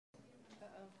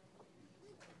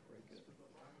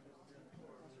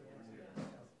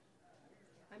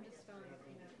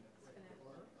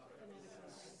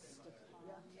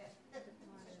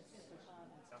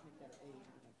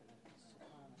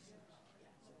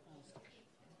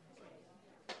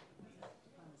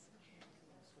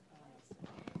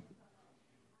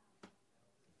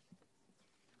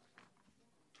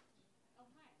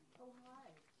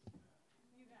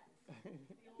The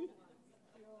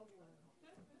old one.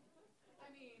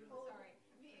 I mean, sorry,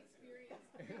 the experience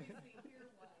previously here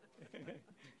was. I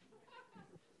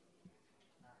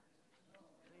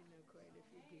know quite a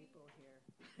few people here,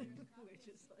 which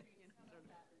is like, sort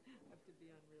of have to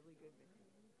be on really good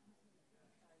behavior.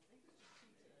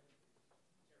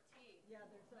 Tea. Yeah,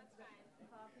 there's some, That's fine. the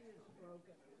coffee is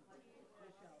broken,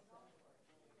 Michelle said.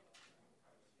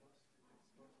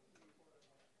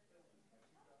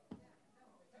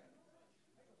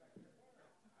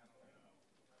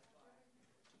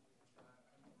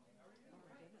 Oh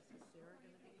my goodness, is Sarah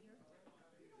gonna be here?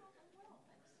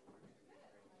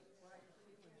 Why is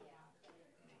she leaving?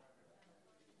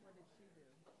 What did she do?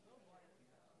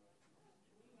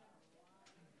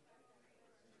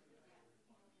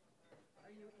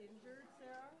 Are you injured,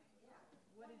 Sarah?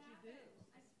 What did you do?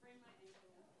 I sprained my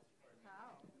ankle.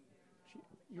 How?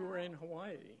 You were in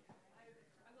Hawaii.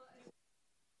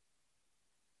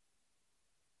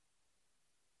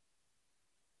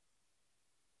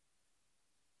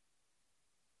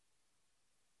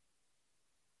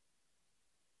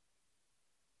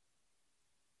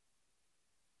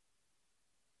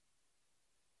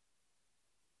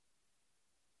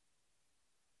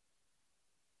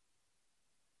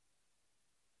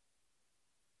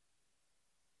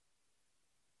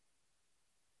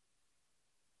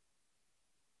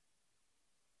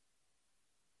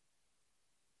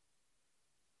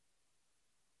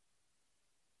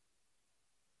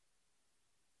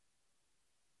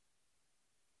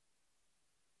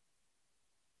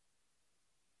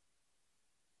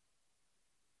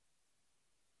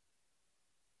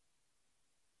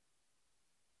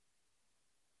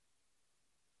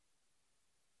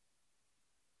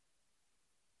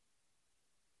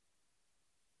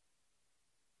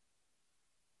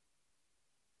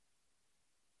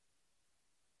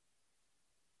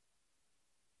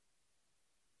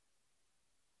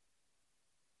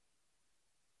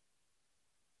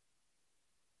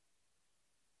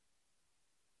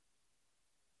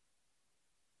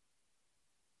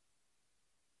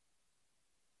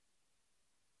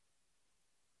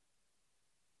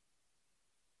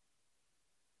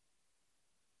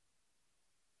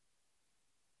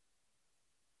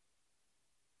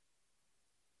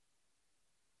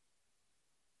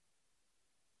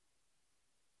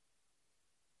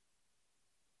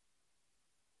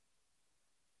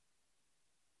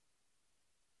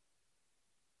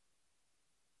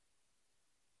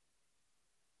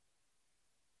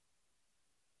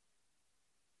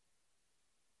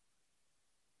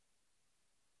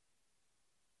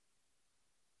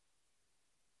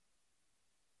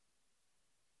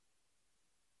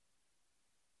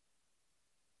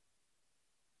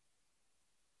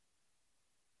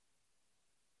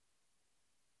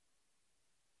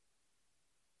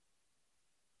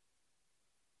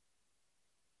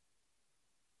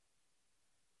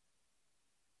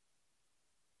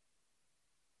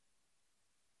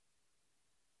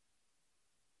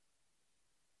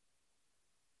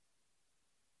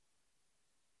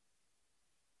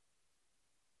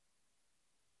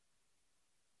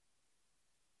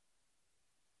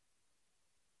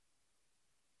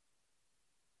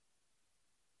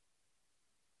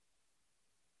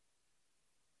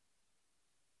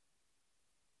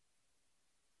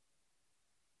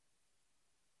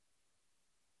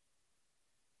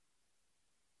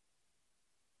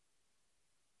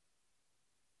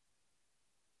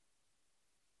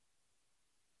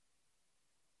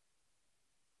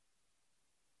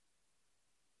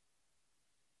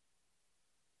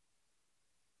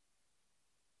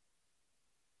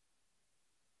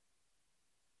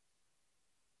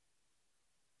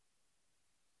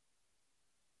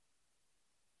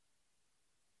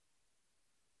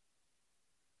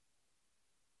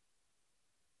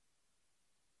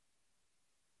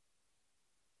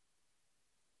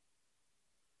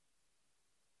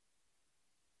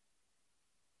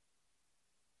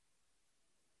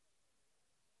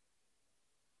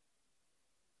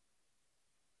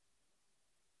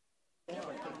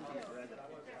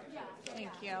 Thank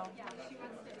you.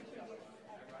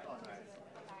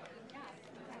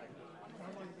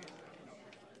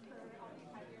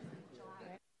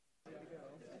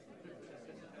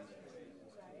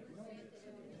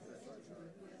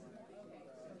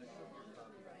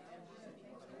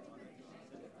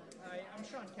 Hi, I'm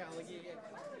Sean Callaghy.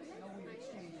 No, we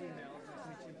exchanged emails.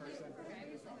 Nice to meet you in person.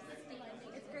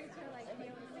 It's great to like be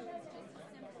able to do it.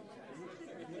 It's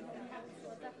just simple.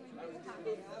 We'll definitely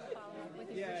follow up with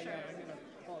you for sure. I'm gonna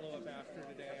follow up after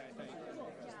today. I think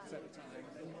set a time.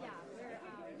 Yeah,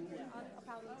 I'll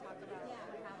probably talk about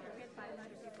what happened. We had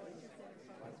 500 people interested in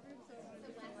focus groups, so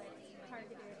it's like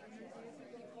targeted interviews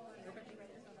with people.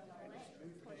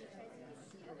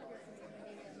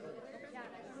 Yeah,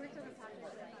 I worked on a project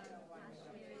with Ashley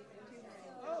Toomer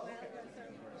Oh, a while okay. ago, so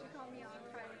she called me on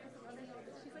Friday for some other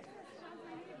things. She's like, oh, Sean's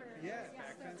my neighbor. Yeah, so,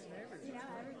 backfence neighbors. You know,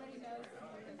 everybody knows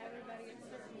everybody in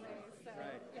certain ways. So,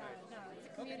 Right, yeah, right. no, it's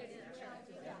a community for sure.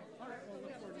 Yeah. All right, well,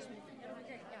 look forward to speaking. It'll be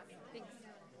great. Yeah, thanks.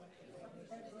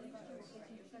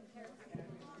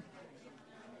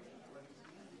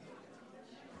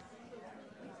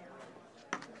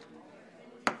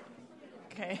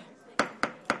 Okay.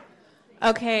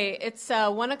 Okay, it's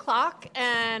 1 o'clock,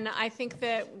 and I think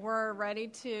that we're ready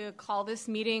to call this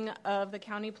meeting of the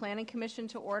County Planning Commission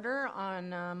to order on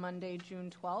Monday,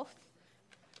 June 12th.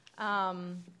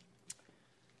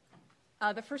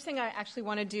 The first thing I actually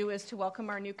want to do is to welcome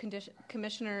our new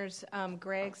commissioners,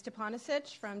 Greg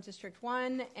Stepanisic from District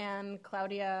 1 and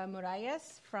Claudia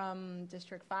Morales from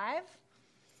District 5.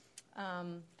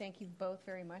 Thank you both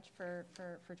very much for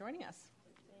joining us.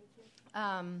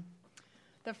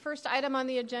 The first item on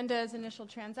the agenda is initial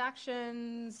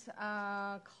transactions,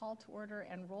 call to order,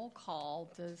 and roll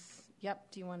call. Do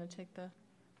you want to take the,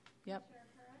 yep.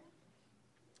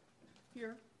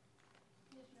 Here.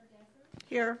 Commissioner Desser,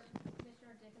 Here.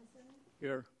 Commissioner Dickinson,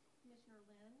 Here. Commissioner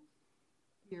Lind,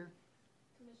 Here.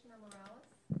 Commissioner Morales,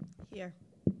 Here.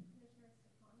 Commissioner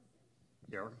Stefanisic,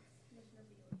 Here. Commissioner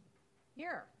Beal.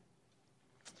 Here.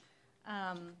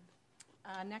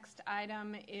 Next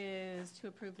item is to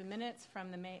approve the minutes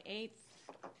from the May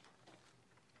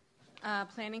 8th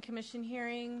Planning Commission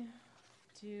hearing.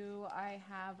 Do I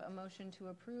have a motion to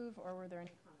approve, or were there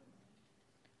any comments?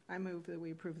 I move that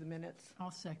we approve the minutes.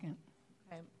 I'll second.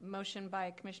 Okay. Motion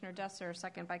by Commissioner Desser,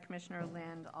 second by Commissioner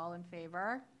Lind. All in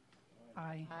favor?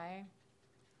 Aye. Aye.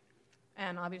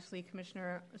 And obviously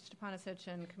Commissioner Stepanisic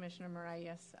and Commissioner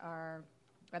Morales are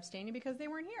abstaining because they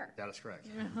weren't here. That is correct.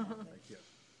 Thank you.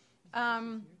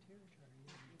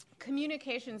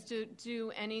 Communications.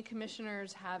 Do any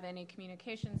commissioners have any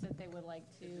communications that they would like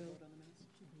to?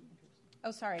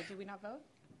 Oh, sorry. Did we not vote?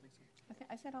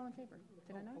 I said all in favor.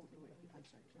 Did I not?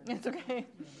 It's okay.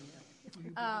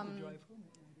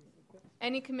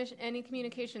 Any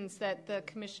communications that the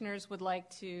commissioners would like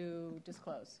to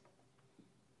disclose?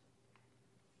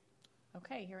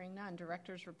 Okay, hearing none.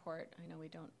 Director's report. I know we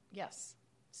don't. Yes,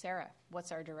 Sarah.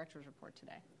 What's our director's report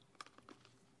today?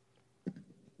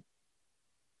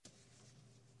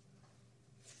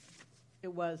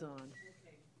 It was on.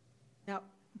 Now,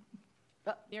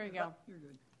 There you go. You're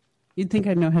good. You'd think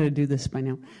I'd know how to do this by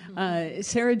now.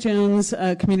 Sarah Jones,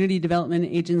 Community Development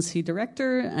Agency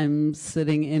Director. I'm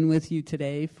sitting in with you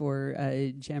today for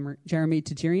Jeremy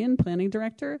Tajirian, Planning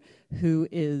Director, who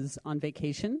is on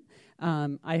vacation.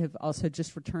 I have also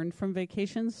just returned from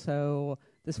vacation, so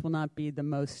this will not be the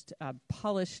most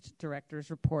polished director's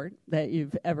report that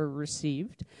you've ever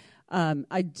received.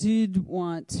 I did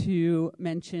want to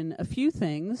mention a few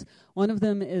things. One of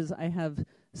them is I have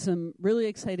some really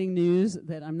exciting news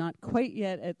that I'm not quite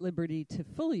yet at liberty to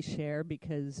fully share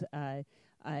because I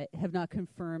have not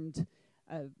confirmed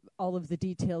all of the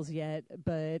details yet,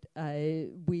 but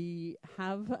we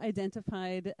have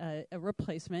identified a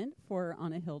replacement for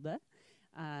Anna Hilda.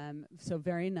 So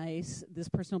very nice. This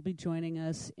person will be joining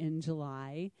us in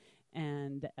July,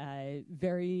 and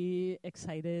very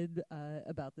excited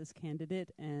about this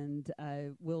candidate, and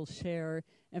we'll share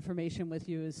information with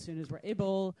you as soon as we're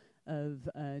able of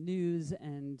news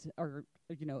and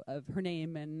of her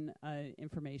name and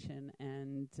information,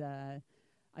 and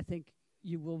I think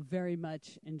you will very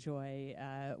much enjoy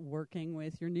working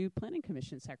with your new Planning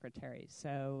Commission secretary.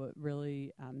 So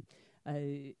really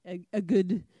a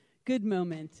good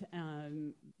moment.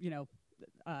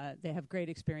 They have great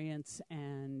experience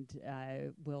and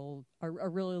are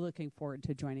really looking forward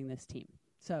to joining this team.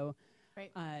 So,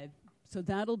 Great. So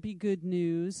that'll be good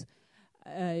news.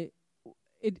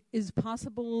 It is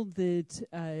possible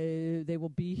that they will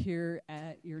be here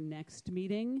at your next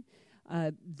meeting.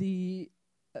 The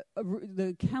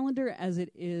calendar as it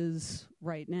is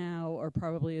right now, or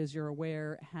probably as you're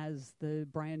aware, has the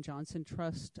Brian Johnson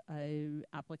Trust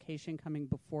application coming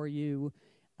before you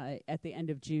at the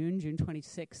end of June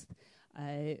 26th.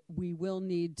 We will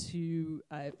need to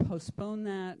postpone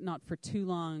that, not for too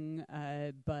long,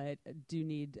 but do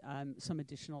need some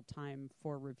additional time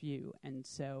for review. And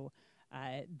so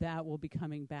that will be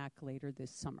coming back later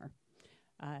this summer.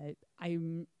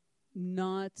 I'm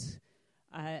not...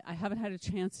 I haven't had a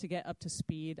chance to get up to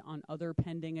speed on other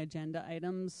pending agenda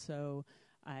items, so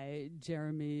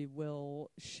Jeremy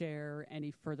will share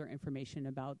any further information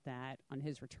about that on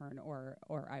his return, or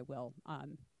I will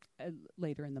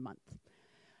later in the month.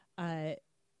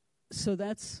 so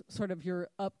that's sort of your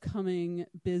upcoming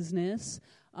business.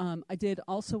 I did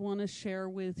also want to share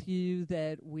with you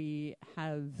that we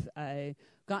have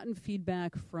gotten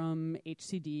feedback from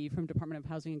HCD, from Department of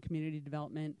Housing and Community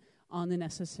Development, on the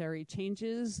necessary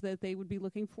changes that they would be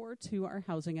looking for to our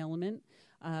housing element.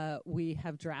 We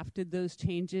have drafted those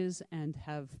changes and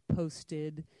have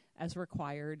posted as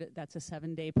required. That's a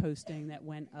 7-day posting that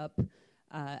went up,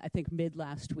 I think, mid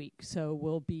last week. So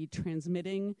we'll be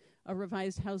transmitting a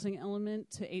revised housing element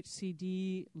to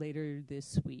HCD later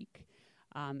this week.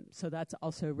 So that's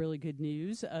also really good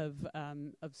news of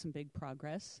some big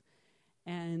progress.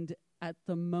 And at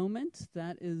the moment,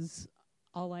 that is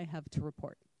all I have to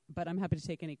report. But I'm happy to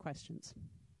take any questions.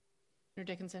 Mr.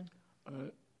 Dickinson.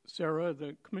 Sarah,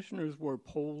 the commissioners were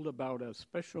polled about a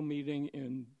special meeting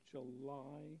in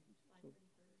July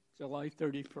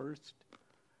 31st.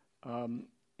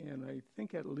 And I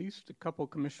think at least a couple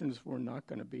commissioners were not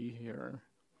going to be here.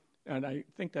 And I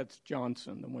think that's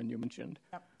Johnson, the one you mentioned.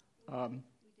 Yep. We did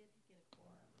get a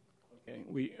quorum. Okay,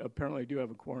 we apparently do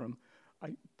have a quorum.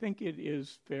 I think it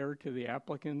is fair to the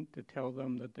applicant to tell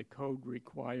them that the code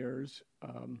requires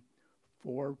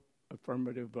 4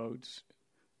 affirmative votes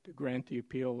to grant the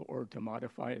appeal or to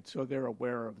modify it, so they're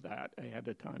aware of that ahead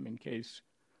of time in case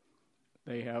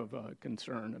they have a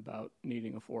concern about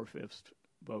needing a 4/5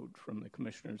 vote from the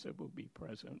commissioners that will be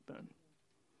present then.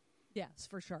 Yes,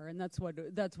 for sure, and that's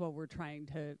what we're trying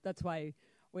to. That's why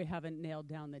we haven't nailed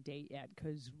down the date yet,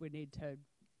 because we need to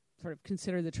sort of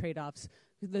consider the trade-offs.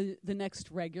 The next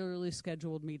regularly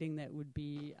scheduled meeting that would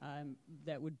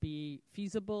be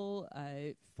feasible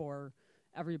for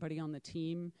everybody on the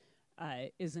team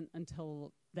isn't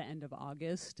until the end of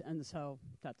August, and so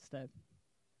that's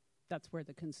where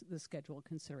the schedule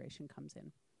consideration comes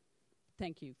in.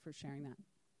 Thank you for sharing that.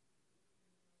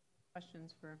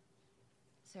 Questions for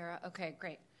Sarah? Okay,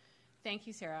 great. Thank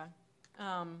you, Sarah.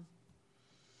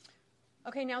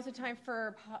 Okay, now's the time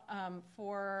for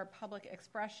public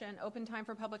expression, open time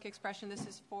for public expression. This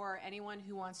is for anyone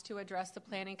who wants to address the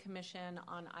Planning Commission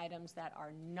on items that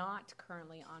are not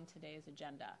currently on today's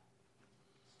agenda.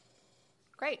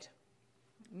 Great.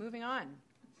 Moving on.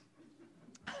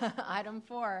 Item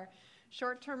 4,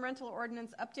 short-term rental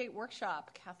ordinance update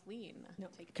workshop. Kathleen. No,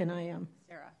 can I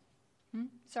Sarah.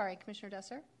 Sorry, Commissioner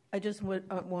Desser. I just would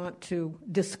want to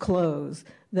disclose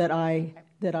that I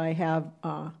have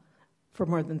for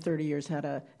more than 30 years had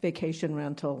a vacation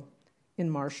rental in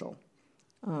Marshall.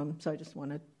 So I just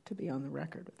wanted to be on the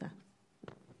record with that.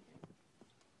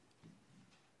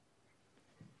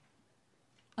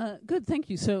 Good, thank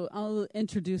you. So I'll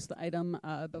introduce the item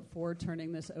before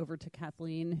turning this over to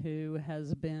Kathleen, who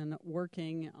has been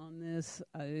working on this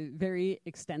very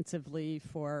extensively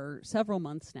for several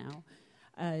months now.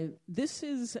 This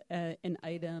is an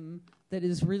item that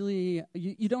is really,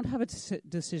 you don't have a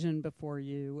decision before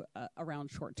you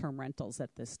around short-term rentals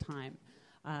at this time.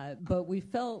 But we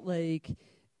felt like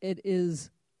it is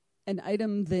an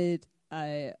item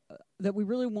that we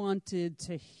really wanted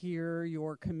to hear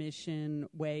your commission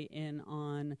weigh in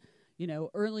on,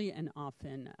 early and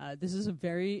often. This is a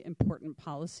very important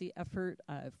policy effort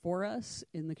for us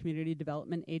in the Community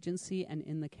Development Agency and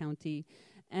in the county.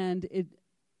 And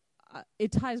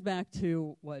it ties back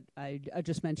to what I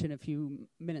just mentioned a few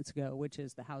minutes ago, which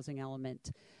is the housing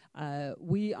element.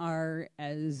 We are,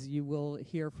 as you will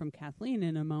hear from Kathleen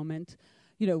in a moment,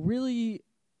 really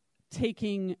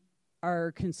taking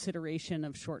our consideration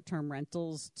of short-term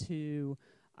rentals to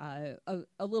a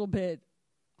little bit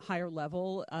higher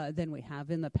level than we have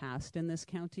in the past in this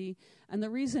county. And the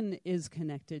reason is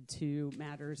connected to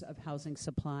matters of housing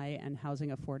supply and housing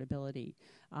affordability.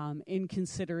 In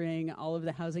considering all of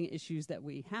the housing issues that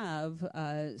we have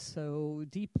so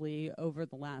deeply over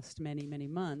the last many, many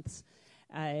months,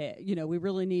 we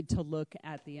really need to look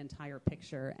at the entire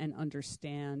picture and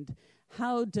understand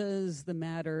how does the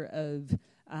matter of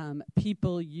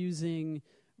people using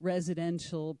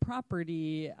residential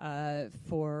property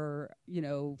for,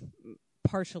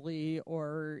 partially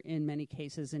or in many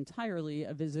cases entirely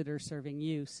a visitor serving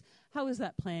use, how is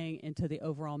that playing into the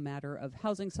overall matter of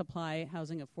housing supply,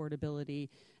 housing affordability,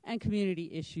 and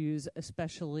community issues,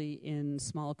 especially in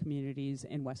small communities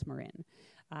in West Marin?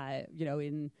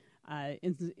 In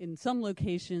some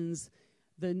locations,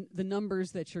 the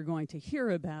numbers that you're going to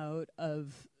hear about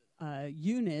of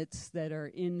units that are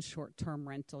in short-term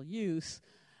rental use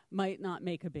might not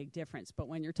make a big difference. But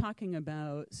when you're talking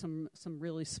about some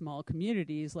really small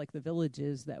communities like the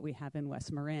villages that we have in West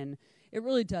Marin, it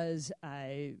really does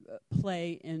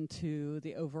play into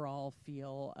the overall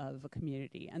feel of a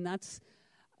community. And that's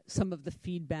some of the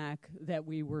feedback that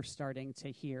we were starting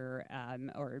to hear,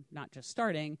 or not just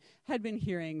starting, had been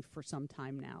hearing for some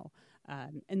time now.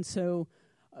 And so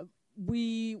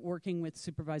we, working with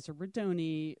Supervisor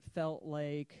Rodoni, felt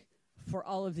like for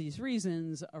all of these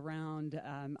reasons around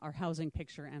our housing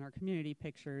picture and our community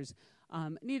pictures,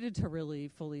 needed to really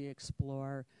fully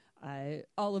explore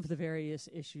all of the various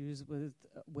issues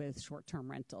with short-term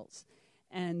rentals.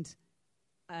 And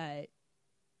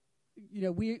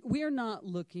we are not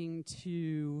looking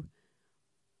to.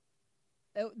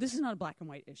 This is not a black and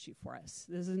white issue for us.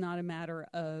 This is not a matter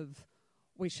of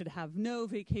we should have no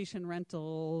vacation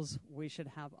rentals, we should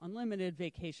have unlimited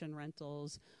vacation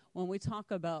rentals. When we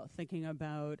talk about thinking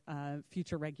about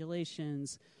future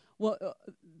regulations, well,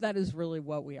 that is really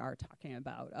what we are talking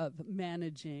about, of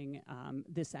managing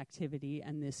this activity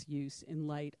and this use in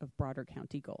light of broader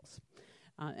county goals.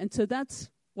 And so that's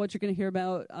what you're going to hear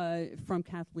about from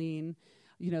Kathleen.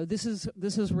 This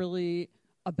is really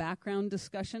a background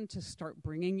discussion to start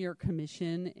bringing your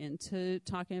commission into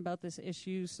talking about this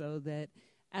issue, so that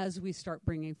as we start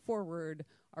bringing forward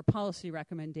our policy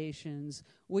recommendations,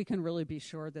 we can really be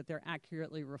sure that they're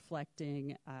accurately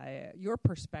reflecting your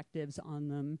perspectives on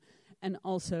them, and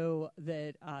also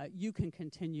that you can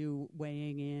continue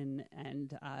weighing in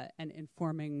and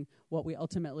informing what we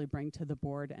ultimately bring to the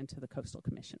board and to the Coastal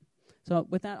Commission. So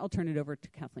with that, I'll turn it over to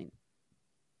Kathleen.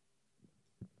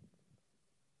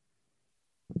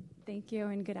 Thank you,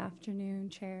 and good afternoon,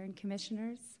 Chair and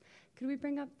Commissioners. Could we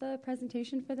bring up the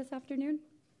presentation for this afternoon?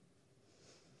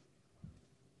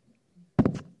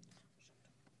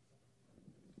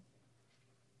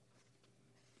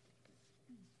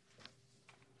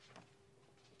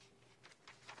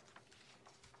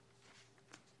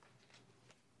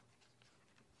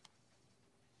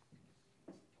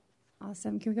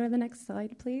 Awesome. Can we go to the next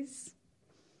slide, please?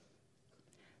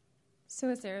 So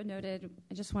as Sarah noted,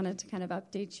 I just wanted to kind of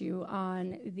update you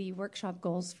on the workshop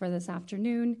goals for this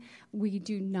afternoon. We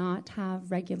do not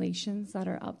have regulations that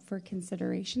are up for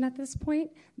consideration at this point.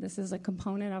 This is a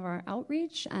component of our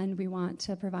outreach, and we want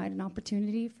to provide an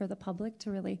opportunity for the public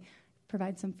to really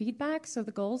provide some feedback. So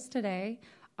the goals today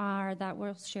are that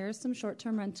we'll share some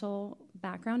short-term rental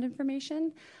background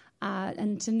information.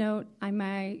 And to note, I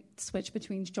might switch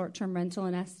between short-term rental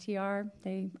and STR.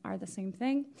 They are the same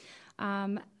thing.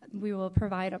 We will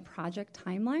provide a project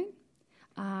timeline,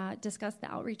 discuss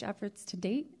the outreach efforts to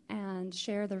date, and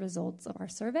share the results of our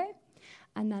survey.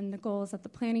 And then the goal is that the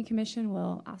Planning Commission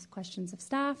will ask questions of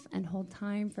staff and hold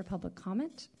time for public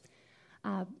comment.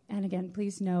 And again,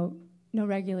 please note, no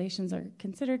regulations are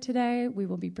considered today. We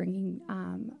will be bringing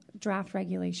draft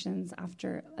regulations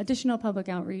after additional public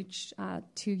outreach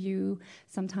to you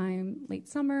sometime late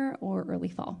summer or early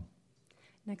fall.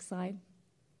 Next slide.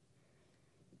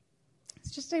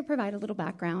 So just to provide a little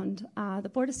background, the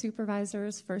Board of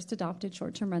Supervisors first adopted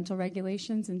short-term rental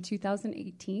regulations in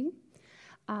 2018.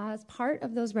 As part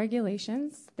of those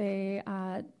regulations, they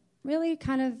really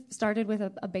kind of started with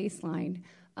a baseline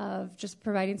of just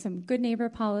providing some good neighbor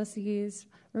policies,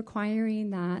 requiring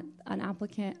that an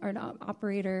applicant or an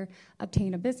operator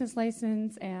obtain a business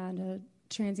license and a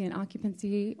transient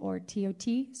occupancy or TOT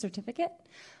certificate.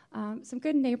 Some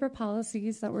good neighbor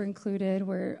policies that were included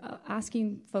were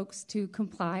asking folks to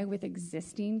comply with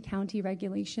existing county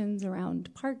regulations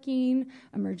around parking,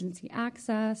 emergency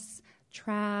access,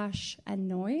 trash, and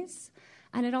noise.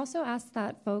 And it also asked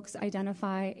that folks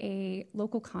identify a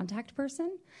local contact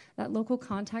person. That local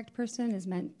contact person is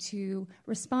meant to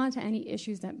respond to any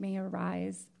issues that may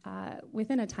arise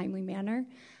within a timely manner.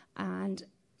 And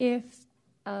if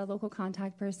a local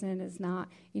contact person is not,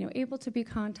 able to be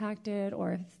contacted,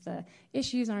 or if the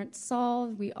issues aren't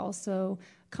solved, we also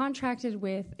contracted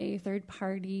with a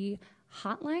third-party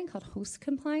hotline called Host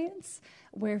Compliance,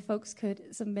 where folks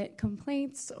could submit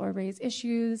complaints or raise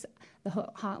issues. The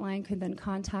hotline could then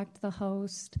contact the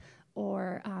host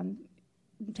or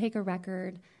take a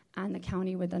record, and the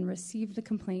county would then receive the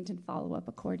complaint and follow up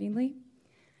accordingly.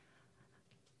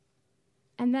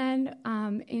 And then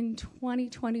in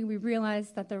 2020, we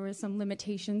realized that there were some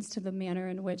limitations to the manner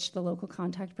in which the local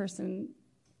contact person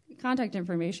contact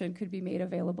information could be made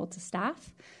available to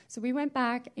staff. So we went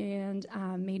back and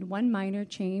made one minor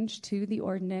change to the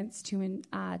ordinance to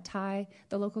tie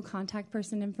the local contact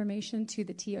person information to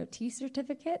the TOT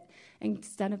certificate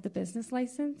instead of the business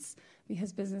license,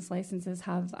 because business licenses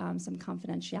have some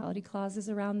confidentiality clauses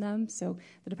around them, so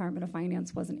the Department of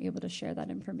Finance wasn't able to share that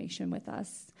information with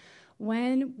us.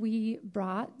 When we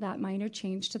brought that minor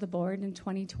change to the board in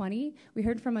 2020, we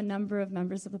heard from a number of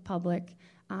members of the public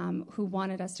who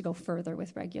wanted us to go further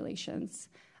with regulations.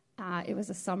 It was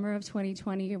the summer of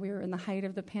 2020. We were in the height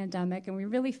of the pandemic, and we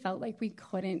really felt like we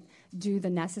couldn't do the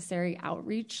necessary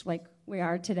outreach like we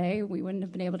are today. We wouldn't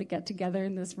have been able to get together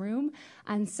in this room.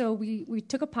 And so we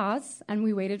took a pause, and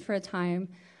we waited for a time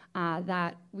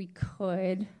that we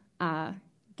could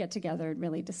get together and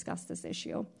really discuss this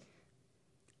issue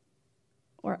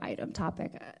or item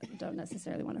topic. I don't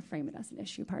necessarily want to frame it as an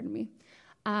issue, pardon me.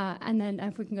 And then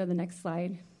if we can go to the next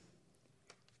slide.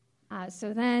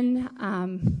 So then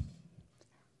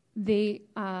the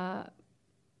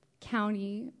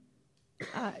county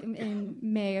in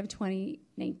May of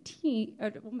 2019,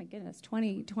 or, oh my goodness,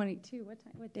 2022,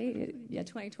 what date? Yeah,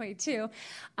 2022,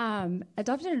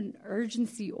 adopted an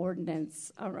urgency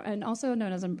ordinance, and also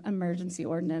known as an emergency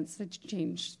ordinance, which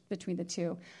changed between the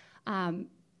two.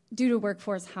 Due to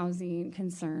workforce housing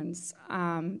concerns,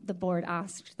 the board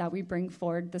asked that we bring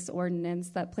forward this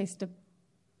ordinance that placed a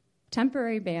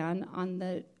temporary ban on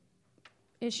the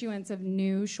issuance of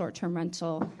new short-term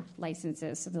rental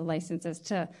licenses. So the licenses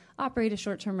to operate a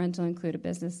short-term rental include a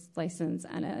business license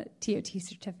and a TOT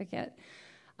certificate.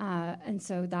 And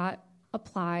so that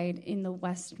applied in the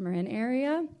West Marin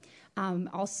area.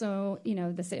 Also,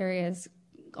 this area is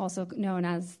also known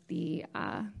as the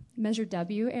Measure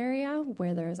W area,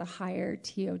 where there is a higher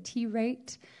TOT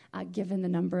rate, given the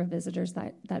number of visitors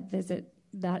that visit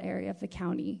that area of the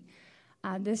county.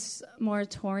 This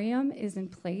moratorium is in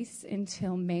place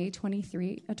until May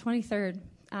 23rd,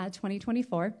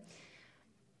 2024.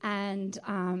 And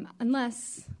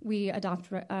unless we adopt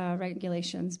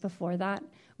regulations before that,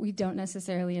 we don't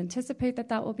necessarily anticipate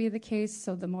that will be the case.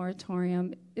 So the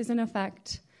moratorium is in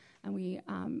effect, and we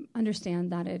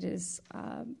understand that it is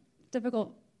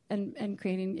difficult and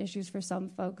creating issues for some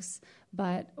folks,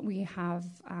 but we have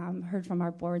heard from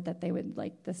our board that they would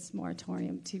like this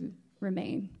moratorium to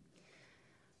remain.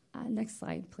 Next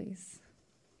slide, please.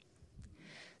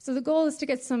 So the goal is to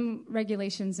get some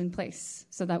regulations in place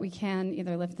so that we can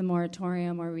either lift the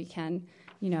moratorium or we can,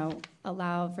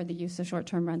 allow for the use of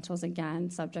short-term rentals again,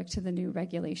 subject to the new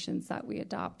regulations that we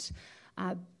adopt.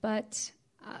 But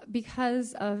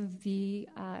because of the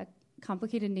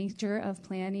complicated nature of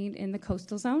planning in the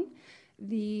coastal zone,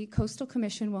 the Coastal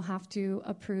Commission will have to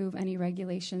approve any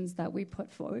regulations that we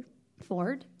put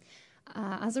forward.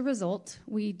 As a result,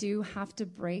 we do have to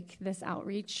break this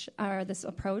outreach, or this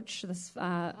approach, this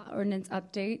ordinance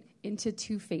update, into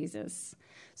two phases.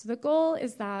 So the goal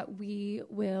is that we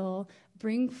will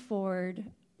bring forward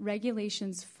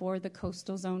regulations for the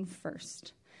coastal zone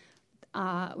first.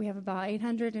 We have about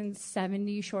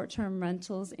 870 short-term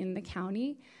rentals in the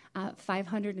county.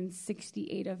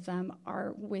 568 of them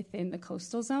are within the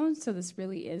coastal zone, so this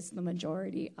really is the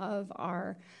majority of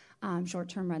our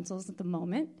short-term rentals at the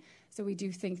moment. So we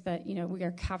do think that we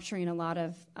are capturing a lot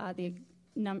of the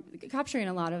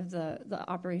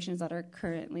operations that are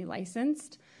currently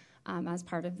licensed as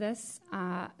part of this.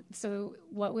 So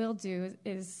what we'll do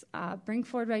is bring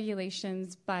forward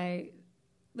regulations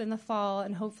in the fall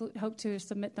and hope to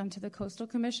submit them to the Coastal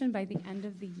Commission by the end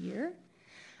of the year.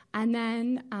 And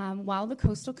then while the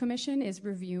Coastal Commission is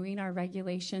reviewing our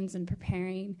regulations and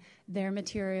preparing their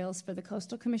materials for the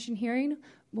Coastal Commission hearing,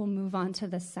 we'll move on to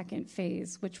the second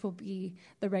phase, which will be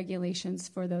the regulations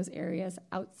for those areas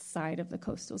outside of the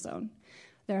coastal zone.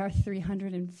 There are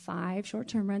 305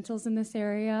 short-term rentals in this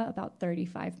area, about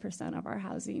 35% of our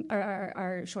housing, or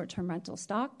our short-term rental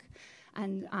stock.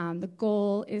 And the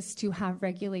goal is to have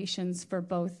regulations for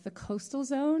both the coastal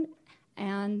zone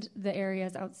and the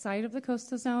areas outside of the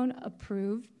coastal zone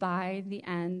approved by the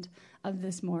end of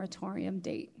this moratorium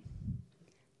date.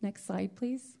 Next slide,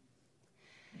 please.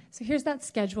 So here's that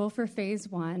schedule for phase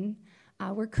one.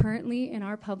 We're currently in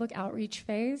our public outreach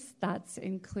phase. That's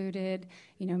included,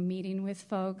 meeting with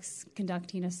folks,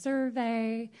 conducting a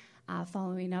survey,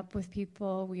 following up with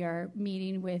people. We are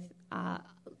meeting with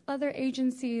other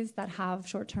agencies that have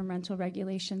short-term rental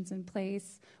regulations in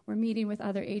place. We're meeting with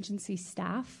other agency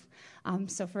staff.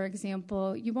 So, for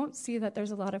example, you won't see that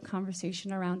there's a lot of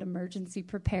conversation around emergency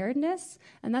preparedness,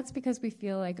 and that's because we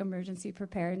feel like emergency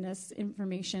preparedness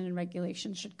information and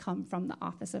regulation should come from the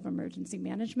Office of Emergency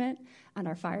Management and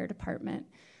our fire department.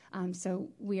 So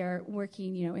we are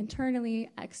working, internally,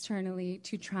 externally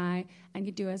to try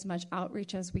and do as much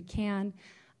outreach as we can.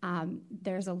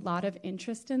 There's a lot of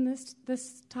interest in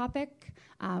this topic.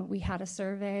 We had a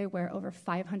survey where over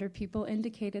 500 people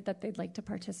indicated that they'd like to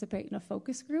participate in a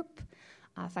focus group.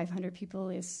 500 people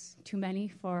is too many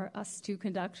for us to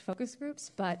conduct focus groups,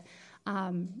 but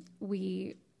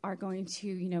we are going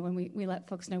to, when we let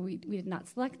folks know we did not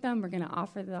select them, we're going to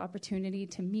offer the opportunity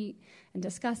to meet and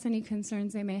discuss any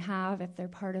concerns they may have if they're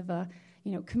part of a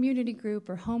community group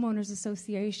or homeowners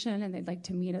association and they'd like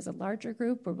to meet as a larger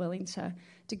group, we're willing to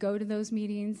go to those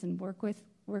meetings and work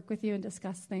with you and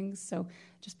discuss things. So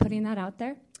just putting that out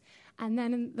there. And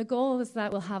then the goal is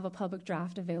that we'll have a public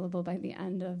draft available by the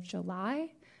end of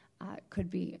July. It could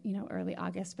be, early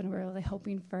August, but we're really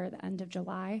hoping for the end of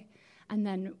July. And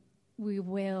then we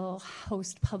will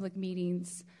host public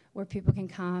meetings where people can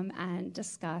come and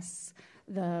discuss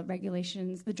the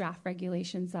regulations, the draft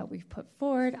regulations that we've put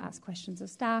forward, ask questions of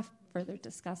staff, further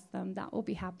discuss them. That will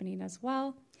be happening as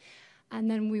well. And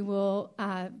then we will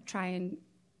try and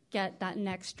get that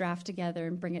next draft together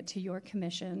and bring it to your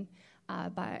commission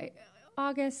by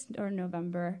August or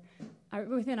November, or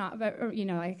like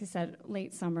I said,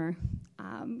 late summer,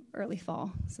 early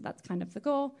fall. So that's kind of the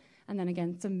goal. And then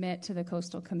again, submit to the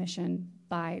Coastal Commission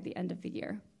by the end of the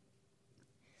year.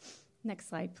 Next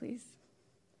slide, please.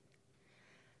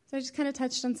 So I just kind of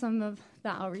touched on some of the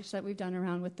outreach that we've done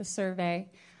around with the survey.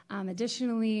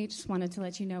 Additionally, just wanted to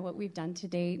let you know what we've done to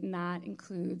date, and that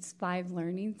includes 5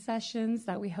 learning sessions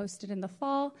that we hosted in the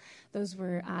fall. Those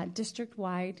were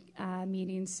district-wide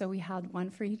meetings, so we had one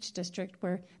for each district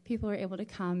where people were able to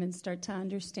come and start to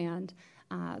understand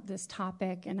this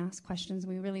topic and ask questions.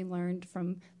 We really learned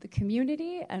from the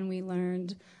community, and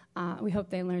we hope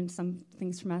they learned some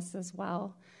things from us as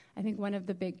well. I think one of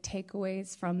the big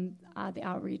takeaways from the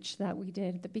outreach that we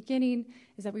did at the beginning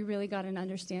is that we really got an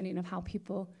understanding of how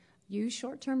people use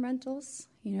short-term rentals.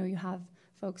 You have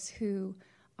folks who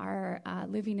are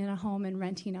living in a home and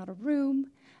renting out a room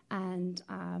and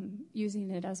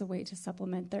using it as a way to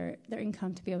supplement their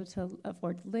income to be able to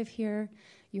afford to live here.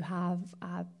 You have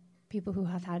people who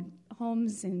have had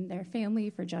homes in their family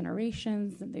for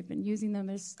generations, and they've been using them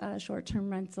as short-term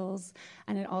rentals,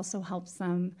 and it also helps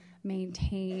them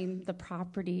maintain the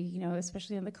property,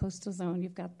 especially in the coastal zone.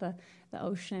 You've got the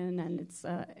ocean, and it's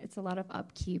a lot of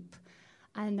upkeep.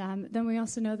 And then we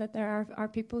also know that there are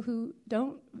people who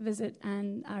don't visit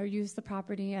and use the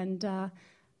property and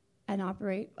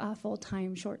operate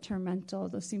full-time short-term rental.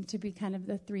 Those seem to be kind of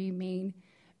the 3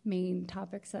 main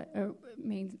topics or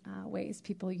main ways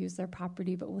people use their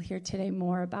property, but we'll hear today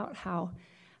more about how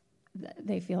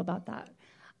they feel about that.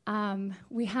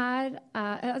 We had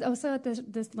also at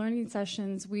this learning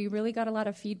sessions, we really got a lot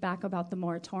of feedback about the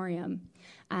moratorium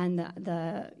and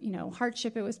the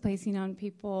hardship it was placing on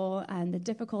people and the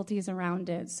difficulties around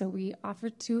it. So we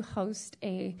offered to host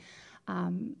a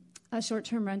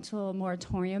short-term rental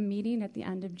moratorium meeting at the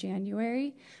end of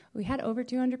January. We had over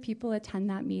 200 people attend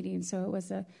that meeting, so it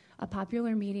was a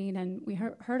popular meeting, and we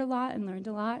heard a lot and learned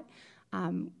a lot.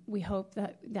 We hope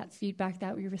that feedback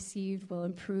that we received will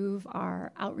improve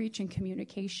our outreach and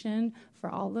communication for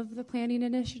all of the planning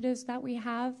initiatives that we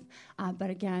have. But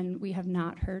again, we have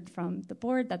not heard from the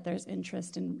board that there's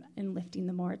interest in lifting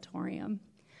the moratorium.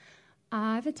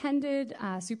 I've attended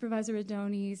Supervisor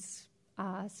Radoni's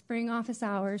spring office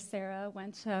hours. Sarah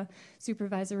went to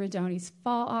Supervisor Radoni's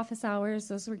fall office hours.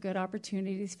 Those were good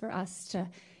opportunities for us to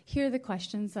hear the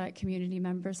questions that community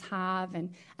members have and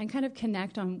kind of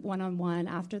connect on one-on-one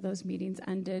after those meetings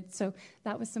ended. So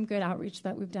that was some good outreach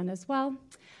that we've done as well.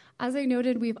 As I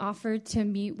noted, we've offered to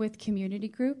meet with community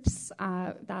groups.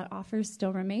 That offer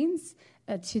still remains.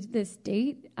 To this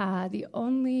date, the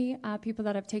only people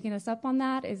that have taken us up on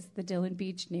that is the Dillon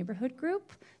Beach Neighborhood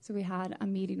Group. So we had a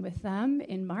meeting with them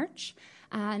in March.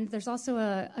 And there's also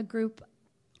a group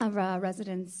of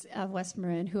residents of West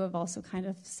Marin who have also kind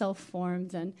of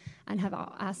self-formed and have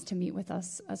asked to meet with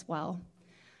us as well.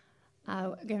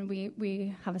 Again,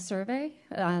 we have a survey,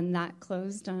 and that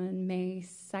closed on May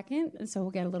 2nd, and so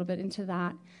we'll get a little bit into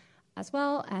that as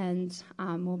well, and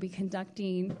we'll be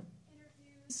conducting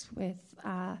interviews with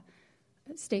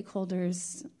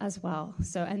stakeholders as well,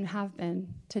 and have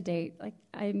been to date.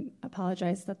 I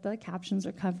apologize that the captions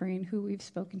are covering who we've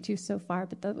spoken to so far,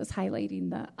 but that was highlighting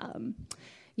the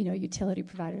utility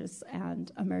providers and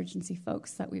emergency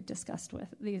folks that we've discussed with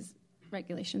these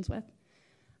regulations with.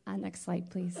 Next slide,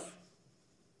 please.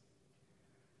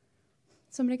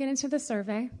 So I'm going to get into the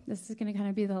survey. This is going to kind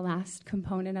of be the last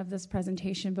component of this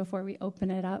presentation before we open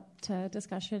it up to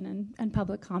discussion and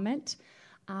public comment.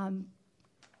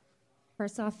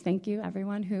 First off, thank you,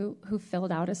 everyone who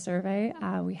filled out a survey.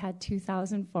 We had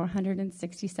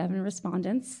 2,467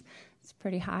 respondents. It's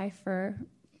pretty high for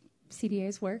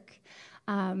CDA's work.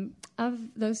 Of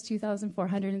those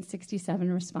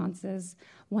 2,467 responses,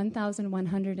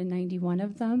 1,191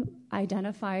 of them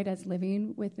identified as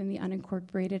living within the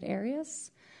unincorporated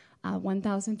areas.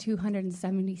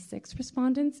 1,276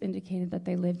 respondents indicated that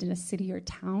they lived in a city or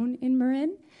town in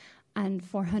Marin, and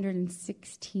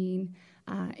 416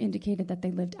 indicated that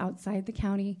they lived outside the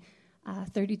county.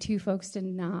 32 folks did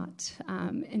not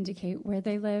indicate where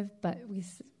they live, but we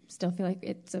still feel like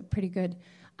it's a pretty good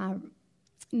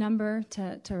number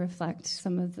to reflect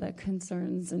some of the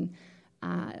concerns and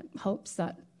hopes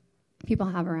that people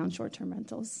have around short-term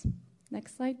rentals.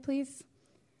 Next slide, please.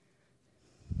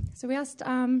 So we asked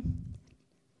 10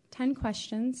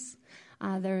 questions.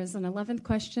 There is an 11th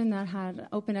question that had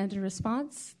open-ended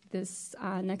response. This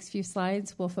next few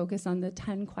slides will focus on the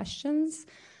 10 questions.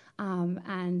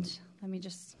 And let me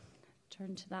just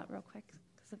turn to that real quick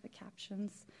because of the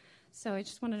captions. So I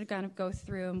just wanted to kind of go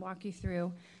through and walk you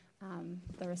through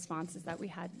the responses that we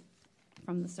had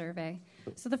from the survey.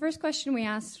 So the first question we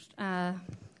asked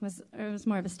was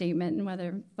more of a statement, and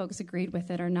whether folks agreed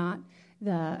with it or not.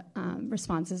 The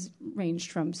responses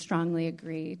ranged from strongly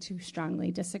agree to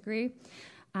strongly disagree.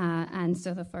 And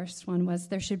so the first one was,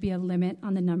 there should be a limit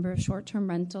on the number of short-term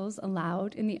rentals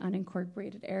allowed in the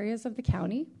unincorporated areas of the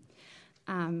county.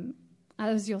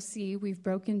 As you'll see, we've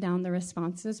broken down the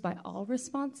responses by all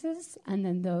responses, and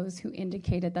then those who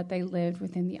indicated that they lived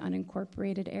within the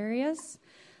unincorporated areas.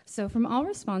 So from all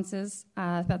responses,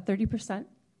 about 30%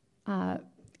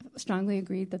 strongly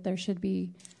agreed that there should be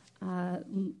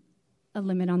a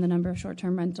limit on the number of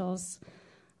short-term rentals.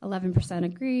 11%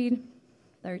 agreed,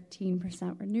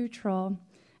 13% were neutral,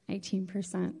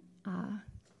 18%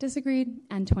 disagreed,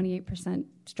 and 28%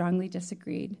 strongly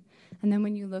disagreed. And then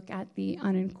when you look at the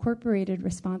unincorporated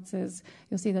responses,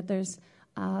 you'll see that there's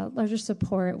larger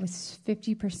support with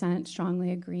 50%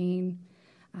 strongly agreeing,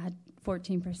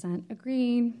 14%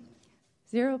 agreeing,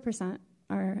 0%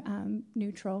 are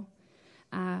neutral,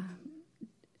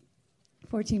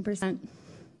 14%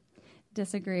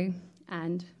 disagree,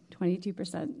 and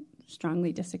 22%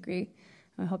 strongly disagree.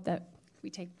 I hope that we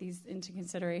take these into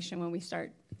consideration when we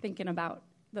start thinking about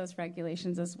those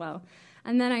regulations as well.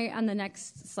 And then on the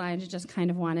next slide, I just kind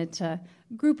of wanted to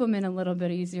group them in a little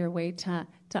bit easier way to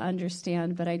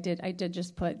understand, but I did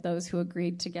just put those who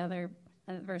agreed together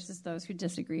versus those who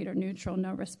disagreed or neutral,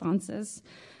 no responses.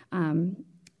 And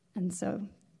so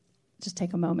just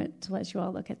take a moment to let you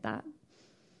all look at that.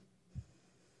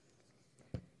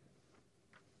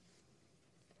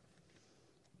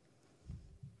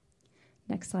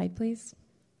 Next slide, please.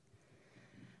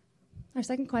 Our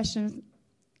second question,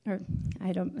 was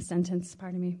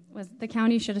the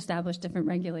county should establish different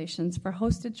regulations for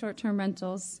hosted short-term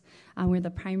rentals where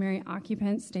the primary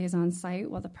occupant stays on site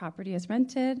while the property is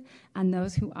rented, and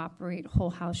those who operate whole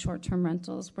house short-term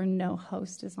rentals where no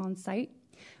host is on site.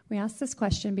 We asked this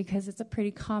question because it's a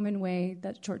pretty common way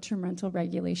that short-term rental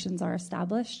regulations are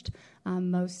established.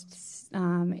 Most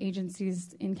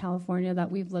agencies in California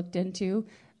that we've looked into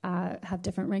have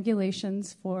different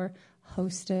regulations for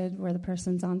hosted, where the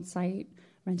person's on site,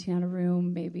 renting out a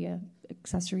room, maybe an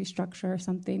accessory structure or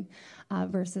something,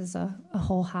 versus a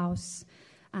whole house.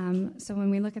 So when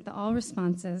we look at the all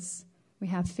responses, we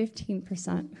have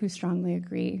 15% who strongly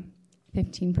agree,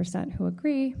 15% who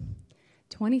agree,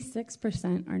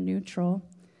 26% are neutral,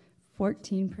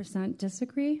 14%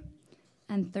 disagree,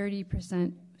 and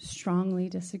 30% strongly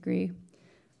disagree.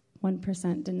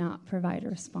 1% did not provide a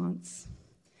response.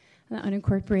 In the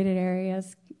unincorporated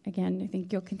areas, again, I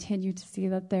think you'll continue to see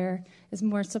that there is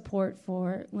more support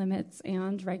for limits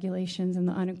and regulations in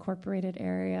the unincorporated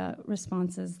area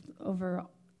responses over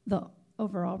the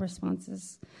overall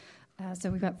responses. So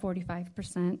we've got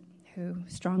 45% who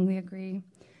strongly agree,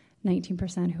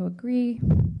 19% who agree,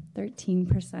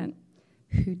 13%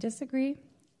 who disagree,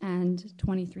 and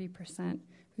 23%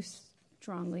 who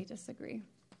strongly disagree.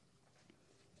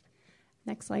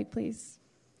 Next slide, please.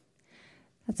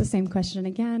 That's the same question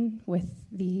again with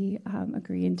the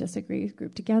agree and disagree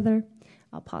grouped together.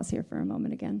 I'll pause here for a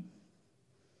moment again.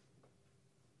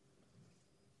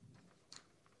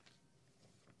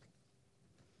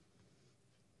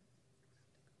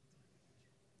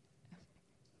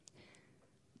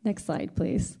 Next slide,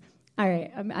 please. All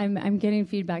right, I'm getting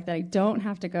feedback that I don't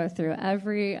have to go through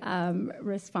every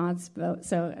response,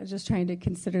 so I'm just trying to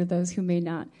consider those who may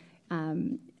not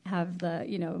have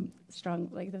the strong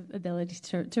the ability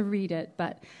to read it,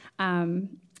 but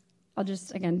I'll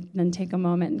just again then take a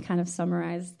moment and kind of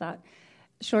summarize that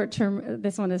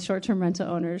this one is short-term rental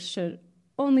owners should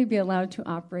only be allowed to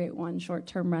operate one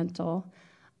short-term rental.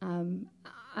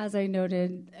 As I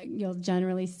noted, you'll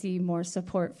generally see more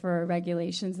support for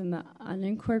regulations in the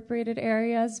unincorporated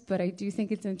areas, but I do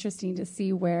think it's interesting to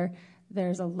see where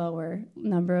there's a lower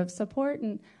number of support,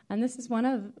 and this is one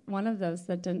of those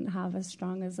that didn't have as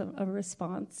strong as a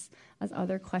response as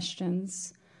other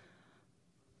questions.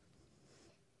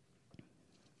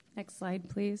 Next slide,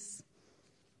 please.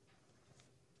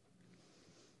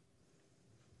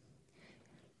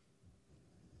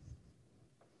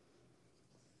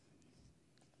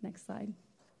 Next slide.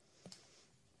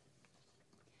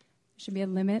 Should be a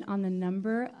limit on the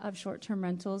number of short-term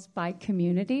rentals by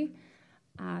community.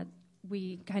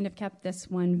 We kind of kept this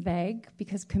one vague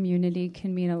because community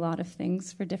can mean a lot of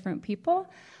things for different people.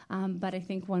 But I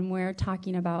think when we're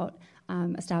talking about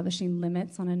establishing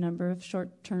limits on a number of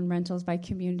short-term rentals by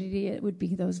community, it would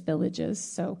be those villages.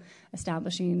 So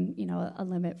establishing, a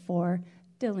limit for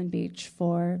Dillon Beach,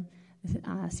 for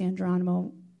San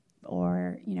Geronimo,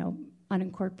 or,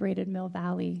 unincorporated Mill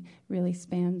Valley really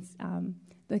spans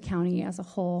the county as a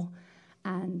whole.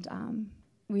 And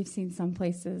we've seen some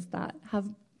places that have,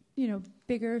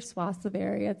 bigger swaths of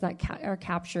areas that are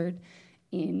captured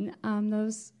in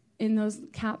those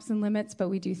caps and limits, but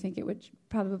we do think it would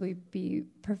probably be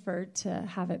preferred to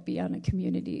have it be on a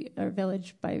community or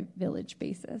village by village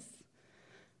basis.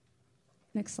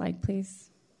 Next slide,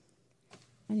 please.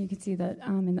 And you can see that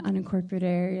in the unincorporated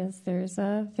areas, there's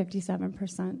a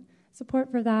 57%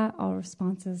 support for that. All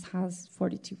responses has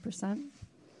 42%.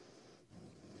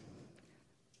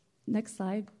 Next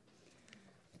slide.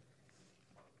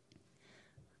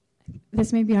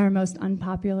 This may be our most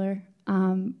unpopular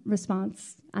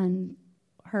response and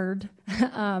heard,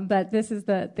 but this is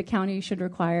the county should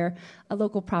require a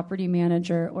local property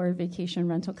manager or a vacation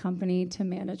rental company to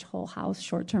manage whole house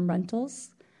short-term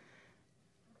rentals.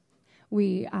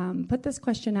 We put this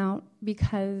question out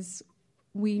because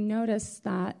we noticed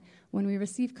that when we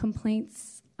receive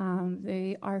complaints,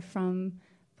 they are from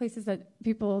places that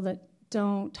people that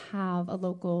don't have a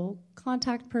local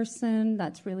contact person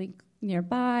that's really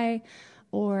nearby,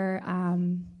 or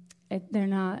they're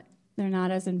not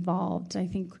as involved. I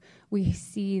think we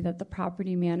see that the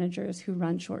property managers who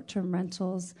run short-term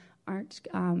rentals are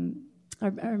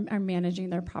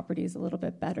managing their properties a little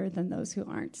bit better than those who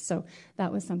aren't. So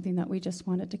that was something that we just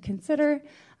wanted to consider.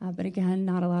 But again,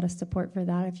 not a lot of support for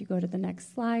that. If you go to the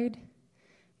next slide,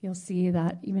 you'll see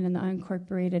that even in the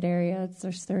unincorporated areas,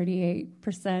 there's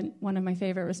 38%. One of my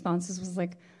favorite responses was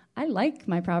like, I like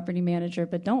my property manager,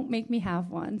 but don't make me have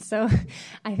one. So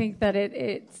I think that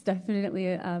it's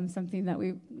definitely something that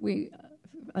we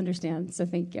understand. So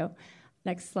thank you.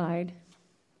 Next slide.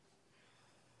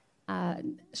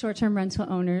 Short-term rental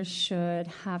owners should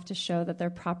have to show that their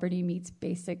property meets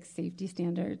basic safety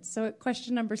standards. So at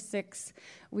question number 6,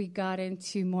 we got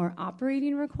into more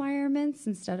operating requirements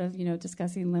instead of,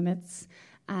 discussing limits,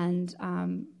 and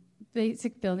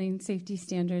basic building safety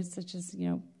standards such as,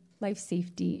 life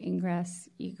safety, ingress,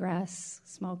 egress,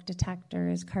 smoke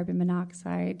detectors, carbon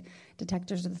monoxide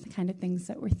detectors are the kind of things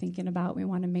that we're thinking about. We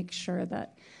want to make sure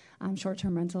that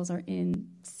short-term rentals are in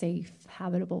safe,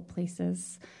 habitable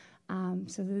places.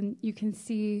 So then you can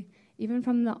see, even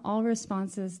from the all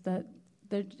responses, that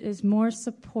there is more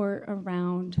support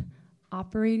around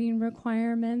operating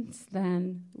requirements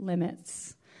than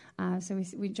limits. So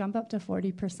we jump up to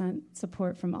 40%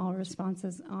 support from all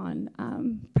responses on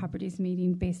properties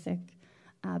meeting basic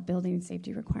building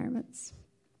safety requirements.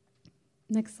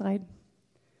 Next slide.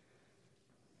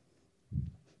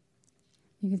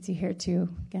 You can see here too,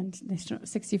 again,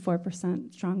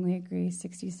 64% strongly agree,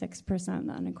 66% in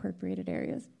the unincorporated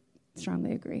areas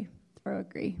strongly agree or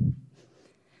agree.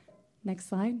 Next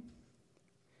slide.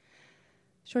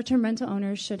 Short-term rental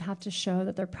owners should have to show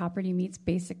that their property meets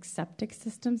basic septic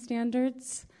system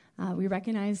standards. We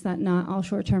recognize that not all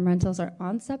short-term rentals are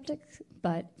on septic,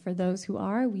 but for those who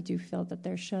are, we do feel that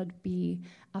there should be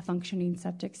a functioning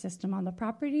septic system on the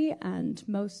property, and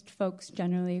most folks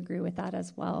generally agree with that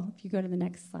as well. If you go to the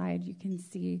next slide, you can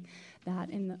see that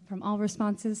from all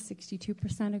responses,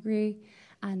 62% agree,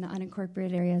 and the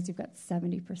unincorporated areas, you've got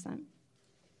 70%.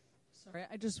 Sorry,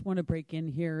 I just want to break in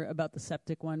here about the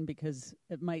septic one because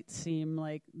it might seem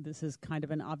like this is kind of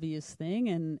an obvious thing,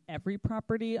 and every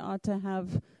property ought to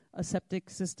have a septic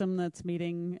system that's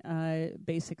meeting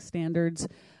basic standards.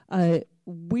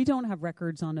 We don't have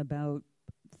records on about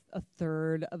a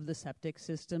third of the septic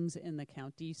systems in the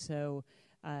county, so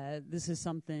this is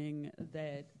something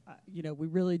that we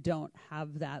really don't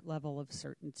have that level of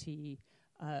certainty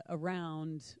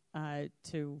around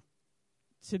to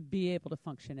be able to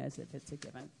function as if it's a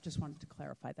given. Just wanted to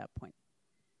clarify that point.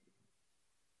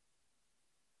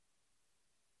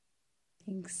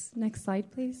 Thanks. Next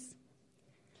slide, please.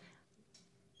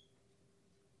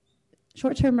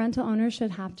 Short-term rental owners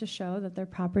should have to show that their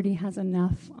property has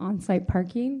enough on-site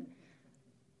parking.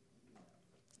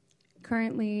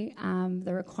 Currently,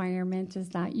 the requirement is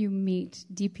that you meet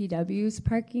DPW's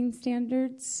parking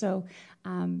standards. So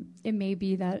it may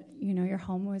be that your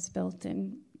home was built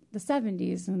in the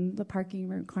 70s and the parking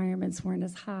requirements weren't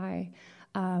as high,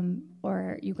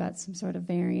 or you got some sort of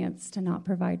variance to not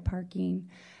provide parking.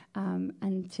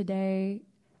 And today,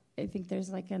 I think there's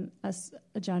like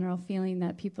a general feeling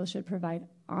that people should provide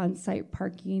on-site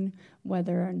parking,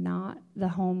 whether or not the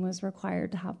home was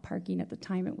required to have parking at the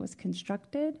time it was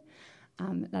constructed.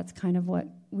 That's kind of what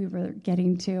we were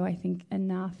getting to. I think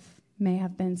enough may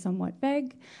have been somewhat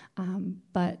vague,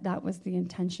 but that was the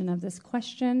intention of this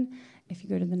question. If you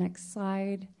go to the next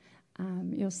slide,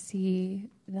 you'll see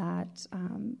that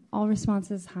all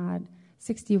responses had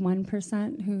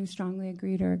 61% who strongly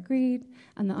agreed or agreed,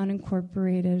 and the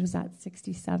unincorporated was at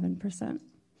 67%.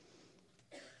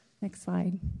 Next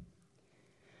slide.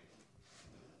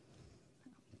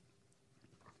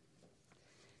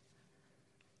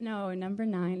 No, number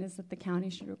 9 is that the county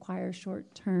should require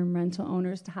short-term rental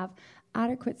owners to have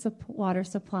adequate water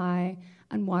supply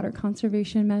and water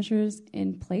conservation measures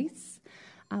in place.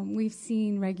 We've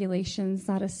seen regulations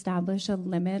that establish a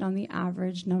limit on the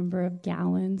average number of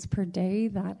gallons per day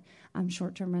that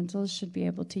short-term rentals should be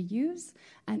able to use.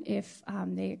 And if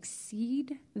they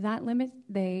exceed that limit,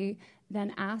 they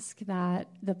then ask that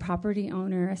the property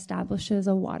owner establishes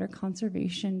a water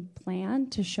conservation plan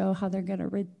to show how they're going to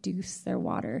reduce their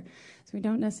water. So we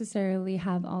don't necessarily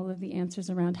have all of the answers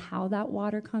around how that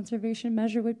water conservation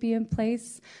measure would be in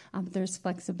place. There's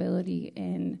flexibility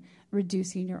in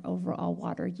reducing your overall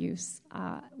water use,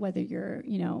 whether you're,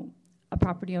 a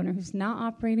property owner who's not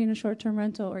operating a short-term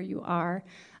rental or you are.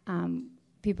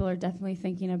 People are definitely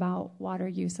thinking about water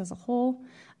use as a whole.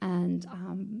 And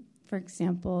for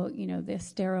example, the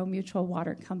Estero Mutual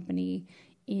Water Company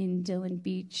in Dillon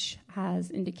Beach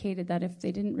has indicated that if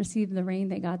they didn't receive the rain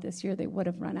they got this year, they would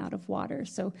have run out of water.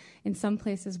 So in some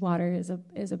places, water is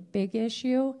a big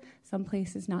issue. Some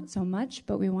places, not so much.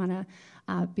 But we want to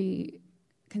be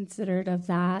considerate of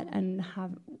that, and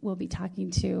we'll be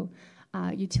talking to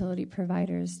utility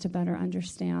providers to better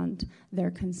understand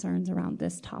their concerns around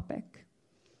this topic.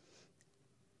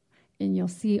 And you'll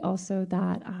see also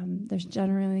that there's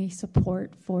generally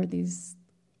support for these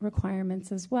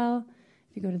requirements as well.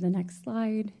 If you go to the next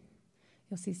slide,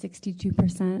 you'll see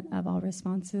 62% of all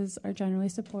responses are generally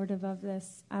supportive of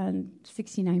this, and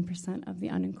 69% of the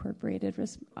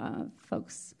unincorporated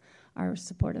folks are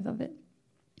supportive of it.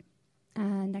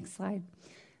 Next slide.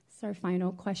 This is our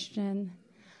final question.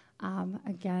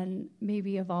 Again,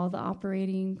 maybe of all the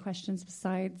operating questions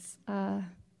besides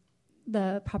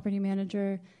the property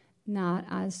manager, not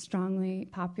as strongly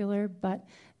popular, but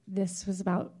this was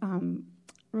about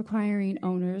requiring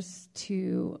owners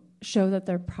to show that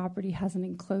their property has an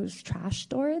enclosed trash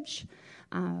storage.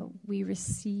 We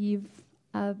receive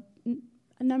a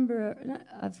number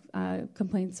of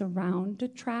complaints around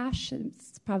trash.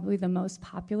 It's probably the most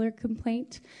popular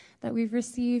complaint that we've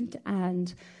received.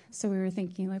 And so we were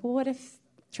thinking, well, what if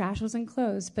trash was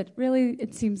enclosed? But really,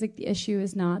 it seems like the issue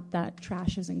is not that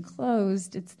trash is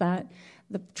enclosed. It's that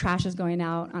the trash is going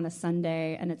out on a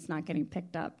Sunday and it's not getting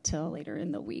picked up till later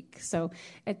in the week. So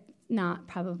it's not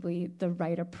probably the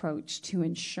right approach to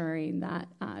ensuring that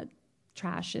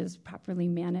trash is properly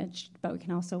managed, but we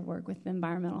can also work with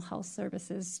environmental health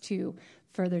services to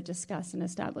further discuss and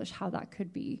establish how that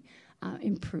could be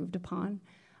improved upon.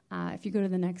 If you go to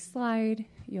the next slide,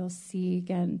 you'll see,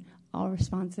 again, all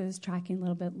responses tracking a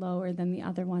little bit lower than the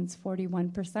other ones,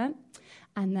 41%,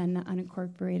 and then the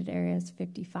unincorporated areas,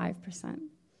 55%.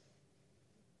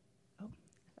 Oh, I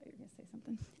thought you were going to say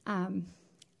something.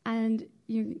 And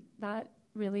that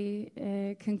really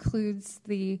concludes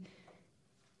the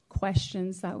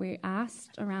questions that we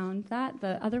asked around that.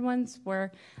 The other ones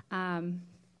were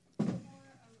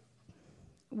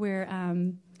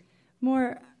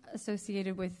more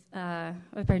associated with, the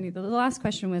last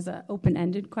question was an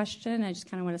open-ended question. I just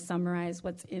kind of want to summarize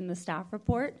what's in the staff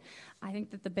report. I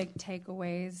think that the big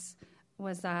takeaways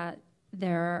was that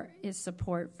there is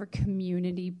support for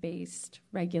community-based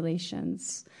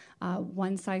regulations.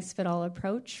 One-size-fit-all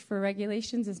approach for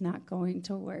regulations is not going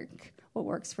to work. What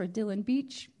works for Dillon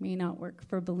Beach may not work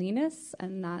for Bolinas,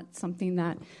 and that's something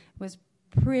that was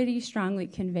pretty strongly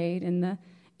conveyed in the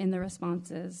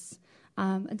responses.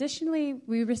 Additionally,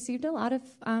 we received a lot of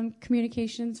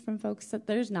communications from folks that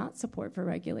there's not support for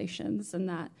regulations and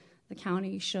that the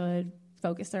county should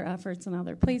focus their efforts in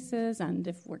other places, and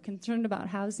if we're concerned about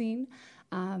housing,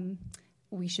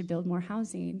 we should build more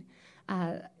housing.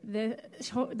 I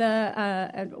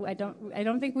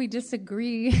don't think we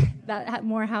disagree that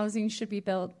more housing should be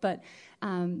built, but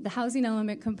the housing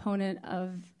element component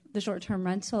of the short-term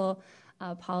rental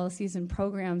policies and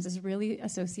programs is really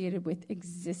associated with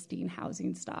existing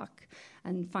housing stock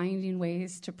and finding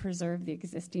ways to preserve the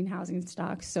existing housing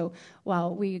stock. So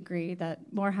while we agree that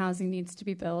more housing needs to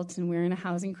be built and we're in a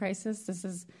housing crisis, this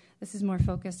is more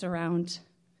focused around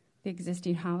the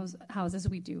existing houses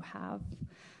we do have.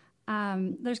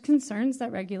 There's concerns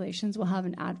that regulations will have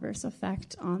an adverse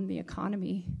effect on the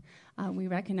economy. We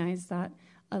recognize that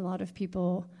a lot of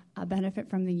people benefit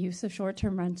from the use of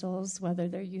short-term rentals, whether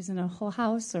they're using a whole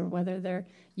house or whether they're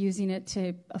using it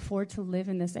to afford to live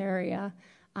in this area,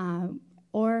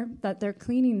 or that they're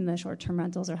cleaning the short-term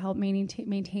rentals or help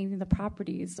maintaining the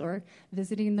properties or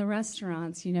visiting the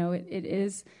restaurants. You know, it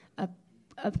is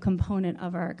a component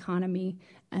of our economy,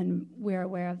 and we're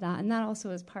aware of that. And that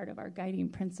also is part of our guiding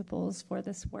principles for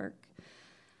this work.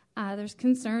 There's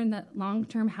concern that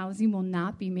long-term housing will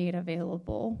not be made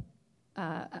available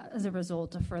as a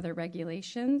result of further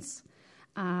regulations,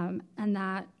 and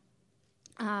that,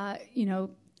 you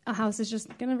know, a house is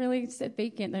just going to really sit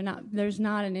vacant. There's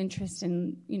not an interest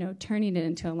in, you know, turning it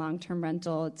into a long-term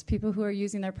rental. It's people who are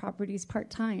using their properties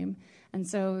part-time. And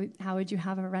so how would you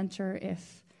have a renter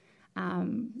if,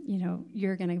 you know,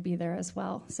 you're going to be there as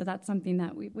well? So that's something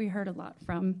that we heard a lot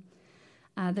from.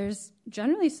 There's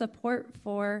generally support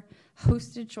for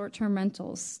hosted short-term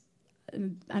rentals.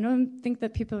 I don't think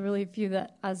that people really view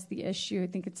that as the issue. I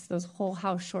think it's those whole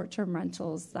house short-term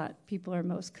rentals that people are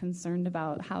most concerned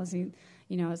about. Housing,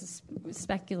 you know, as a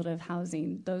speculative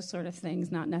housing, those sort of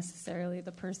things, not necessarily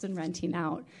the person renting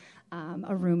out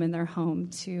a room in their home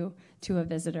to a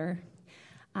visitor.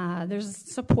 There's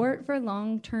support for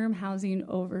long-term housing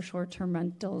over short-term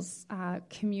rentals.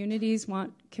 Communities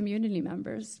want community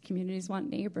members. Communities want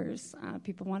neighbors.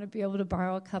 People want to be able to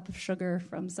borrow a cup of sugar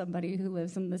from somebody who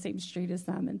lives in the same street as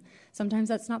them. And sometimes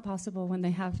that's not possible when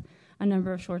they have a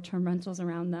number of short-term rentals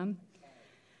around them.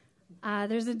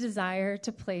 There's a desire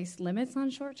to place limits on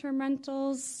short-term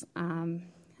rentals.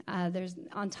 There's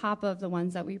on top of the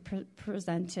ones that we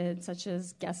presented, such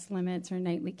as guest limits or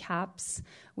nightly caps.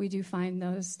 We do find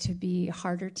those to be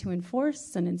harder to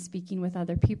enforce, and in speaking with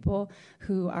other people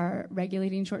who are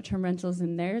regulating short-term rentals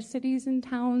in their cities and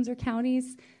towns or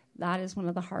counties, that is one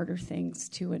of the harder things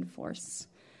to enforce.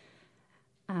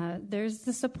 There's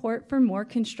the support for more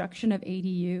construction of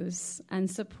ADUs and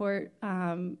support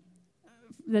and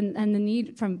the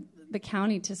need from the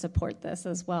county to support this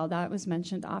as well. That was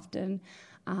mentioned often.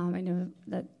 I know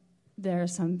that there are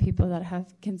some people that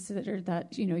have considered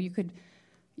that, you know, you could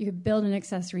build an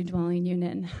accessory dwelling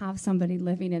unit and have somebody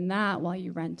living in that while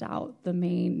you rent out the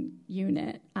main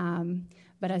unit.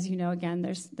 But as you know, again,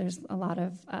 there's a lot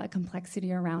of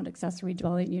complexity around accessory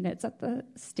dwelling units at the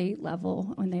state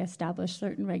level when they establish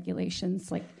certain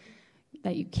regulations, like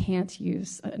that you can't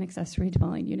use an accessory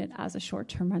dwelling unit as a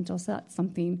short-term rental. So that's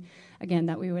something, again,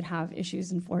 that we would have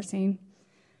issues enforcing.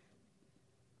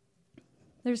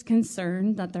 There's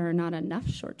concern that there are not enough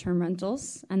short-term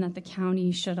rentals and that the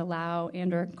county should allow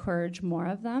and or encourage more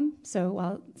of them. So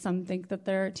while some think that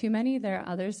there are too many, there are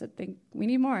others that think we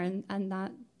need more, and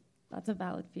that's a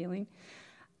valid feeling.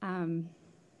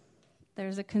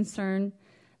 There's a concern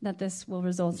that this will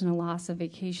result in a loss of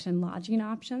vacation lodging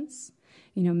options.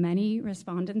 You know, many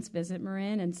respondents visit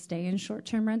Marin and stay in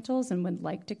short-term rentals and would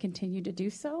like to continue to do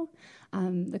so.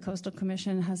 The Coastal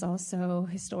Commission has also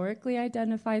historically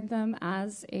identified them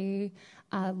as a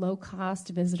low-cost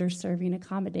visitor-serving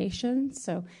accommodation.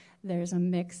 So there's a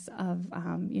mix of,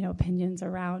 you know, opinions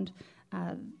around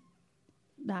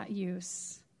that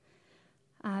use.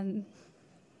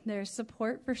 There's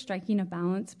support for striking a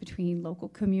balance between local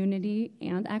community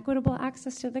and equitable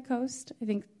access to the coast. I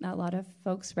think a lot of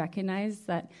folks recognize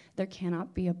that there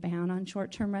cannot be a ban on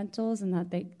short-term rentals and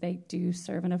that they do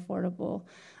serve an affordable,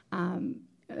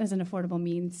 as an affordable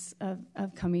means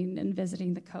of coming and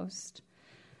visiting the coast.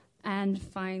 And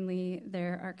finally,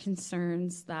 there are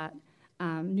concerns that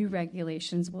new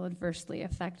regulations will adversely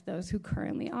affect those who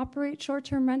currently operate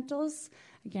short-term rentals.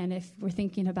 Again, if we're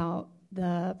thinking about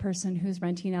the person who's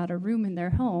renting out a room in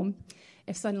their home,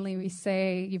 if suddenly we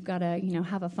say you've got to, you know,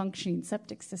 have a functioning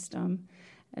septic system,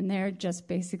 and they're just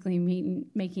basically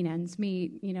making ends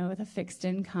meet, you know, with a fixed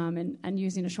income and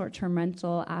using a short-term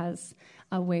rental as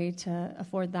a way to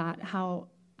afford that, how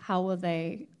will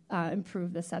they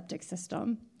improve the septic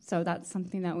system? So that's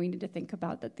something that we need to think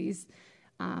about, that these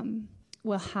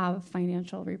will have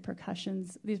financial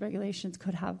repercussions. These regulations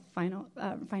could have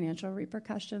financial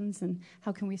repercussions, and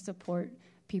how can we support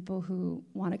people who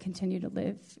want to continue to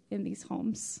live in these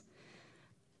homes?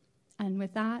 And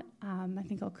with that, I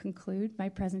think I'll conclude my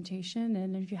presentation,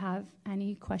 and if you have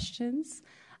any questions,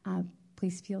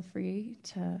 please feel free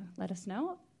to let us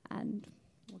know, and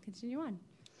we'll continue on.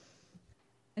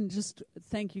 And just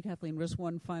thank you, Kathleen. Just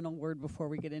one final word before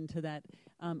we get into that.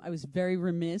 I was very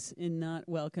remiss in not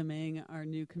welcoming our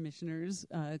new commissioners,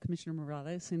 Commissioner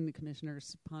Morales and Commissioner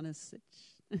Stepanisic.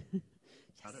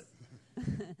 Got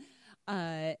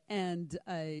it. And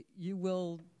you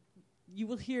will you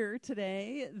will hear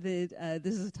today that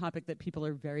this is a topic that people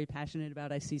are very passionate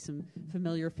about. I see some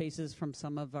familiar faces from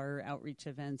some of our outreach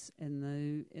events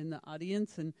in the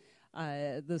audience, and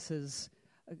this is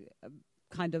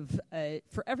kind of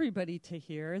for everybody to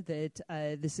hear that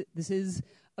this is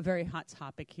a very hot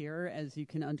topic here, as you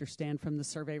can understand from the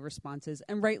survey responses,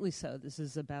 and rightly so. This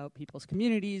is about people's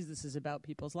communities. This is about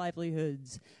people's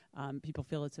livelihoods. People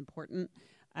feel it's important.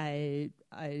 I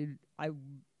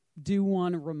do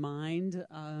want to remind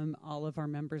all of our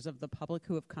members of the public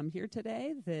who have come here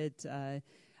today that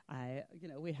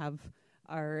we have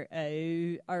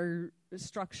our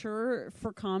structure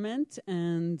for comment,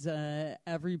 and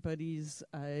everybody has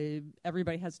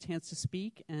a chance to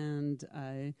speak and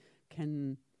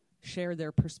can share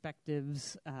their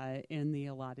perspectives in the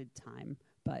allotted time.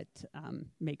 But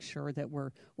make sure that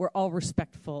we're all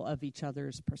respectful of each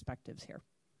other's perspectives here.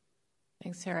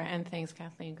 Thanks, Sarah, and thanks,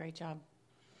 Kathleen. Great job.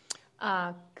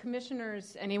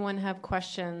 Commissioners, anyone have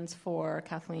questions for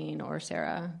Kathleen or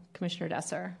Sarah? Commissioner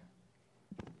Desser.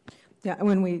 Yeah,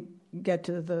 when we get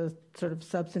to the sort of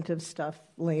substantive stuff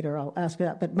later, I'll ask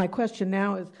that. But my question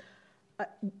now is,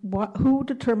 who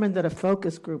determined that a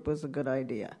focus group was a good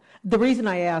idea? The reason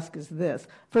I ask is this.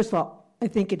 First of all, I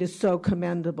think it is so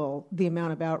commendable, the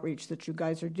amount of outreach that you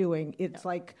guys are doing. It's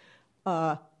like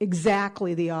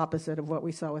exactly the opposite of what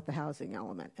we saw with the housing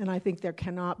element. And I think there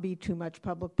cannot be too much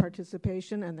public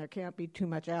participation, and there can't be too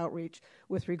much outreach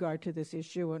with regard to this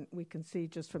issue. And we can see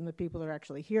just from the people that are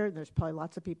actually here, and there's probably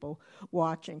lots of people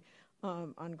watching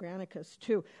on Granicus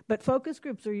too. But focus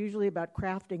groups are usually about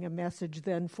crafting a message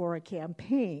then for a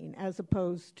campaign, as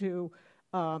opposed to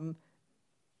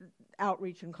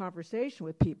outreach and conversation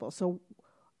with people. So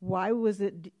why was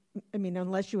it, I mean,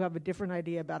 unless you have a different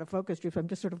idea about a focus group, I'm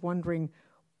just sort of wondering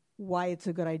why it's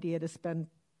a good idea to spend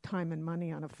time and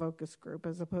money on a focus group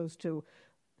as opposed to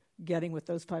getting with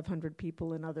those 500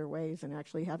 people in other ways and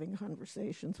actually having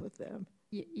conversations with them.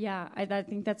 Yeah, I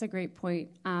think that's a great point.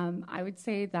 I would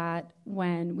say that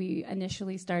when we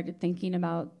initially started thinking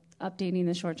about updating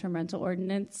the short-term rental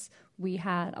ordinance, we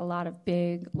had a lot of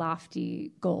big,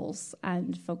 lofty goals,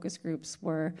 and focus groups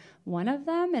were one of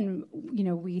them. And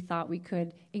we thought we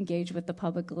could engage with the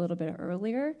public a little bit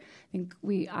earlier.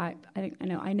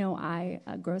 I know I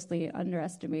grossly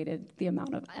underestimated the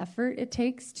amount of effort it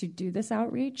takes to do this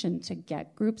outreach and to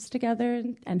get groups together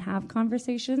and have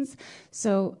conversations.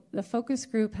 So the focus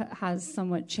group has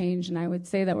somewhat changed, and I would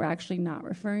say that we're actually not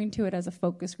referring to it as a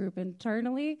focus group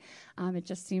internally. It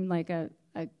just seemed like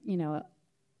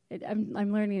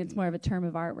I'm learning it's more of a term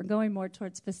of art. We're going more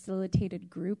towards facilitated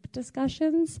group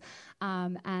discussions,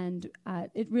 and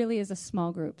it really is a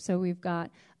small group. So we've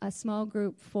got a small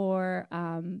group for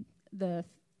the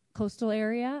coastal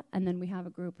area, and then we have a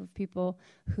group of people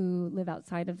who live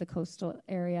outside of the coastal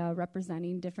area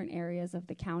representing different areas of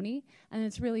the county. And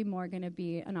it's really more going to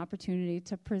be an opportunity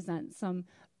to present some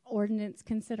ordinance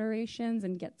considerations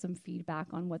and get some feedback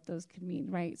on what those could mean,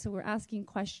 right? So we're asking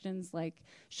questions like,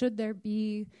 should there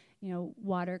be,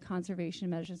 water conservation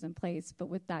measures in place? But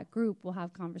with that group, we'll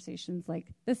have conversations like,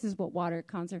 this is what water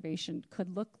conservation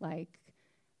could look like.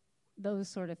 Those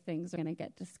sort of things are going to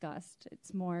get discussed.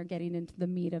 It's more getting into the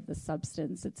meat of the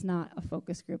substance. It's not a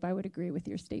focus group. I would agree with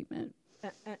your statement.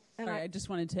 Sorry, I just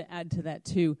wanted to add to that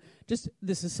too.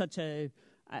 This is such a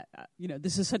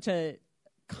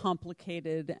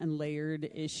complicated and layered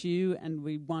issue, and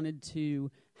we wanted to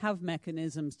have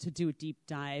mechanisms to do a deep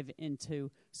dive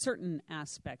into certain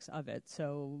aspects of it.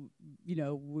 So,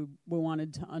 we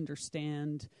wanted to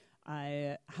understand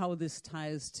how this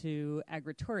ties to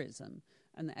agritourism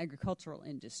and the agricultural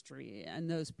industry and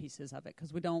those pieces of it,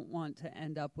 because we don't want to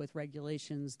end up with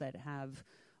regulations that have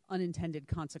unintended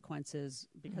consequences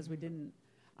because we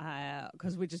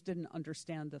just didn't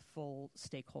understand the full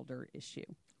stakeholder issue.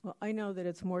 Well, I know that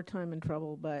it's more time and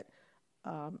trouble, but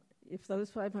if those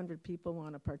 500 people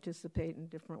want to participate in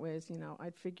different ways,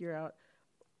 I'd figure out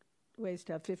ways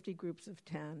to have 50 groups of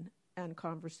 10 and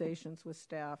conversations with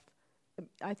staff.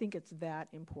 I think it's that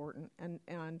important.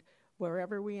 And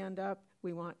wherever we end up,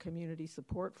 we want community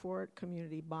support for it,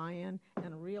 community buy-in,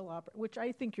 and a real which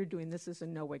I think you're doing. This is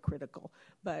in no way critical,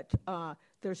 but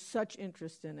there's such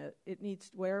interest in it. It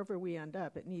needs, wherever we end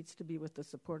up, it needs to be with the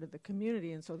support of the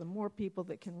community. And so the more people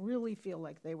that can really feel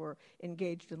like they were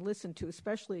engaged and listened to,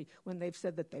 especially when they've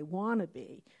said that they want to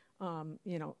be,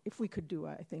 if we could do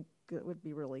it, I think it would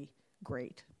be really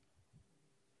great.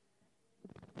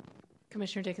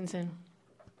 Commissioner Dickinson.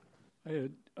 I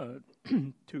had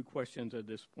two questions at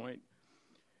this point.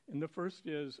 And the first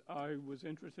is, I was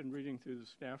interested in reading through the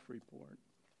staff report.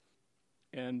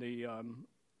 And the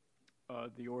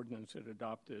the ordinance that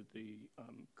adopted the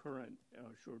current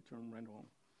short-term rental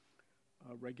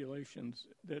regulations,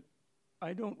 that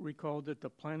I don't recall that the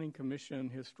Planning Commission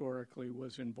historically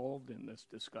was involved in this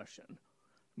discussion.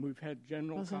 We've had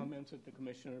general comments at the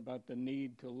Commission about the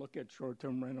need to look at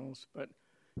short-term rentals, but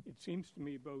it seems to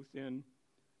me both in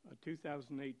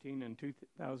 2018 and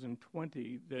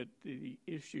 2020 that the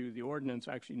issue, the ordinance,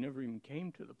 actually never even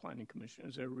came to the Planning Commission.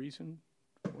 Is there a reason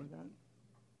for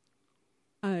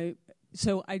that?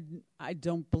 So I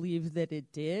don't believe that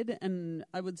it did, and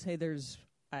I would say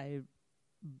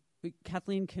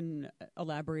Kathleen can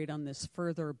elaborate on this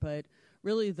further, but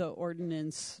really the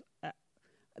ordinance,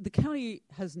 the county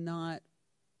has not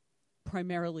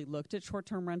primarily looked at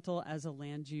short-term rental as a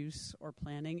land use or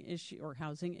planning issue or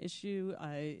housing issue.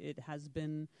 It has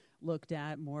been looked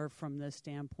at more from the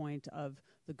standpoint of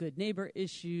the good neighbor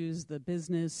issues, the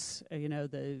business,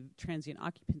 the transient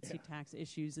occupancy tax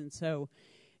issues, and so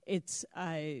it's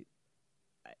kind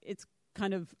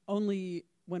of only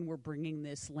when we're bringing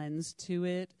this lens to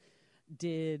it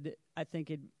did I think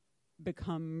it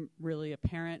become really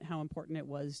apparent how important it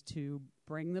was to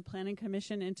bring the Planning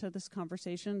Commission into this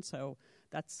conversation. So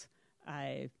that's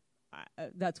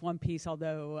one piece,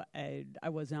 although I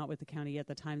was not with the county at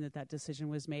the time that decision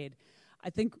was made. I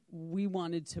think we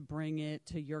wanted to bring it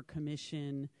to your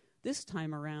commission this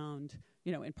time around,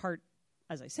 in part,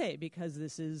 as I say, because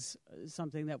this is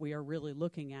something that we are really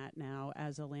looking at now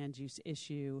as a land use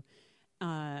issue.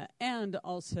 And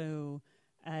also,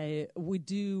 we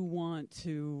do want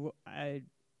to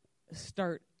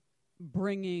start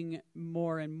bringing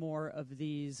more and more of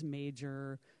these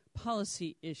major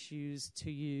policy issues to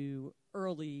you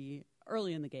early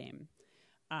in the game,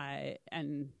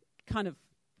 and kind of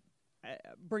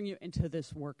bring you into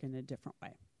this work in a different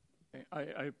way.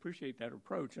 I appreciate that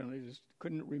approach, and I just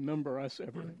couldn't remember us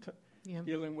ever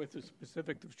dealing with the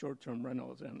specifics of short-term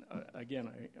rentals. And again,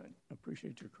 I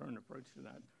appreciate your current approach to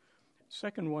that.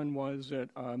 Second one was that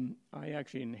I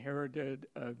actually inherited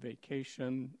a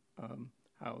vacation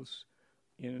house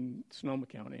in Sonoma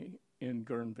County in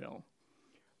Guerneville.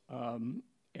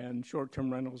 And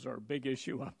short-term rentals are a big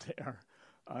issue up there.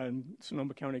 And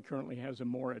Sonoma County currently has a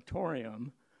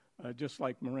moratorium, just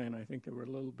like Marin. I think they were a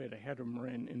little bit ahead of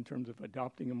Marin in terms of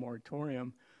adopting a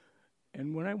moratorium.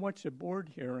 And when I watched the board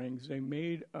hearings, they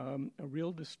made a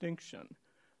real distinction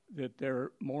that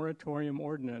their moratorium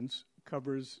ordinance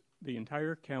covers the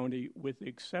entire county with the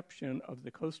exception of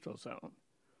the coastal zone.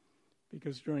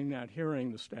 Because during that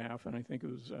hearing, the staff, and I think it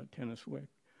was Tennis Wick,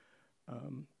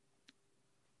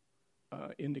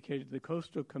 indicated the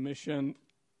Coastal Commission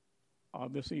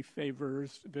obviously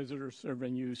favors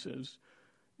visitor-serving uses,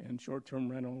 and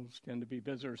short-term rentals tend to be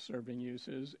visitor-serving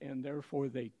uses, and therefore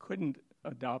they couldn't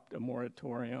adopt a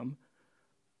moratorium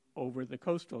over the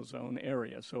coastal zone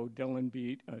area. So Dillon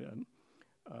Beach,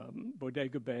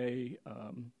 Bodega Bay,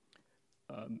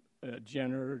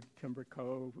 Jenner, Timber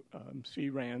Cove, Sea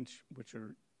Ranch, which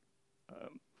are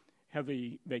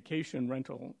heavy vacation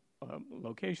rental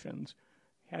locations,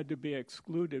 had to be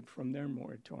excluded from their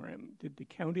moratorium. Did the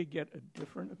county get a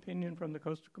different opinion from the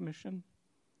Coastal Commission?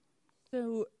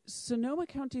 So Sonoma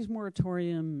County's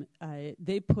moratorium,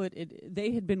 they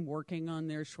had been working on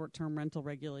their short-term rental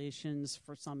regulations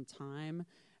for some time,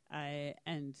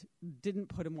 and didn't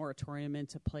put a moratorium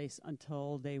into place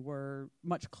until they were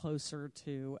much closer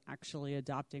to actually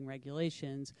adopting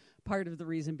regulations. Part of the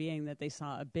reason being that they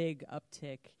saw a big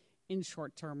uptick in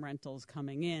short-term rentals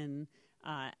coming in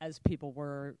as people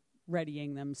were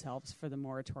readying themselves for the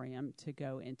moratorium to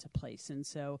go into place. And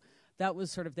so that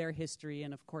was sort of their history.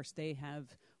 And of course, they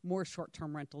have more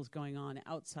short-term rentals going on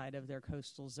outside of their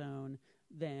coastal zone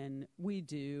than we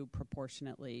do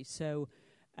proportionately. So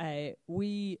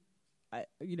we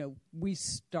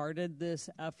started this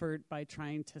effort by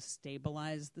trying to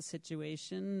stabilize the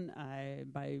situation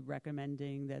by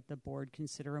recommending that the board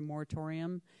consider a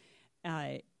moratorium.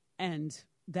 And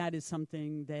that is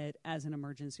something that, as an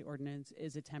emergency ordinance,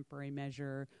 is a temporary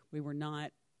measure. We were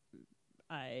not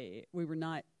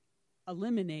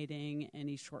eliminating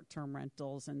any short-term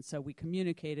rentals, and so we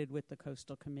communicated with the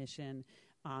Coastal Commission,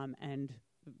 and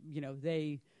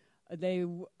they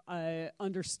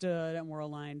understood and were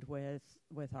aligned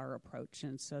with our approach,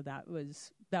 and so that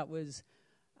was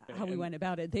how we went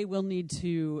about it. They will need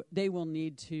to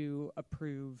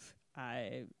approve,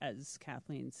 as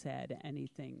Kathleen said,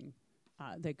 anything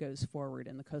that goes forward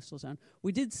in the coastal zone.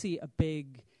 We did see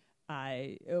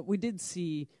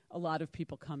a lot of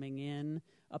people coming in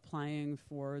applying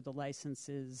for the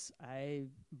licenses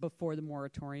before the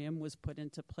moratorium was put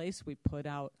into place. We put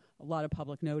out a lot of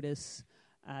public notice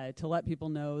to let people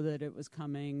know that it was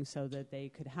coming so that they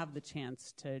could have the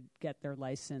chance to get their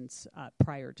license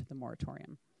prior to the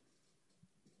moratorium.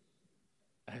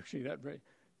 Actually,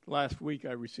 last week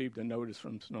I received a notice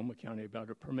from Sonoma County about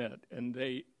a permit, and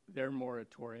their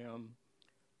moratorium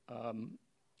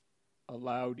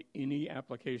allowed any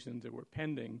applications that were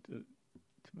pending to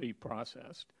be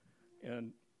processed.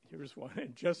 And here's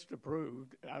one just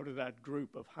approved out of that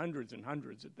group of hundreds and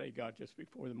hundreds that they got just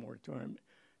before the moratorium.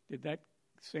 Did that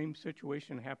same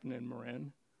situation happen in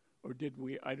Marin? Or did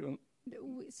we? I don't.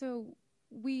 So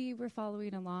we were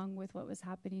following along with what was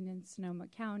happening in Sonoma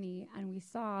County, and we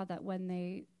saw that when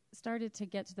they started to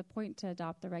get to the point to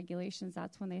adopt the regulations,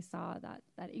 that's when they saw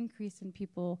that increase in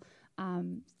people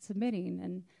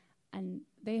submitting, and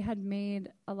they had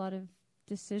made a lot of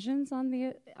decisions on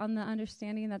the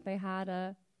understanding that they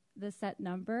had the set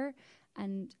number,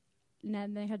 and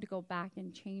then they had to go back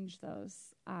and change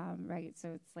those, right?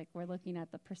 So it's like we're looking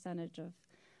at the percentage of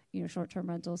short-term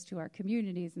rentals to our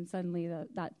communities, and suddenly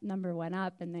that number went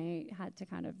up and they had to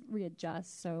kind of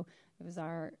readjust. So it was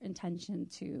our intention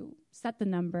to set the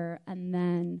number and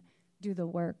then do the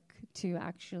work to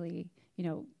actually,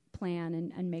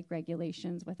 plan and make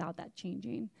regulations without that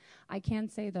changing. I can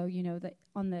say though, that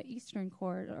on the Eastern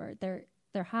Corridor, there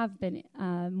have been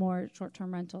more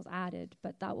short-term rentals added,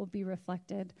 but that will be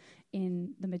reflected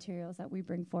in the materials that we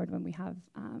bring forward when we have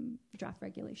draft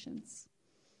regulations.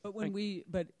 But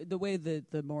the way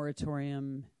the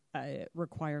moratorium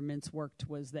requirements worked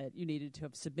was that you needed to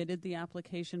have submitted the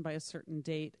application by a certain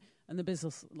date, and the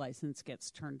business license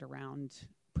gets turned around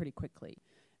pretty quickly.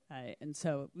 And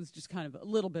so it was just kind of a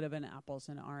little bit of an apples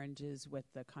and oranges with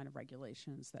the kind of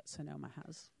regulations that Sonoma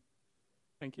has.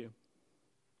 Thank you.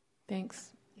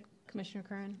 Thanks. Yep. Commissioner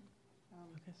Curran?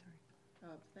 Okay,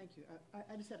 sorry. Thank you.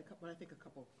 I just had a couple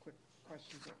quick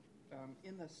questions.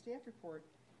 In the staff report,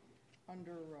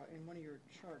 under in one of your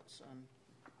charts on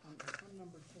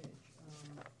unnumbered page,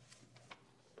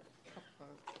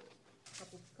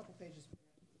 couple pages,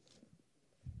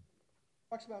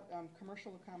 talks about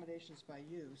commercial accommodations by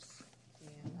use,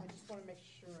 and I just want to make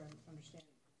sure I'm understanding.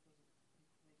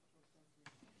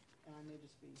 And I may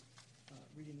just be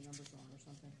reading the numbers wrong or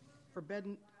something. For bed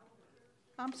and,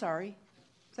 I'm sorry.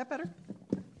 Is that better?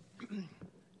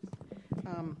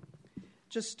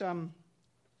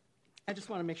 I just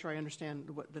want to make sure I understand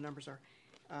what the numbers are.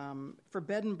 For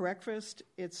bed and breakfast,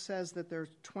 it says that there's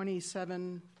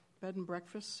 27 bed and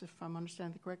breakfasts, if I'm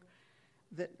understanding correct,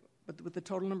 but with the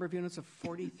total number of units of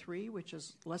 43, which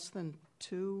is less than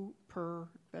 2 per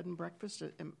bed and breakfast.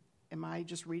 Am I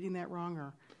just reading that wrong,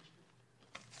 or?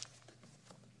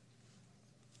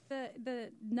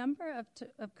 The number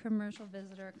of commercial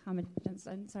visitor accommodations,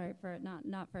 I'm sorry for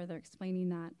not further explaining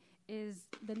that, is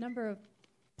the number of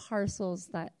parcels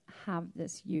that have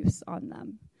this use on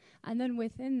them. And then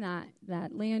within that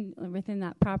land, within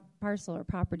that parcel or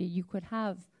property, you could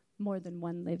have more than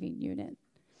one living unit.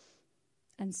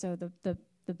 And so the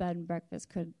bed and breakfast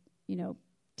could,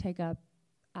 take up,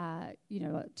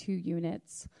 2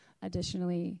 units.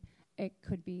 Additionally, it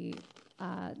could be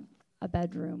a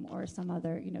bedroom or some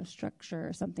other, structure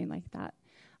or something like that.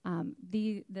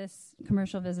 This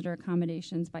commercial visitor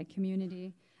accommodations by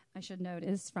community, I should note,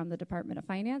 is from the Department of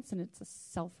Finance, and it's a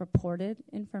self-reported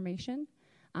information.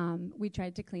 We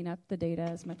tried to clean up the data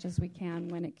as much as we can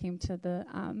when it came to the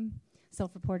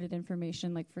self-reported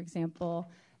information. Like, for example,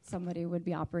 somebody would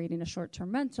be operating a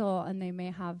short-term rental, and they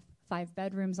may have 5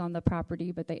 bedrooms on the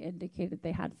property, but they indicated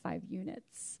they had 5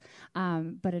 units.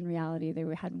 But in reality, they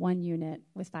had 1 unit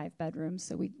with 5 bedrooms,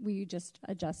 so we just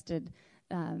adjusted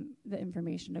the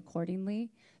information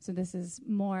accordingly. So this is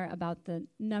more about the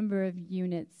number of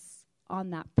units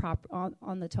on that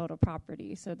on the total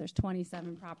property. So there's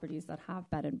 27 properties that have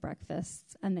bed and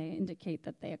breakfasts, and they indicate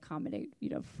that they accommodate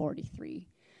 43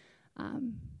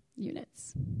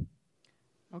 units.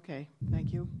 Okay,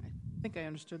 thank you. I think I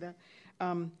understood that.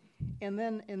 And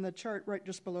then in the chart right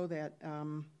just below that,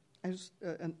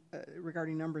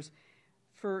 regarding numbers,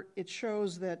 it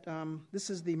shows that this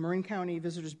is the Marin County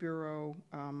Visitors Bureau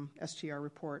STR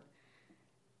report,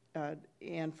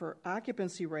 and for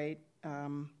occupancy rate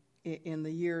in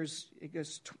the years, it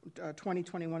goes 20,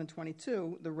 21, and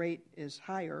 22, the rate is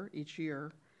higher each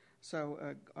year.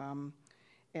 So,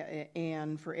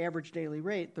 and for average daily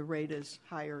rate, the rate is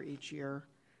higher each year,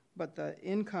 but the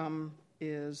income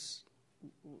is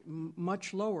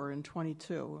much lower in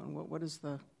 22. And what is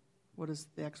the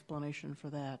explanation for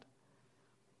that?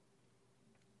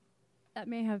 That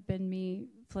may have been me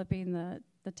flipping the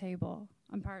table.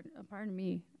 Pardon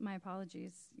me. My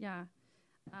apologies. Yeah.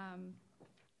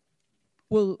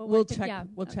 We'll work to- check. yeah.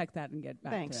 We'll check that and get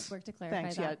back Thanks. to it. Work to clarify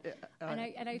Thanks. that. Yeah.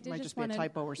 And I did might just just be a want to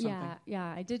typo or something.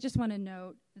 Yeah. I did just want to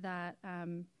note that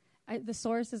the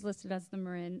source is listed as the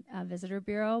Marin Visitor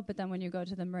Bureau, but then when you go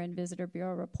to the Marin Visitor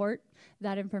Bureau report,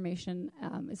 that information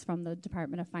is from the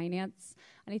Department of Finance.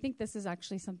 And I think this is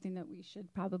actually something that we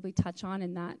should probably touch on,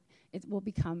 and that it will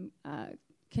become a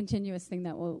continuous thing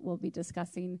that we'll be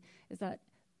discussing, is that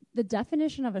the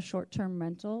definition of a short-term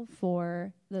rental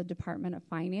for the Department of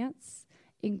Finance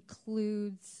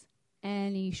includes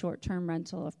any short-term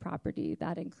rental of property.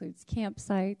 That includes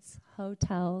campsites,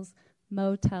 hotels,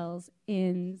 motels,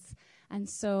 inns. And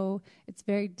so it's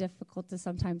very difficult to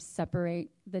sometimes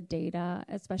separate the data,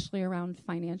 especially around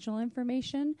financial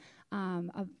information,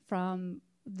 from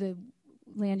the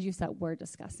land use that we're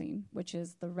discussing, which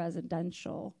is the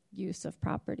residential use of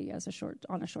property as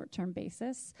on a short-term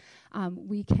basis.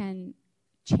 We can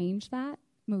change that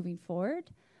moving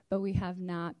forward, but we have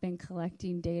not been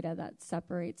collecting data that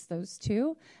separates those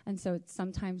two. And so it's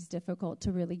sometimes difficult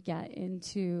to really get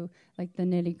into like the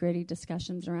nitty-gritty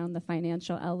discussions around the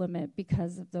financial element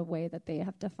because of the way that they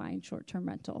have defined short-term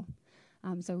rental.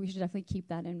 So we should definitely keep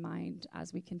that in mind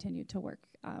as we continue to work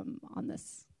on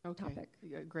this topic.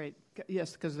 Yeah, great.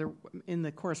 Yes, because in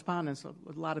the correspondence, a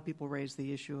lot of people raised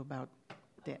the issue about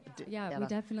Yeah, data. we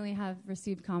definitely have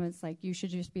received comments like you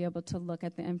should just be able to look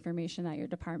at the information that your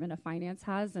Department of Finance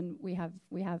has, and we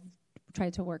have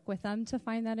tried to work with them to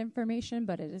find that information,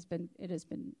 but it has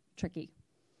been tricky.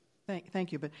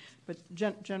 Thank you, but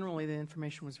generally the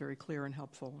information was very clear and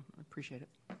helpful. I appreciate it.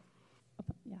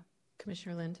 Yeah.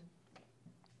 Commissioner Lind.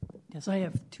 Yes, I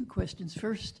have two questions.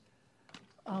 First,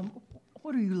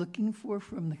 what are you looking for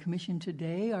from the commission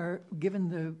today? Given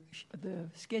the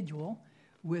schedule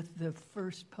with the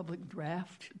first public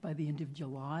draft by the end of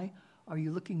July, are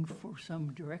you looking for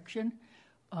some direction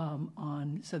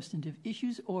on substantive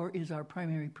issues, or is our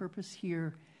primary purpose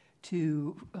here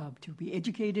to be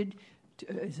educated?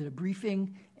 Is it a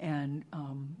briefing, and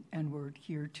we're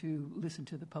here to listen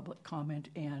to the public comment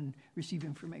and receive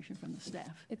information from the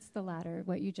staff? It's the latter,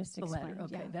 what you just explained. The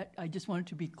latter, okay. Yeah. That I just wanted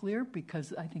to be clear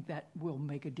because I think that will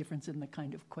make a difference in the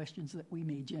kind of questions that we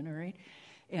may generate.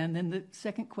 And then the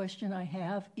second question I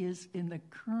have is, in the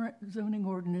current zoning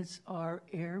ordinance, are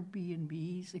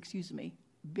Airbnbs,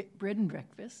 bed and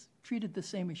breakfast, treated the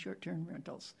same as short-term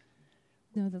rentals?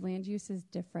 No, the land use is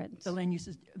different. The land use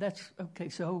is, that's, okay,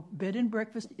 so bed and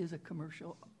breakfast is a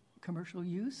commercial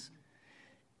use.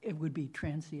 It would be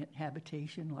transient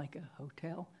habitation like a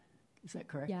hotel. Is that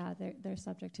correct? Yeah, they're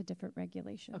subject to different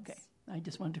regulations. Okay, I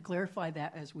just wanted to clarify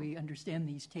that as we understand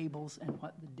these tables and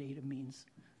what the data means.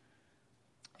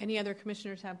 Any other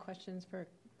commissioners have questions for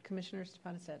Commissioner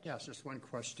Stefanisic? Yes, just one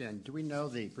question. Do we know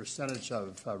the percentage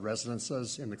of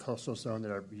residences in the coastal zone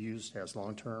that are used as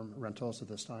long-term rentals at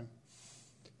this time?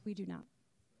 We do not.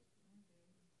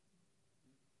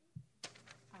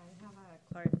 I have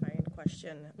a clarifying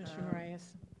question. Commissioner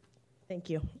Marias. Thank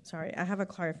you. Sorry, I have a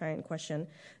clarifying question.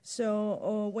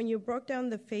 So when you broke down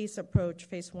the phase approach,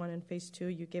 phase 1 and phase 2,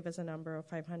 you gave us a number of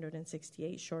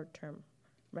 568 short-term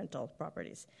rental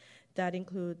properties. That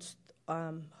includes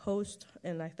host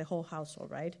and like the whole household,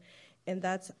 right? And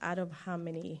that's out of how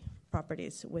many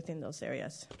properties within those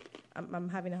areas? I'm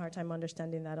having a hard time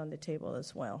understanding that on the table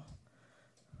as well.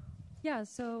 Yeah,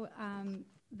 so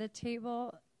the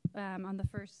table on the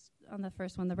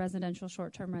first one, the residential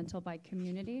short-term rental by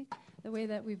community, the way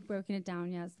that we've broken it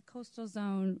down, is the coastal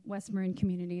zone, West Marin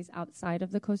communities outside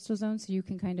of the coastal zone, so you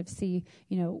can kind of see,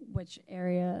 which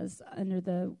areas under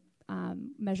the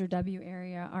Measure W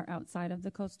area are outside of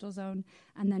the coastal zone,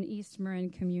 and then East Marin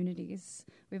communities.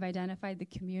 We've identified the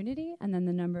community and then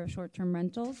the number of short-term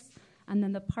rentals. And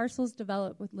then the parcels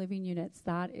developed with living units,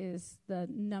 that is the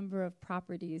number of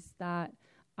properties that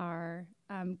are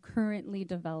currently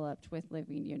developed with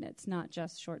living units, not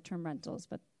just short-term rentals,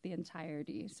 but the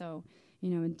entirety. So,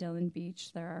 in Dillon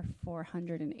Beach, there are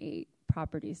 408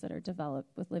 properties that are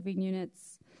developed with living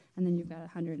units, and then you've got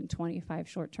 125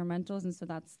 short-term rentals, and so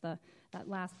that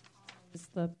last is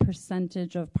the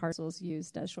percentage of parcels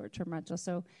used as short-term rentals.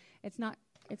 So it's not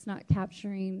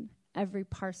capturing every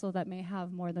parcel that may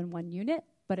have more than one unit,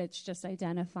 but it's just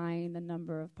identifying the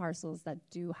number of parcels that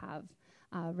do have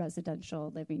a residential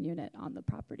living unit on the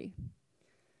property.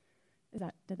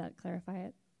 Did that clarify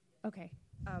it? Okay.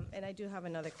 And I do have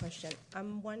another question.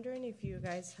 I'm wondering if you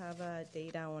guys have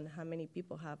data on how many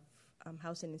people have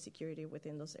housing insecurity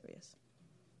within those areas.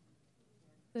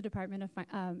 The Department of,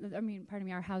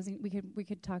 our housing. We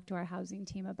could talk to our housing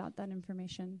team about that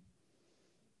information.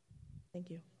 Thank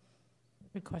you.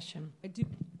 Good question. I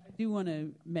do want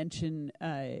to mention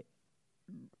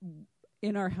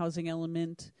in our housing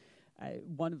element,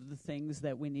 one of the things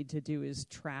that we need to do is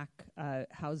track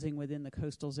housing within the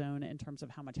coastal zone in terms of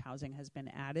how much housing has been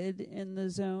added in the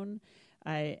zone.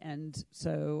 And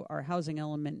so our housing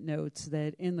element notes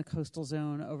that in the coastal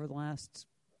zone over the last,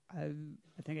 I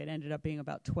think it ended up being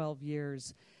about 12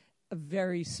 years, a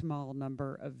very small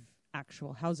number of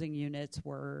actual housing units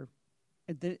were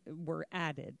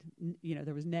added.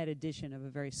 There was net addition of a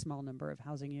very small number of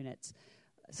housing units,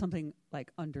 something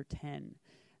like under 10,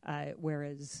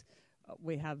 whereas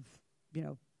we have,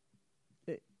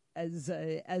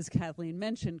 as Kathleen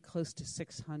mentioned, close to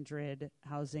 600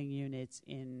 housing units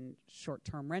in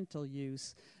short-term rental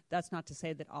use. That's not to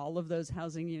say that all of those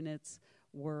housing units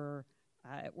were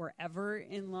ever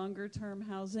in longer-term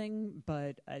housing,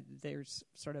 but there's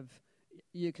sort of,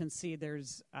 you can see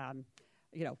there's,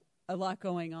 a lot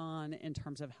going on in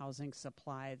terms of housing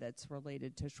supply that's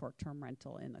related to short-term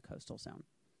rental in the coastal zone.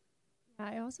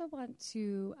 I also want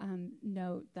to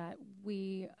note that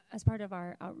we, as part of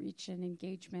our outreach and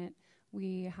engagement,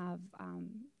 we have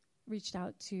reached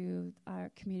out to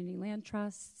our community land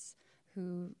trusts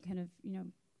who kind of,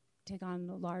 take on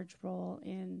a large role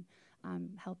in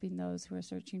helping those who are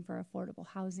searching for affordable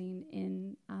housing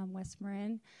in West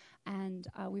Marin. And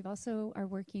we've also are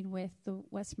working with the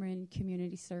West Marin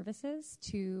Community Services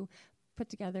to put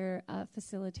together a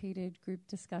facilitated group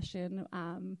discussion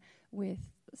with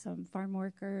some farm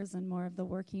workers and more of the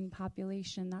working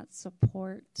population that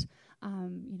support,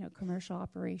 commercial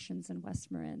operations in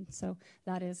West Marin. So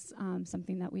that is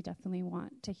something that we definitely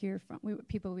want to hear from.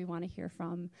 People we want to hear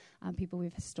from, people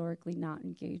we've historically not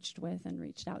engaged with and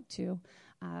reached out to,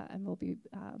 and we'll be,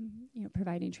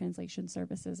 providing translation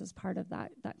services as part of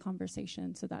that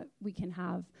conversation, so that we can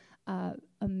have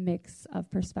a mix of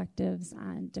perspectives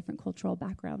and different cultural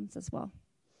backgrounds as well.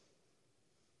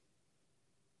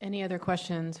 Any other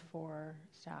questions for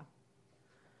staff?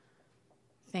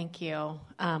 Thank you.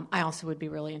 I also would be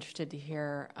really interested to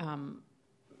hear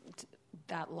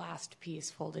that last piece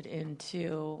folded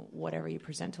into whatever you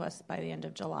present to us by the end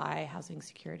of July, housing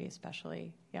security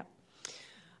especially. Yep.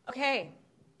 Okay,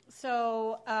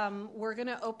 so we're going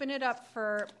to open it up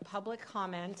for public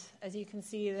comment. As you can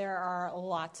see, there are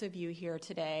lots of you here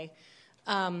today.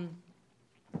 I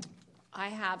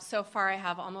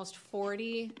have almost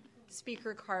 40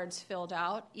 speaker cards filled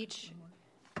out. Each,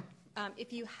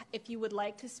 if you would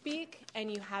like to speak and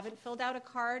you haven't filled out a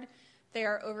card, they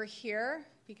are over here.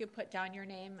 You could put down your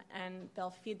name and they'll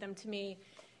feed them to me.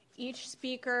 Each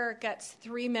speaker gets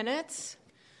 3 minutes.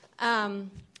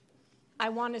 I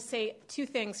want to say two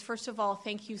things. First of all,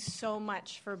 thank you so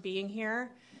much for being here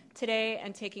today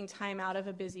and taking time out of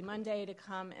a busy Monday to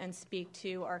come and speak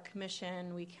to our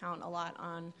commission. We count a lot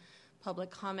on public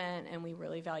comment and we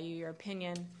really value your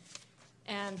opinion.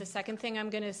 And the second thing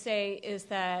I'm going to say is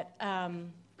that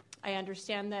I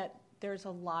understand that there's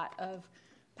a lot of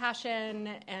passion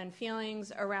and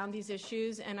feelings around these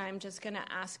issues, and I'm just going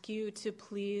to ask you to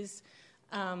please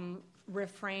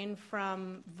refrain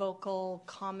from vocal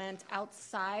comment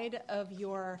outside of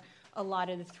your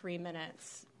allotted 3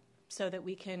 minutes so that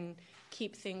we can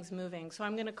keep things moving. So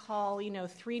I'm going to call,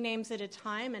 3 names at a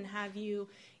time and have you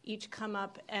each come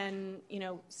up and,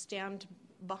 stand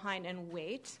behind and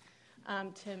wait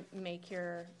to make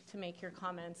your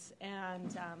comments,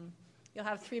 and you'll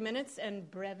have 3 minutes, and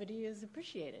brevity is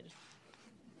appreciated.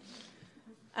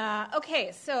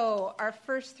 Okay, so our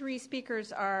first 3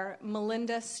 speakers are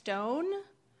Melinda Stone,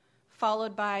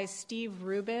 followed by Steve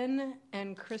Rubin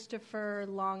and Christopher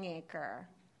Longacre.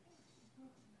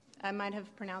 I might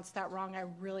have pronounced that wrong. I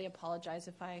really apologize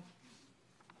if I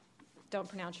don't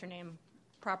pronounce your name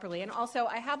properly. And also,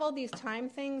 I have all these time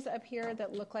things up here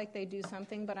that look like they do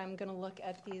something, but I'm going to look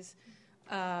at these,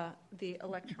 the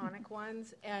electronic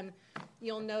ones. And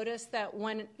you'll notice that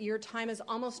when your time is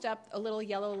almost up, a little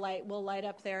yellow light will light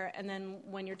up there. And then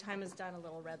when your time is done, a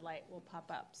little red light will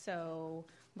pop up. So,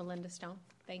 Melinda Stone,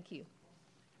 thank you.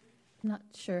 Not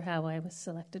sure how I was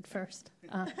selected first.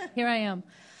 Here I am.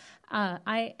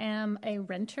 I am a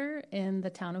renter in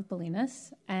the town of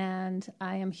Bolinas, and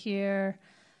I am here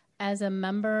as a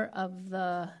member of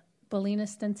the Bolinas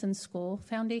Stinson School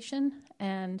Foundation.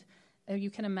 And you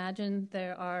can imagine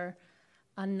there are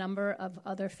a number of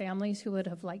other families who would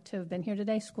have liked to have been here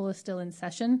today. School is still in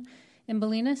session in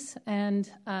Bolinas. And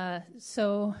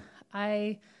so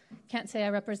I can't say I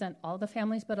represent all the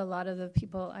families, but a lot of the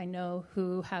people I know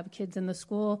who have kids in the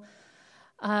school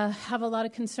have a lot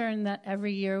of concern that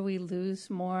every year we lose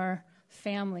more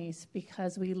families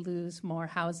because we lose more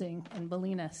housing in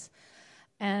Bolinas.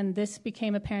 And this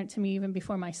became apparent to me even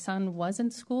before my son was in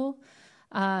school.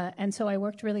 And so I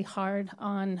worked really hard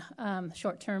on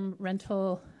short-term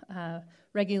rental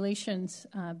regulations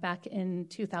back in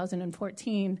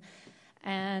 2014,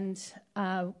 and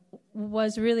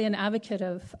was really an advocate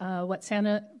of what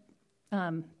Santa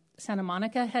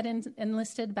Monica had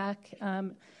enlisted back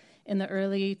in the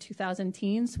early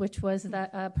 2010s, which was that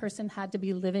a person had to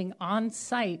be living on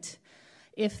site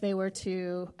if they were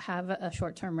to have a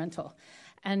short-term rental.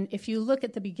 And if you look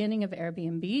at the beginning of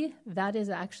Airbnb, that is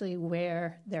actually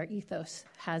where their ethos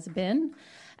has been.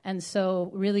 And so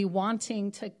really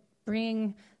wanting to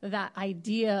bring that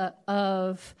idea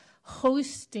of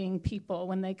hosting people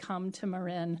when they come to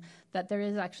Marin, that there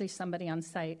is actually somebody on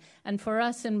site. And for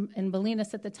us in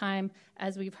Bolinas at the time,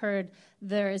 as we've heard,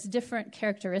 there is different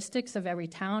characteristics of every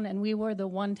town, and we were the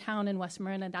one town in West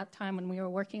Marin at that time when we were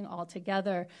working all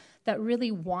together that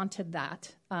really wanted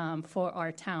that for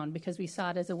our town, because we saw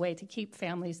it as a way to keep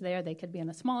families there. They could be in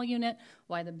a small unit,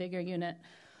 while the bigger unit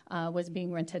was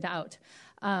being rented out.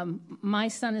 My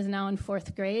son is now in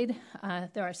 4th grade.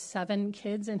 There are 7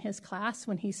 kids in his class.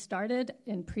 When he started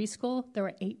in preschool, there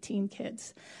were 18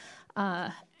 kids.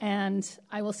 And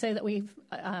I will say that we've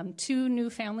 2 new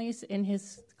families in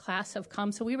his class have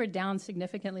come. So we were down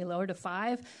significantly lower to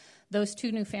 5. Those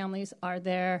 2 new families are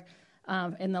there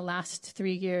in the last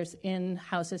 3 years in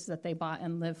houses that they bought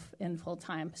and live in full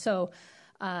time. So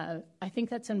I think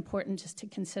that's important just to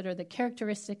consider the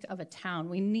characteristic of a town.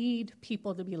 We need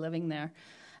people to be living there.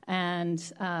 And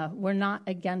we're not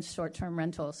against short-term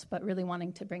rentals, but really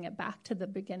wanting to bring it back to the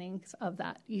beginnings of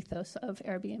that ethos of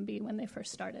Airbnb when they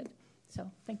first started. So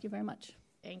thank you very much.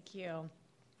 Thank you.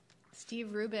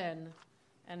 Steve Rubin,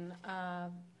 and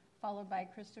followed by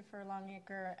Christopher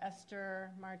Longacre, Esther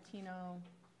Martino,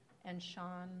 and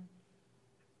Sean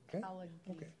Callagy.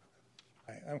 Okay.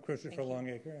 Hi, I'm Christopher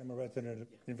Longacre. I'm a resident of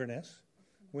Inverness.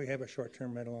 We have a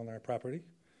short-term rental on our property,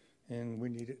 and we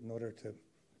need it in order to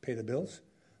pay the bills.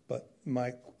 But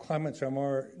my comments are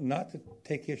more not to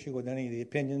take issue with any of the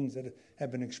opinions that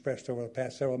have been expressed over the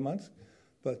past several months,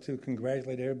 but to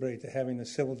congratulate everybody to having a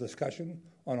civil discussion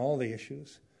on all the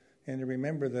issues, and to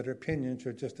remember that opinions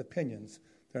are just opinions.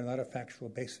 They're not a factual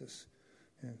basis.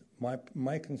 And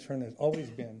my concern has always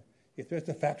been, if there's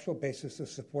a factual basis to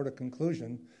support a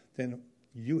conclusion, then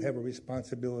you have a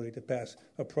responsibility to pass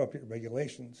appropriate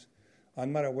regulations.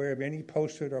 I'm not aware of any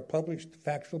posted or published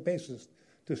factual basis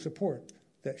to support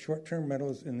that short-term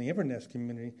rentals in the Inverness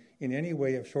community in any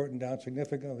way have shortened down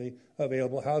significantly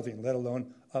available housing, let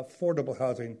alone affordable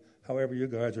housing, however you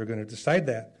guys are going to decide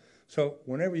that. So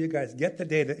whenever you guys get the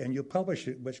data and you publish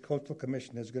it, which Coastal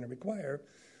Commission is going to require,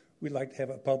 we'd like to have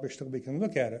it published so we can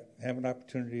look at it, have an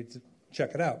opportunity to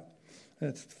check it out. And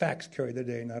it's facts carry the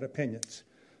day, not opinions.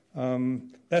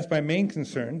 That's my main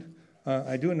concern.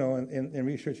 I do know in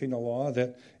researching the law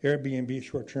that Airbnb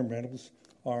short-term rentals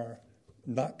are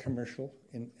not commercial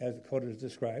as the code is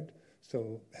described.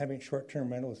 So having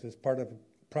short-term rentals is part of a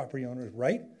property owner's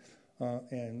right.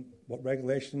 And what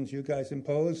regulations you guys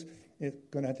impose is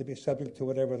going to have to be subject to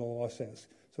whatever the law says.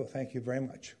 So thank you very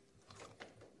much.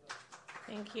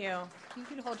 Thank you. If you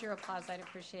could hold your applause, I'd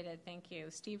appreciate it. Thank you.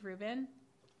 Steve Rubin.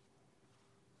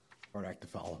 Hard act to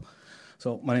follow.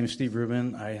 So my name is Steve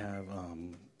Rubin. I have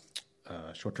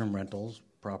short-term rentals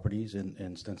properties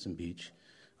in Stinson Beach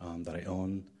that I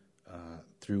own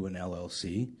through an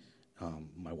LLC.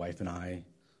 My wife and I,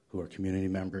 who are community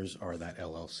members, are that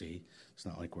LLC. It's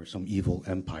not like we're some evil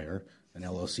empire. An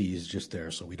LLC is just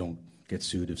there so we don't get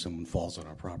sued if someone falls on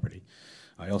our property.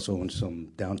 I also own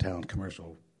some downtown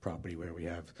commercial property where we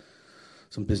have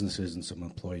some businesses and some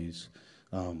employees.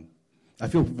 I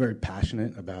feel very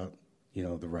passionate about,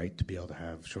 the right to be able to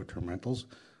have short-term rentals,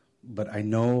 but I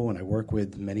know and I work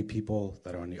with many people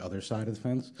that are on the other side of the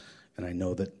fence, and I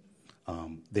know that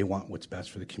they want what's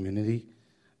best for the community,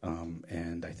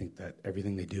 and I think that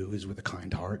everything they do is with a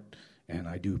kind heart, and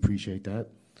I do appreciate that.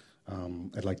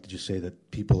 I'd like to just say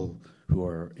that people who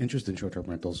are interested in short-term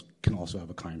rentals can also have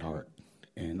a kind heart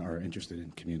and are interested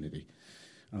in community.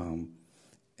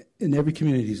 And every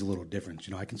community is a little different.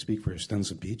 I can speak for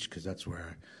Stinson Beach because that's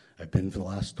where I've been for the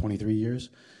last 23 years.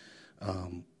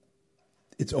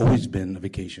 It's always been a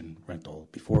vacation rental.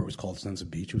 Before it was called Stinson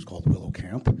Beach, it was called Willow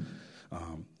Camp.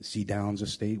 The Sea Downs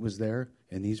Estate was there,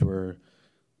 and these were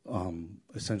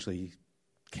essentially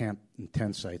camp and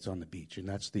tent sites on the beach, and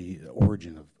that's the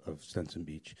origin of Stinson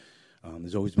Beach.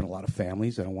 There's always been a lot of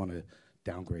families. I don't want to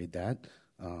downgrade that.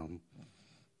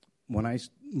 When I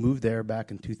moved there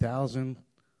back in 2000,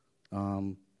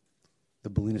 the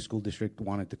Bolinas School District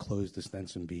wanted to close the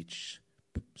Stinson Beach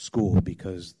school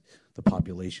because the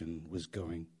population was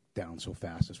going down so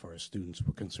fast as far as students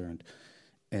were concerned.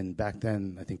 And back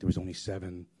then, I think there was only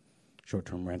 7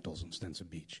 short-term rentals in Stinson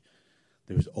Beach.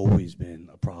 There's always been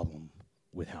a problem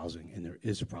with housing, and there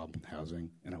is a problem with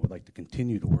housing, and I would like to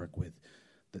continue to work with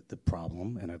the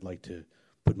problem, and I'd like to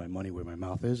put my money where my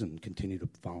mouth is and continue to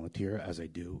volunteer as I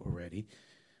do already.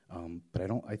 But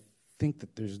I think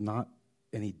that there's not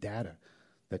any data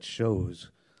that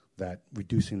shows that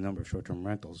reducing the number of short-term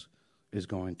rentals is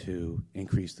going to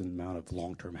increase the amount of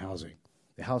long-term housing.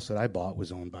 The house that I bought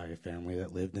was owned by a family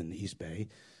that lived in the East Bay,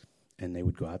 and they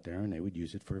would go out there and they would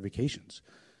use it for vacations.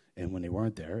 And when they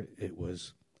weren't there, it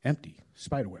was empty,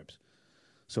 spiderwebs.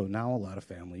 So now a lot of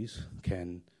families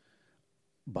can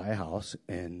buy a house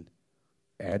and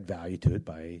add value to it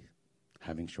by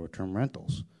having short-term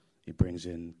rentals. It brings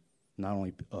in, not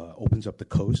only opens up the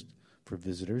coast for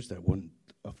visitors that wouldn't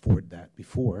afford that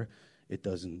before, it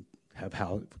doesn't have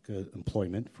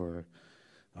employment for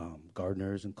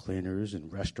gardeners and cleaners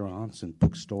and restaurants and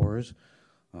bookstores.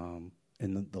 And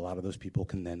a lot of those people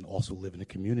can then also live in a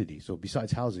community. So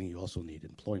besides housing, you also need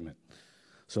employment.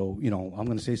 So, you know, I'm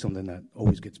going to say something that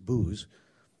always gets boos.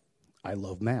 I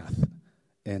love math,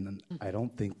 and I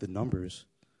don't think the numbers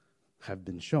have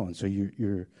been shown. So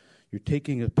you're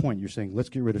taking a point. You're saying, let's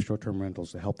get rid of short-term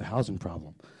rentals to help the housing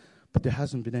problem. But there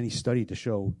hasn't been any study to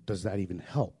show, does that even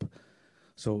help?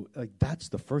 So, like, that's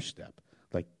the first step.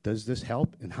 Like, does this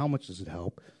help, and how much does it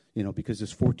help? You know, because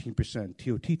there's 14%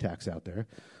 TOT tax out there.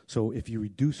 So if you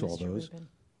reduce all those, Rubin.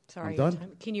 Sorry, I'm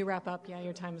done? Can you wrap up? Yeah,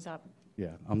 your time is up.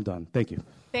 Yeah, I'm done. Thank you.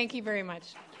 Thank you very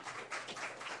much.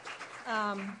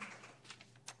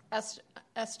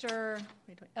 Esther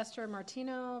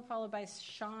Martino, followed by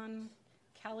Sean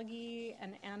Callagy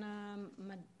and Anna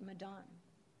Madon.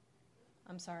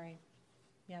 I'm sorry.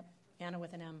 Yep, Anna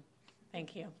with an M.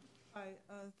 Thank you. Hi,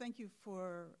 thank you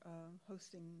for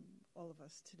hosting all of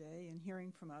us today and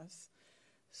hearing from us.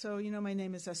 So, you know, my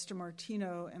name is Esther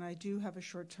Martino, and I do have a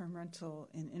short-term rental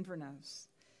in Inverness.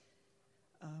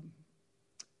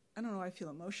 I don't know, I feel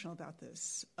emotional about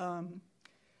this.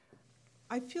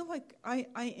 I feel like I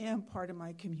am part of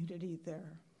my community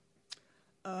there.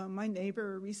 My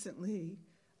neighbor recently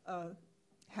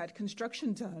had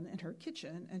construction done in her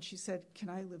kitchen, and she said, "Can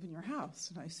I live in your house?"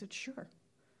 And I said, "Sure."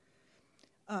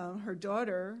 Her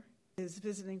daughter is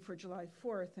visiting for July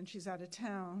 4th, and she's out of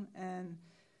town, and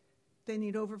they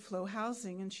need overflow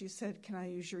housing, and she said, "Can I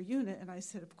use your unit?" And I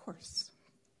said, "Of course."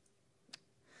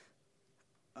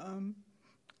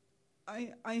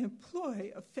 I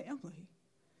employ a family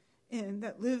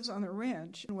that lives on a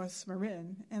ranch in West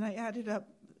Marin, and I added up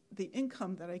the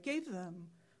income that I gave them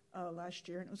last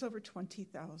year, and it was over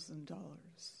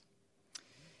 $20,000.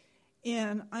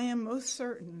 And I am most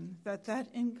certain that that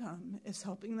income is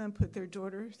helping them put their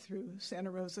daughter through Santa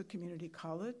Rosa Community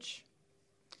College,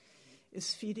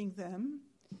 is feeding them,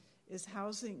 is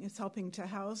helping to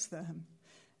house them,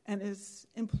 and is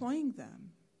employing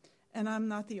them. And I'm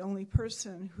not the only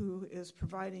person who is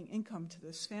providing income to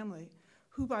this family,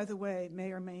 who, by the way,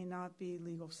 may or may not be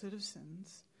legal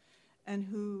citizens, and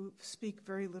who speak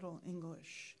very little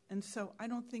English. And so I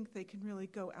don't think they can really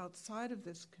go outside of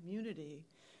this community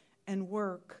and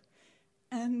work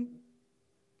and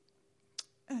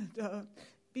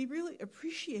be really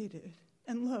appreciated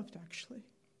and loved, actually.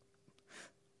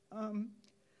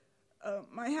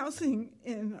 My housing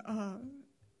in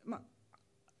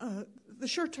the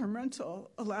short-term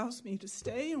rental allows me to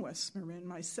stay in West Marin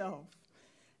myself,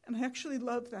 and I actually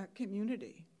love that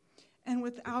community. And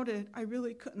without it, I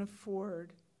really couldn't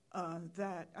afford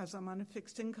that, as I'm on a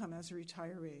fixed income as a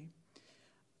retiree.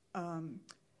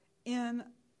 And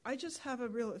I just have a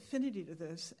real affinity to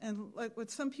this. And like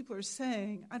what some people are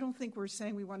saying, I don't think we're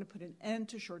saying we want to put an end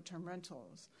to short-term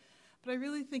rentals. But I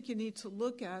really think you need to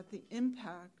look at the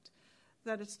impact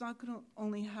that it's not going to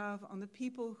only have on the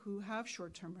people who have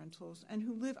short-term rentals and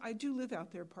who live. I do live out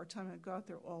there part-time. I go out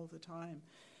there all the time.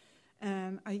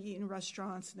 And I eat in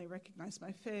restaurants, and they recognize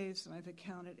my face, and I have an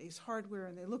account at Ace Hardware,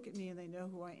 and they look at me, and they know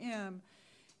who I am.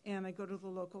 And I go to the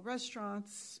local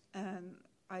restaurants, and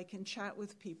I can chat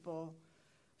with people.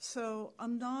 So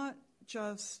I'm not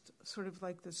just sort of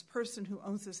like this person who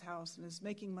owns this house and is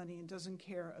making money and doesn't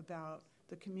care about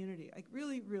the community. I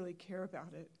really, really care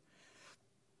about it.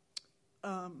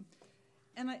 And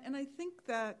I think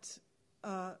that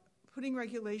putting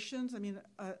regulations,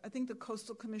 I think the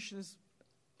Coastal Commission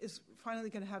is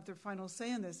finally going to have their final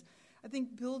say in this. I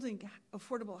think building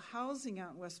affordable housing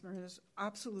out in West Marin is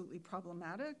absolutely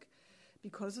problematic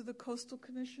because of the Coastal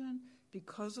Commission,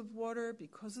 because of water,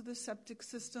 because of the septic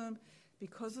system,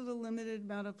 because of the limited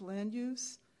amount of land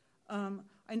use.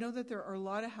 I know that there are a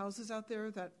lot of houses out there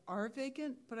that are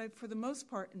vacant, but for the most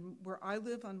part, where I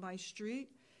live on my street,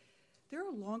 there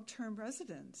are long-term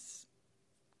residents.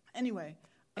 Anyway.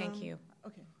 Thank you.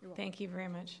 Okay, you're welcome. Thank you very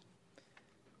much.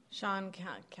 Sean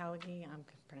Callaghy, I'm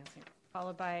pronouncing it,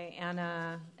 followed by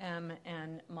Anna M.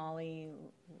 and Molly.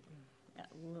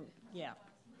 Yeah,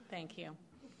 thank you.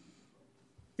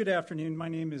 Good afternoon. My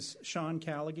name is Sean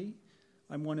Callaghy.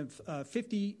 I'm one of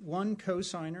 51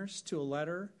 co-signers to a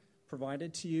letter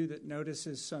provided to you that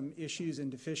notices some issues and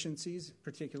deficiencies,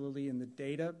 particularly in the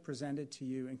data presented to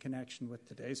you in connection with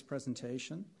today's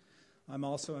presentation. I'm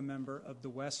also a member of the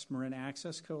West Marin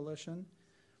Access Coalition.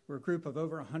 We're a group of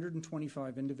over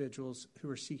 125 individuals who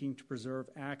are seeking to preserve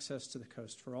access to the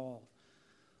coast for all.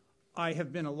 I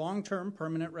have been a long-term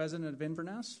permanent resident of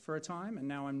Inverness for a time, and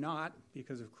now I'm not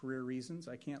because of career reasons.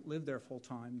 I can't live there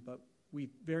full-time, but we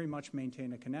very much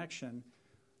maintain a connection.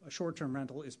 A short-term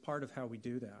rental is part of how we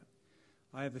do that.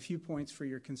 I have a few points for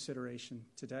your consideration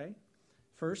today.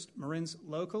 First, Marin's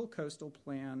local coastal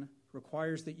plan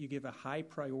requires that you give a high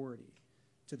priority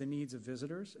to the needs of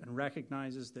visitors and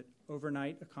recognizes that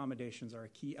overnight accommodations are a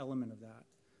key element of that,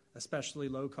 especially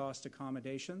low-cost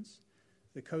accommodations.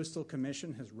 The Coastal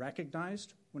Commission has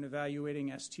recognized when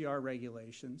evaluating STR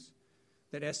regulations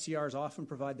that STRs often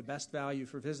provide the best value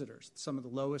for visitors, some of the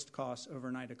lowest cost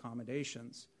overnight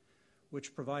accommodations,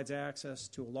 which provides access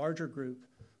to a larger group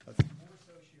of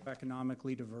more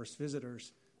socioeconomically diverse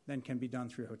visitors than can be done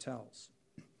through hotels.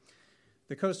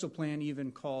 The Coastal Plan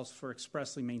even calls for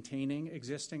expressly maintaining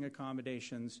existing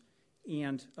accommodations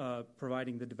and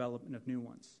providing the development of new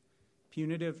ones.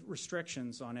 Punitive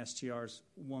restrictions on STRs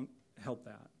won't help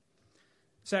that.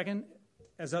 Second,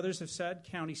 as others have said,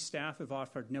 county staff have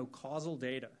offered no causal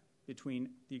data between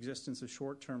the existence of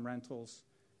short-term rentals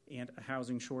and a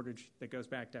housing shortage that goes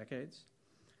back decades.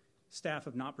 Staff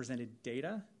have not presented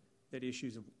data that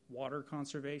issues of water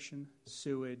conservation,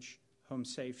 sewage, home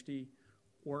safety,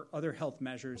 or other health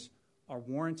measures are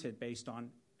warranted based on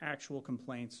actual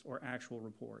complaints or actual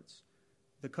reports.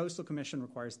 The Coastal Commission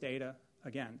requires data,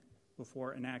 again,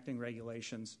 before enacting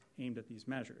regulations aimed at these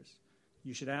measures.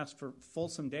 You should ask for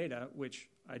fulsome data, which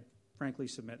I frankly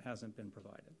submit hasn't been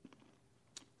provided.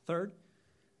 Third,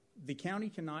 the county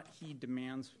cannot heed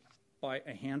demands by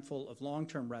a handful of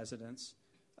long-term residents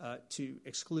to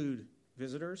exclude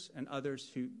visitors and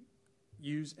others who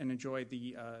use and enjoy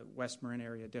the West Marin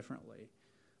area differently.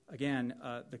 Again,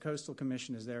 the Coastal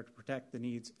Commission is there to protect the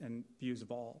needs and views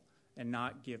of all and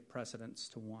not give precedence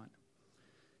to one.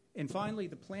 And finally,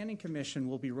 the Planning Commission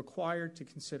will be required to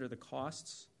consider the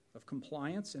costs of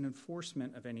compliance and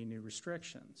enforcement of any new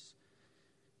restrictions.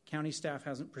 County staff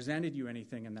hasn't presented you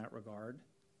anything in that regard.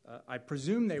 I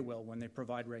presume they will when they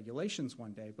provide regulations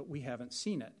one day, but we haven't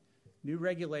seen it. New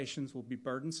regulations will be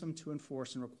burdensome to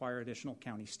enforce and require additional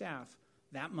county staff.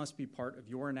 That must be part of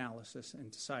your analysis in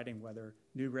deciding whether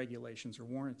new regulations are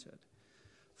warranted.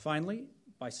 Finally,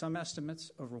 by some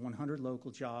estimates, over 100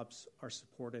 local jobs are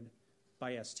supported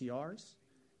by STRs.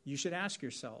 You should ask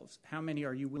yourselves, how many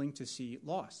are you willing to see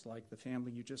lost, like the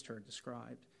family you just heard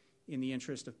described, in the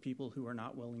interest of people who are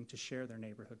not willing to share their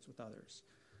neighborhoods with others?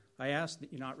 I ask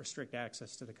that you not restrict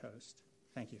access to the coast.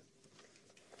 Thank you.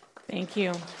 Thank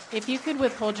you. If you could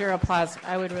withhold your applause,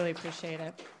 I would really appreciate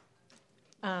it.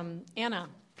 Anna,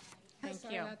 thank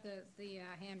Sorry you. about the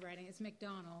handwriting. It's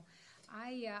McDonald.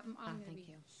 I'm going to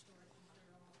be.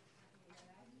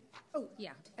 Oh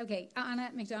yeah. Okay.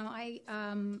 Anna McDonald. I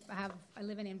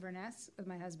live in Inverness with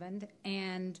my husband,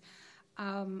 and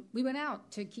we went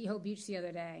out to Kehoe Beach the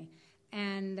other day,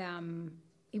 and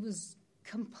it was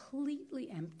completely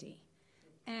empty,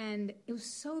 and it was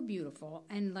so beautiful,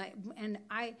 and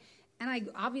I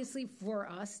obviously, for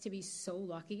us to be so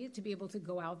lucky to be able to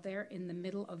go out there in the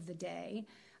middle of the day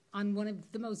on one of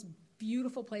the most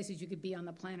beautiful places you could be on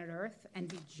the planet Earth and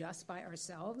be just by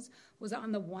ourselves was,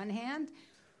 on the one hand,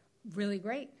 really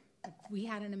great. We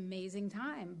had an amazing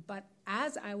time. But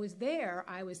as I was there,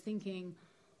 I was thinking,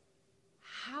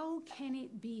 how can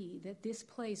it be that this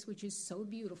place, which is so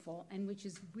beautiful and which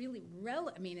is really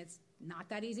it's not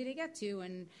that easy to get to,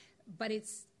 but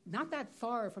it's not that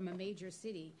far from a major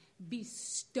city, be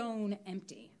stone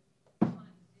empty on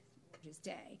this gorgeous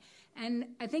day? And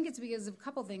I think it's because of a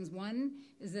couple things. One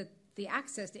is that the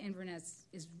access to Inverness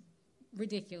is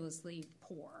ridiculously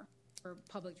poor for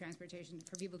public transportation,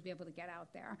 for people to be able to get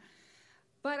out there.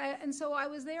 And so I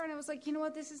was there, and I was like, you know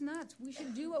what, this is nuts. We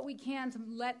should do what we can to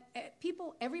let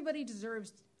people, everybody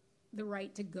deserves the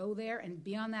right to go there and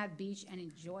be on that beach and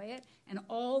enjoy it and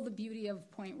all the beauty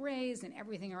of Point Reyes and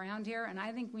everything around here. And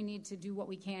I think we need to do what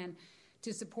we can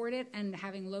to support it, and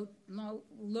having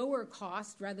lower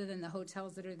cost rather than the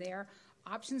hotels that are there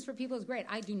options for people is great.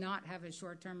 I do not have a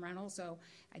short-term rental, so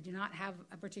I do not have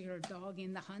a particular dog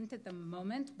in the hunt at the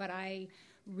moment, but I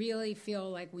really feel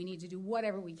like we need to do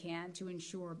whatever we can to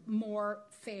ensure more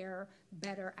fair,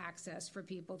 better access for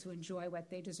people to enjoy what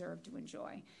they deserve to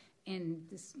enjoy in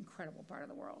this incredible part of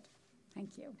the world.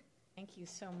 Thank you. Thank you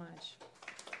so much.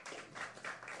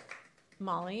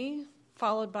 Molly,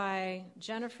 followed by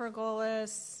Jennifer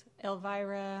Golis,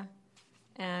 Elvira,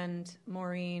 and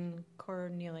Maureen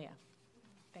Cornelia.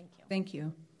 Thank you. Thank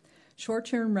you.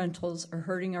 Short-term rentals are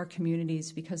hurting our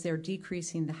communities because they're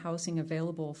decreasing the housing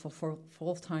available for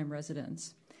full-time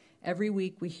residents. Every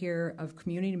week we hear of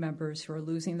community members who are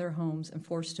losing their homes and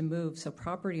forced to move so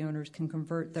property owners can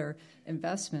convert their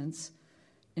investments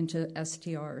into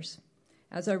STRs.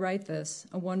 As I write this,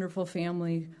 a wonderful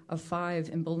family of 5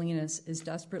 in Bolinas is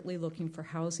desperately looking for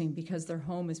housing because their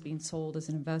home is being sold as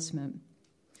an investment.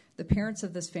 The parents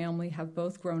of this family have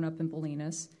both grown up in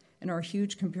Bolinas and are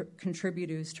huge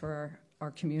contributors to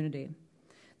our community.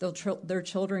 Their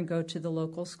children go to the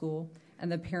local school,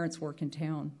 and the parents work in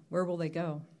town. Where will they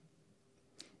go?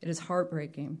 It is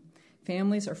heartbreaking.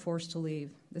 Families are forced to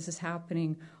leave. This is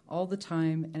happening all the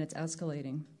time, and it's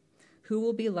escalating. Who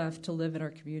will be left to live in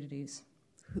our communities?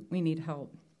 We need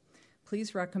help.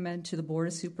 Please recommend to the Board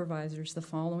of Supervisors the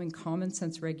following common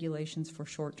sense regulations for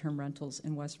short-term rentals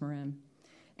in West Marin.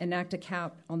 Enact a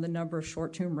cap on the number of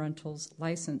short-term rentals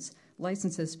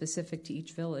licenses specific to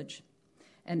each village.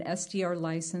 An STR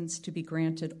license to be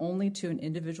granted only to an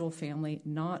individual family,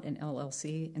 not an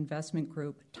LLC, investment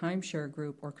group, timeshare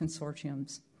group, or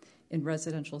consortiums in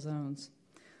residential zones.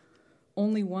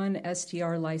 Only one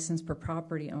STR license per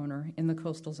property owner in the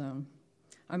coastal zone.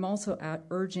 I'm also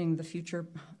urging the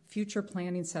future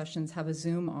planning sessions have a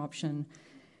Zoom option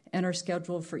and are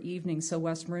scheduled for evenings so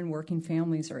West Marin working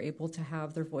families are able to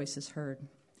have their voices heard.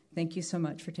 Thank you so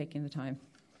much for taking the time.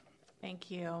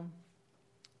 Thank you.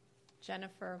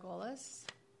 Jennifer Golis.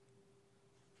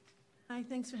 Hi,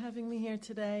 thanks for having me here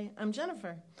today. I'm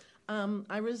Jennifer.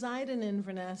 I reside in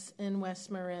Inverness in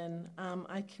West Marin.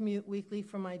 I commute weekly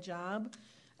for my job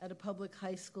at a public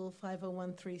high school,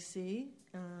 5013C,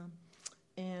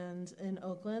 and in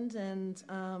Oakland, and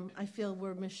I feel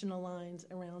we're mission aligned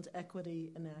around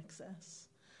equity and access.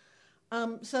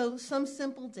 So some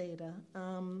simple data.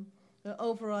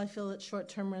 Overall, I feel that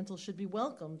short-term rentals should be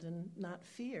welcomed and not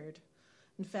feared.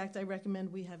 In fact, I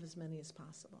recommend we have as many as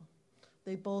possible.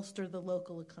 They bolster the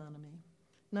local economy.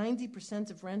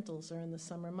 90% of rentals are in the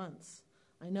summer months.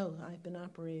 I know I've been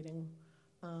operating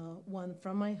one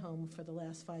from my home for the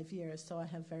last 5 years, so I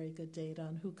have very good data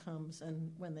on who comes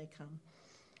and when they come.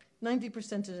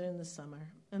 90% are in the summer,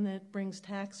 and that brings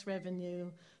tax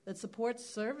revenue that supports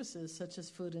services such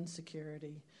as food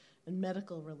insecurity and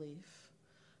medical relief.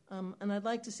 And I'd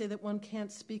like to say that one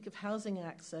can't speak of housing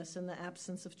access in the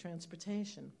absence of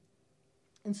transportation.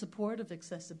 In support of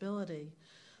accessibility,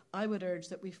 I would urge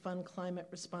that we fund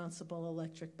climate-responsible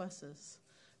electric buses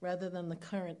rather than the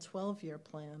current 12-year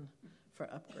plan for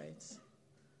upgrades.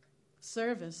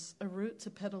 Service, a route to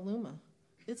Petaluma.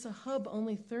 It's a hub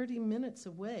only 30 minutes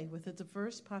away with a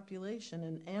diverse population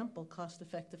and ample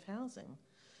cost-effective housing.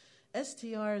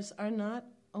 STRs are not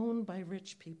owned by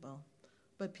rich people,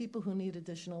 but people who need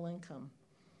additional income.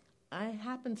 I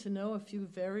happen to know a few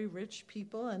very rich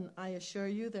people, and I assure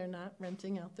you they're not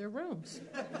renting out their rooms.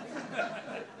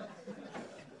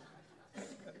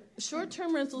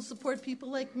 Short-term rentals support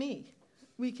people like me.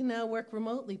 We can now work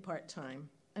remotely part-time,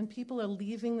 and people are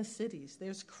leaving the cities.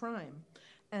 There's crime,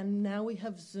 and now we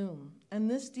have Zoom. And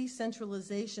this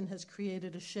decentralization has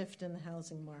created a shift in the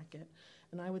housing market,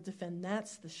 and I would defend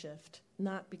that's the shift,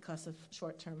 not because of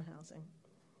short-term housing.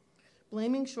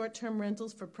 Blaming short-term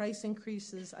rentals for price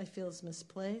increases, I feel, is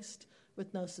misplaced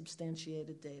with no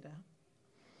substantiated data.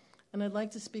 And I'd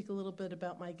like to speak a little bit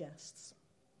about my guests.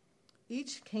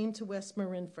 Each came to West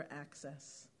Marin for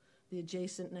access, the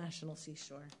adjacent National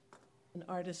Seashore. An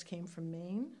artist came from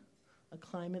Maine, a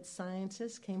climate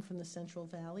scientist came from the Central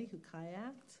Valley who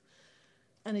kayaked,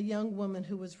 and a young woman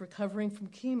who was recovering from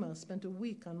chemo spent a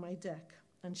week on my deck,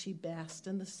 and she basked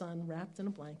in the sun wrapped in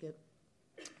a blanket,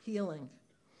 healing.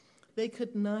 They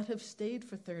could not have stayed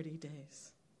for 30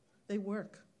 days. They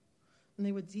work, and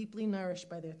they were deeply nourished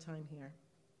by their time here.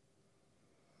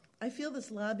 I feel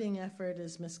this lobbying effort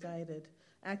is misguided,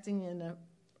 acting in a,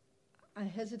 I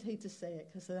hesitate to say it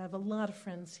because I have a lot of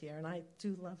friends here, and I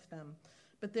do love them,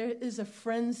 but there is a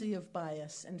frenzy of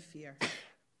bias and fear.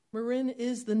 Marin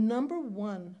is the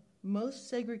 #1 most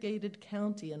segregated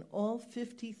county in all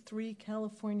 53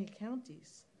 California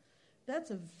counties.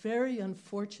 That's a very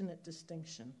unfortunate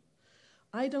distinction.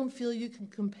 I don't feel you can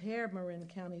compare Marin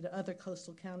County to other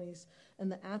coastal counties in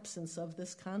the absence of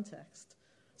this context.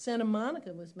 Santa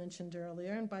Monica was mentioned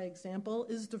earlier, and by example,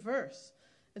 is diverse.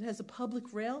 It has a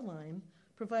public rail line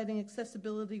providing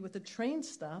accessibility with a train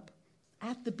stop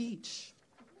at the beach.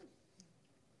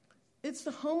 It's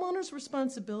the homeowner's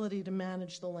responsibility to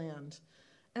manage the land.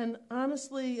 And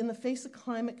honestly, in the face of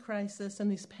climate crisis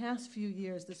and these past few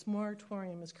years, this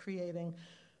moratorium is creating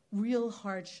real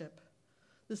hardship.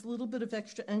 This little bit of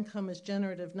extra income is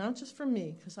generative, not just for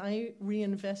me, because I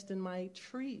reinvest in my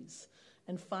trees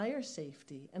and fire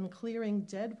safety and clearing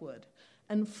deadwood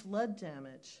and flood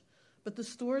damage, but the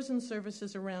stores and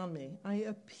services around me. I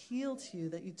appeal to you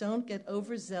that you don't get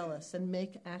overzealous and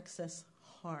make access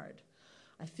hard.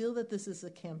 I feel that this is a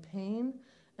campaign,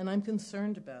 and I'm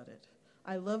concerned about it.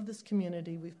 I love this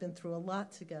community. We've been through a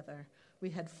lot together. We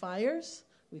had fires,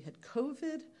 we had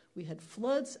COVID, we had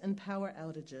floods and power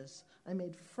outages. I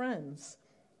made friends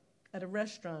at a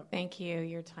restaurant. Thank you.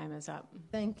 Your time is up.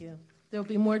 Thank you. There'll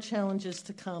be more challenges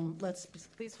to come. Let's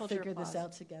Please hold your figure this applause.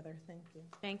 out together. Thank you.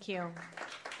 Thank you.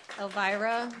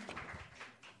 Elvira.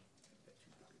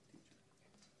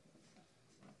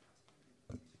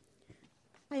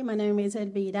 Hi, my name is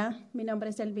Elvira. Mi nombre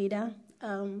es Elvira.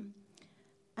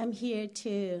 I'm here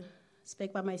to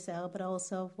speak by myself, but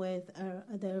also with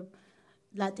other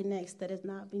Latinx that has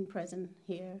not been present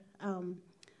here.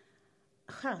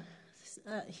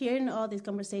 Hearing all this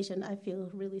conversation, I feel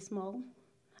really small.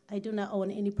 I do not own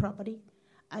any property.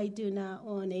 I do not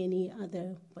own any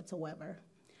other whatsoever.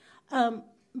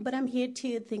 But I'm here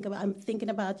to think about, I'm thinking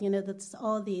about, that's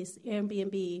all these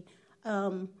Airbnb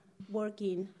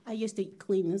working. I used to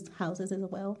clean houses as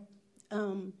well.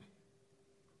 And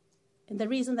the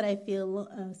reason that I feel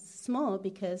small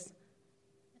because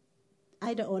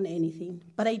I don't own anything,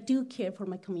 but I do care for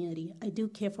my community. I do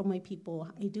care for my people.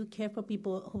 I do care for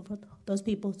those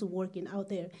people who are working out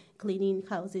there, cleaning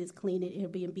houses, cleaning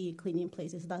Airbnb, cleaning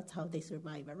places. That's how they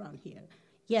survive around here.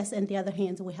 Yes, on the other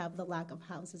hand, we have the lack of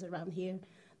houses around here.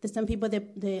 There's some people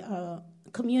that they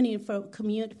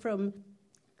commute from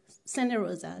Santa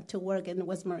Rosa to work in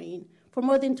West Marine for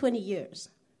more than 20 years.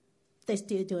 They're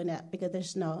still doing that because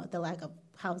there's the lack of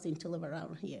housing to live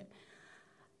around here.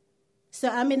 So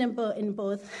I'm in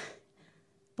both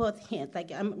hands.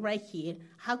 Like I'm right here.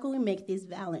 How can we make this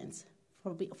balance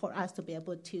for us to be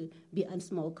able to be a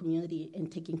small community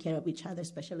and taking care of each other,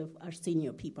 especially our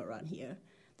senior people around here?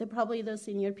 They're probably those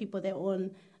senior people that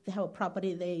have a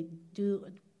property, they do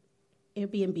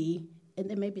Airbnb, and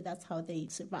then maybe that's how they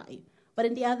survive. But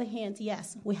on the other hand,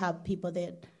 yes, we have people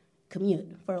that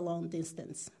commute for a long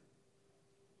distance.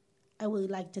 I would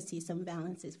like to see some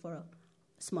balances for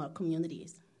small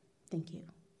communities. Thank you.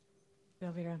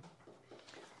 Elvira.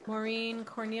 Maureen,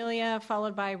 Cornelia,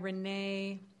 followed by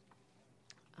Renee.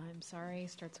 I'm sorry,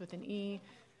 starts with an E.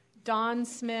 Dawn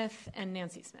Smith and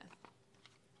Nancy Smith.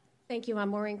 Thank you. I'm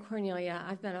Maureen Cornelia.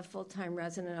 I've been a full-time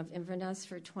resident of Inverness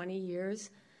for 20 years,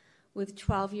 with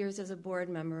 12 years as a board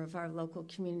member of our local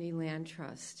community land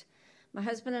trust. My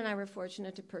husband and I were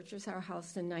fortunate to purchase our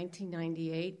house in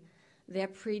 1998.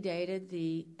 That predated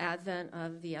the advent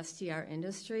of the STR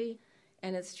industry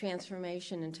and its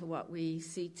transformation into what we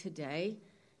see today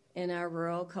in our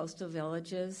rural coastal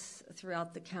villages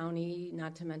throughout the county,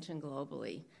 not to mention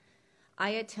globally. I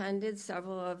attended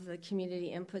several of the community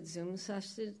input Zoom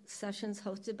sessions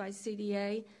hosted by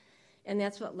CDA, and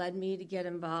that's what led me to get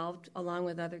involved along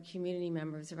with other community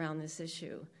members around this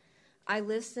issue. I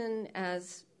listened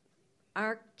as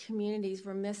our communities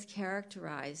were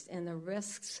mischaracterized and the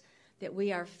risks that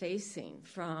we are facing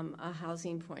from a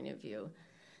housing point of view.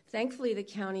 Thankfully, the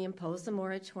county imposed a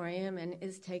moratorium and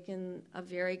is taking a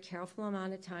very careful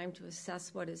amount of time to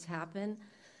assess what has happened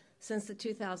since the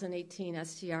 2018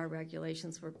 STR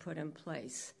regulations were put in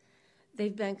place.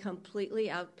 They've been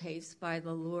completely outpaced by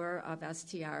the lure of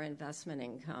STR investment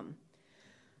income.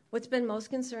 What's been most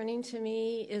concerning to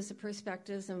me is the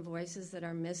perspectives and voices that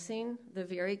are missing, the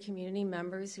very community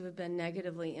members who have been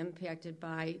negatively impacted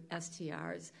by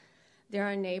STRs. There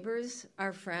are neighbors,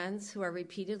 our friends, who are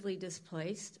repeatedly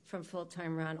displaced from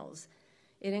full-time rentals.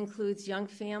 It includes young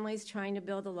families trying to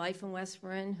build a life in West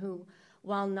Marin who,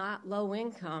 while not low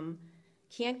income,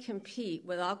 can't compete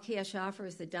with all cash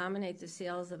offers that dominate the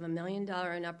sales of $1 million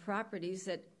and up properties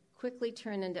that quickly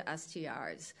turn into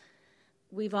STRs.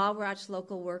 We've all watched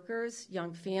local workers,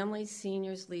 young families,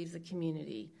 seniors leave the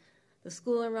community. The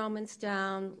school enrollment's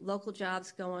down, local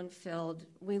jobs go unfilled.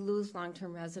 We lose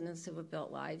long-term residents who have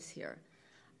built lives here.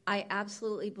 I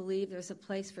absolutely believe there's a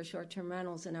place for short-term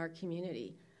rentals in our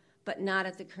community, but not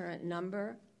at the current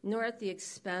number, nor at the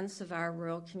expense of our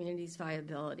rural community's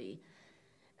viability.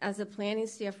 As the planning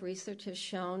staff research has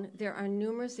shown, there are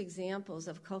numerous examples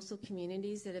of coastal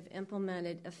communities that have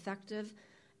implemented effective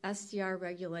SDR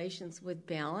regulations with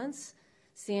balance.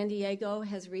 San Diego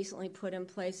has recently put in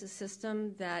place a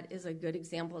system that is a good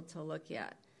example to look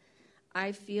at.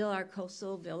 I feel our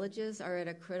coastal villages are at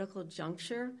a critical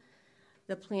juncture.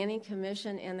 The Planning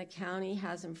Commission and the county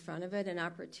has in front of it an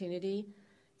opportunity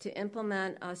to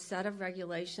implement a set of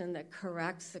regulation that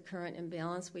corrects the current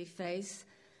imbalance we face.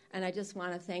 And I just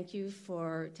want to thank you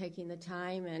for taking the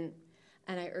time, and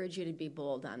I urge you to be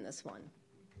bold on this one.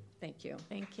 Thank you.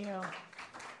 Thank you.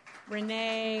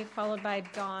 Renee, followed by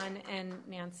Dawn and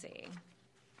Nancy.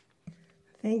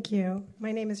 Thank you.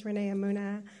 My name is Renee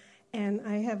Amuna, and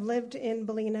I have lived in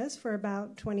Bolinas for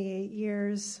about 28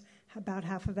 years, about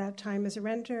half of that time as a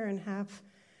renter and half,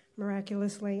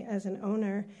 miraculously, as an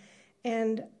owner.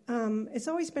 And it's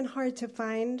always been hard to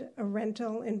find a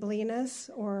rental in Bolinas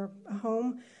or a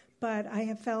home, but I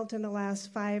have felt in the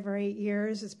last 5 or 8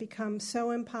 years it's become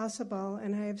so impossible,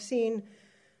 and I have seen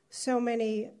so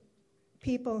many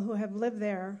people who have lived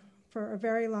there for a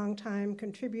very long time,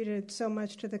 contributed so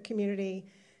much to the community,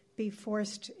 be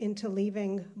forced into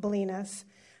leaving Bolinas.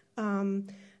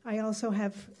 I also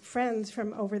have friends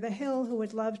from over the hill who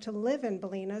would love to live in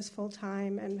Bolinas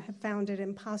full-time and have found it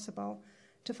impossible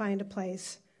to find a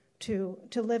place to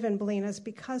live in Bolinas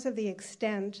because of the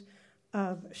extent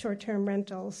of short-term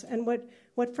rentals. And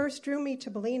what first drew me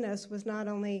to Bolinas was not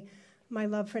only my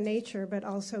love for nature, but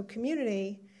also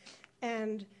community.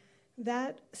 And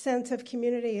that sense of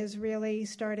community is really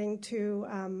starting to,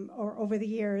 or over the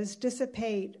years,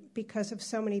 dissipate because of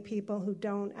so many people who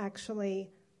don't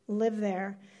actually live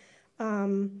there.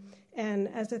 And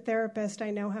as a therapist,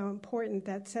 I know how important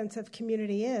that sense of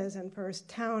community is, and for a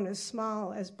town as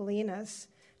small as Bolinas,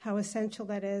 how essential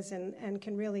that is, and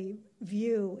can really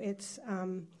view its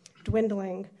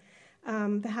dwindling.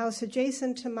 The house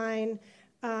adjacent to mine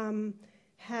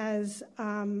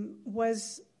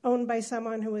was owned by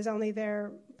someone who was only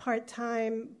there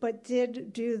part-time, but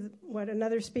did do what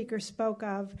another speaker spoke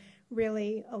of,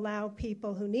 really allow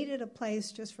people who needed a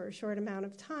place just for a short amount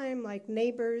of time, like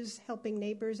neighbors, helping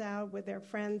neighbors out with their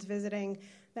friends visiting.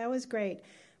 That was great.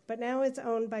 But now it's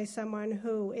owned by someone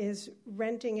who is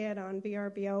renting it on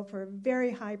VRBO for a very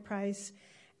high price,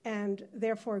 and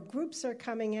therefore groups are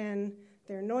coming in.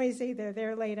 They're noisy. They're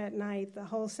there late at night. The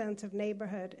whole sense of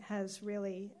neighborhood has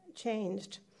really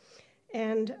changed.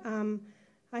 And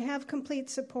I have complete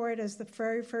support, as the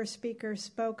very first speaker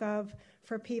spoke of,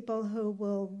 for people who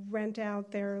will rent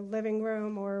out their living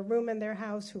room or a room in their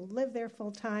house, who live there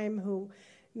full-time, who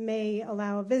may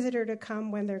allow a visitor to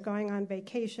come when they're going on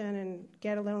vacation and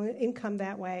get a little income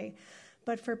that way.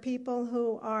 But for people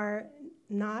who are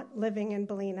not living in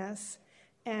Bolinas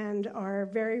and are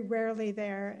very rarely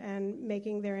there and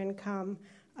making their income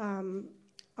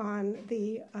on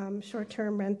the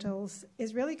short-term rentals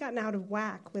is really gotten out of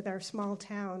whack with our small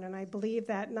town. And I believe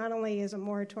that not only is a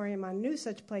moratorium on new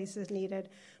such places needed,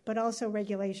 but also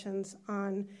regulations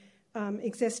on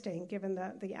existing, given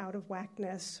the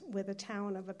out-of-whackness with a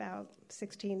town of about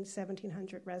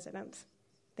 1,700 residents.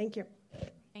 Thank you.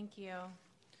 Thank you.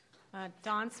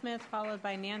 Dawn Smith, followed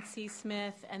by Nancy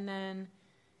Smith, and then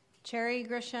Cherry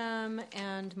Grisham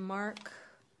and Mark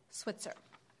Switzer.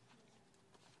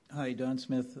 Hi, Don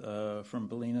Smith from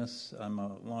Bolinas. I'm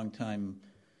a longtime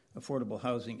affordable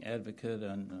housing advocate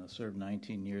and served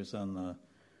 19 years on the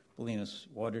Bolinas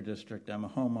Water District. I'm a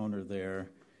homeowner there,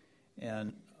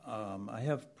 and I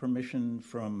have permission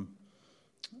from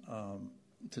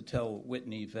to tell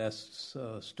Whitney Vest's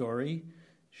story.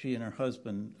 She and her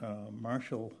husband,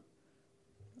 Marshall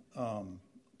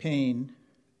Payne,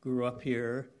 grew up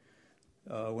here,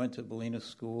 went to Bolinas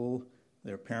School.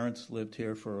 Their parents lived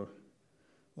here for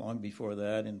long before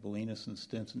that in Bolinas and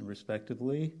Stinson,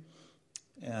 respectively.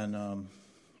 And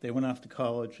they went off to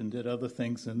college and did other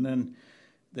things, and then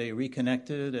they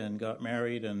reconnected and got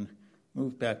married and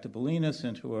moved back to Bolinas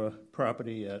into a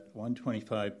property at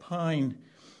 125 Pine,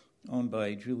 owned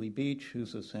by Julie Beach,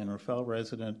 who's a San Rafael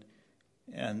resident.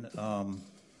 And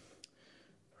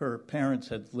her parents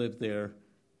had lived there,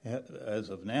 as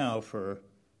of now, for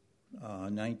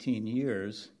 19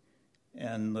 years.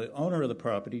 And the owner of the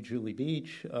property, Julie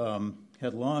Beach,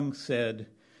 had long said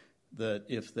that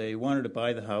if they wanted to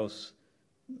buy the house,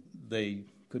 they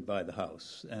could buy the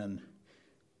house. And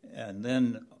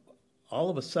then all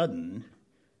of a sudden,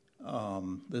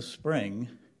 this spring,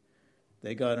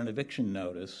 they got an eviction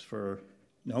notice for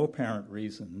no apparent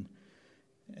reason.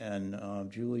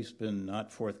 And Julie's been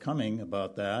not forthcoming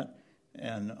about that.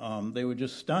 And they were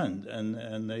just stunned.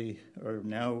 And they are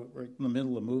now in the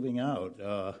middle of moving out.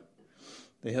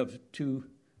 They have two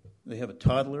They have a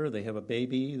toddler, they have a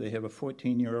baby, they have a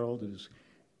 14-year-old who's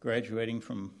graduating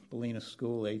from Bolinas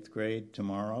School, 8th grade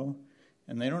tomorrow,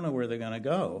 and they don't know where they're going to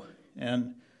go.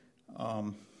 And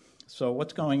so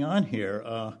what's going on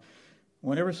here?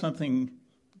 Whenever something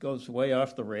goes way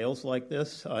off the rails like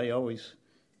this, I always,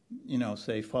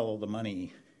 say follow the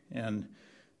money. And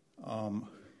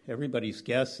everybody's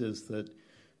guess is that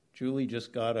Julie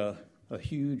just got a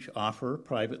huge offer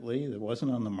privately that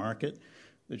wasn't on the market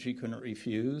that she couldn't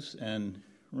refuse, and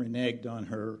reneged on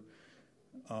her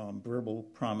verbal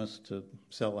promise to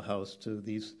sell a house to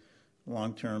these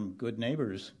long-term good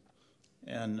neighbors.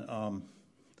 And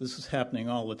this is happening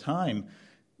all the time.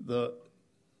 The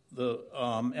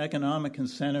economic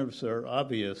incentives are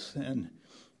obvious, and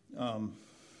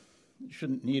you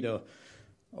shouldn't need a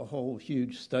whole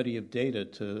huge study of data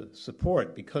to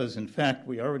support, because in fact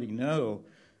we already know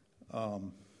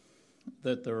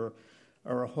that there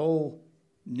are a whole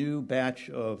new batch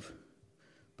of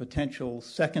potential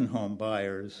second home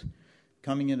buyers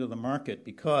coming into the market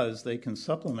because they can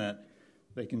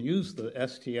use the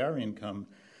STR income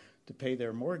to pay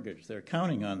their mortgage. They're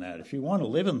counting on that. If you want to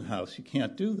live in the house, you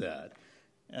can't do that.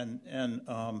 And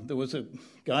there was a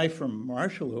guy from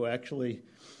Marshall who actually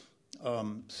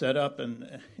set up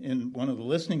in one of the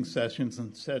listening sessions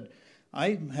and said,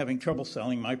 I'm having trouble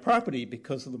selling my property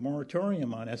because of the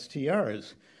moratorium on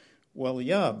STRs. Well,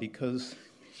 yeah, because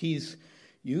he's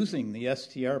using the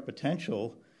STR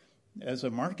potential as a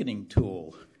marketing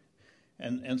tool.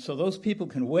 And so those people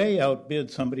can way outbid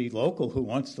somebody local who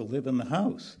wants to live in the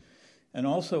house. And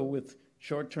also with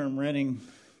short-term renting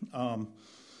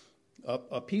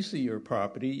a piece of your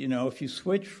property, if you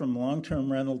switch from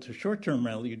long-term rental to short-term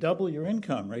rental, you double your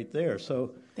income right there.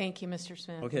 So thank you, Mr.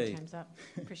 Smith. Okay. Time's up.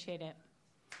 Appreciate it.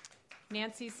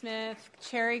 Nancy Smith,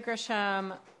 Cherry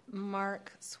Grisham,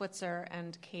 Mark Switzer,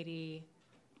 and Katie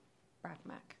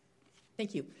Brackmack.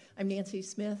 Thank you. I'm Nancy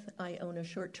Smith. I own a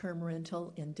short-term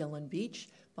rental in Dillon Beach,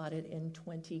 bought it in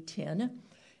 2010.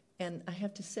 And I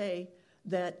have to say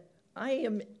that I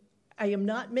am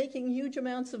not making huge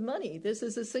amounts of money. This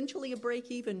is essentially a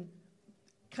break-even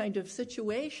kind of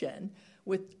situation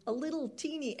with a little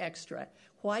teeny extra.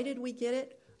 Why did we get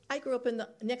it? I grew up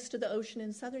next to the ocean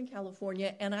in Southern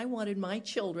California, and I wanted my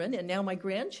children, and now my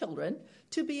grandchildren,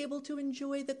 to be able to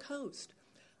enjoy the coast.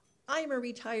 I am a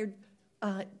retired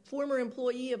former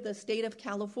employee of the state of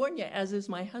California, as is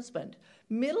my husband.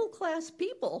 Middle-class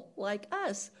people like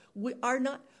us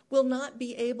will not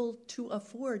be able to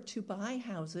afford to buy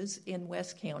houses in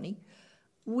West County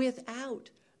without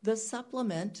the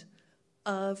supplement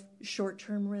of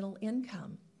short-term rental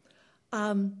income.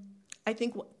 I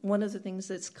think one of the things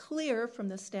that's clear from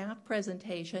the staff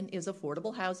presentation is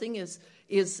affordable housing is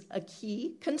a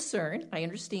key concern. I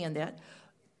understand that.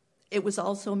 It was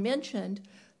also mentioned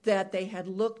that they had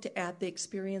looked at the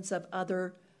experience of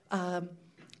other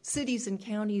cities and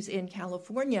counties in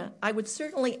California. I would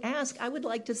certainly ask, I would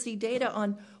like to see data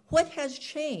on what has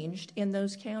changed in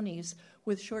those counties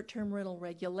with short-term rental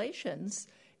regulations,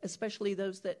 especially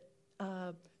those that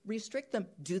restrict them.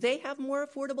 Do they have more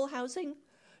affordable housing?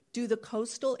 Do the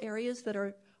coastal areas that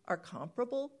are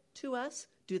comparable to us,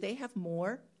 do they have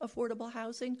more affordable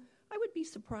housing? I would be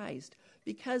surprised,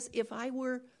 because if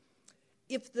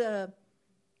the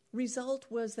result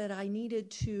was that I needed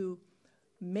to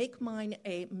make my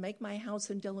house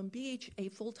in Dillon Beach a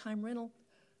full-time rental,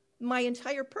 my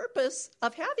entire purpose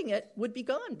of having it would be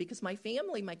gone, because my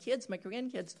family, my kids, my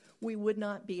grandkids, we would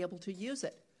not be able to use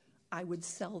it. I would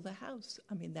sell the house.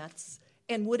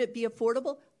 And would it be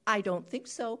affordable? I don't think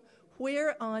so.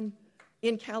 Where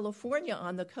in California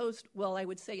on the coast, well, I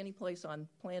would say any place on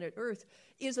planet Earth,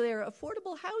 is there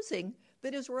affordable housing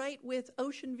that is right with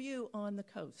ocean view on the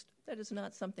coast? That is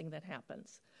not something that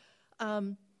happens.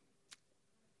 I'm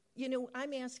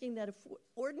asking that if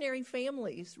ordinary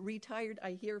families,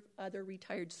 I hear other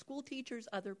retired school teachers,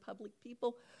 other public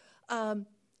people,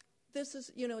 this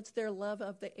is, it's their love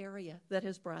of the area that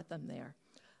has brought them there.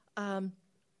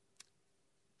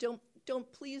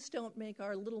 Please don't make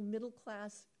our little middle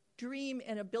class dream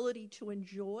and ability to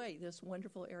enjoy this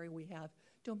wonderful area we have,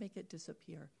 don't make it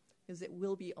disappear, because it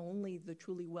will be only the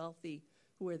truly wealthy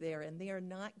who are there, and they are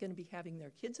not going to be having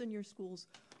their kids in your schools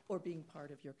or being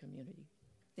part of your community.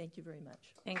 Thank you very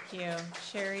much. Thank you.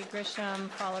 Cherry Grisham,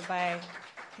 followed by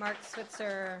Mark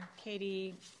Switzer,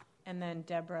 Katie, and then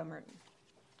Deborah Merton.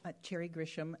 Cherry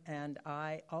Grisham, and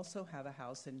I also have a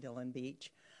house in Dillon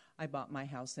Beach. I bought my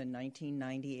house in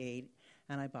 1998,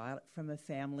 and I bought it from a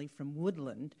family from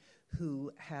Woodland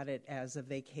who had it as a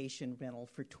vacation rental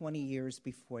for 20 years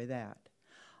before that.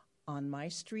 On my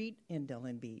street in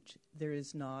Dillon Beach, there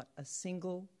is not a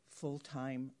single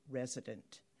full-time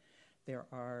resident. There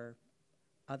are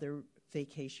other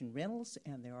vacation rentals,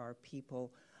 and there are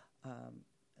people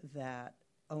that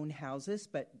own houses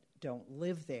but don't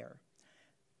live there.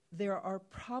 There are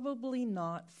probably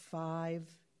not 5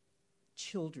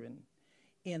 children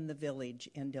in the village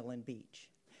in Dillon Beach.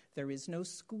 There is no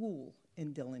school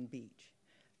in Dillon Beach.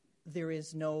 There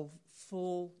is no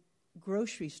full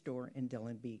grocery store in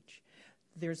Dillon Beach.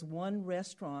 There's one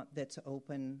restaurant that's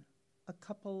open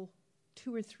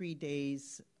 2 or 3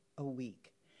 days a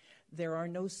week. There are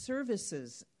no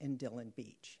services in Dillon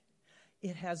Beach.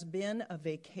 It has been a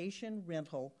vacation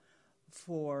rental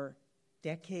for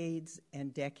decades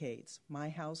and decades. My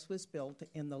house was built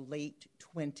in the late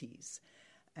 20s,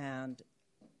 and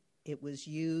it was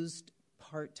used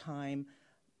part-time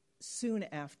soon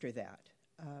after that.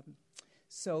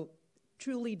 So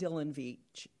truly Dillon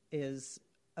Beach is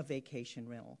a vacation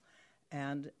rental.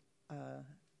 And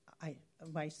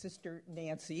my sister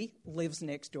Nancy lives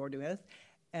next door to us,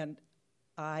 and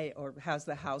has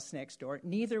the house next door.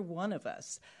 Neither one of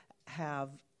us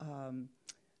have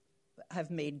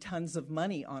made tons of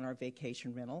money on our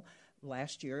vacation rental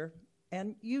last year,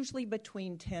 and usually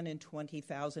between $10,000 and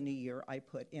 $20,000 a year I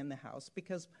put in the house,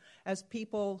 because as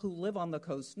people who live on the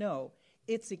coast know,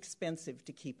 it's expensive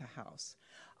to keep a house.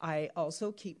 I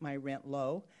also keep my rent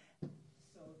low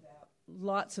so that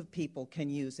lots of people can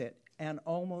use it, and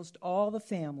almost all the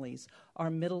families are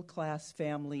middle-class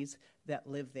families that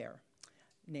live there.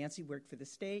 Nancy worked for the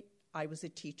state. I was a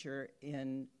teacher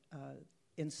in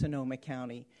Sonoma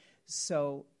County.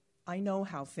 So I know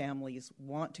how families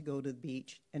want to go to the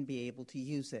beach and be able to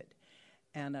use it.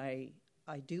 And I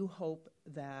do hope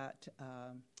that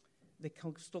the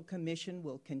Coastal Commission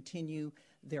will continue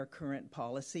their current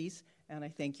policies. And I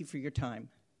thank you for your time.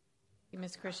 Thank you,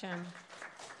 Ms. Grisham.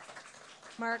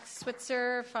 Mark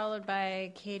Switzer, followed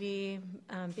by Katie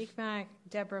Beekmack,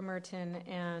 Deborah Merton,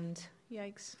 and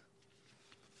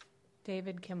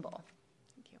David Kimball.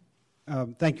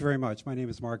 Thank you very much. My name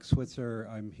is Mark Switzer.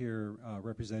 I'm here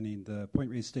representing the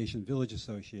Point Reyes Station Village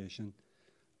Association,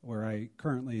 where I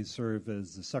currently serve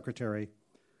as the secretary.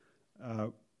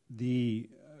 The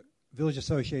Village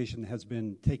Association has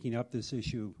been taking up this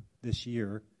issue this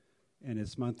year in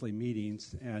its monthly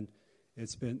meetings, and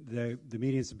it's been the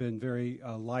meetings have been very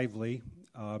lively,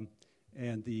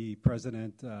 and the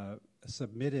president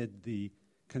submitted the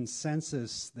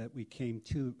consensus that we came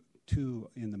to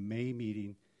in the May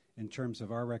meeting in terms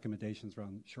of our recommendations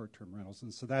around short-term rentals.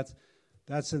 And so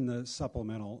that's in the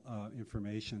supplemental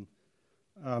information.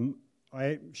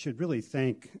 I should really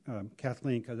thank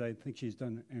Kathleen, because I think she's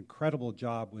done an incredible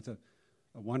job with a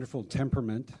wonderful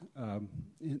temperament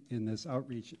in this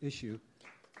outreach issue.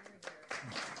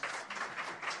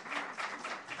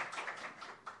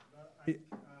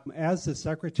 As the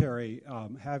secretary,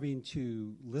 having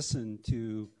to listen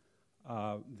to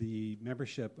the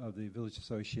membership of the Village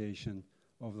Association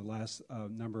over the last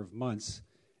number of months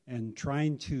and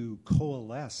trying to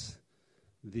coalesce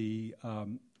the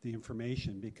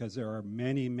information, because there are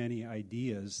many, many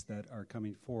ideas that are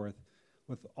coming forth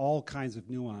with all kinds of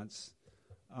nuance.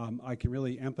 I can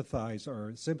really empathize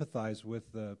or sympathize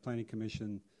with the Planning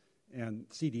Commission and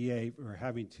CDA for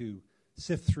having to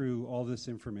sift through all this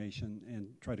information and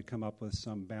try to come up with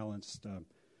some balanced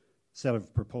set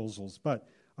of proposals. But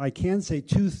I can say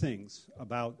 2 things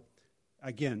about,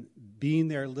 again, being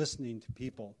there listening to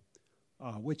people,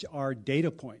 which are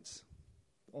data points.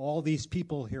 All these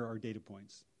people here are data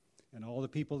points. And all the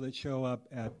people that show up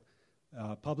at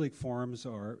public forums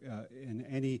or in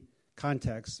any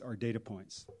context are data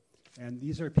points. And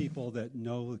these are people that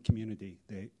know the community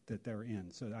that they're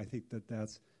in. So I think that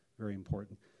that's very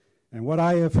important. And what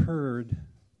I have heard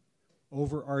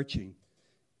overarching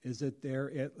is that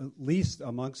there, at least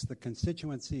amongst the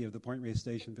constituency of the Point Reyes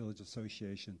Station Village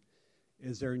Association,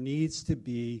 is there needs to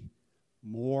be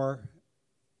more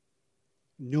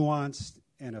nuanced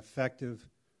and effective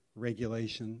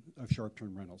regulation of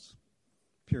short-term rentals,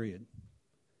 period.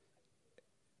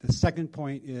 The second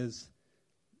point is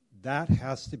that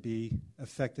has to be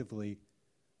effectively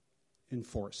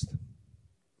enforced.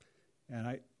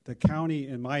 And the county,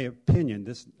 in my opinion,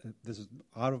 this is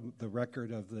out of the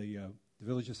record of the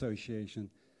Village Association,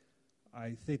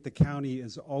 I think the county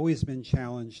has always been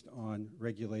challenged on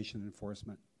regulation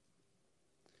enforcement.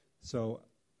 So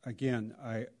again,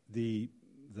 the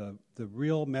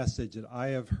real message that I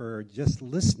have heard just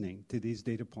listening to these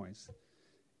data points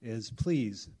is,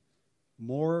 please,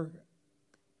 more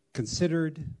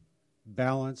considered,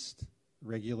 balanced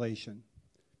regulation,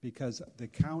 because the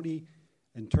county,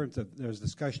 in terms of, there's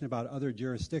discussion about other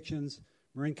jurisdictions,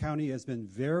 Marin County has been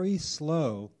very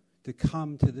slow to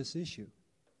come to this issue.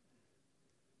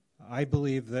 I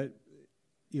believe that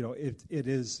it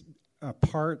is a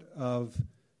part of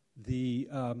the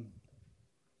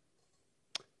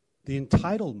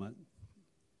entitlement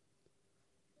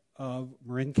of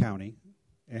Marin County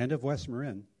and of West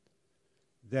Marin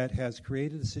that has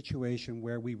created a situation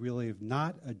where we really have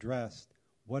not addressed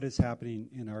what is happening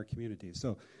in our community.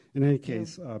 So in any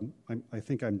case, I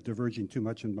think I'm diverging too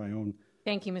much in my own.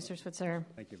 Thank you, Mr. Switzer.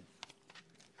 Thank you.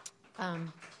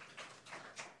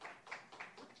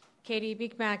 Katie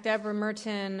Beekmack, Deborah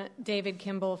Merton, David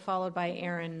Kimball, followed by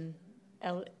Aaron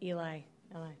Eli.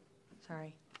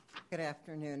 Sorry. Good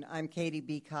afternoon. I'm Katie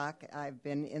Beacock. I've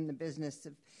been in the business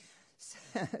of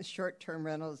short-term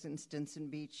rentals in Stinson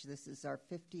Beach. This is our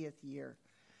 50th year.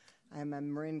 I'm a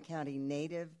Marin County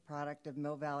native, product of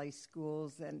Mill Valley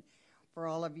Schools, and for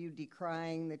all of you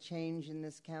decrying the change in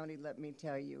this county, let me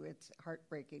tell you, it's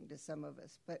heartbreaking to some of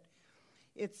us, but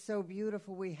it's so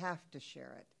beautiful we have to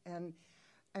share it. And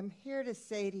I'm here to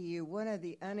say to you one of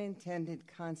the unintended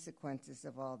consequences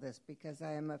of all this, because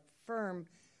I am a firm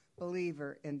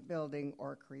believer in building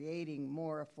or creating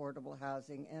more affordable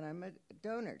housing, and I'm a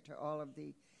donor to all of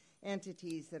the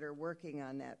entities that are working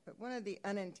on that. But one of the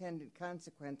unintended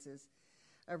consequences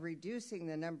of reducing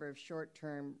the number of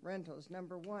short-term rentals,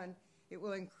 number one, it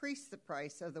will increase the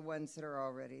price of the ones that are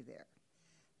already there.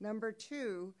 Number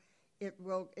two, it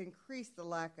will increase the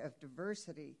lack of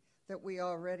diversity that we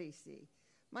already see.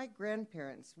 My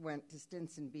grandparents went to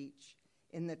Stinson Beach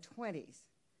in the 20s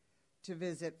to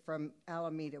visit from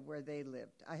Alameda, where they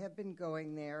lived. I have been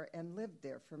going there and lived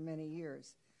there for many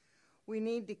years. We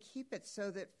need to keep it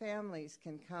so that families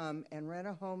can come and rent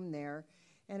a home there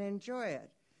and enjoy it.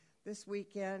 This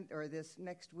weekend, or this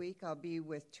next week, I'll be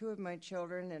with 2 of my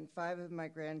children and 5 of my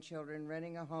grandchildren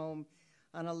renting a home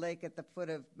on a lake at the foot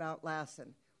of Mount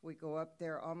Lassen. We go up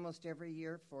there almost every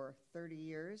year for 30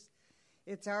 years.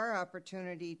 It's our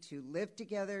opportunity to live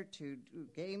together, to do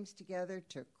games together,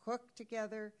 to cook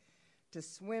together, to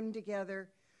swim together.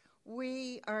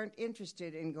 We aren't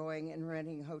interested in going and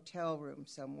renting a hotel room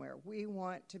somewhere. We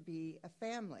want to be a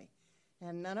family,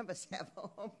 and none of us have a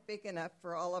home big enough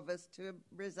for all of us to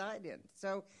reside in.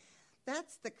 So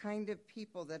that's the kind of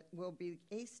people that will be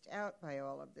aced out by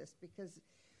all of this, because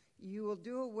you will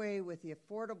do away with the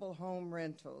affordable home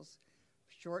rentals,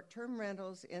 short-term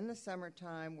rentals in the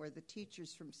summertime, where the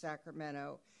teachers from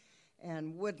Sacramento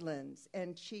and Woodlands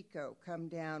and Chico come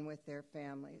down with their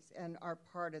families and are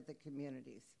part of the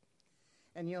communities.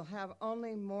 And you'll have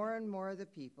only more and more of the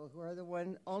people who are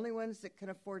the only ones that can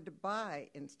afford to buy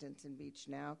in Stinson Beach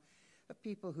now, of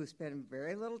people who spend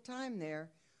very little time there,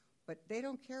 but they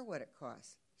don't care what it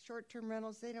costs. Short-term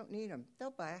rentals, they don't need them.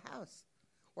 They'll buy a house,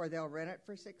 or they'll rent it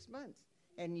for 6 months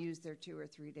and use their 2 or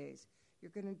 3 days.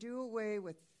 You're going to do away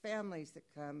with families that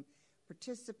come,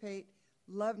 participate,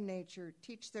 love nature,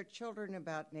 teach their children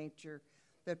about nature,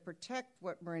 that protect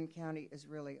what Marin County is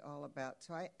really all about.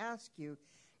 So I ask you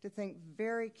to think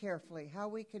very carefully how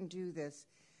we can do this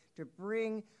to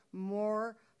bring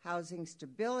more housing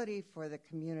stability for the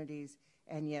communities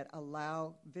and yet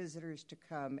allow visitors to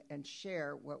come and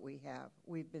share what we have.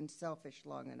 We've been selfish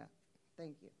long enough.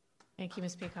 Thank you. Thank you,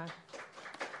 Ms. Peacock.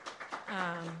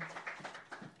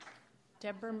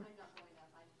 Deborah.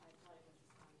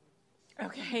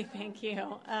 Okay, thank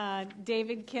you.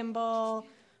 David Kimball,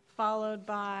 followed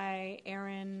by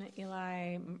Aaron,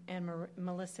 Eli, and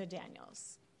Melissa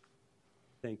Daniels.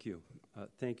 Thank you.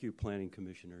 Thank you, planning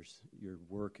commissioners. Your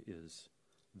work is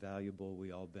valuable.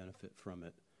 We all benefit from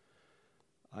it.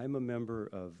 I'm a member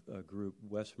of a group,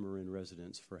 West Marin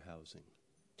Residents for Housing,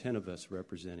 10 of us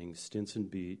representing Stinson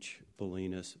Beach,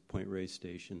 Bolinas, Point Reyes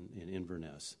Station, and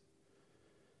Inverness.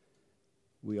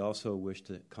 We also wish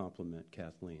to compliment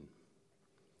Kathleen.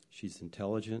 She's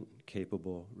intelligent,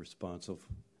 capable, responsive,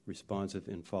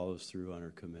 and follows through on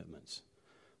her commitments.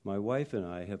 My wife and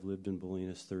I have lived in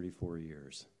Bolinas 34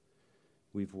 years.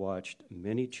 We've watched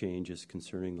many changes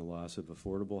concerning the loss of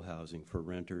affordable housing for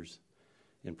renters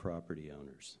and property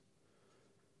owners.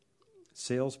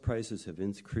 Sales prices have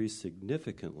increased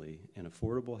significantly, and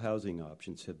affordable housing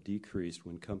options have decreased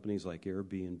when companies like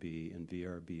Airbnb and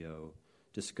VRBO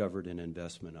discovered an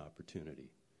investment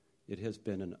opportunity. It has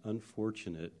been an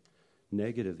unfortunate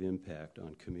negative impact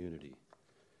on community.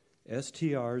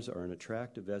 STRs are an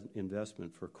attractive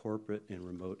investment for corporate and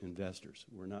remote investors.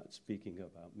 We're not speaking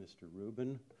about Mr.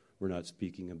 Rubin. We're not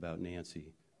speaking about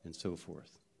Nancy and so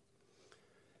forth.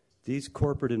 These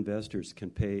corporate investors can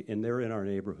pay, and they're in our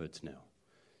neighborhoods now,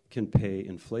 can pay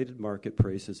inflated market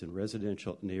prices in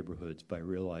residential neighborhoods by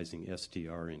realizing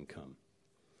STR income.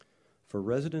 For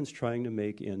residents trying to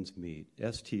make ends meet,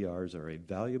 STRs are a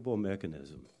valuable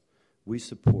mechanism we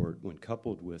support when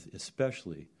coupled with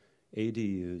especially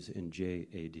ADUs, and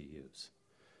JADUs.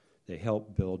 They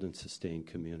help build and sustain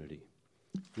community.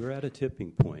 We're at a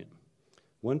tipping point.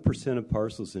 1% of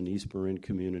parcels in East Marin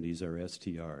communities are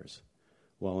STRs,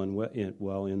 while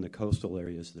in the coastal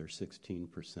areas they're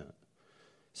 16%.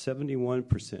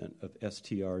 71% of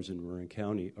STRs in Marin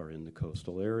County are in the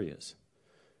coastal areas.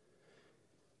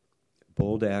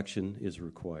 Bold action is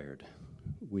required.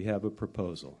 We have a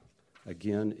proposal.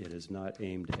 Again, it is not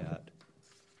aimed at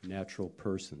natural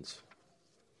persons.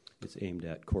 It's aimed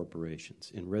at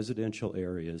corporations. In residential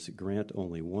areas, grant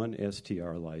only one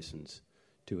STR license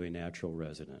to a natural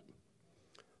resident.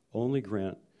 Only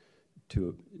grant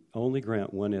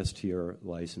one STR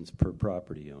license per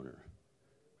property owner.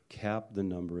 Cap the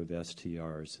number of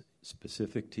STRs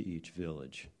specific to each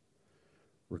village.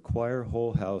 Require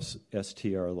whole house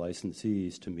STR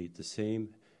licensees to meet the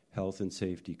same health and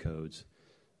safety codes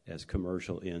as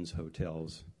commercial inns,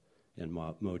 hotels, and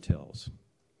motels.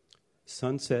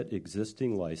 Sunset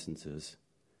existing licenses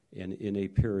and in a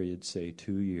period, say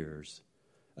 2 years,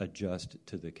 adjust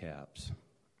to the caps.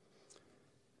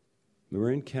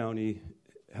 Marin County,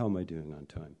 how am I doing on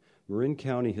time? Marin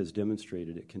County has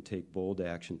demonstrated it can take bold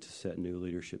action to set new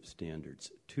leadership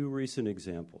standards. 2 recent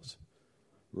examples.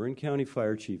 Marin County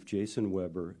Fire Chief Jason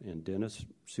Weber and Dennis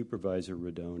Supervisor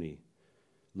Rodoni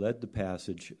led the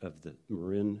passage of the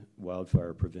Marin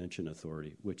Wildfire Prevention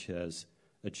Authority, which has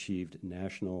achieved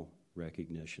national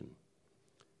recognition.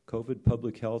 COVID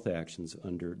public health actions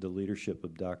under the leadership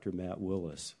of Dr. Matt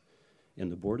Willis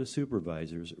and the Board of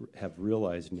Supervisors have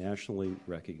realized nationally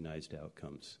recognized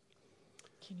outcomes.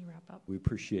 Can you wrap up? We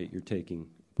appreciate your taking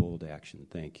bold action.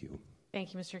 Thank you.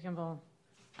 Thank you, Mr. Kimball.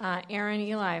 Aaron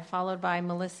Eli, followed by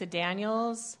Melissa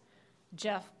Daniels,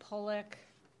 Jeff Pollock,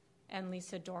 and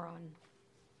Lisa Doron.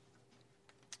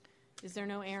 Is there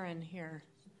no Aaron here?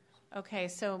 Okay,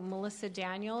 so Melissa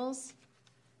Daniels,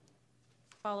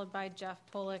 followed by Jeff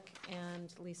Pollock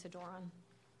and Lisa Doron.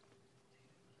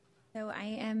 So I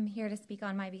am here to speak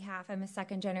on my behalf. I'm a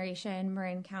second-generation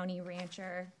Marin County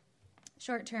rancher,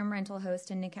 short-term rental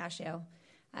host in Nicasio.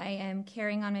 I am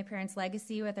carrying on my parents'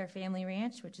 legacy with our family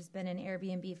ranch, which has been an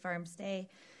Airbnb farm stay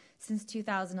since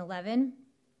 2011.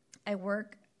 I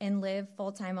work and live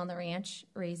full-time on the ranch,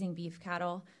 raising beef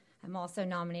cattle. I'm also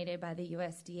nominated by the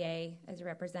USDA as a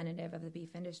representative of the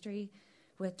beef industry,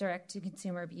 with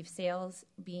direct-to-consumer beef sales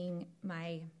being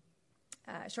my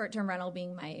short-term rental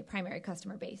being my primary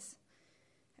customer base.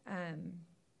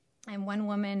 I'm one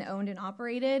woman owned and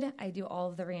operated. I do all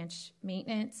of the ranch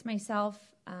maintenance myself.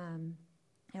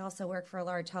 I also work for a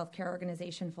large healthcare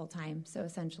organization full-time, so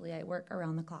essentially I work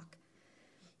around the clock.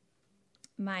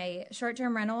 My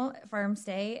short-term rental farm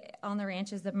stay on the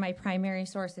ranch is my primary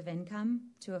source of income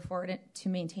to afford it to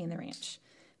maintain the ranch.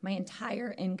 My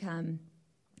entire income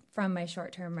from my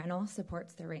short-term rental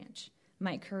supports the ranch.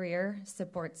 My career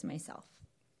supports myself.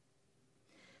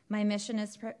 My mission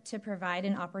is to provide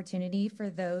an opportunity for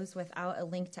those without a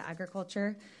link to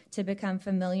agriculture to become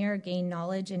familiar, gain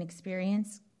knowledge and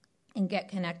experience, and get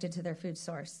connected to their food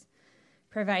source.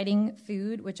 Providing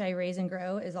food, which I raise and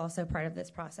grow, is also part of this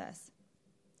process.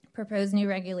 Proposed new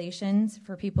regulations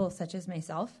for people such as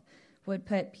myself would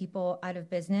put people out of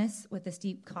business with the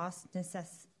steep costs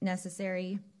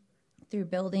necessary through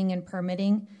building and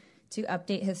permitting to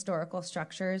update historical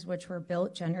structures which were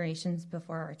built generations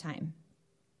before our time.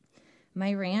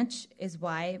 My ranch is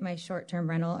why my short-term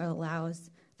rental allows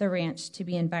the ranch to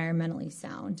be environmentally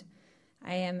sound.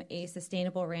 I am a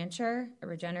sustainable rancher, a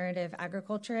regenerative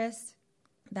agriculturist.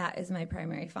 That is my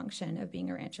primary function of being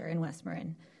a rancher in West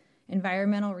Marin.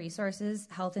 Environmental resources,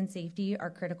 health and safety are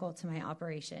critical to my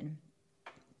operation.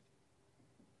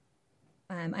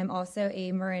 I'm also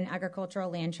a Marin Agricultural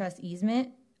Land Trust easement,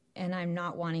 and I'm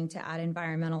not wanting to add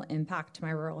environmental impact to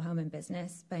my rural home and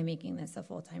business by making this a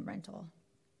full-time rental.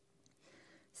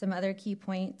 Some other key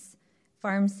points: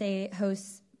 Farm Stay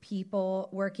hosts people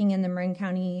working in the Marin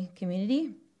County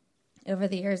community. Over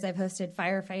the years, I've hosted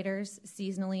firefighters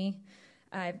seasonally.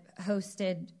 I've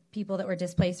hosted people that were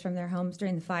displaced from their homes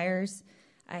during the fires.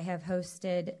 I have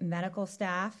hosted medical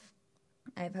staff.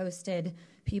 I've hosted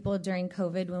people during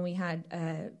COVID when we had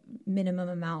a minimum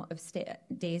amount of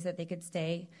days that they could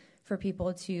stay for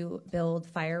people to build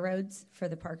fire roads for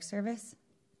the Park Service.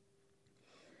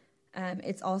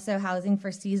 It's also housing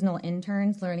for seasonal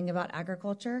interns learning about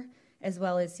agriculture, as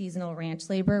well as seasonal ranch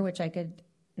labor, which I could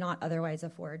not otherwise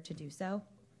afford to do so.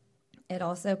 It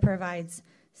also provides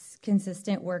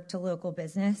consistent work to local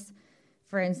business.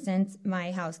 For instance,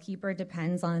 my housekeeper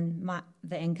depends on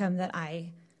the income that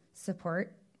I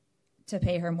support to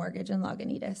pay her mortgage in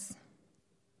Lagunitas.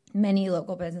 Many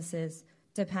local businesses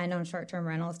depend on short-term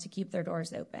rentals to keep their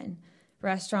doors open.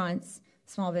 restaurants,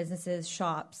 small businesses,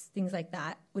 shops, things like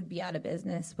that would be out of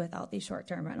business without these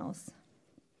short-term rentals.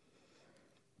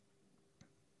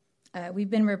 We've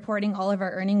been reporting all of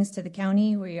our earnings to the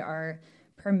county. We are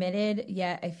permitted,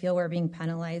 yet I feel we're being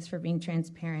penalized for being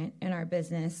transparent in our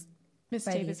business. Ms.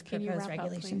 by Davis, these can you proposed wrap up,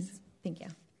 regulations. please? Thank you.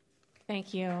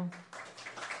 Thank you.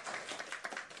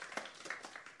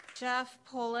 Jeff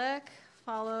Pollock,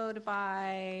 followed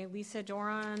by Lisa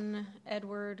Doran,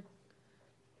 Edward,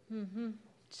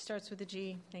 starts with a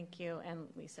G, thank you, and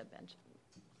Lisa Bench.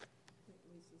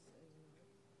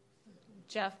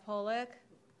 Jeff Pollock.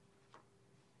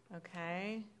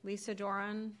 Okay. Lisa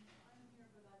Doran.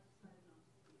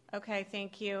 Okay,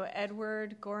 thank you.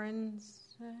 Edward Gorans.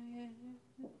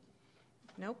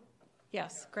 Nope.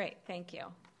 Yes, great, thank you.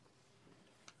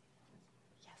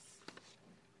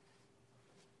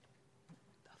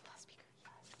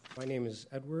 My name is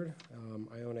Edward.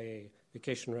 I own a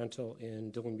vacation rental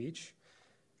in Dillon Beach,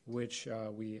 which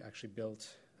we actually built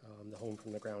the home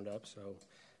from the ground up. So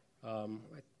I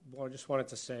just wanted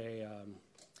to say, I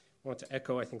wanted to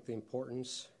echo, I think, the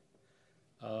importance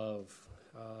of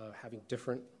having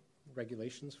different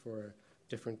regulations for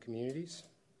different communities.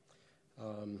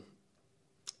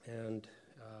 And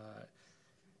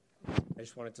I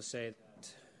just wanted to say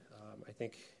that I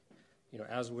think,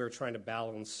 as we're trying to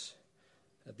balance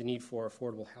the need for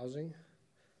affordable housing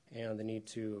and the need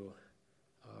to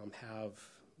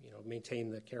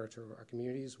maintain the character of our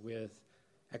communities with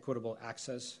equitable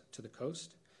access to the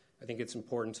coast, I think it's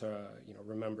important to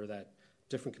remember that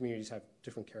different communities have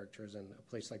different characters, and a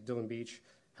place like Dillon Beach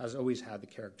has always had the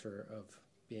character of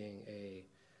being a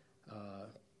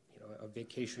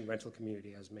vacation rental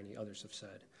community, as many others have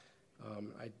said.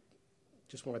 I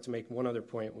just wanted to make one other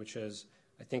point, which is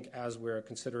I think as we're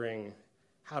considering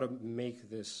how to make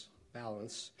this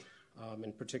balance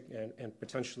and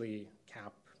potentially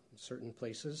cap certain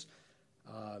places,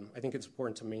 I think it's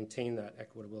important to maintain that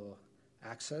equitable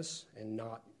access and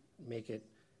not make it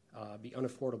be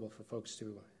unaffordable for folks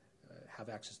to have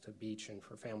access to the beach and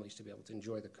for families to be able to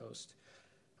enjoy the coast.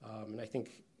 And I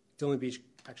think Dillon Beach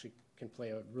actually can play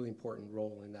a really important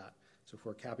role in that. So if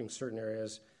we're capping certain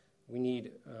areas, we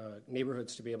need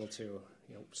neighborhoods to be able to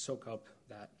soak up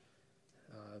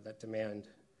that demand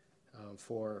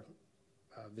for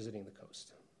visiting the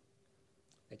coast.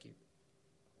 Thank you.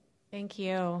 Thank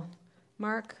you.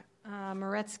 Mark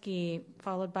Moretsky,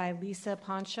 followed by Lisa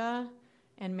Poncha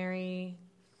and Mary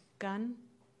Gwen.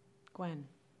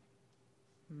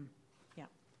 Yeah.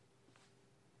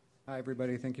 Hi,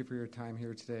 everybody. Thank you for your time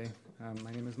here today.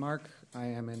 My name is Mark. I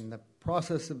am in the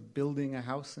process of building a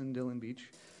house in Dillon Beach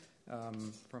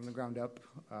from the ground up,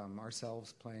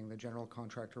 ourselves playing the general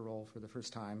contractor role for the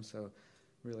first time, so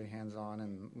really hands-on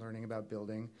and learning about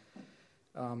building.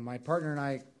 My partner and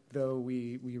I, though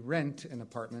we rent an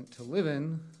apartment to live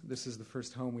in, this is the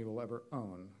first home we will ever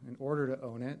own. In order to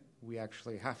own it, we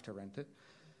actually have to rent it.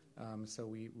 So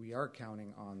we are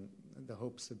counting on the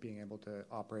hopes of being able to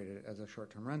operate it as a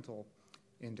short-term rental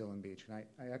in Dillon Beach. And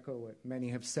I echo what many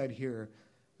have said here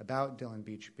about Dillon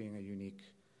Beach being a unique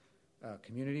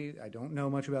community. I don't know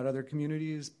much about other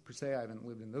communities per se. I haven't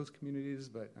lived in those communities,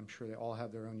 but I'm sure they all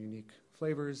have their own unique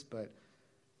flavors. But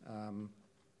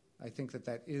I think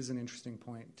that is an interesting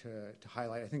point to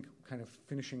highlight. I think kind of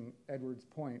finishing Edward's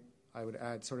point, I would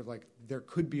add sort of like there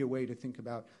could be a way to think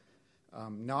about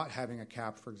not having a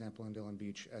cap, for example, in Dillon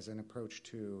Beach as an approach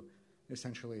to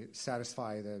essentially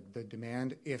satisfy the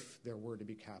demand if there were to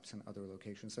be caps in other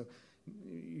locations. So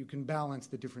you can balance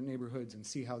the different neighborhoods and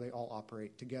see how they all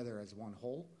operate together as one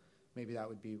whole. Maybe that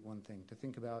would be one thing to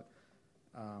think about.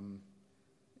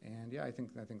 And yeah, I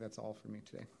think that's all for me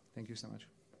today. Thank you so much.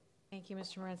 Thank you,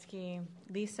 Mr. Moretsky.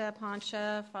 Lisa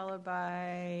Poncha, followed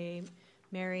by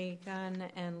Mary Gunn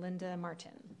and Linda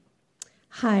Martin.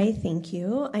 Hi, thank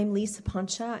you. I'm Lisa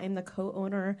Poncha. I'm the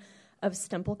co-owner of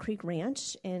Stemple Creek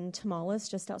Ranch in Tomales,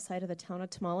 just outside of the town of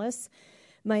Tomales.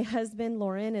 My husband,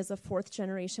 Lauren, is a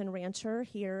fourth-generation rancher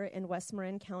here in West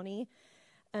Marin County.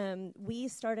 We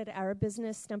started our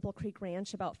business, Stemple Creek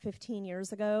Ranch, about 15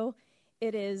 years ago.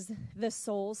 It is the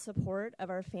sole support of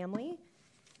our family.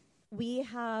 We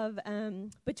have,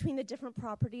 between the different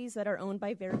properties that are owned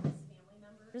by various family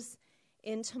members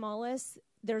in Tomales,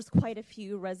 there's quite a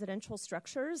few residential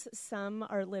structures. Some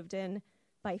are lived in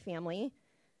by family.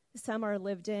 Some are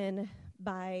lived in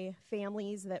by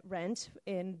families that rent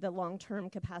in the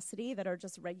long-term capacity that are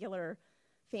just regular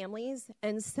families.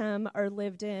 And some are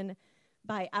lived in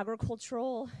by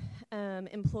agricultural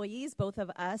employees, both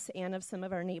of us and of some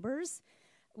of our neighbors.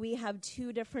 We have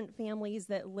two different families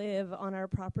that live on our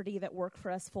property that work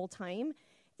for us full-time.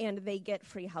 and they get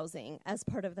free housing as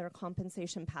part of their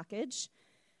compensation package.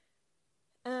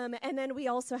 And then we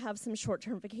also have some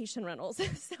short-term vacation rentals.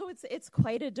 So it's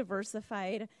quite a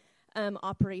diversified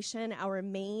operation. Our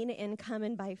main income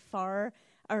and by far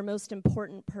our most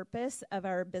important purpose of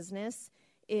our business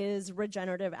is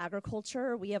regenerative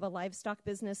agriculture. We have a livestock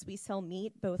business. We sell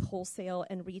meat, both wholesale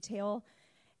and retail.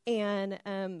 And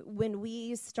when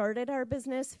we started our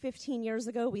business 15 years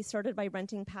ago, we started by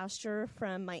renting pasture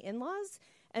from my in-laws,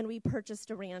 and we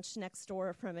purchased a ranch next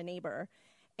door from a neighbor.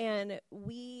 And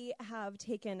we have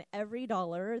taken every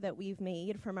dollar that we've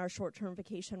made from our short-term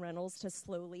vacation rentals to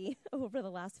slowly, over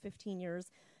the last 15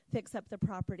 years, fix up the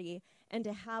property and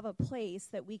to have a place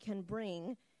that we can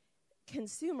bring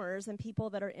consumers and people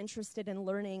that are interested in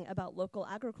learning about local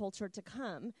agriculture to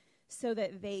come so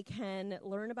that they can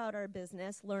learn about our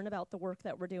business, learn about the work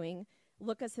that we're doing,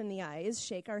 look us in the eyes,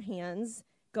 shake our hands,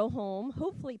 go home,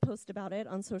 hopefully post about it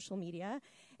on social media,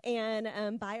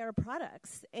 and buy our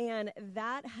products. And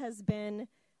that has been,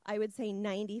 I would say,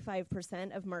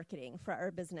 95% of marketing for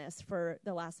our business for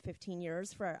the last 15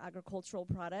 years for our agricultural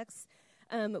products.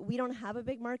 We don't have a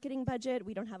big marketing budget.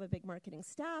 We don't have a big marketing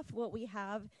staff. What we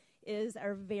have is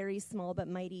our very small but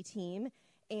mighty team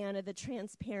and the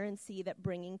transparency that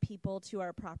bringing people to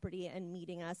our property and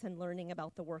meeting us and learning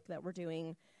about the work that we're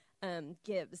doing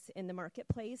gives in the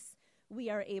marketplace. We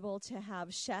are able to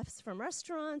have chefs from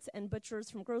restaurants and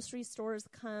butchers from grocery stores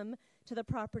come to the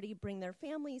property, bring their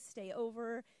families, stay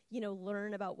over,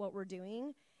 learn about what we're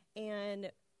doing.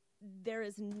 And there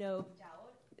is no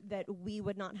doubt that we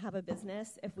would not have a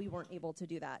business if we weren't able to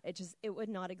do that. It would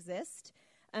not exist.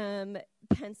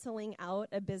 Penciling out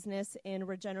a business in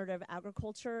regenerative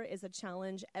agriculture is a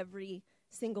challenge every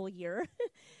single year.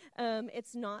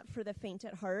 It's not for the faint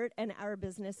at heart, and our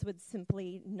business would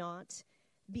simply not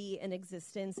be in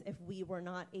existence if we were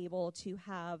not able to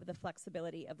have the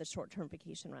flexibility of the short-term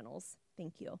vacation rentals.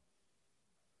 Thank you.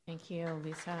 Thank you,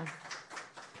 Lisa.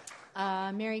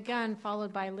 Mary Gunn,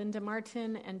 followed by Linda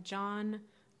Martin and John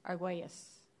Arguelles.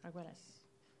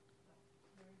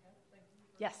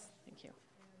 Yes, thank you.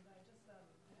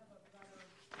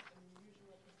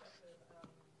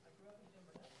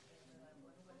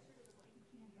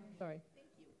 Sorry.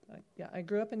 I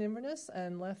grew up in Inverness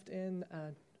and left in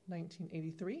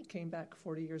 1983, came back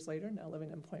 40 years later, now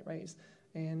living in Point Reyes.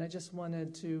 And I just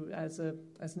wanted to, as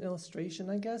an illustration,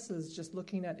 I guess, is just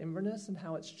looking at Inverness and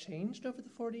how it's changed over the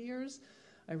 40 years.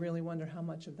 I really wonder how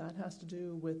much of that has to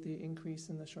do with the increase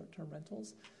in the short-term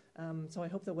rentals. So I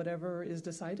hope that whatever is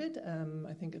decided,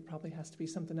 I think it probably has to be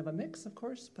something of a mix, of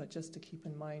course, but just to keep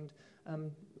in mind,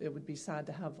 it would be sad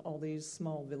to have all these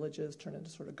small villages turn into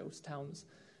sort of ghost towns.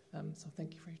 So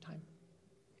thank you for your time.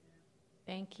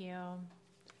 Thank you.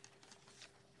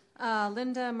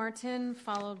 Linda Martin,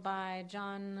 followed by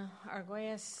John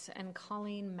Arguelles and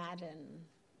Colleen Madden.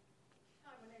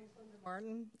 Hi, my name is Linda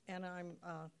Martin, and I'm,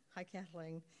 hi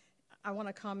Kathleen. I want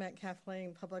to comment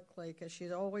Kathleen publicly because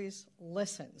she always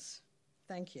listens.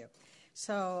 Thank you.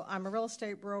 So I'm a real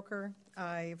estate broker.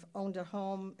 I've owned a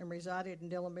home and resided in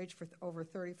Dillon Beach for over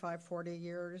 35, 40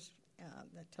 years.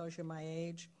 That tells you my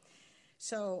age.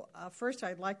 So first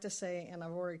I'd like to say, and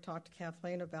I've already talked to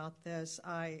Kathleen about this,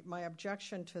 my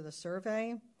objection to the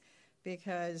survey,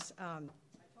 because I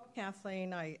told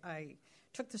Kathleen I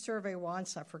took the survey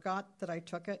once, I forgot that I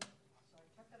took it, so I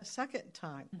took it a second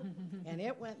time, and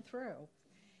it went through.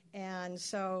 And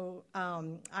so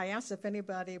I asked if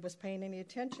anybody was paying any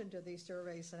attention to these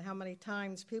surveys and how many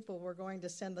times people were going to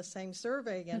send the same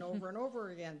survey again over and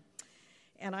over again.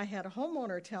 And I had a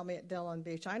homeowner tell me at Dillon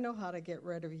Beach, I know how to get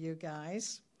rid of you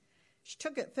guys. She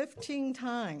took it 15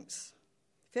 times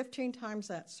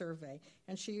that survey,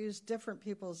 and she used different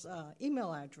people's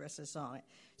email addresses on it.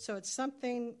 So it's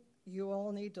something you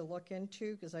all need to look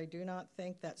into, because I do not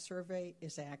think that survey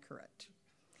is accurate.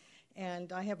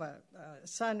 And I have a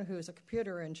son who's a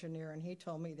computer engineer, and he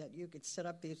told me that you could set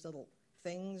up these little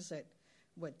things that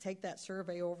would take that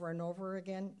survey over and over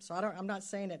again. So I'm not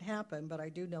saying it happened, but I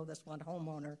do know this one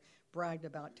homeowner bragged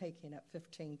about taking it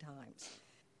 15 times.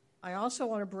 I also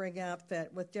want to bring up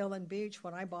that with Dillon Beach,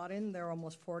 when I bought in there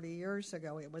almost 40 years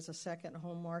ago, it was a second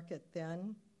home market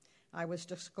then. I was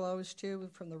disclosed to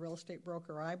from the real estate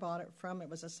broker I bought it from. It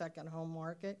was a second home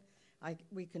market.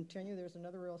 We continue. There's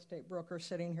another real estate broker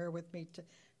sitting here with me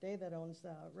today that owns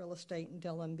real estate in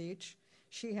Dillon Beach.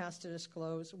 She has to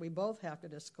disclose, we both have to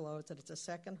disclose that it's a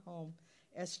second home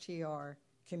STR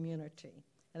community.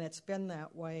 And it's been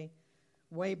that way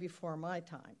before my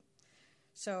time.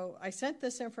 So I sent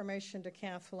this information to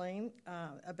Kathleen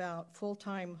about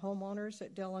full-time homeowners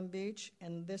at Dillon Beach,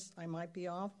 and this, I might be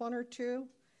off one or two.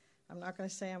 I'm not going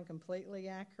to say I'm completely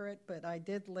accurate, but I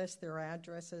did list their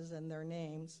addresses and their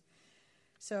names.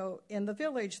 So in the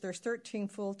village, there's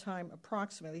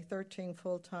approximately 13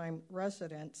 full-time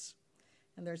residents,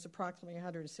 and there's approximately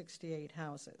 168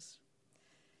 houses.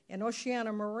 In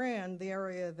Oceana Marin, the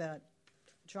area that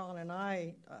John and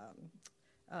I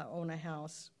own a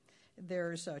house,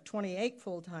 there's 28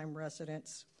 full-time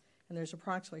residents, and there's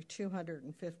approximately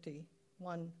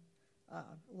 251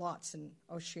 lots in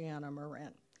Oceana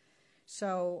Marin.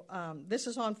 So this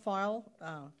is on file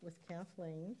with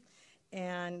Kathleen,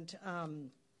 and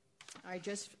it's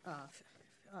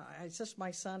just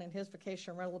my son and his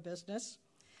vacation rental business,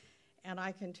 and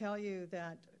I can tell you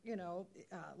that,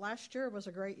 last year was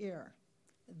a great year.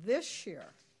 This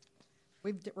year,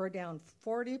 we're down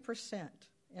 40%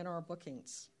 in our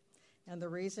bookings, and the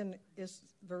reason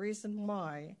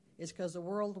why is because the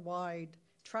worldwide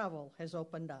travel has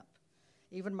opened up.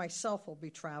 Even myself will be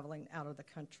traveling out of the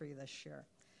country this year.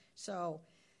 So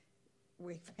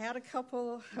we've had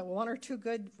one or two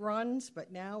good runs,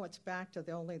 but now it's back to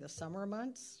only the summer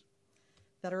months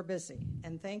that are busy.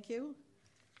 And thank you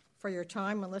for your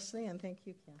time and listening, and thank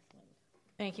you, Kathleen.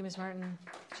 Thank you, Ms. Martin.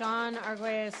 John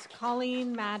Arguelles,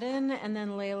 Colleen Madden, and then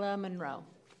Layla Monroe.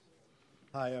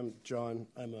 Hi, I'm John.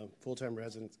 I'm a full-time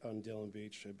resident on Dillon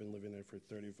Beach. I've been living there for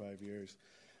 35 years.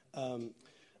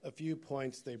 A few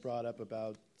points they brought up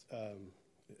about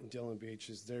Dillon Beach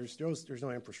is there's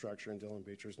no infrastructure in Dillon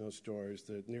Beach. There's no stores.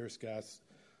 The nearest gas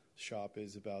shop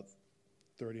is about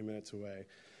 30 minutes away.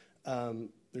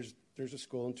 There's a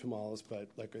school in Tomales, but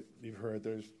like you've heard,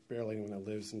 there's barely anyone that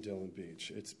lives in Dillon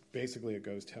Beach. It's basically a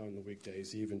ghost town on the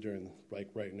weekdays, even during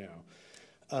right now.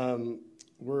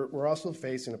 We're also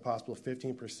facing a possible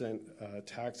 15%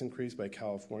 tax increase by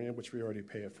California, which we already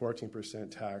pay a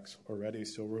 14% tax already.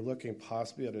 So we're looking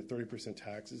possibly at a 30%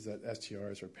 taxes that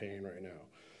STRs are paying right now.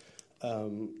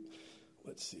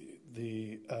 Let's see.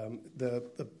 The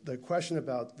question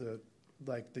about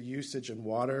the usage in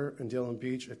water in Dillon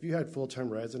Beach. If you had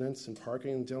full-time residents and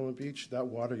parking in Dillon Beach, that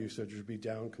water usage would be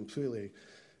down completely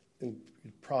in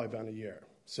probably about a year.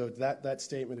 So that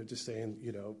statement of just saying,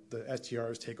 the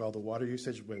STRs take all the water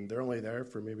usage when they're only there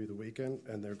for maybe the weekend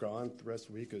and they're gone the rest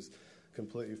of the week is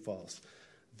completely false.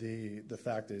 The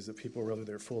fact is that people are really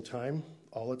there full time,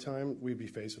 all the time. We'd be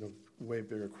facing a way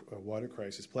bigger water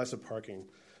crisis, plus a parking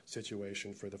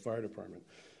situation for the fire department.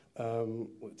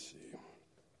 Let's see.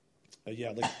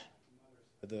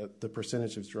 The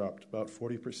percentage has dropped about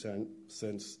 40%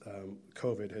 since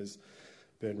COVID has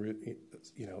been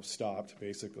stopped,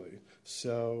 basically.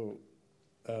 So,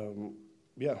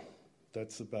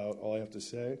 that's about all I have to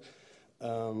say.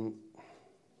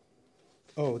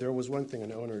 There was one thing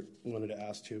an owner wanted to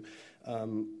ask too.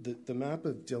 The map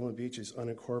of Dillon Beach is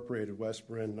unincorporated West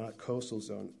Marin, not coastal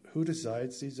zone. Who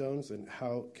decides these zones, and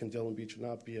how can Dillon Beach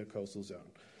not be a coastal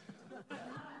zone?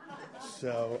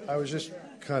 So I was just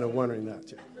kind of wondering that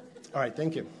too. All right,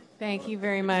 thank you. Thank you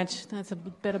very much. That's a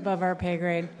bit above our pay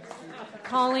grade.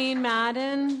 Colleen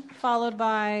Madden, followed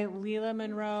by Layla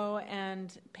Monroe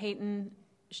and Peyton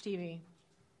Stevie.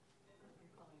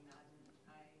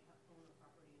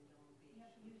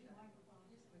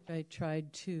 I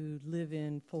tried to live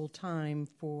in full-time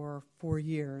for 4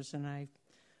 years, and I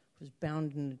was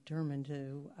bound and determined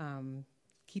to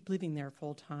keep living there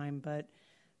full-time, but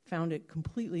found it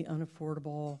completely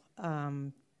unaffordable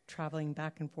traveling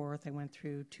back and forth. I went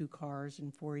through 2 cars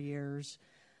in 4 years.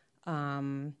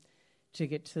 To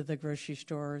get to the grocery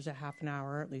stores a half an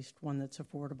hour, at least one that's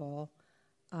affordable.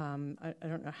 I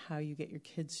don't know how you get your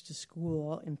kids to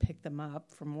school and pick them up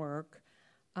from work.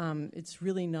 It's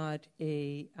really not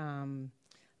a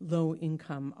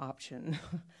low-income option.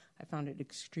 I found it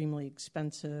extremely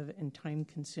expensive and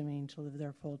time-consuming to live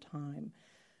there full-time.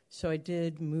 So I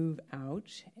did move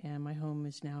out, and my home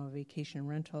is now a vacation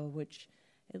rental, which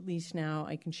at least now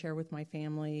I can share with my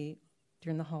family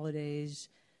during the holidays,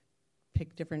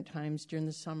 pick different times during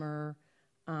the summer.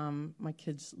 My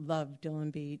kids love Dillon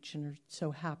Beach and are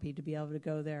so happy to be able to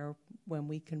go there when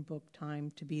we can book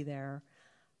time to be there.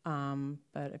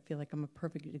 But I feel like I'm a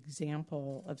perfect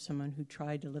example of someone who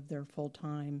tried to live there full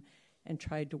time and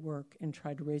tried to work and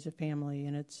tried to raise a family.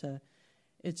 And it's a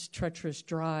treacherous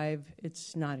drive.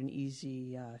 It's not an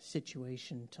easy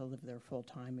situation to live there full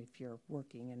time if you're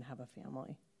working and have a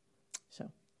family. So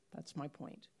that's my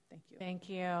point. Thank you. Thank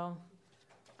you.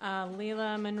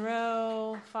 Layla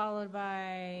Monroe, followed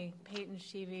by Peyton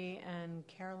Stevie and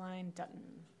Caroline Dutton.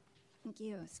 Thank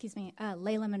you. Excuse me.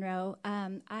 Layla Monroe.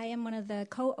 I am one of the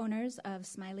co-owners of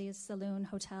Smiley's Saloon,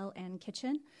 Hotel, and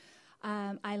Kitchen.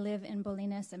 I live in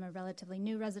Bolinas. I'm a relatively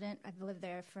new resident. I've lived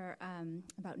there for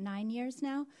about 9 years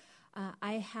now.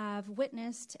 I have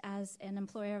witnessed, as an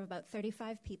employer of about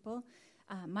 35 people,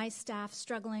 my staff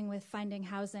struggling with finding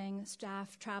housing,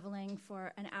 staff traveling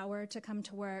for an hour to come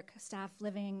to work, staff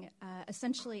living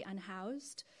essentially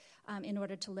unhoused in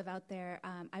order to live out there.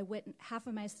 Half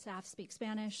of my staff speak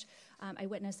Spanish. I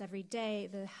witness every day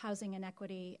the housing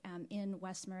inequity in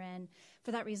West Marin.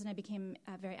 For that reason, I became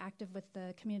very active with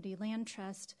the Community Land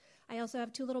Trust. I also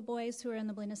have 2 little boys who are in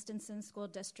the Bolinas-Stinson School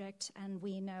District, and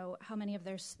we know how many of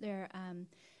their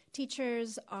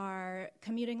teachers are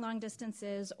commuting long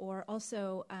distances or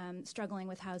also struggling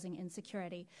with housing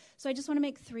insecurity. So I just want to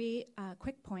make 3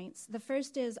 quick points. The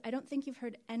first is, I don't think you've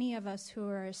heard any of us who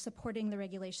are supporting the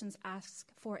regulations ask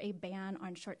for a ban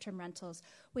on short-term rentals.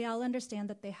 We all understand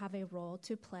that they have a role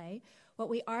to play. What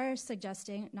we are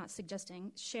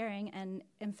sharing and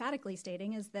emphatically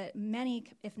stating is that many,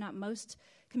 if not most,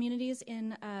 communities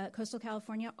in coastal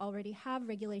California already have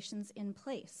regulations in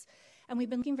place. And we've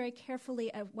been looking very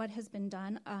carefully at what has been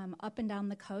done up and down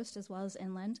the coast as well as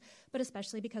inland, but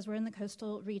especially because we're in the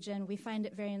coastal region, we find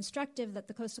it very instructive that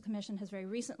the Coastal Commission has very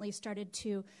recently started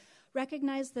to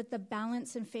recognize that the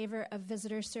balance in favor of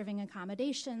visitor serving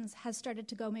accommodations has started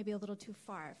to go maybe a little too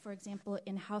far. For example,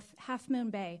 in Half Moon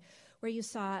Bay, where you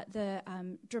saw the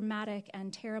dramatic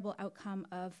and terrible outcome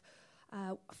of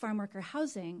farm worker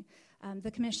housing,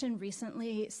 the Commission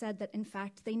recently said that, in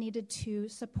fact, they needed to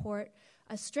support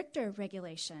a stricter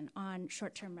regulation on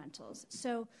short-term rentals.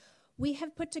 So we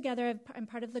have put together, I'm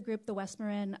part of the group, the West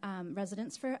Marin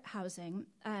Residents for Housing.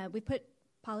 We put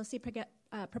policy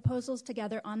proposals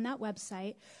together on that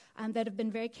website that have been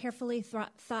very carefully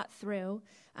thought through.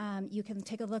 You can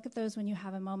take a look at those when you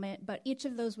have a moment, but each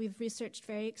of those we've researched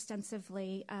very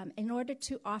extensively in order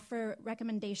to offer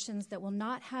recommendations that will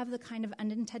not have the kind of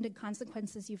unintended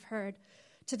consequences you've heard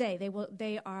today.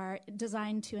 They are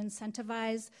designed to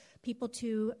incentivize people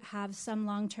to have some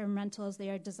long-term rentals. They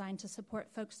are designed to support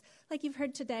folks like you've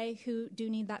heard today who do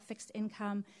need that fixed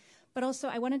income. But also,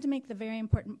 I wanted to make the very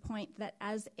important point that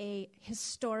as a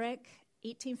historic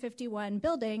 1851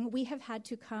 building, we have had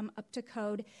to come up to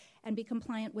code and be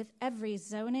compliant with every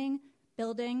zoning,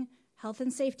 building, health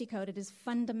and safety code. It is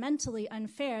fundamentally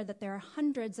unfair that there are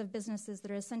hundreds of businesses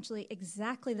that are essentially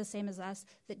exactly the same as us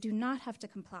that do not have to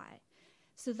comply.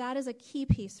 So that is a key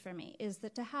piece for me, is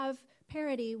that to have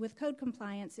parity with code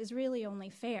compliance is really only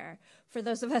fair for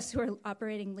those of us who are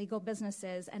operating legal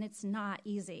businesses, and it's not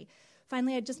easy.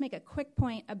 Finally, I'd just make a quick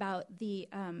point about the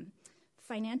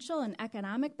financial and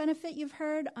economic benefit you've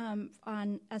heard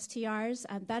on STRs.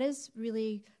 That is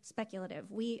really speculative.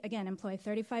 We, again, employ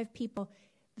 35 people.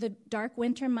 The dark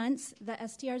winter months, the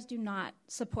STRs do not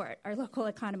support our local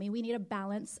economy. We need a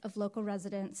balance of local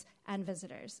residents and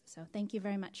visitors. So thank you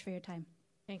very much for your time.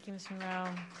 Thank you, Ms. Monroe.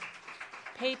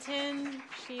 Peyton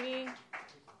Sheedy.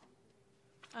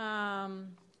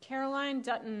 Caroline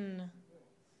Dutton.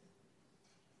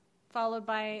 Followed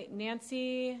by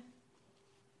Nancy,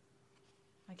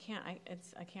 I can't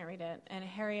read it, and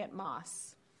Harriet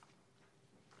Moss.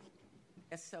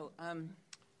 Yes, so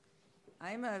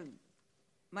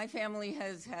my family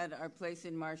has had our place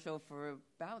in Marshall for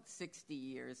about 60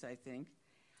 years, I think.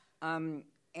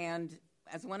 And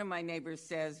as one of my neighbors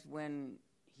says, when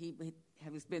he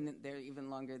has been there even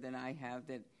longer than I have,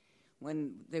 that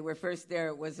when they were first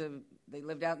there, they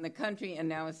lived out in the country, and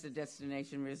now it's a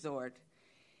destination resort.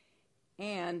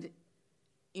 And,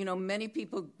 you know, many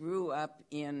people grew up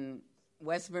in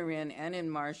West Marin and in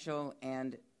Marshall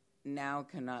and now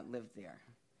cannot live there.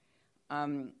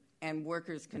 And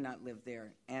workers cannot live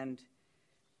there. And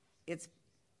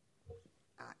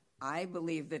I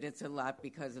believe that it's a lot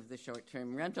because of the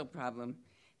short-term rental problem.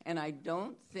 And I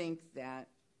don't think that,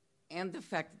 and the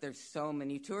fact that there's so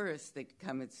many tourists that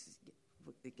come, it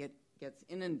gets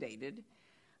inundated.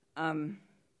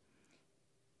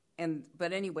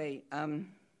 But anyway,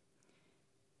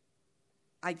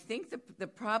 I think the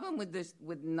problem with this,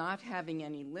 with not having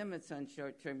any limits on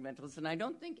short-term rentals, and I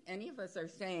don't think any of us are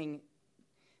saying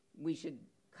we should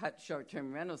cut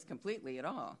short-term rentals completely at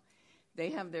all. They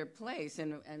have their place,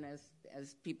 and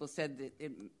as people said,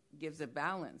 it gives a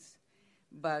balance.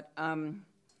 But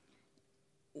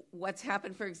what's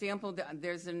happened, for example,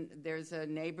 there's a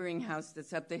neighboring house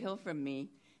that's up the hill from me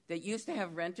that used to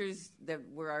have renters that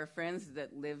were our friends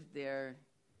that lived there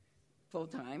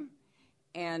full-time,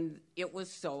 and it was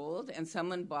sold, and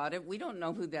someone bought it. We don't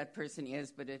know who that person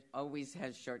is, but it always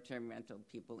has short-term rental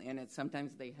people in it.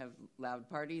 Sometimes they have loud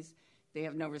parties. They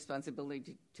have no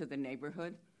responsibility to the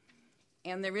neighborhood.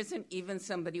 And there isn't even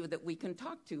somebody that we can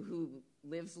talk to who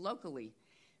lives locally.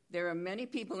 There are many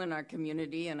people in our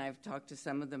community, and I've talked to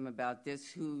some of them about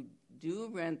this, who do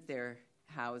rent their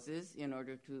houses in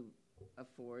order to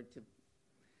afford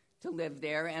to live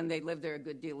there, and they live there a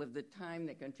good deal of the time.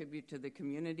 They contribute to the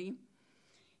community.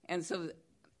 And so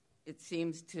it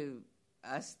seems to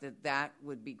us that that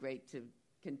would be great to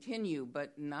continue,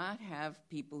 but not have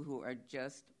people who are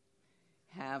just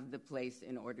have the place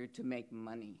in order to make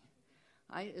money.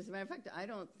 As a matter of fact, I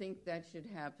don't think that should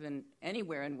happen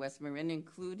anywhere in West Marin,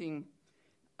 including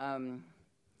the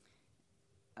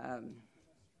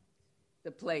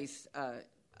place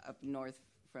up north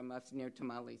from us near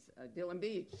Tamales, Dillon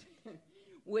Beach,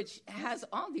 which has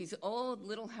all these old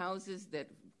little houses that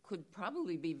could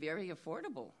probably be very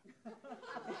affordable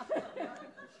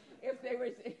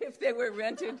if they were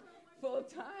rented full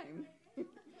time.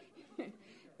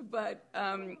 But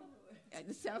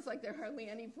it sounds like there are hardly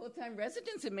any full-time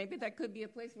residents, and maybe that could be a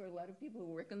place where a lot of people who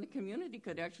work in the community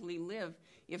could actually live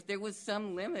if there was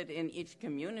some limit in each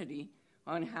community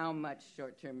on how much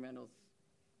short-term rentals,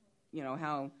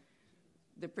 how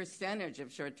the percentage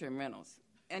of short-term rentals.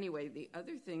 Anyway, the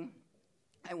other thing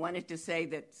I wanted to say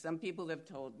that some people have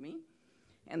told me,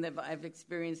 and that I've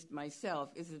experienced myself,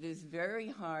 is it is very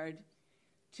hard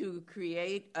to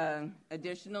create an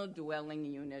additional dwelling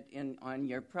unit on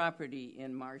your property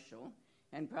in Marshall,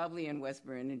 and probably in West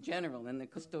Marin in general, in the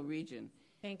coastal region.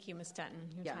 Thank you, Ms. Dutton.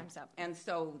 Your time's up. And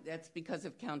so that's because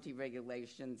of county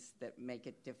regulations that make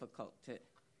it difficult to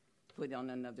put on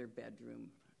another bedroom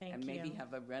and maybe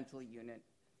have a rental unit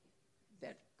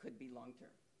that could be long-term.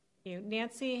 Thank you.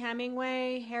 Nancy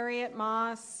Hemingway, Harriet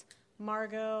Moss,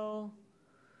 Margot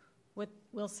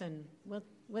Whitsome.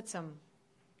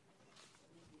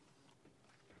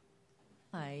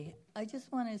 Hi. I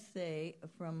just want to say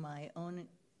from my own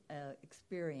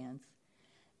experience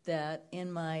that in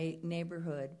my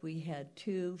neighborhood we had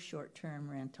 2 short-term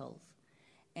rentals,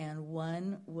 and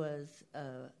one was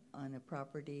on a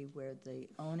property where the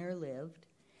owner lived,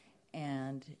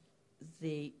 and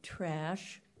the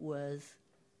trash was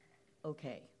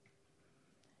okay.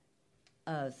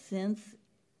 Since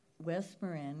West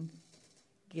Marin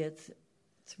gets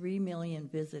 3 million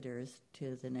visitors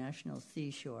to the National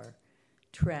Seashore,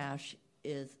 trash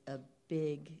is a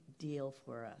big deal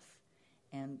for us.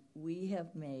 And we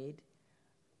have made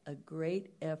a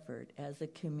great effort as a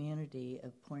community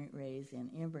of Point Reyes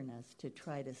and Inverness to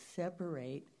try to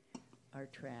separate our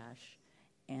trash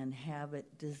and have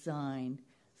it designed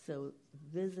so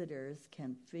visitors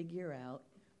can figure out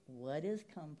what is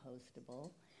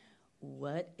compostable,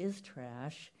 what is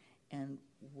trash, and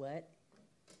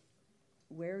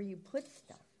where you put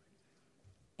stuff.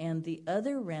 And the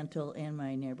other rental in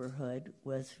my neighborhood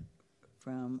was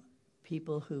from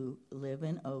people who live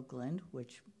in Oakland,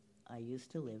 which I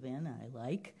used to live in, I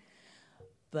like,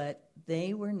 but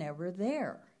they were never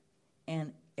there.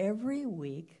 And every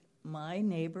week, my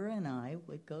neighbor and I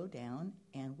would go down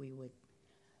and we would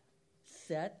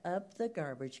set up the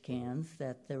garbage cans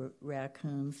that the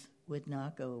raccoons would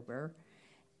knock over,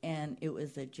 and it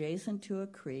was adjacent to a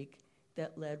creek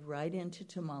that led right into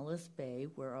Tamales Bay,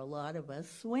 where a lot of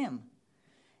us swim.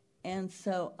 And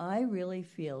so I really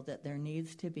feel that there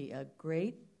needs to be a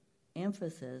great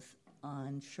emphasis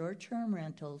on short-term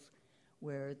rentals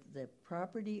where the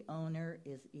property owner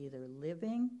is either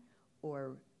living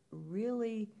or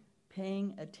really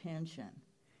paying attention,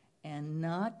 and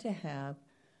not to have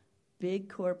big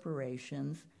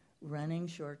corporations running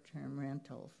short-term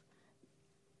rentals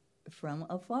from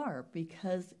afar,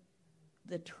 because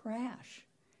the trash,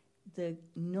 the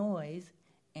noise,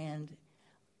 and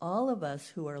all of us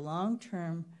who are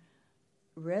long-term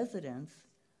residents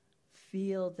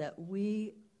feel that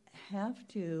we have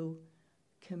to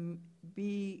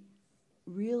be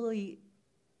really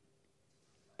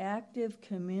active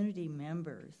community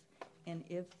members. And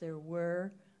if there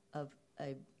were a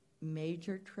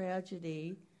major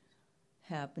tragedy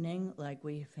happening like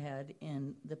we've had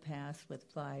in the past with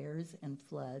fires and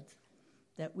floods,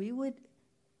 that we would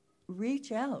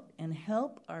reach out and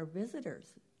help our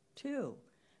visitors too.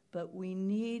 But we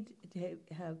need to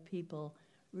have people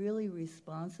really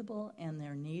responsible, and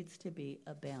there needs to be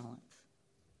a balance.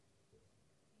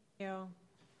 Thank you.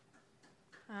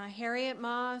 Harriet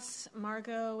Moss,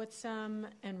 Margot Whitsome,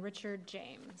 and Richard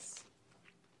James.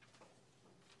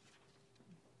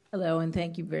 Hello, and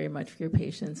thank you very much for your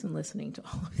patience in listening to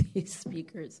all of these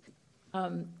speakers.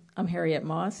 I'm Harriet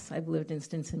Moss. I've lived in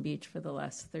Stinson Beach for the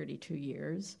last 32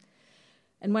 years.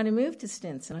 And when I moved to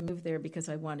Stinson, I moved there because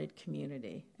I wanted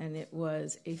community, and it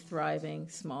was a thriving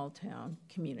small-town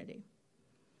community.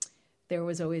 There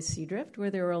was always Seadrift, where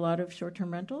there were a lot of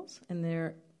short-term rentals, and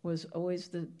there was always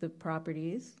the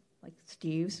properties like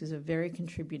Steve's, who's a very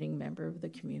contributing member of the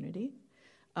community,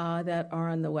 that are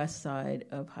on the west side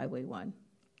of Highway 1.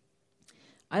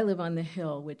 I live on the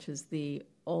hill, which is the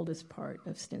oldest part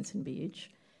of Stinson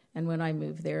Beach, and when I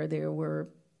moved there were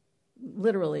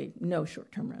literally no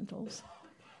short-term rentals.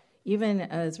 Even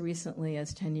as recently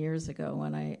as 10 years ago,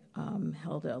 when I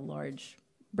held a large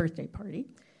birthday party,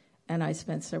 and I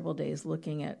spent several days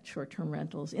looking at short-term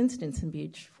rentals in Stinson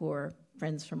Beach for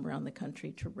friends from around the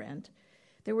country to rent,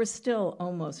 there were still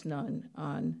almost none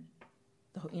on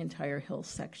the entire hill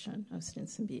section of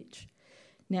Stinson Beach.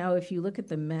 Now, if you look at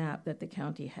the map that the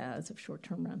county has of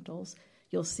short-term rentals,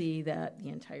 you'll see that the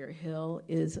entire hill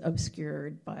is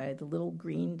obscured by the little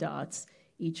green dots,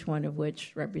 each one of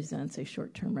which represents a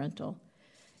short-term rental.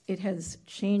 It has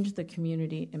changed the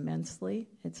community immensely.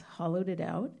 It's hollowed it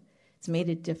out. It's made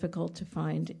it difficult to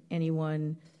find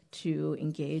anyone to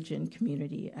engage in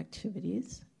community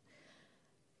activities.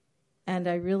 And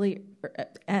I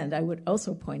would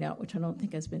also point out, which I don't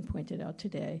think has been pointed out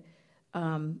today,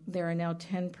 there are now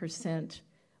 10%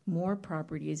 more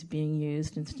properties being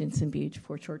used in Stinson Beach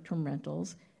for short-term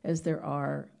rentals as there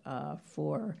are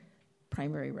for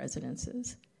primary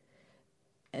residences.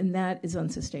 And that is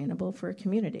unsustainable for a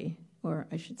community, or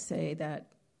I should say that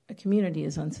a community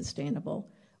is unsustainable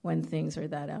when things are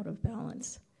that out of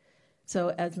balance. So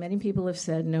as many people have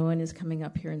said, no one is coming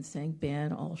up here and saying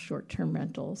ban all short-term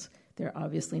rentals. They're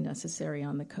obviously necessary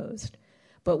on the coast.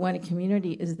 But when a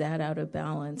community is that out of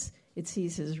balance, it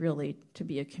ceases really to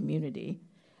be a community.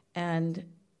 And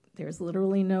there's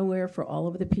literally nowhere for all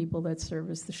of the people that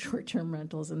service the short-term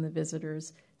rentals and the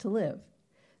visitors to live.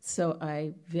 So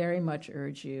I very much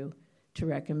urge you to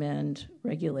recommend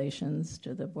regulations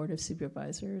to the Board of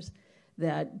Supervisors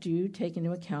that do take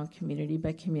into account community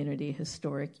by community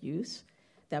historic use,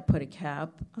 that put a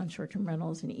cap on short-term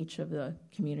rentals in each of the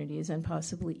communities and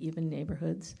possibly even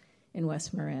neighborhoods in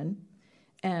West Marin,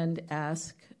 and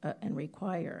ask and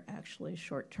require actually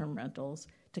short-term rentals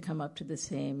to come up to the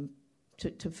same,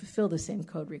 to fulfill the same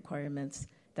code requirements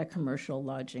that commercial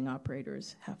lodging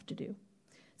operators have to do.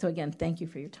 So again, thank you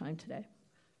for your time today.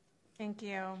 Thank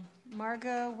you.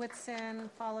 Margot Whitson,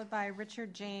 followed by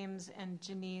Richard James and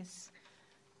Janice.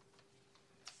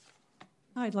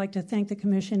 I'd like to thank the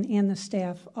commission and the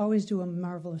staff. Always do a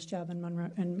marvelous job in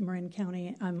Marin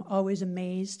County. I'm always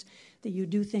amazed that you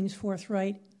do things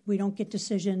forthright. We don't get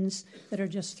decisions that are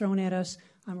just thrown at us.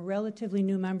 I'm a relatively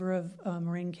new member of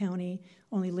Marin County,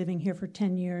 only living here for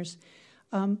 10 years.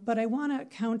 But I want to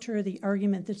counter the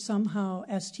argument that somehow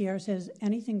STRs has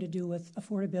anything to do with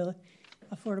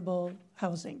affordable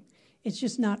housing. It's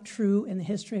just not true in the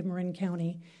history of Marin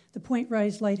County. The Point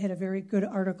Rise Light had a very good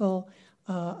article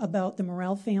about the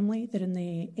Morrell family that in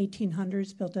the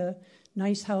 1800s built a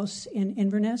nice house in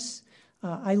Inverness.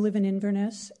 I live in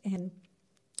Inverness, and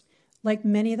like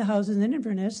many of the houses in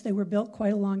Inverness, they were built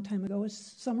quite a long time ago as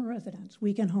summer residence,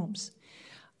 weekend homes.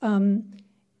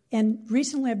 And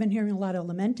recently I've been hearing a lot of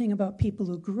lamenting about people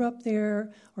who grew up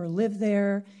there or live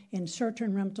there, and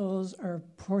short-term rentals are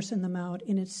forcing them out,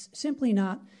 and it's simply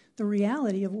not the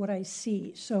reality of what I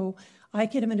see. So I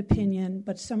could have an opinion,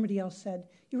 but somebody else said,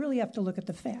 you really have to look at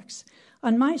the facts.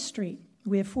 On my street,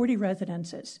 we have 40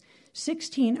 residences.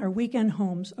 16 are weekend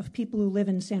homes of people who live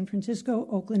in San Francisco,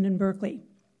 Oakland, and Berkeley,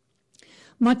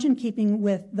 much in keeping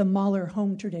with the Mahler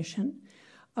home tradition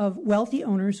of wealthy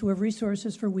owners who have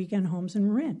resources for weekend homes in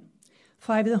Marin.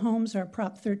 5 of the homes are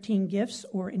Prop 13 gifts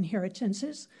or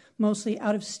inheritances, mostly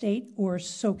out-of-state or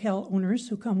SoCal owners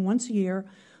who come once a year,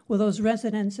 while those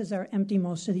residences are empty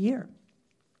most of the year.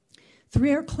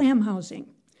 3 are clam housing,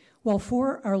 while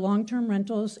 4 are long-term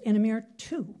rentals and a mere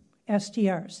 2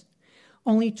 STRs.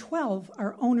 Only 12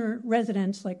 are owner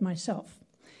residents like myself.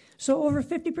 So over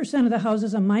 50% of the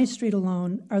houses on my street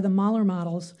alone are the Mahler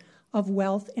models of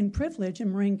wealth and privilege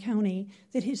in Marin County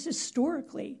that is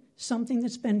historically something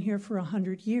that's been here for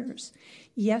 100 years.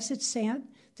 Yes, it's sad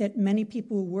that many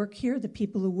people who work here, the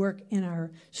people who work in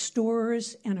our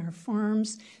stores and our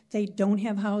farms, they don't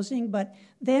have housing, but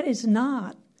that is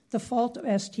not the fault of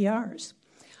STRs.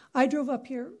 I drove up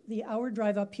here, the hour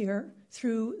drive up here,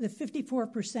 through the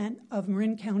 54% of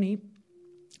Marin County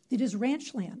that is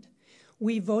ranch land.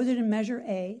 We voted in Measure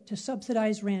A to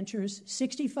subsidize ranchers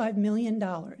 $65 million,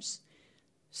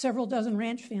 several dozen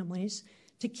ranch families,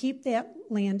 to keep that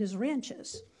land as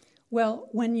ranches. Well,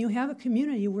 when you have a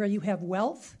community where you have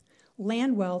wealth,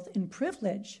 land wealth, and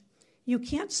privilege, you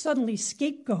can't suddenly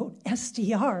scapegoat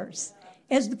STRs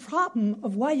as the problem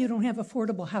of why you don't have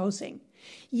affordable housing.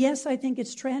 Yes, I think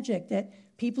it's tragic that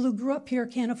people who grew up here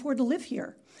can't afford to live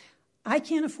here. I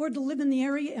can't afford to live in the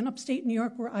area in upstate New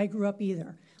York where I grew up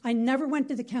either. I never went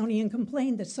to the county and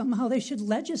complained that somehow they should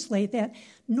legislate that,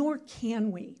 nor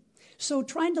can we. So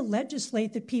trying to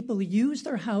legislate that people use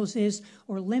their houses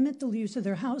or limit the use of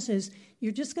their houses,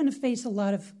 you're just going to face a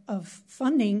lot of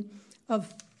funding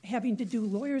of having to do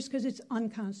lawyers because it's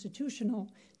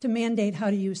unconstitutional to mandate how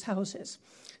to use houses.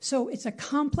 So it's a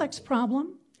complex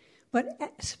problem, but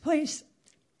please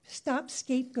stop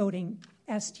scapegoating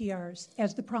STRs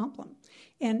as the problem.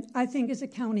 And I think as a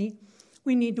county,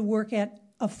 we need to work at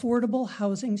affordable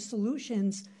housing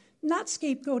solutions, not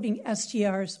scapegoating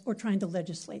STRs or trying to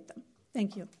legislate them.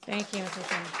 Thank you. Thank you, Mrs.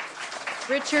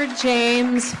 Finn. Richard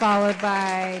James, followed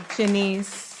by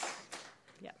Janice.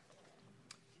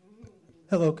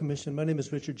 Hello, Commission. My name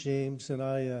is Richard James, and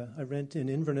I rent in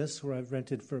Inverness, where I've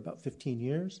rented for about 15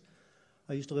 years.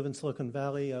 I used to live in Silicon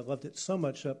Valley. I loved it so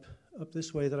much up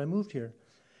this way that I moved here.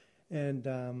 And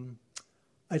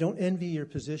I don't envy your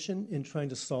position in trying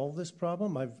to solve this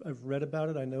problem. I've read about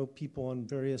it. I know people on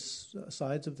various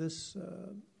sides of this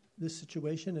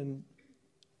situation, and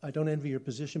I don't envy your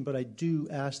position, but I do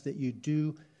ask that you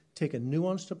do take a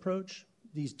nuanced approach.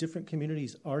 These different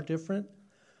communities are different.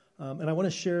 And I want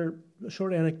to share a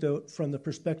short anecdote from the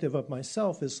perspective of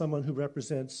myself as someone who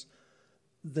represents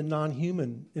the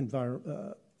non-human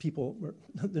people,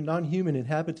 the non-human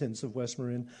inhabitants of West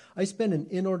Marin. I spend an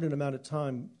inordinate amount of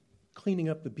time cleaning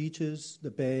up the beaches, the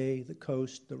bay, the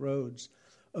coast, the roads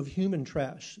of human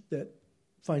trash that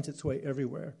finds its way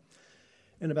everywhere.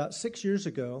 And about 6 years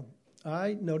ago,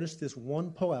 I noticed this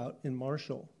one pullout in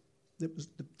Marshall. It was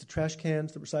the trash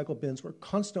cans, the recycle bins were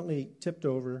constantly tipped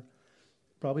over,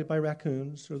 probably by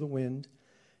raccoons or the wind.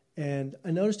 And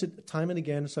I noticed it time and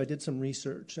again, so I did some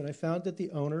research. And I found that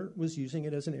the owner was using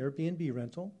it as an Airbnb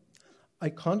rental. I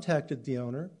contacted the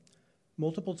owner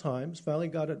multiple times, finally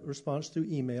got a response through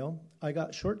email. I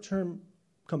got short-term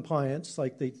compliance,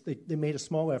 like they made a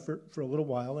small effort for a little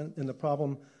while, and the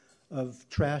problem of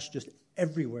trash just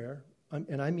everywhere,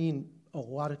 and I mean a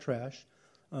lot of trash.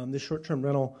 This short-term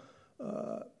rental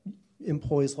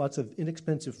employs lots of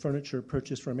inexpensive furniture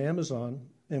purchased from Amazon,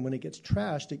 and when it gets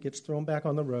trashed, it gets thrown back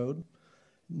on the road.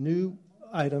 New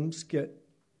items get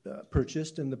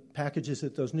purchased, and the packages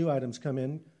that those new items come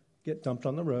in get dumped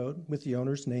on the road with the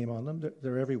owner's name on them.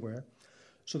 They're everywhere.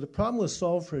 So the problem was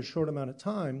solved for a short amount of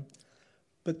time,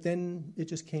 but then it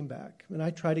just came back. And I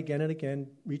tried again and again,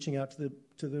 reaching out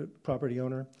to the property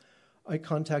owner. I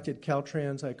contacted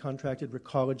Caltrans, I contacted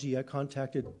Recology, I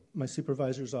contacted my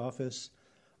supervisor's office,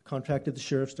 contacted the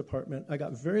sheriff's department. I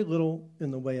got very little in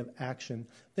the way of action.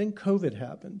 Then COVID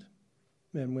happened.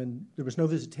 And when there was no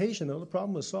visitation, the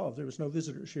problem was solved. There was no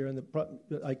visitors here. And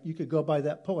you could go by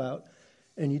that pullout,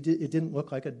 and it didn't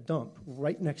look like a dump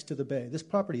right next to the bay. This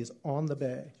property is on the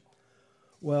bay.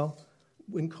 Well,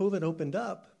 when COVID opened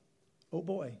up, oh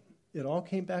boy, it all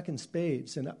came back in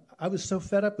spades. And I was so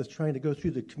fed up with trying to go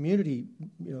through the community,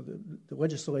 the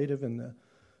legislative and the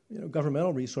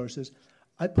governmental resources.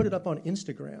 I put it up on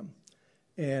Instagram,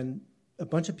 and a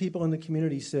bunch of people in the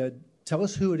community said, tell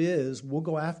us who it is, we'll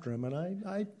go after him. And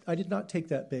I did not take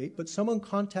that bait, but someone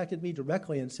contacted me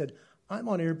directly and said, I'm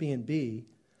on Airbnb.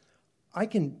 I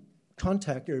can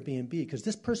contact Airbnb because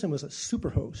this person was a super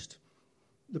host,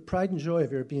 the pride and joy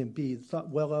of Airbnb, thought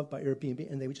well of by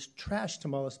Airbnb, and they would just trash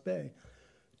Tomales Bay.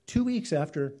 2 weeks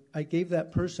after I gave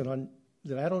that person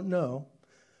that I don't know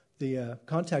the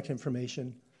contact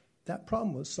information, that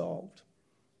problem was solved.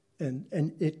 And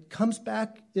it comes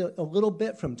back a little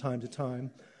bit from time to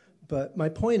time, but my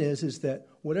point is that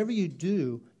whatever you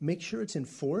do, make sure it's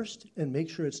enforced and make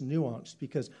sure it's nuanced,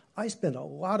 because I spend a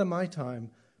lot of my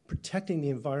time protecting the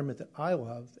environment that I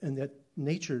love and that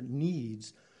nature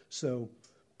needs. So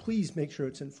please make sure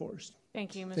it's enforced.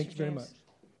 Thank you, Mr. Thank you very much.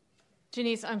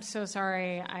 Janice, I'm so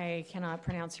sorry I cannot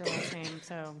pronounce your last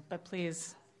name, but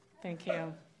please, thank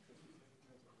you.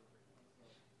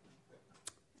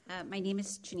 My name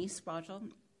is Janice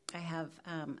Swagel. I have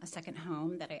a second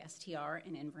home that I STR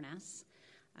in Inverness.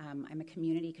 I'm a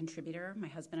community contributor. My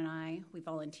husband and I, we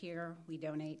volunteer, we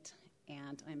donate,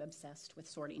 and I'm obsessed with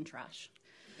sorting trash.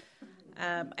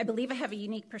 I believe I have a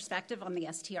unique perspective on the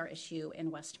STR issue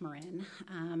in West Marin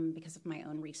because of my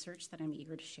own research that I'm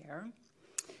eager to share.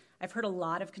 I've heard a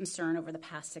lot of concern over the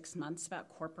past 6 months about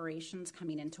corporations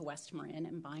coming into West Marin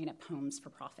and buying up homes for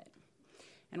profit.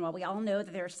 And while we all know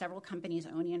that there are several companies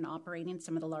owning and operating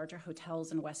some of the larger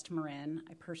hotels in West Marin,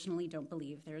 I personally don't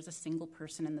believe there is a single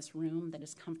person in this room that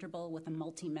is comfortable with a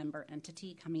multi-member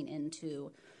entity coming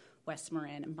into West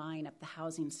Marin and buying up the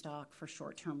housing stock for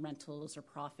short-term rentals or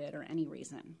profit or any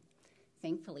reason.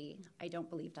 Thankfully, I don't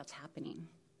believe that's happening.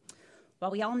 Well,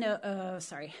 we all know,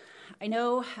 I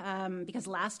know because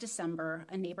last December,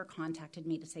 a neighbor contacted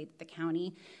me to say that the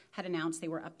county had announced they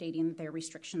were updating their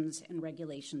restrictions and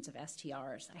regulations of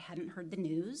STRs. I hadn't heard the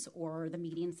news or the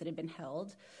meetings that had been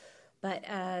held,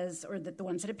 the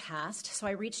ones that had passed. So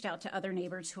I reached out to other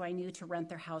neighbors who I knew to rent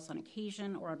their house on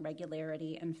occasion or on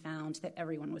regularity and found that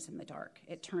everyone was in the dark.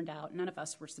 It turned out none of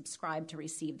us were subscribed to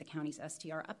receive the county's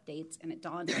STR updates, and it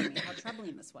dawned on me how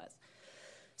troubling this was.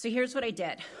 So here's what I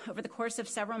did. Over the course of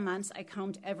several months, I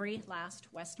combed every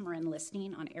last West Marin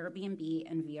listing on Airbnb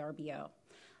and VRBO.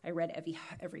 I read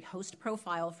every host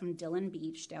profile from Dillon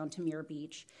Beach down to Muir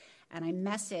Beach, and I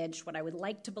messaged what I would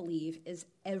like to believe is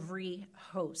every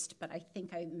host, but I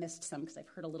think I missed some because I've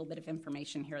heard a little bit of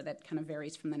information here that kind of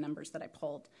varies from the numbers that I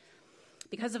pulled.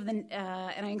 Because of and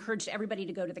I encouraged everybody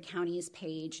to go to the county's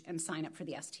page and sign up for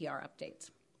the STR updates.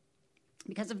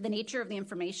 Because of the nature of the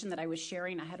information that I was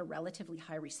sharing, I had a relatively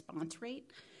high response rate.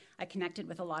 I connected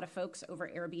with a lot of folks over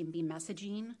Airbnb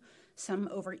messaging, some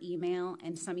over email,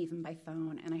 and some even by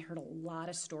phone, and I heard a lot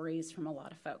of stories from a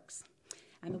lot of folks.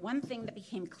 And the one thing that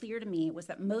became clear to me was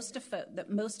that most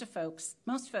folks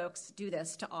do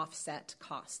this to offset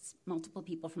costs. Multiple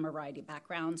people from a variety of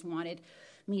backgrounds wanted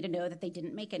me to know that they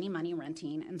didn't make any money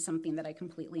renting, and something that I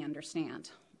completely understand.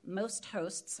 Most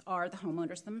hosts are the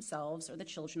homeowners themselves or the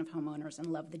children of homeowners and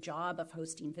love the job of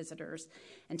hosting visitors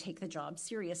and take the job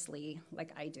seriously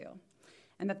like I do.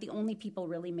 And that the only people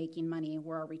really making money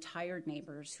were our retired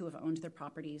neighbors who have owned their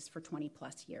properties for 20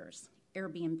 plus years.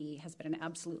 Airbnb has been an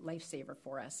absolute lifesaver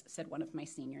for us, said one of my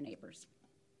senior neighbors.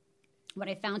 What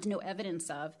I found no evidence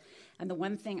of, and the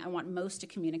one thing I want most to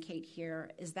communicate here,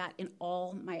 is that in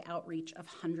all my outreach of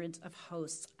hundreds of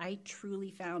hosts, I truly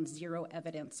found zero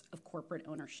evidence of corporate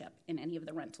ownership in any of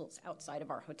the rentals outside of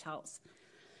our hotels.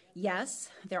 Yes,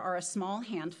 there are a small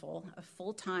handful of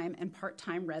full-time and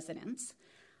part-time residents.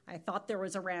 I thought there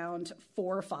was around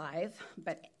 4 or 5,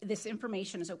 but this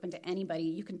information is open to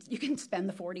anybody. You can spend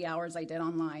the 40 hours I did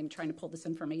online trying to pull this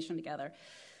information together,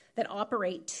 that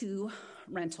operate 2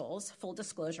 rentals. Full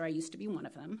disclosure, I used to be one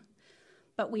of them.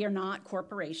 But we are not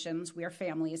corporations, we are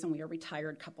families, and we are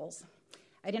retired couples.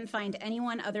 I didn't find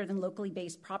anyone other than locally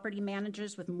based property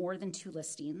managers with more than 2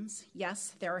 listings.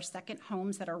 Yes, there are second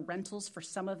homes that are rentals for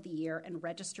some of the year and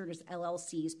registered as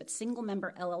LLCs, but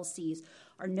single-member LLCs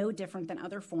are no different than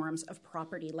other forms of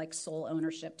property like sole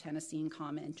ownership, tenancy in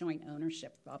common, joint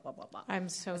ownership, blah, blah, blah, blah. I'm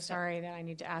so sorry that I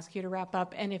need to ask you to wrap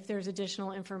up. And if there's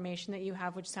additional information that you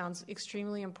have, which sounds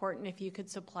extremely important, if you could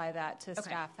supply that to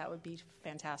staff, that would be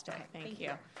fantastic. Okay, Thank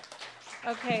you.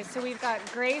 Okay, so we've got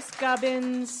Grace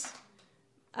Gubbins,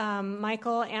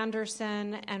 Michael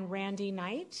Anderson, and Randy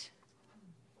Knight.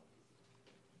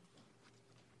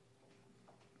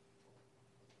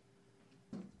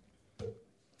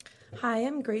 Hi,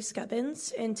 I'm Grace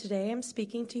Gubbins, and today I'm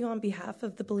speaking to you on behalf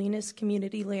of the Bolinas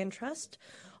Community Land Trust,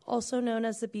 also known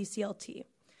as the BCLT.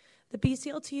 The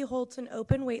BCLT holds an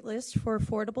open waitlist for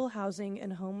affordable housing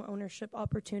and home ownership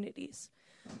opportunities.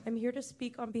 I'm here to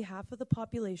speak on behalf of the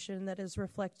population that is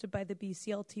reflected by the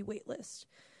BCLT waitlist.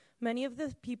 Many of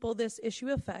the people this issue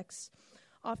affects,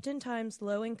 oftentimes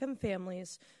low-income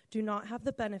families, do not have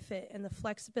the benefit and the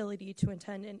flexibility to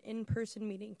attend an in-person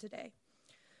meeting today.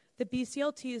 The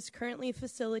BCLT is currently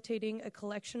facilitating a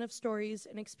collection of stories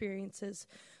and experiences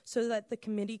so that the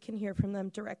committee can hear from them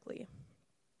directly.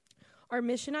 Our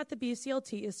mission at the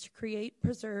BCLT is to create,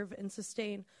 preserve, and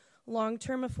sustain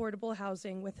long-term affordable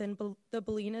housing within the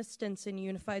Bolinas-Stinson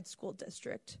Unified School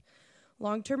District.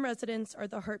 Long-term residents are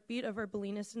the heartbeat of our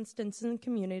Bolinas and Stinson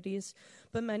communities,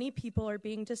 but many people are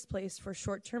being displaced for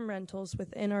short-term rentals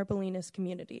within our Bolinas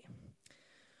community.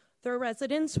 There are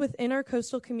residents within our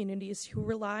coastal communities who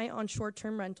rely on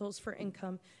short-term rentals for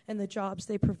income and the jobs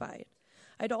they provide.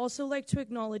 I'd also like to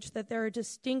acknowledge that there are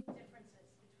distinct differences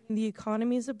between the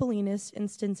economies of Bolinas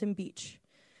and Stinson Beach.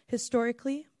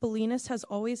 Historically, Bolinas has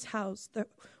always housed the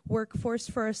workforce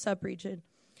for our subregion,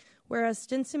 whereas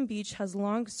Stinson Beach has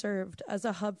long served as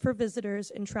a hub for visitors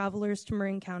and travelers to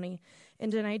Marin County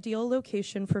and an ideal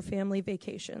location for family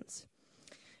vacations.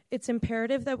 It's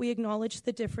imperative that we acknowledge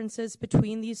the differences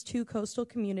between these 2 coastal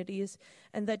communities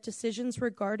and that decisions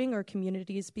regarding our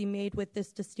communities be made with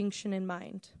this distinction in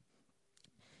mind.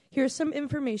 Here's some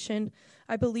information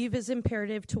I believe is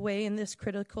imperative to weigh in this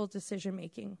critical decision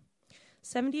making.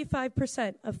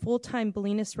 75% of full-time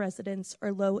Bolinas residents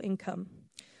are low income.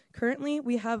 Currently,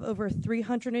 we have over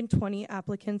 320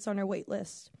 applicants on our wait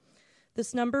list.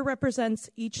 This number represents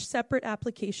each separate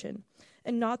application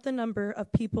and not the number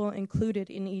of people included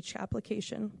in each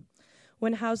application.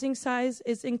 When housing size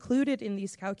is included in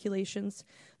these calculations,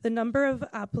 the number of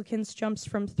applicants jumps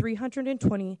from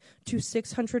 320 to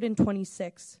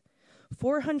 626.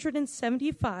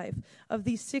 475 of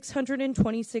these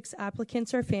 626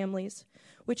 applicants are families,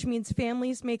 which means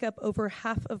families make up over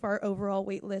half of our overall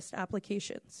waitlist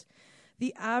applications.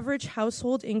 The average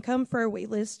household income for our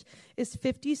waitlist is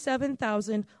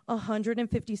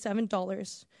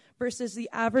 $57,157 versus the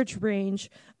average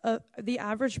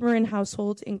Marin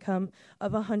household income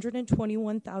of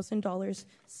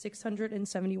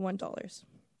 $121,671.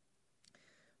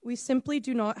 We simply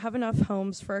do not have enough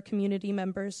homes for our community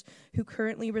members who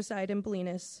currently reside in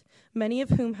Bolinas, many of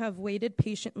whom have waited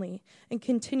patiently and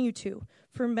continue to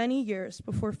for many years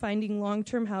before finding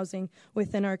long-term housing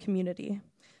within our community.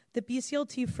 The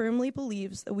BCLT firmly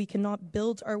believes that we cannot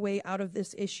build our way out of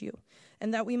this issue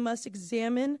and that we must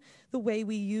examine the way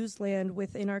we use land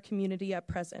within our community at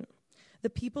present. The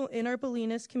people in our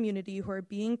Bolinas community who are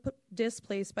being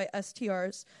displaced by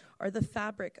STRs are the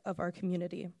fabric of our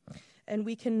community, and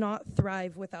we cannot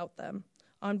thrive without them.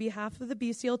 On behalf of the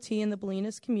BCLT and the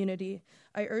Bolinas community,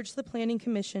 I urge the Planning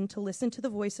Commission to listen to the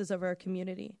voices of our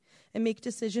community and make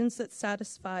decisions that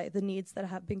satisfy the needs that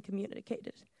have been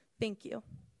communicated. Thank you.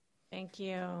 Thank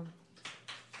you.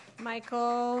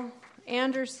 Michael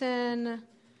Anderson,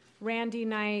 Randy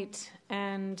Knight,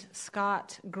 and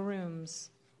Scott Grooms.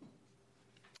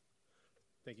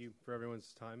 Thank you for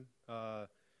everyone's time.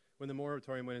 When the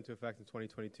moratorium went into effect in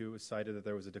 2022, it was cited that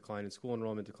there was a decline in school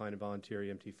enrollment, decline in volunteer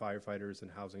EMT firefighters,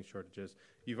 and housing shortages.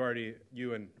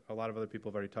 You and a lot of other people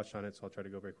have already touched on it, so I'll try to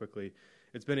go very quickly.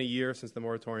 It's been a year since the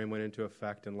moratorium went into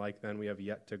effect, and like then, we have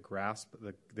yet to grasp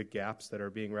the gaps that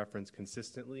are being referenced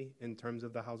consistently in terms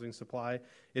of the housing supply.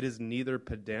 It is neither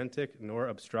pedantic nor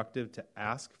obstructive to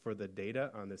ask for the data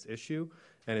on this issue,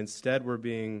 and instead we're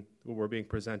being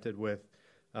presented with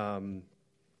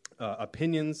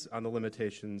opinions on the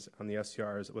limitations on the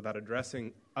STRs without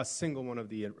addressing a single one of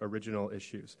the original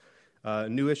issues.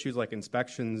 New issues like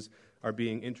inspections are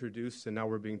being introduced, and now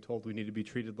we're being told we need to be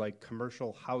treated like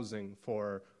commercial housing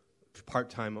for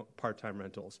part-time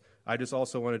rentals. I just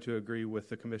also wanted to agree with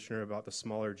the commissioner about the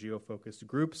smaller geo-focused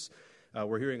groups.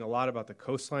 We're hearing a lot about the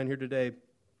coastline here today.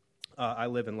 I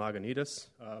live in Lagunitas.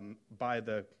 By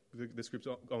this group's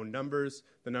own numbers,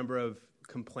 the number of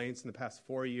complaints in the past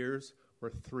 4 years were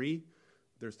 3.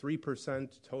 There's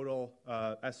 3% total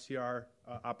STR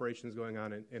operations going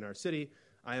on in our city.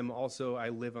 I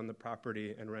live on the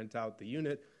property and rent out the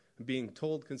unit, being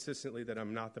told consistently that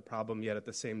I'm not the problem, yet at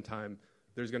the same time,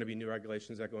 there's going to be new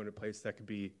regulations that go into place that could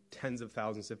be tens of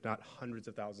thousands, if not hundreds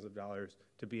of thousands of dollars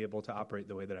to be able to operate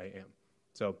the way that I am.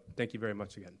 So thank you very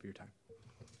much again for your time.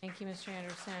 Thank you, Mr.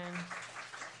 Anderson.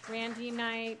 Randy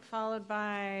Knight, followed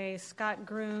by Scott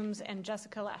Grooms and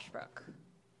Jessica Lashbrook.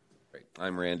 Great.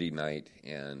 I'm Randy Knight,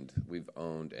 and we've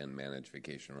owned and managed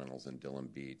vacation rentals in Dillon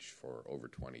Beach for over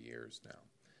 20 years now.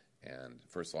 And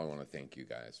first of all, I want to thank you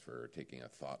guys for taking a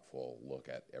thoughtful look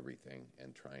at everything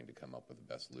and trying to come up with the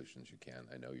best solutions you can.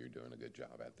 I know you're doing a good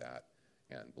job at that,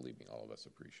 and believe me, all of us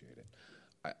appreciate it.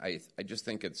 I just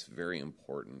think it's very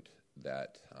important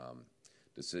that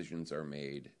decisions are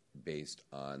made based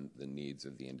on the needs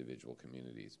of the individual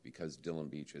communities, because Dillon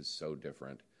Beach is so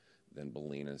different than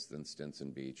Bolinas, than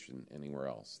Stinson Beach, and anywhere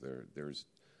else. There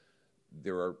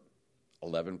are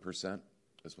 11%,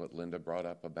 is what Linda brought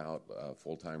up about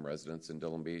full-time residents in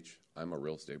Dillon Beach. I'm a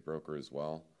real estate broker as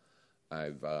well.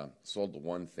 I've sold to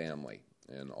one family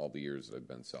in all the years that I've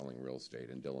been selling real estate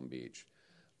in Dillon Beach,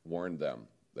 warned them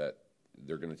that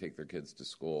they're going to take their kids to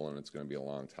school and it's going to be a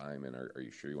long time, and are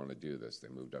you sure you want to do this? They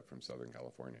moved up from Southern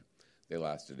California. They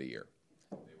lasted a year.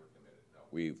 They were committed. No,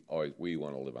 we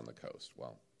want to live on the coast.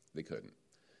 Well, they couldn't.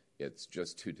 It's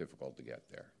just too difficult to get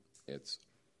there. It's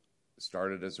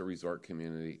started as a resort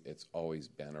community. It's always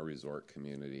been a resort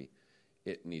community.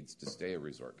 It needs to stay a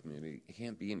resort community. It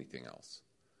can't be anything else.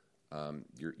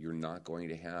 You're not going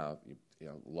to have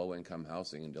low-income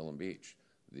housing in Dillon Beach.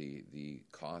 The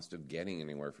cost of getting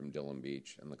anywhere from Dillon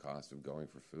Beach and the cost of going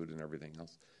for food and everything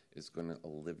else is going to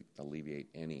alleviate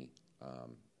any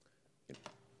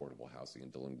affordable housing in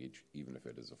Dillon Beach, even if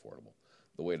it is affordable.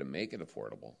 The way to make it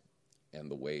affordable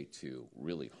and the way to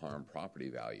really harm property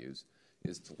values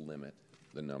is to limit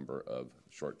the number of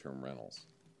short-term rentals.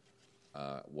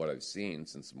 What I've seen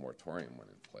since the moratorium went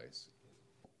in place,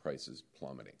 prices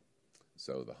plummeting.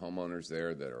 So the homeowners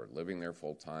there that are living there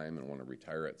full-time and want to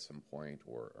retire at some point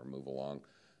or move along,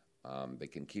 they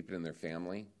can keep it in their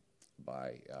family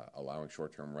by allowing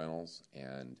short-term rentals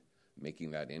and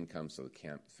making that income so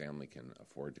the family can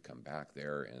afford to come back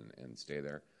there and stay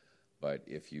there. But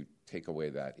if you take away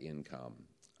that income,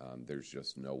 there's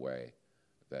just no way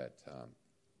that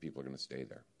people are going to stay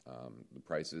there. The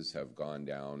prices have gone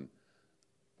down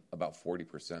about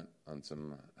 40% on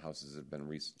some houses that have been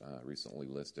recently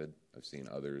listed. I've seen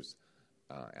others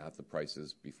at the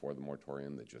prices before the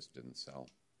moratorium that just didn't sell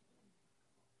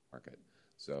market.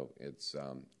 So it's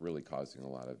really causing a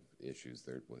lot of issues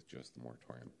there with just the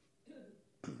moratorium.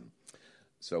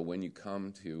 So when you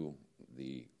come to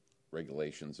the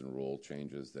regulations and rule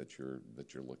changes that you're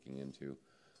looking into,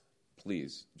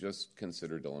 please just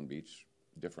consider Dillon Beach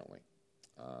differently.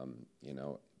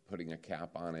 Putting a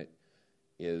cap on it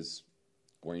is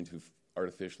going to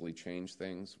artificially change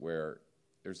things where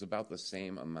there's about the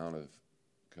same amount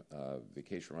of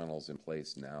vacation rentals in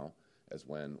place now as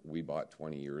when we bought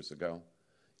 20 years ago,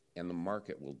 and the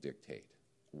market will dictate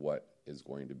what is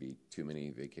going to be too many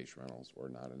vacation rentals or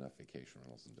not enough vacation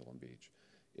rentals in Dillon Beach.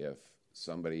 If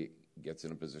somebody gets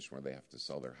in a position where they have to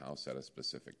sell their house at a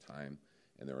specific time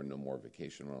and there are no more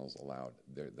vacation rentals allowed,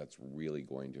 that's really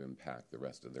going to impact the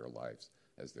rest of their lives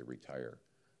as they retire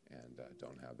and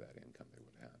don't have that income they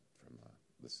would have from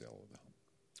the sale of the home.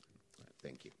 All right,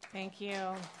 thank you. Thank you.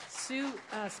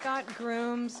 Scott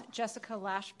Grooms, Jessica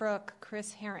Lashbrook,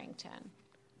 Chris Harrington.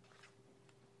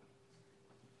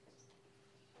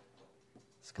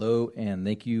 Hello, and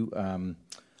thank you.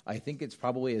 I think it's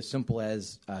probably as simple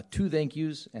as 2 thank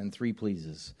yous and 3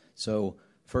 pleases. So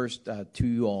first, to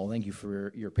you all, thank you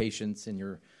for your patience and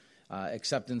your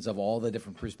acceptance of all the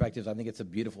different perspectives. I think it's a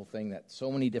beautiful thing that so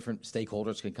many different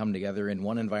stakeholders can come together in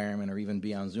one environment or even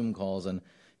be on Zoom calls and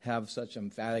have such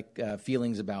emphatic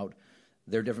feelings about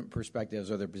their different perspectives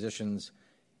or their positions,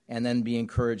 and then be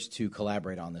encouraged to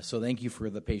collaborate on this. So thank you for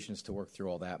the patience to work through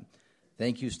all that.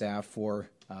 Thank you, staff, for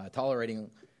tolerating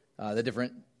the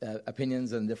different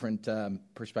opinions and different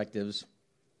perspectives.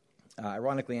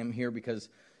 Ironically, I'm here because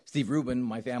Steve Rubin,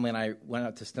 my family, and I went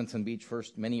out to Stinson Beach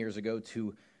first many years ago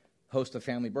to host a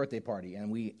family birthday party, and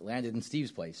we landed in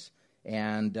Steve's place.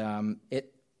 And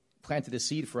it planted a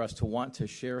seed for us to want to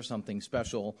share something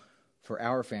special for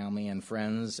our family and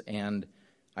friends, and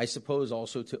I suppose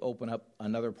also to open up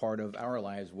another part of our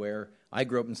lives where I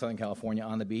grew up in Southern California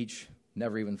on the beach,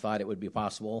 never even thought it would be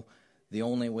possible. The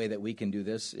only way that we can do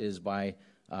this is by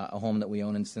a home that we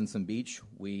own in Stinson Beach.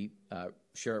 We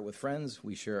share it with friends,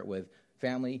 we share it with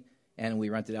family, and we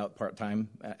rent it out part-time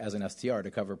as an STR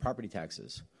to cover property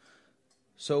taxes.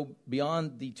 So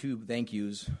beyond the 2 thank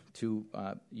yous to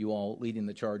you all leading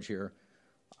the charge here,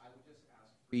 I would just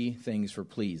ask 3 things for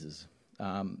pleases.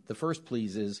 The first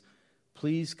please is,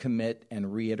 please commit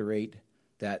and reiterate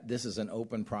that this is an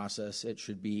open process. It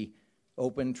should be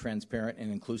open, transparent,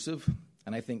 and inclusive.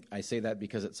 And I think I say that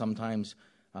because it sometimes,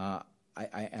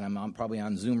 I'm probably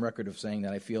on Zoom record of saying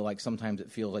that I feel like sometimes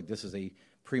it feels like this is a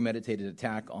premeditated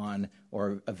attack on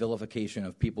or a vilification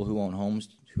of people who own homes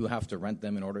who have to rent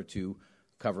them in order to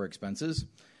cover expenses.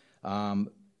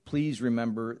 Please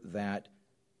remember that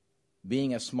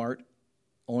being a smart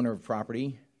owner of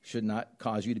property should not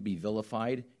cause you to be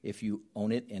vilified if you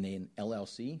own it in an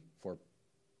LLC for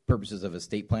purposes of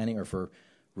estate planning or for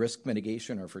risk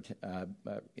mitigation or for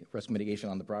risk mitigation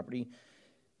on the property.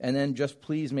 And then just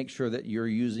please make sure that you're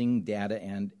using data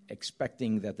and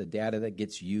expecting that the data that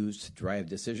gets used to drive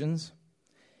decisions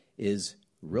is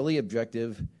really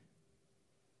objective,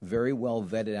 very well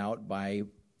vetted out by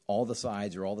all the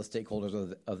sides or all the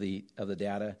stakeholders of the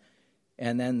data,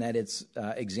 and then that it's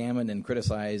examined and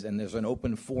criticized, and there's an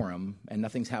open forum, and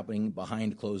nothing's happening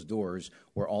behind closed doors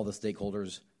where all the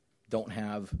stakeholders don't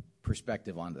have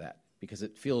perspective on that. Because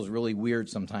it feels really weird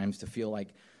sometimes to feel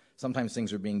like sometimes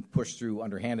things are being pushed through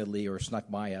underhandedly or snuck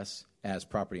by us as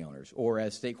property owners or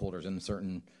as stakeholders in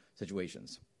certain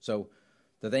situations. So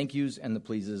the thank yous and the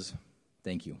pleases,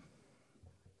 thank you.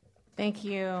 Thank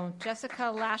you.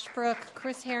 Jessica Lashbrook,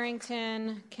 Chris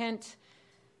Harrington, Kent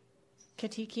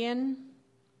Katikian.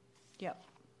 Yep.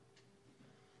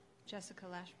 Jessica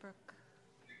Lashbrook.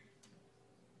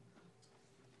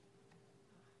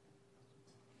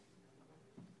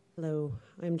 Hello,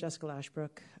 I'm Jessica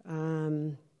Lashbrook.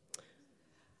 I'm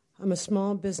a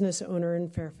small business owner in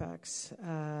Fairfax.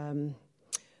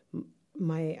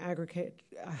 My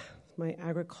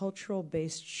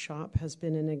agricultural-based shop has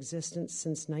been in existence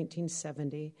since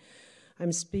 1970.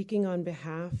 I'm speaking on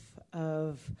behalf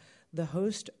of the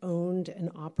host-owned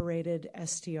and operated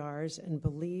STRs and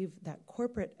believe that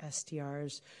corporate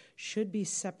STRs should be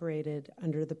separated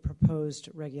under the proposed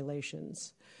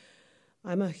regulations.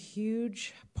 I'm a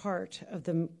huge part of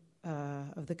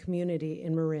the community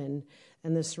in Marin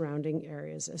and the surrounding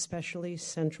areas, especially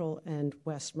Central and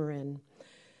West Marin.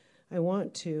 I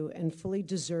want to and fully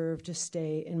deserve to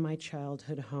stay in my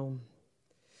childhood home.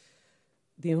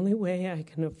 The only way I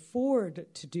can afford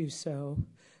to do so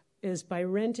is by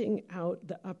renting out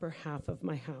the upper half of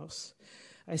my house.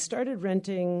 I started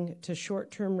renting to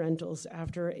short-term rentals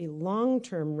after a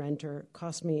long-term renter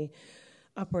cost me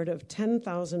upward of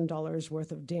 $10,000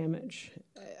 worth of damage.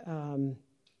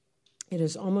 It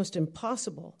is almost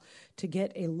impossible to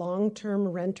get a long-term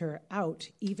renter out,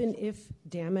 even if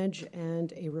damage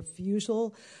and a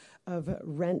refusal of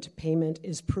rent payment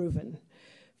is proven.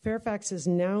 Fairfax is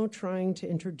now trying to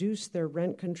introduce their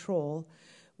rent control,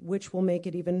 which will make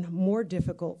it even more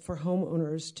difficult for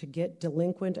homeowners to get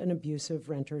delinquent and abusive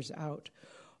renters out.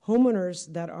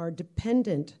 Homeowners that are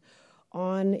dependent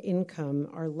on income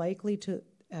are likely to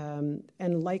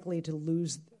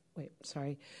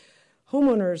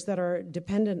Homeowners that are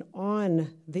dependent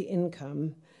on the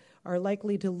income are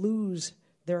likely to lose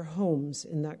their homes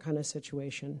in that kind of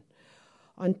situation.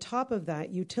 On top of that,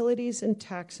 utilities and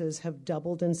taxes have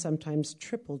doubled and sometimes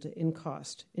tripled in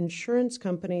cost. Insurance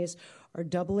companies are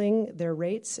doubling their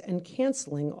rates and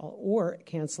canceling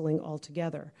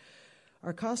altogether.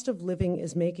 Our cost of living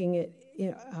is making it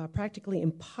practically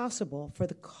impossible for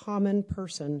the common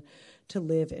person to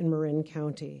live in Marin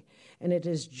County, and it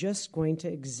is just going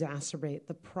to exacerbate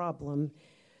the problem.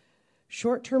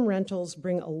 Short-term rentals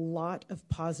bring a lot of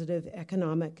positive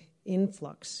economic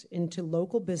influx into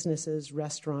local businesses,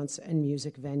 restaurants, and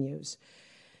music venues.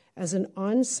 As an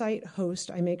on-site host,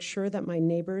 I make sure that my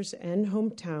neighbors and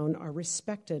hometown are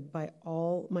respected by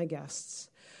all my guests.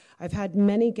 I've had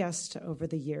many guests over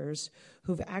the years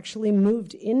who've actually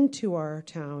moved into our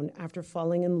town after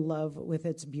falling in love with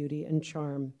its beauty and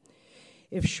charm.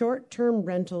 If short-term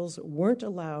rentals weren't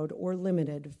allowed or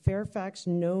limited, Fairfax,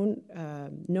 known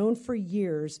for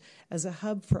years as a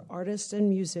hub for artists and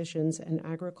musicians and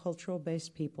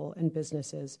agricultural-based people and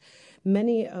businesses,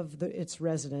 many of its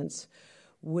residents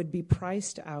would be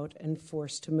priced out and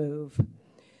forced to move.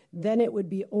 Then it would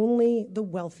be only the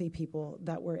wealthy people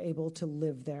that were able to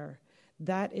live there.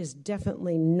 That is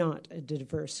definitely not a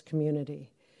diverse community.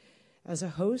 As a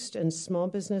host and small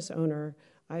business owner,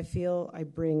 I feel I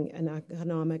bring an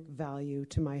economic value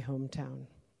to my hometown.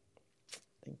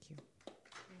 Thank you.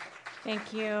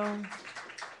 Thank you.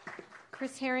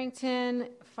 Chris Harrington,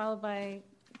 followed by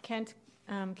Kent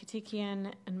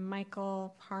Katikian and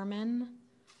Michael Parman.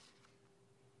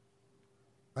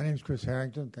 My name is Chris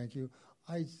Harrington. Thank you.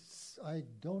 I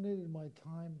donated my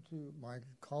time to my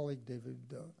colleague David,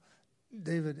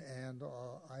 and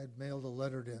I had mailed a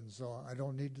letter in, so I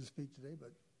don't need to speak today.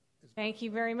 But thank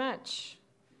you very much.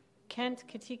 Kent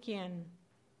Katikian.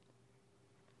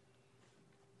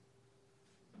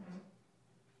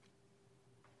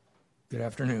 Good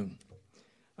afternoon.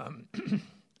 I'm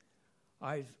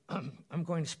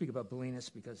going to speak about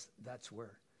Bolinas because that's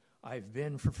where I've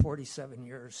been for 47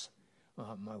 years.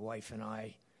 My wife and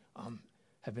I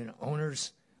have been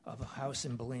owners of a house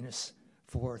in Bolinas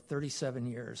for 37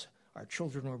 years. Our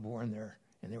children were born there,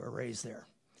 and they were raised there.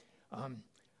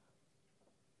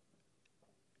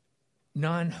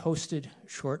 Non-hosted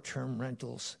short-term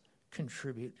rentals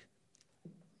contribute,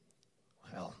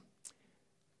 well,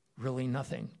 really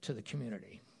nothing to the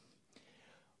community.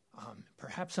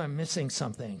 Perhaps I'm missing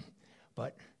something,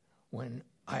 but when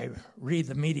I read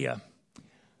the media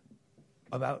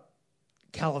about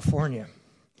California,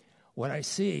 what I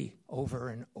see over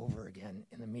and over again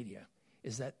in the media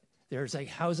is that there's a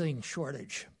housing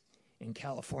shortage in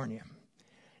California.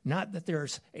 Not that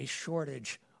there's a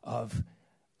shortage of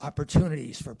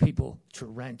opportunities for people to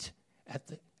rent at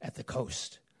the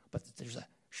coast, but that there's a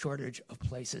shortage of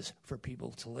places for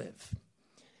people to live.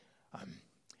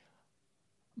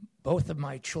 Both of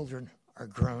my children are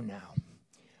grown now.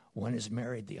 One is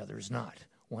married, the other is not.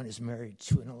 One is married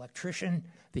to an electrician,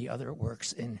 the other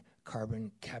works in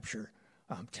carbon capture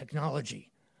technology.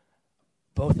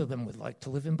 Both of them would like to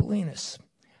live in Bolinas.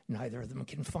 Neither of them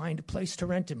can find a place to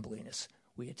rent in Bolinas.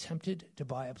 We attempted to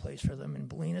buy a place for them in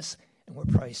Bolinas and were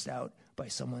priced out by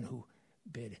someone who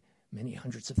bid many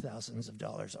hundreds of thousands of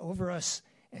dollars over us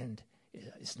and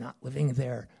is not living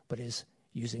there, but is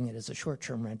using it as a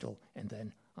short-term rental, and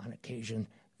then on occasion,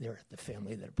 the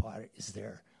family that bought it is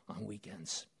there on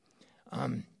weekends.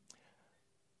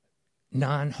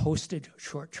 Non-hosted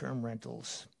short-term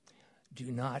rentals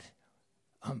do not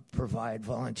provide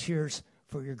volunteers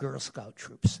for your Girl Scout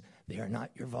troops. They are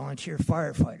not your volunteer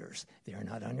firefighters. They are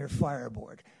not on your fire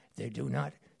board. They do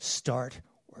not start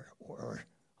or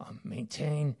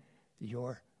maintain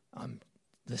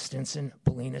the Stinson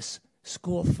Bolinas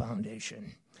School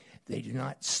Foundation. They do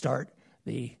not start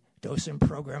the docent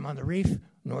program on the reef,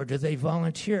 nor do they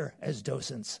volunteer as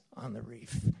docents on the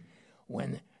reef.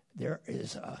 When there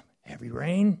is heavy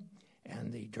rain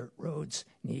and the dirt roads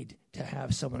need to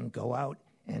have someone go out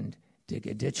and dig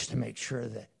a ditch to make sure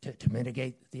that to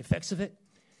mitigate the effects of it.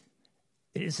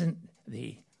 It isn't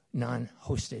the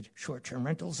non-hosted short-term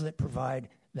rentals that provide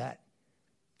that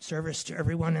service to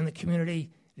everyone in the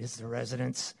community. It is the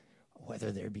residents,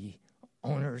 whether they be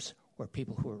owners or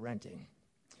people who are renting.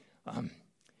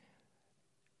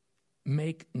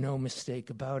 Make no mistake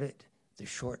about it, the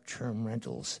short-term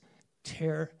rentals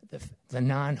tear the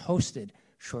non-hosted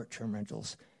short-term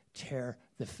rentals tear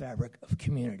the fabric of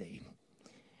community.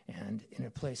 And in a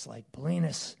place like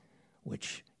Bolinas,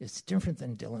 which is different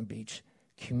than Dillon Beach,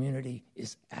 community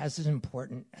is as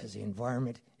important as the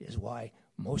environment, is why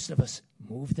most of us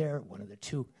move there. One of the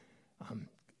two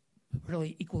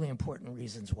really equally important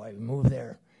reasons why we move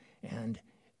there. And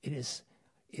it is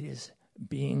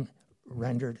being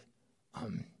rendered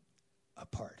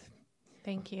apart.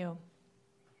 Thank you.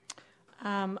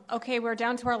 Okay, we're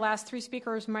down to our last three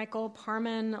speakers, Michael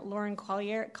Parman, Lauren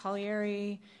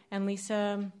Collieri, and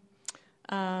Lisa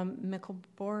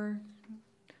Mickelborn.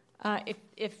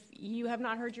 If you have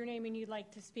not heard your name and you'd like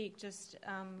to speak, just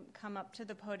come up to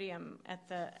the podium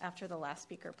after the last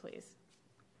speaker, please.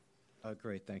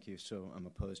 Great, thank you. So I'm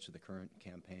opposed to the current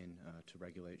campaign to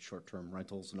regulate short-term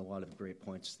rentals, and a lot of great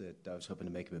points that I was hoping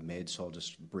to make have been made, so I'll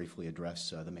just briefly address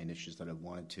the main issues that I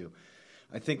wanted to.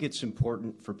 I think it's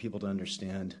important for people to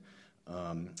understand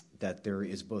that there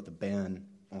is both a ban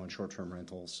on short-term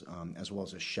rentals as well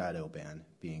as a shadow ban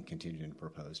being continued and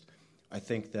proposed. I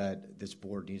think that this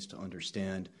board needs to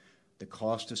understand the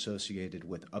cost associated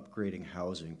with upgrading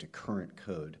housing to current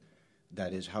code.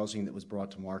 That is, housing that was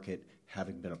brought to market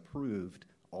having been approved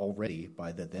already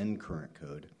by the then current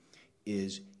code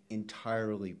is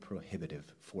entirely prohibitive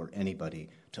for anybody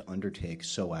to undertake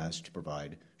so as to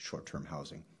provide short-term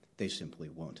housing. They simply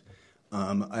won't.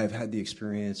 I've had the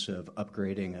experience of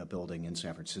upgrading a building in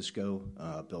San Francisco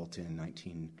built in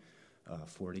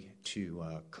 1940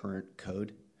 to current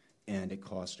code, and it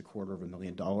cost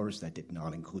 $250,000. That did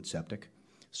not include septic.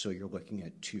 So you're looking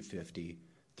at $250,000,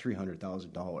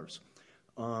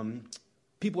 $300,000.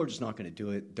 People are just not going to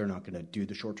do it. They're not going to do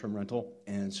the short-term rental,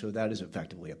 and so that is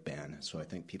effectively a ban. So I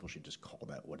think people should just call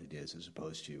that what it is, as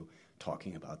opposed to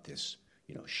talking about this,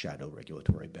 shadow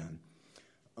regulatory ban.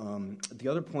 The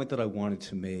other point that I wanted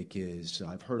to make is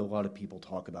I've heard a lot of people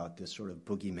talk about this sort of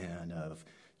boogeyman of,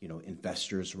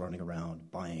 investors running around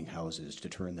buying houses to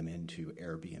turn them into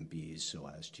Airbnbs so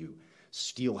as to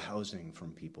steal housing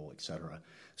from people, et cetera.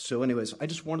 So anyways, I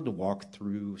just wanted to walk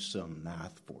through some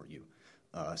math for you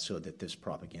so that this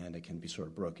propaganda can be sort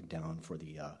of broken down for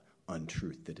the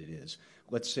untruth that it is.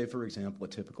 Let's say, for example, a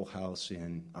typical house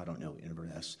in,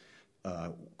 Inverness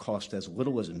cost as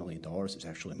little as $1 million. It's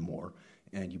actually more.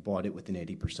 And you bought it with an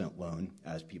 80% loan,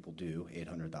 as people do,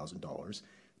 $800,000.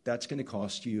 That's going to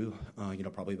cost you,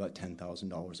 probably about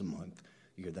 $10,000 a month.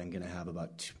 You're then going to have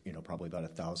about, probably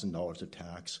about $1,000 of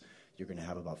tax. You're going to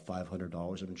have about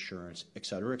 $500 of insurance, et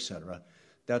cetera, et cetera.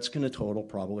 That's going to total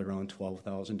probably around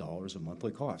 $12,000 a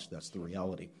monthly cost. That's the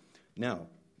reality. Now,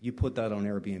 you put that on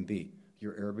Airbnb.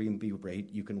 Your Airbnb rate,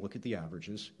 you can look at the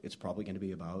averages. It's probably going to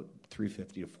be about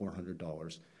 $350 to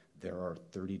 $400. There are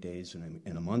 30 days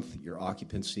in a month. Your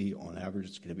occupancy, on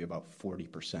average, is going to be about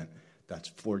 40%. That's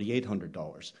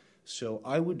 $4,800. So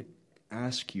I would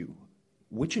ask you,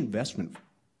 which investment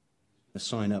to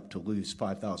sign up to lose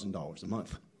 $5,000 a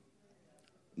month?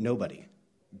 Nobody.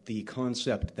 The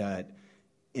concept that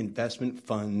investment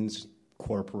funds,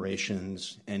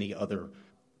 corporations, any other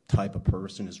type of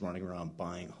person is running around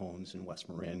buying homes in West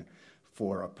Marin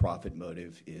for a profit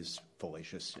motive is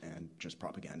fallacious and just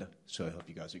propaganda. So I hope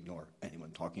you guys ignore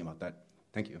anyone talking about that.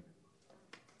 Thank you.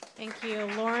 Thank you.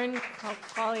 Lauren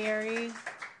Collieri.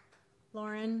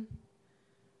 Lauren.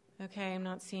 Okay, I'm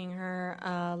not seeing her.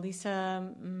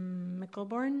 Lisa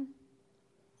Mickelborn.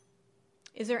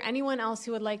 Is there anyone else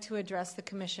who would like to address the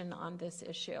commission on this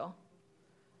issue?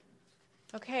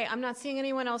 Okay, I'm not seeing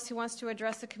anyone else who wants to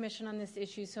address the commission on this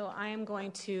issue, so I am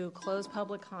going to close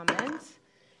public comment.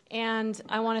 And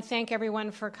I want to thank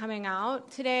everyone for coming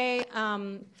out today.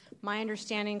 My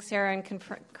understanding, Sarah, and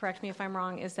correct me if I'm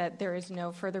wrong, is that there is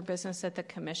no further business that the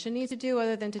commission needs to do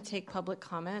other than to take public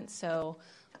comment. So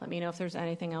let me know if there's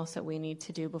anything else that we need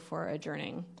to do before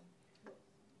adjourning.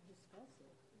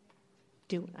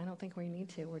 I don't think we need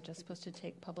to. We're just supposed to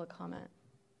take public comment.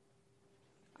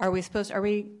 Are we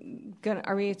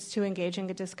to engage in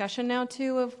a discussion now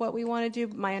too of what we want to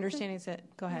do? My understanding is that,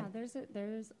 go ahead. Yeah,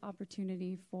 there's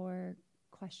opportunity for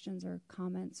questions or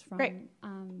comments from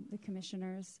the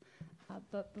commissioners.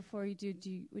 But before you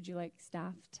do, would you like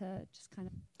staff to just kind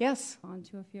of respond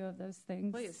to a few of those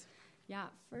things? Please. Yeah,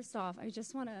 first off, I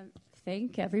just want to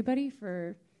thank everybody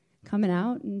for coming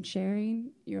out and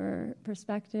sharing your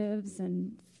perspectives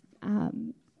and,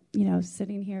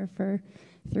 sitting here for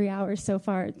 3 hours so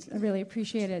far. I really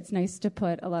appreciate it. It's nice to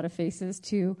put a lot of faces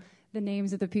to the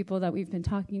names of the people that we've been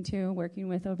talking to and working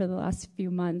with over the last few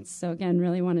months. So again,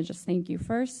 really want to just thank you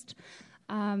first.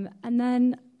 And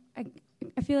then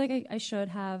I feel like I should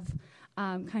have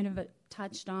kind of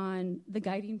touched on the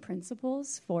guiding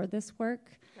principles for this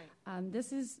work. Right.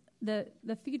 This is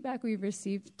the feedback we've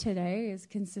received today is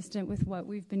consistent with what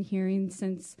we've been hearing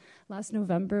since last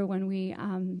November when we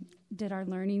did our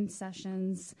learning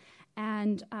sessions.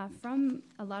 And from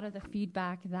a lot of the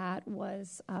feedback that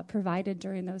was provided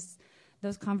during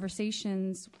those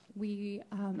conversations, we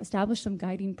established some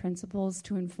guiding principles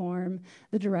to inform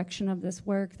the direction of this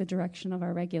work, the direction of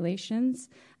our regulations.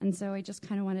 And so I just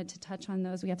kind of wanted to touch on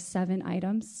those. We have 7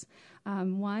 items.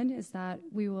 One is that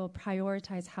we will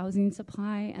prioritize housing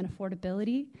supply and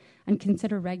affordability and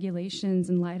consider regulations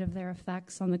in light of their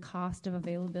effects on the cost of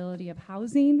availability of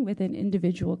housing within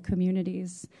individual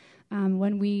communities.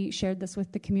 When we shared this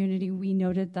with the community, we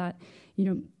noted that,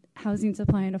 housing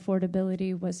supply and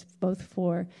affordability was both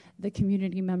for the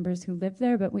community members who live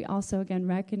there, but we also, again,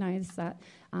 recognize that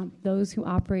those who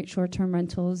operate short-term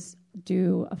rentals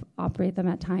do operate them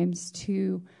at times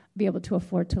to be able to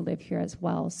afford to live here as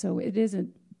well. So it is a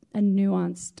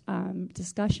nuanced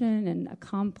discussion and a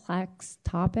complex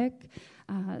topic.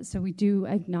 So we do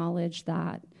acknowledge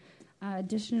that.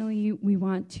 Additionally, we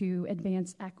want to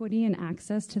advance equity and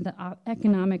access to the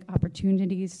economic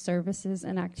opportunities, services,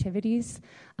 and activities.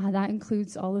 That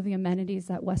includes all of the amenities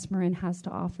that West Marin has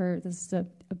to offer. This is a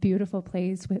beautiful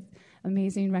place with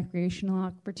amazing recreational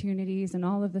opportunities and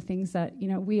all of the things that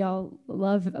we all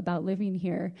love about living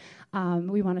here.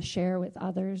 We want to share with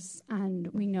others, and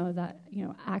we know that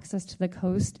access to the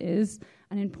coast is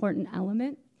an important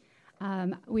element.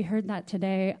 We heard that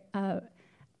today.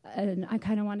 And I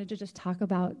kind of wanted to just talk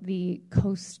about the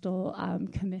Coastal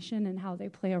Commission and how they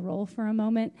play a role for a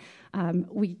moment.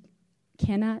 We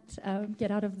cannot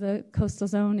get out of the coastal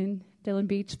zone in Dillon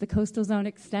Beach. The coastal zone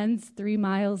extends 3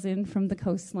 miles in from the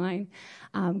coastline,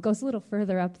 goes a little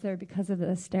further up there because of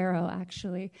the Estero,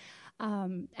 actually.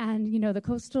 The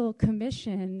Coastal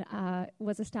Commission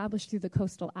was established through the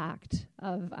Coastal Act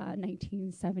of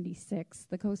 1976.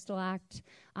 The Coastal Act,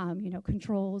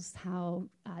 controls how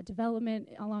development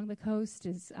along the coast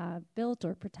is built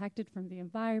or protected from the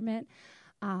environment.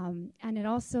 And it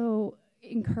also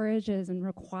encourages and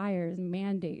requires and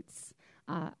mandates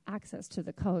access to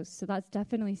the coast. So that's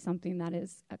definitely something that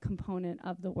is a component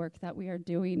of the work that we are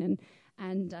doing.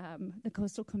 And the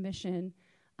Coastal Commission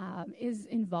is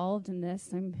involved in this.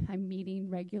 I'm meeting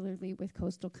regularly with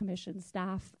Coastal Commission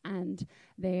staff, and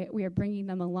we are bringing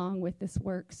them along with this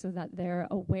work so that they're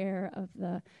aware of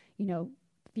the,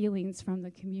 feelings from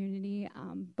the community,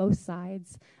 both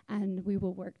sides, and we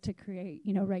will work to create,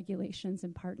 regulations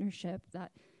and partnership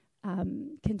that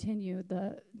continue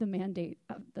the mandate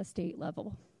of the state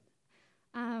level.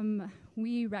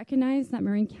 We recognize that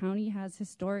Marin County has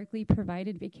historically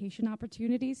provided vacation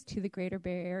opportunities to the Greater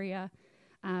Bay Area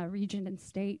region and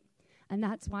state, and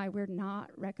that's why we're not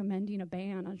recommending a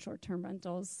ban on short-term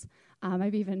rentals.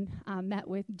 I've even met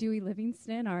with Dewey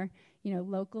Livingston, our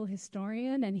local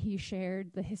historian, and he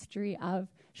shared the history of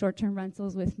short-term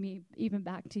rentals with me, even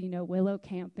back to Willow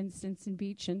Camp in Stinson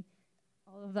Beach, and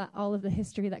all of the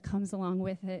history that comes along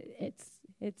with it.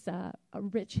 It's a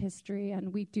rich history,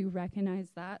 and we do recognize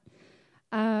that.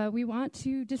 We want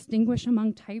to distinguish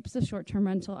among types of short-term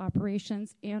rental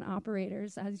operations and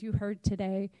operators. As you heard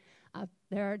today,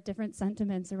 there are different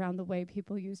sentiments around the way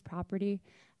people use property,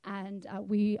 and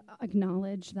we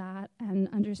acknowledge that and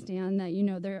understand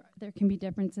that there can be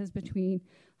differences between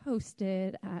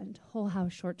hosted and whole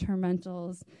house short-term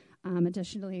rentals.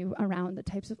 Additionally, around the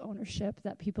types of ownership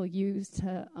that people use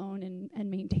to own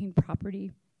and maintain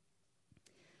property.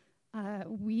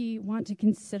 We want to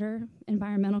consider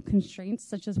environmental constraints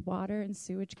such as water and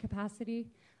sewage capacity.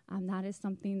 That is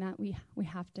something that we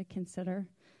have to consider.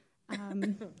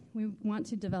 We want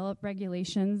to develop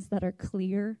regulations that are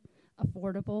clear,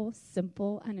 affordable,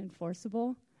 simple, and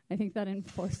enforceable. I think that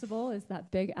enforceable is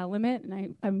that big element,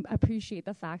 and I appreciate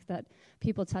the fact that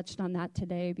people touched on that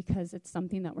today because it's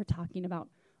something that we're talking about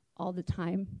all the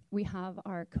time. We have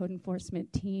our code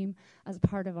enforcement team as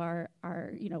part of our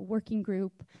working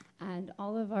group, and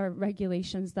all of our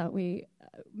regulations that we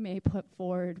may put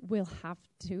forward will have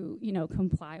to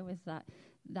comply with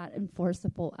that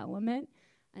enforceable element.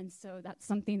 And so that's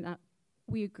something that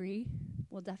we agree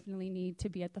will definitely need to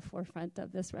be at the forefront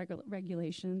of this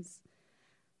regulations.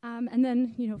 And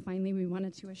then finally, we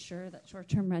wanted to assure that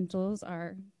short-term rentals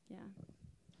are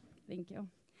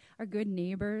good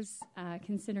neighbors,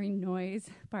 considering noise,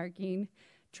 parking,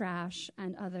 trash,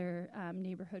 and other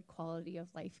neighborhood quality of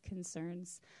life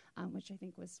concerns, which I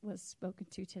think was spoken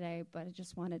to today. But I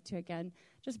just wanted to, again,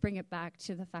 just bring it back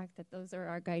to the fact that those are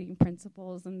our guiding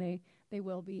principles, and they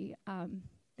will be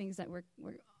things that we're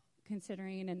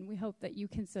considering, and we hope that you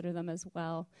consider them as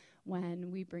well when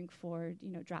we bring forward,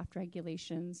 draft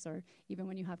regulations, or even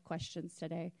when you have questions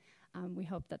today. We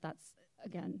hope that that's,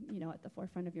 again, at the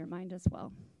forefront of your mind as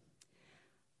well.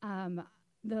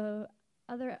 The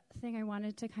other thing I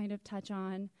wanted to kind of touch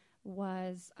on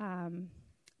was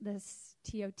this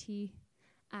TOT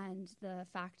and the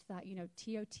fact that,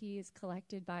 TOT is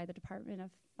collected by the Department of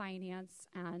Finance,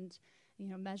 and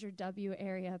Measure W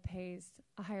area pays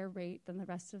a higher rate than the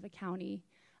rest of the county.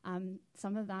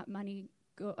 Some of that money,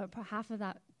 half of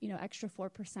that, extra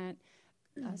 4%,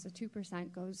 so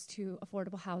 2% goes to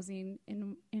affordable housing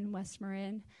in West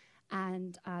Marin,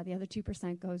 and the other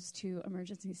 2% goes to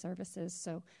emergency services.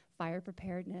 So fire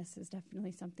preparedness is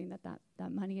definitely something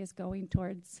that money is going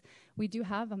towards. We do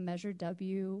have a Measure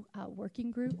W working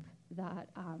group that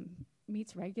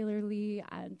meets regularly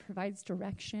and provides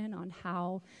direction on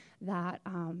how that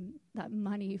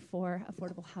money for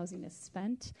affordable housing is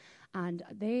spent. And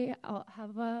they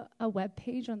have a web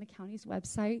page on the county's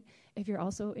website if you're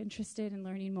also interested in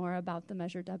learning more about the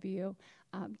Measure W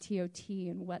TOT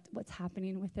and what's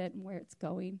happening with it and where it's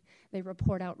going. They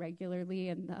report out regularly,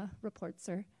 and the reports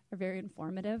are very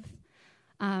informative.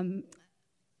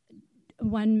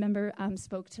 One member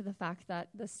spoke to the fact that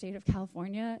the state of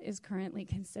California is currently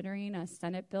considering a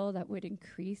Senate bill that would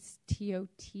increase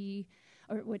TOT,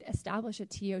 or would establish a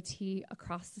TOT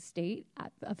across the state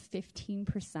of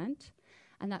 15%.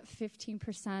 And that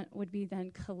 15% would be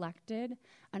then collected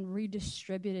and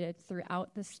redistributed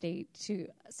throughout the state to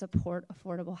support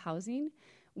affordable housing.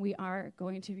 We are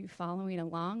going to be following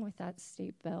along with that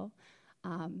state bill.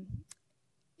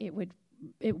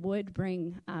 It would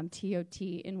bring TOT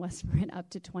in West Marin up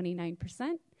to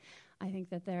 29%. I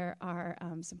think that there are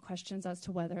some questions as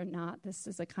to whether or not this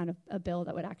is a kind of a bill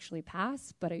that would actually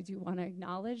pass, but I do want to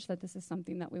acknowledge that this is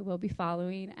something that we will be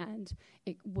following, and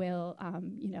it will,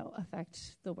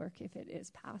 affect the work if it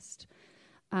is passed.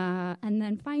 And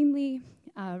then finally,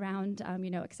 around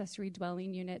accessory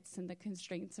dwelling units and the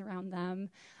constraints around them,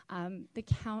 the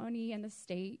county and the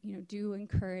state, do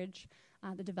encourage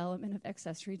the development of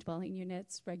accessory dwelling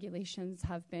units. Regulations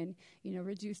have been,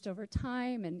 reduced over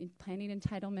time, and planning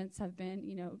entitlements have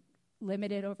been,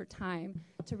 limited over time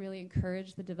to really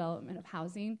encourage the development of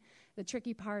housing. The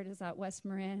tricky part is that West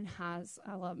Marin has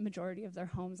a majority of their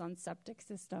homes on septic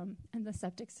system, and the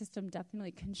septic system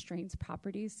definitely constrains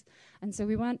properties. And so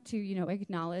we want to,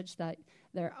 acknowledge that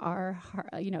there are,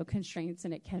 constraints,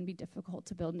 and it can be difficult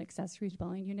to build an accessory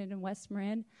dwelling unit in West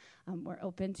Marin. We're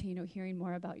open to, hearing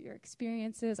more about your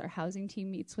experiences. Our housing team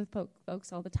meets with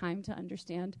folks all the time to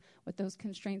understand what those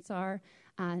constraints are,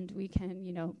 and we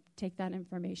can, take that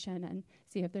information and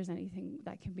see if there's anything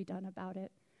that can be done about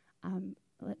it.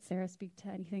 Let Sarah speak to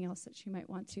anything else that she might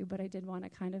want to, but I did want to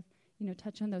kind of,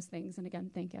 touch on those things. And again,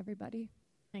 thank everybody.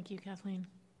 Thank you, Kathleen.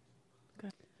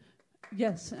 Good.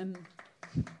 Yes, and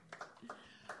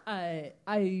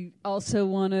I also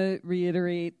want to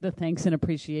reiterate the thanks and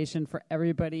appreciation for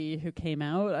everybody who came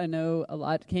out. I know a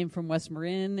lot came from West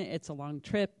Marin. It's a long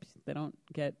trip. They don't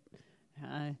get...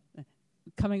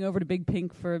 coming over to Big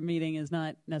Pink for a meeting is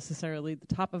not necessarily the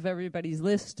top of everybody's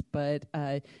list, but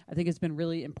I think it's been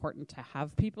really important to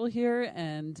have people here,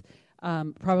 and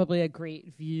probably a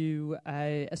great view,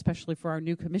 especially for our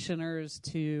new commissioners,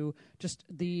 to just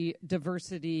the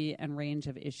diversity and range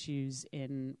of issues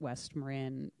in West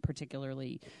Marin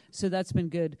particularly. So that's been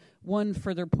good. One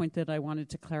further point that I wanted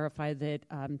to clarify that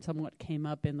somewhat came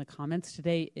up in the comments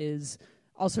today is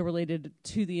also related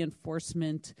to the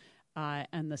enforcement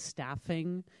and the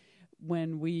staffing.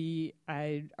 When we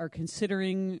are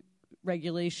considering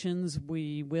regulations,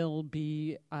 we will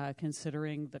be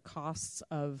considering the costs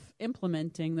of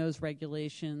implementing those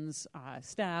regulations,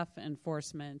 staff,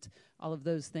 enforcement, all of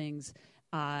those things,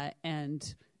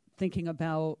 and thinking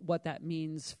about what that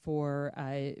means for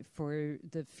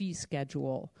the fee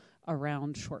schedule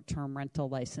around short-term rental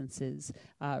licenses.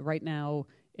 Right now,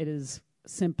 it is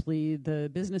simply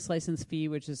the business license fee,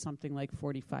 which is something like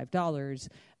 $45.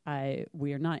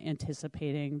 We are not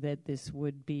anticipating that this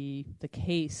would be the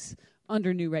case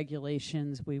under new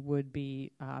regulations. We would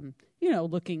be,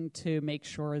 looking to make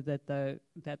sure that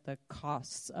the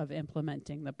costs of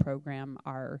implementing the program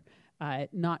are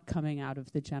not coming out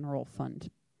of the general fund.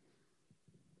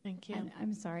 Thank you. And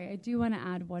I'm sorry, I do want to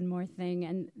add one more thing,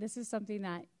 and this is something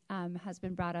that has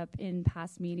been brought up in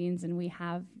past meetings, and we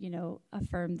have,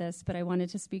 affirmed this. But I wanted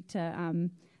to speak to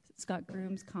Scott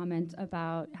Groom's comment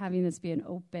about having this be an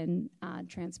open,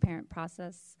 transparent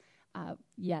process.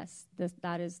 Yes,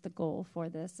 that is the goal for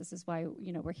this. This is why,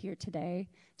 we're here today,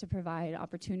 to provide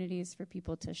opportunities for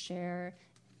people to share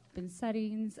open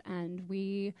settings, and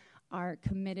we are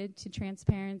committed to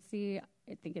transparency.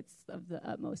 I think it's of the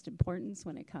utmost importance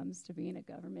when it comes to being a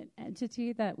government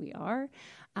entity that we are.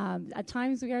 At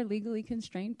times we are legally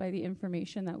constrained by the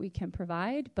information that we can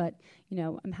provide, but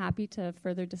I'm happy to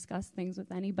further discuss things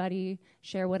with anybody,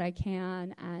 share what I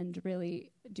can, and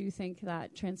really do think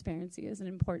that transparency is an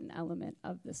important element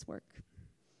of this work.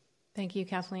 Thank you,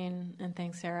 Kathleen, and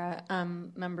thanks, Sarah.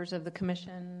 Members of the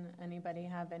commission, anybody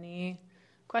have any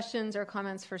questions or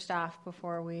comments for staff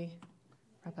before we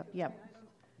wrap up? Yep.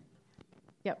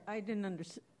 I didn't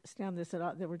understand this at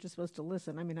all, that we're just supposed to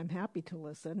listen. I mean, I'm happy to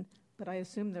listen, but I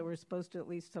assume that we're supposed to at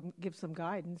least give some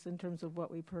guidance in terms of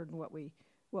what we've heard and what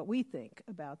we think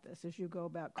about this as you go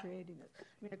about creating it. I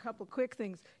mean, a couple quick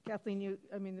things. Kathleen,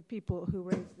 the people who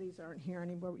raised these aren't here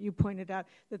anymore. You pointed out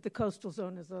that the coastal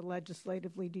zone is a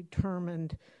legislatively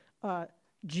determined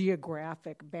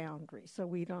geographic boundary. So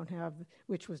we don't have,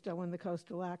 which was done when the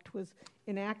Coastal Act was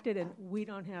enacted, and we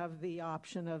don't have the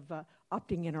option of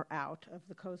opting in or out of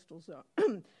the coastal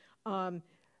zone.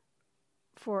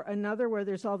 For another where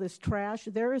there's all this trash,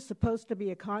 there is supposed to be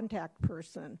a contact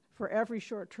person for every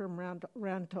short-term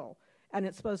rental, and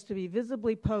it's supposed to be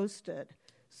visibly posted.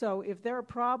 So if there are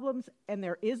problems and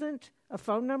there isn't a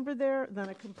phone number there, then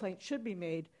a complaint should be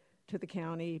made to the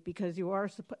county, because you are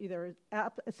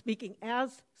speaking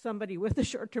as somebody with a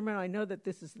short-term rental. I know that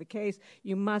this is the case.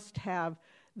 You must have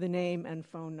the name and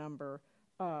phone number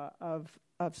of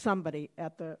somebody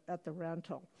at the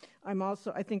rental.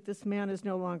 I think this man is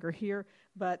no longer here,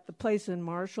 but the place in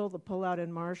Marshall, the pullout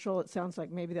in Marshall, it sounds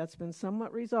like maybe that's been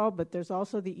somewhat resolved, but there's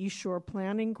also the East Shore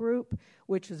Planning Group,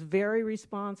 which is very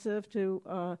responsive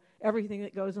to everything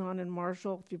that goes on in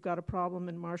Marshall. If you've got a problem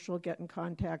in Marshall, get in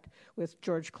contact with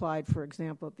George Clyde, for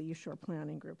example, at the East Shore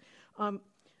Planning Group.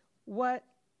 What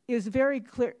is very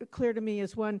clear to me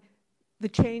is, one, the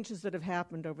changes that have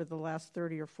happened over the last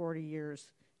 30 or 40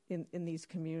 years in these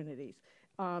communities.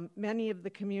 Many of the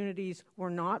communities were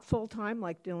not full-time,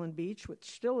 like Dillon Beach, which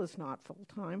still is not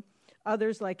full-time.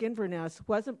 Others, like Inverness,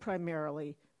 wasn't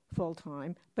primarily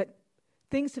full-time, but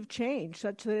things have changed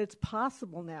such that it's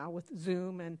possible now with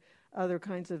Zoom and other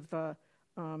kinds of,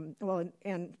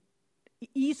 and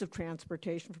ease of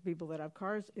transportation for people that have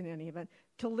cars in any event,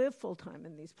 to live full-time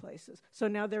in these places. So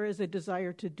now there is a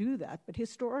desire to do that, but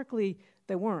historically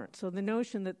they weren't. So the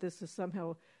notion that this is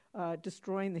somehow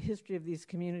destroying the history of these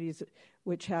communities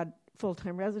which had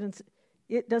full-time residents,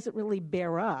 it doesn't really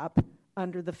bear up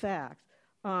under the facts.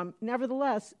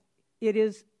 Nevertheless, it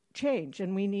is change,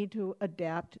 and we need to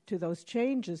adapt to those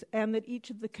changes, and that each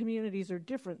of the communities are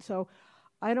different. So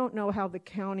I don't know how the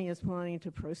county is planning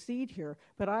to proceed here,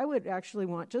 but I would actually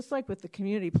want, just like with the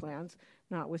community plans,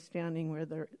 notwithstanding where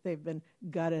they've been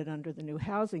gutted under the new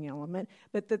housing element,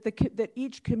 but that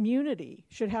each community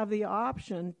should have the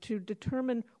option to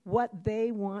determine what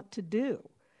they want to do.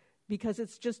 Because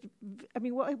it's just,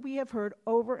 what we have heard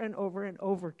over and over and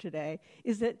over today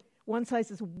is that one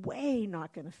size is way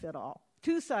not going to fit all.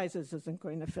 Two sizes isn't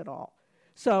going to fit all.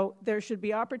 So there should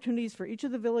be opportunities for each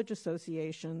of the village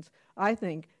associations, I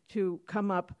think, to come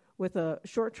up with a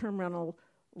short-term rental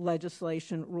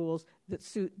legislation rules that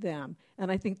suit them.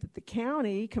 And I think that the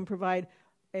county can provide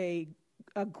a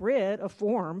grid, a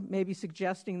form, maybe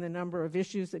suggesting the number of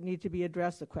issues that need to be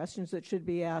addressed, the questions that should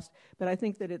be asked, but I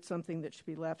think that it's something that should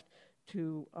be left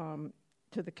to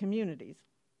the communities.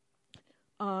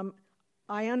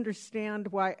 I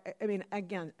understand why,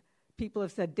 again, people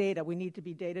have said data, we need to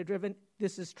be data-driven.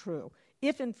 This is true.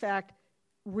 If, in fact,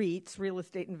 REITs, real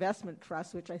estate investment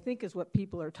trusts, which I think is what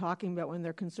people are talking about when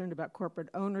they're concerned about corporate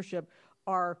ownership,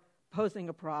 are posing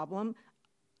a problem,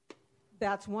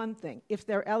 that's one thing. If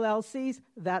they're LLCs,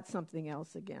 that's something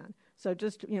else again. So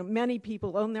just, many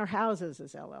people own their houses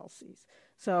as LLCs.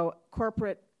 So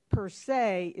corporate per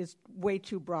se is way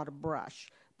too broad a brush.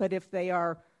 But if they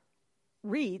are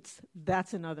REITs,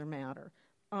 that's another matter,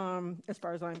 as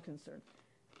far as I'm concerned.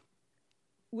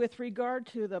 With regard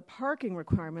to the parking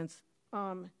requirements,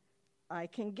 I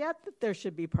can get that there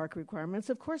should be parking requirements.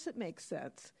 Of course it makes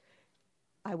sense.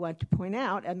 I want to point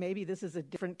out, and maybe this is a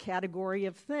different category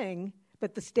of thing,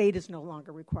 but the state is no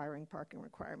longer requiring parking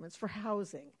requirements for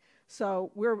housing.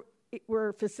 So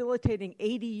we're facilitating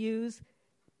ADUs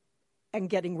and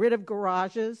getting rid of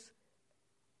garages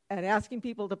and asking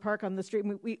people to park on the street.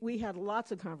 We had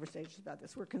lots of conversations about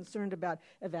this. We're concerned about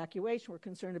evacuation. We're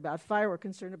concerned about fire. We're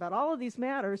concerned about all of these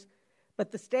matters,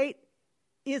 but the state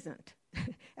isn't.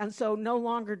 And so no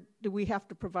longer do we have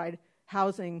to provide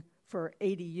housing for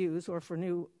ADUs or for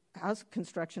new house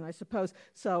construction, I suppose.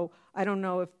 So I don't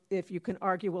know if you can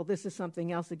argue, well, this is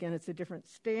something else. Again, it's a different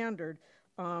standard.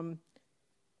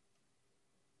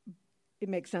 It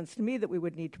makes sense to me that we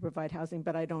would need to provide housing,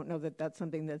 but I don't know that that's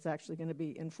something that's actually going to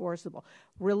be enforceable.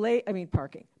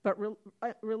 Parking. But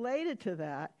related to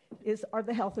that are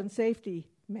the health and safety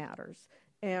matters.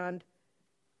 And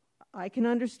I can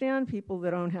understand people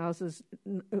that own houses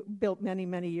built many,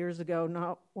 many years ago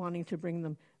not wanting to bring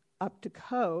them up to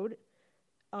code.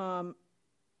 But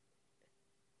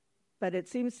it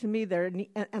seems to me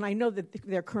and I know that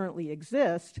there currently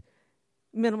exist,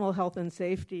 minimal health and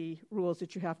safety rules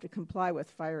that you have to comply with,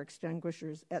 fire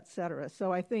extinguishers, et cetera.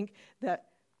 So I think that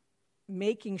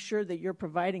making sure that you're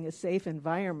providing a safe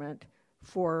environment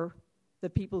for the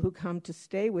people who come to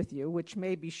stay with you, which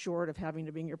may be short of having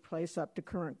to bring your place up to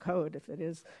current code if it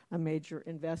is a major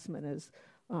investment, as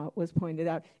was pointed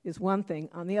out, is one thing.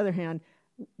 On the other hand,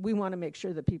 we want to make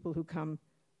sure that people who come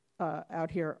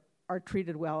out here are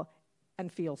treated well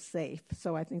and feel safe.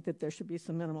 So I think that there should be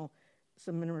some minimal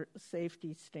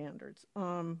safety standards.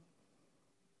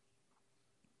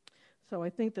 So I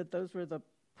think that those were the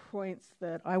points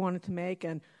that I wanted to make,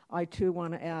 and I too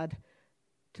want to add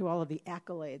to all of the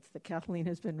accolades that Kathleen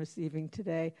has been receiving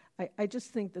today. I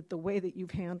just think that the way that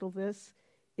you've handled this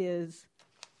is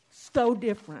so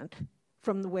different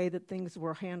from the way that things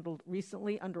were handled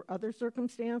recently under other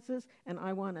circumstances, and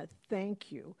I want to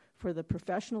thank you for the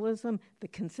professionalism, the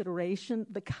consideration,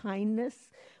 the kindness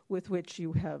with which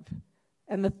you have,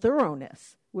 and the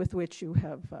thoroughness with which you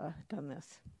have done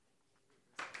this.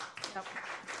 Yep.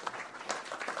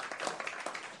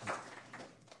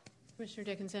 Commissioner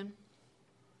Dickinson.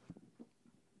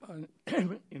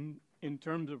 In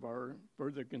terms of our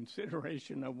further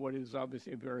consideration of what is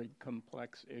obviously a very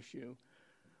complex issue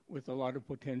with a lot of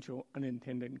potential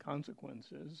unintended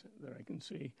consequences that I can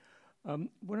see,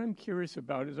 what I'm curious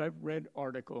about is I've read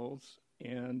articles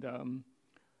and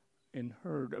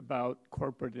heard about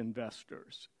corporate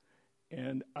investors.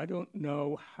 And I don't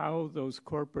know how those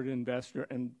corporate investors,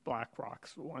 and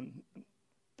BlackRock's won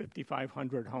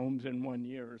 5,500 homes in 1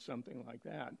 year or something like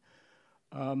that.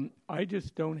 I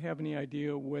just don't have any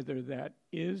idea whether that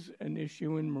is an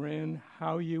issue in Marin,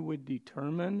 how you would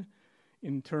determine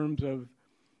in terms of,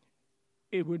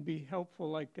 it would be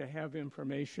helpful to have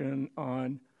information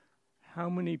on how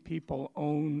many people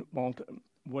own,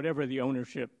 whatever the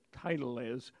ownership title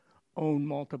is, own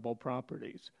multiple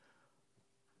properties.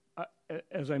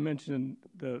 As I mentioned,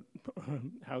 the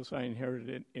house I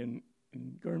inherited in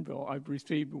Guerneville, I've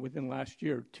received within last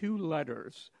year 2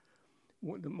 letters,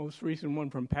 the most recent one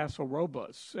from Paso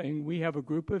Robles, saying we have a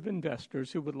group of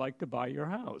investors who would like to buy your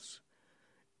house.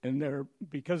 And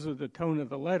because of the tone of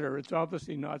the letter, it's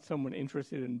obviously not someone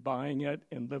interested in buying it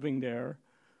and living there,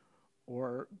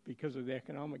 or because of the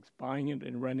economics, buying it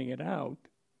and renting it out,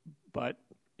 but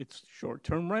it's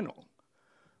short-term rental.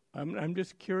 I'm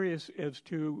just curious as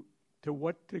to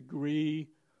what degree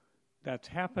that's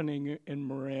happening in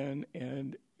Marin,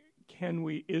 and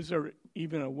is there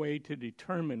even a way to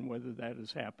determine whether that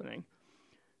is happening?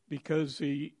 Because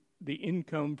the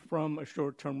income from a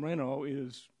short-term rental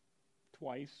is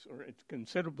twice, or it's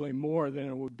considerably more than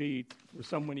it would be for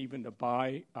someone even to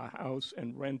buy a house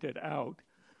and rent it out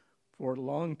for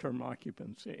long-term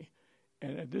occupancy.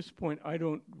 And at this point, I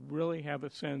don't really have a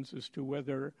sense as to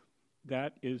whether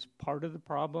that is part of the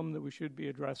problem that we should be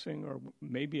addressing, or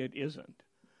maybe it isn't.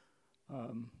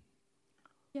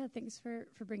 Yeah, thanks for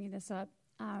bringing this up.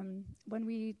 When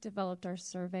we developed our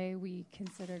survey, we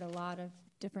considered a lot of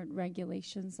different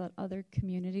regulations that other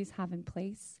communities have in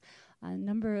place. A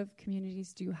number of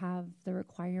communities do have the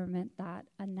requirement that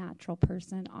a natural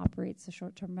person operates a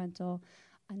short-term rental.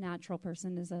 A natural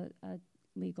person is a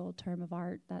legal term of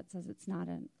art that says it's not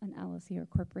an LLC or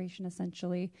corporation,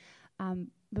 essentially.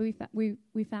 But we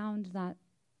found that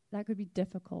could be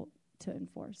difficult to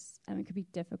enforce, and it could be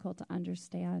difficult to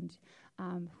understand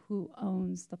who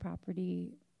owns the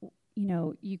property.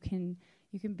 You can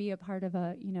be a part of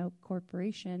a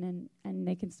corporation, and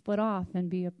they can split off and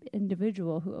be an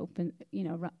individual who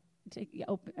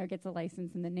gets a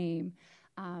license in the name,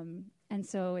 and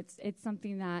so it's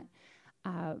something that.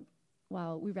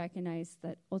 While we recognize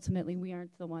that ultimately we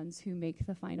aren't the ones who make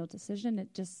the final decision,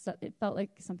 it felt like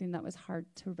something that was hard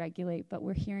to regulate. But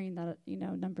we're hearing that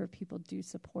a number of people do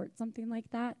support something like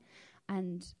that,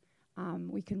 and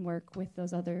we can work with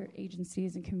those other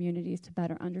agencies and communities to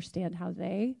better understand how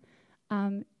they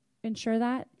ensure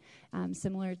that,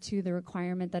 similar to the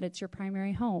requirement that it's your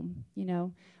primary home. You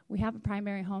know, we have a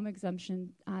primary home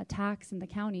exemption tax in the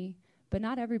county, but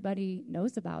not everybody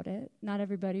knows about it. Not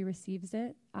everybody receives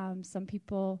it. Some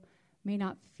people may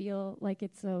not feel like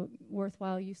it's a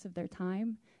worthwhile use of their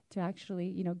time to actually,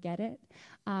 you know, get it.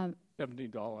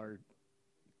 $70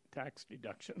 tax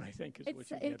deduction, I think, is what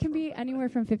you get. It can be anywhere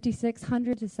from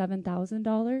 $5,600 to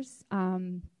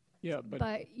 $7,000. Yeah,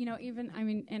 but you know, even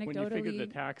anecdotally, when you figure the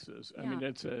taxes, I mean,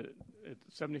 it's a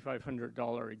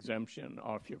 $7,500 exemption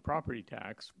off your property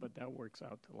tax, but that works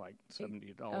out to like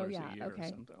 $70 a year or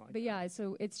something like But yeah,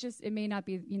 so it's just, it may not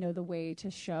be, you know, the way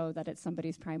to show that it's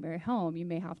somebody's primary home. You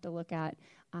may have to look at,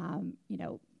 you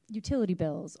know, utility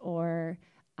bills or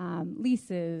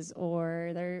leases, or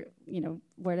their, you know,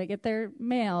 where they get their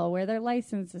mail, where their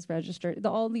license is registered.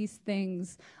 All these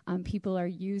things people are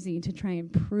using to try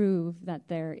and prove that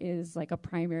there is like a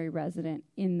primary resident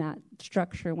in that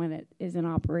structure when it is in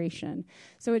operation.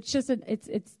 So it's just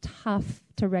it's tough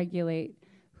to regulate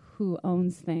who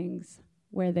owns things,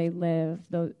 where they live,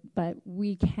 though, but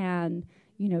we can,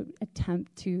 you know,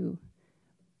 attempt to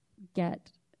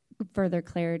get further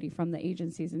clarity from the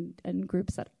agencies and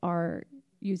groups that are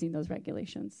using those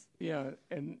regulations. Yeah,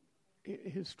 and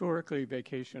historically,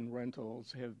 vacation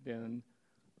rentals have been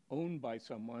owned by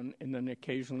someone and then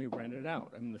occasionally rented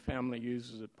out. I mean, the family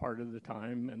uses it part of the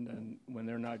time, and then when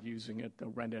they're not using it, they'll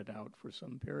rent it out for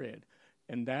some period.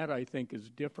 And that, I think,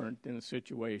 is different in a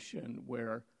situation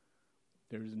where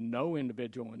there's no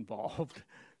individual involved.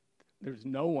 There's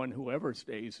no one who ever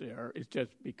stays there. It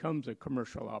just becomes a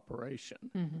commercial operation.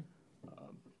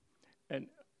 And,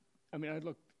 I mean, I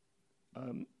looked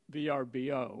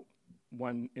VRBO,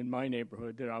 one in my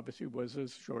neighborhood that obviously was a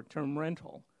short-term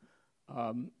rental.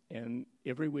 And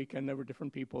every weekend there were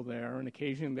different people there, and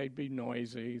occasionally they'd be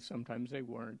noisy, sometimes they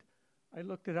weren't. I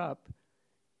looked it up,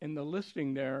 and the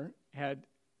listing there had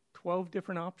 12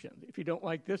 different options. If you don't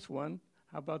like this one,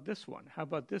 how about this one? How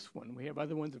about this one? We have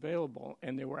other ones available,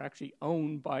 and they were actually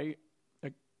owned by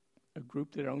a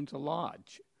group that owns a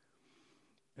lodge.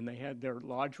 And they had their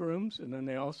lodge rooms, and then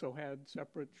they also had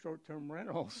separate short-term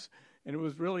rentals. And it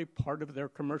was really part of their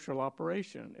commercial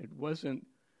operation. It wasn't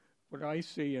what I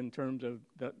see in terms of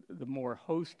the more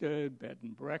hosted bed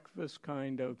and breakfast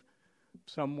kind of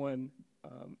someone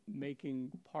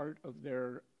making part of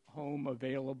their home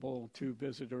available to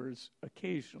visitors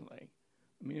occasionally.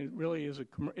 I mean, it really is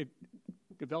it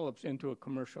develops into a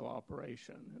commercial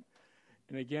operation.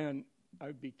 And again,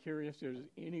 I'd be curious if there's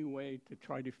any way to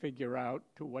try to figure out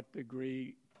to what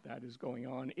degree that is going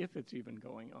on, if it's even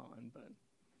going on.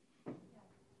 But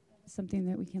something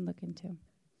that we can look into.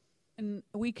 And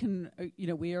we can, you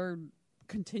know, we are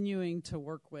continuing to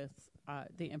work with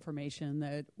the information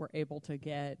that we're able to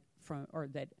get from, or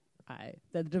that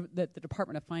the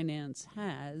Department of Finance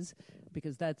has,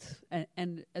 because that's,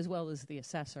 and as well as the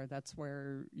assessor, that's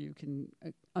where you can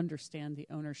understand the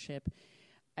ownership.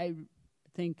 I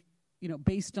think, you know,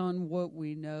 based on what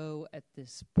we know at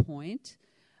this point,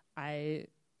 it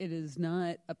is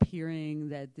not appearing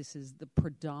that this is the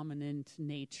predominant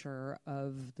nature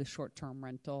of the short-term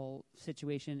rental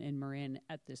situation in Marin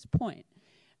at this point.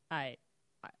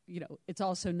 You know, it's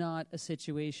also not a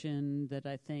situation that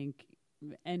I think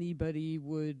anybody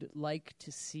would like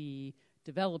to see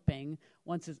developing.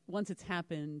 Once it's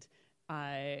happened,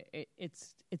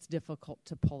 it's difficult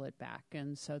to pull it back,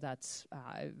 and so that's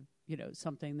you know,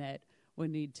 something that we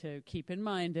need to keep in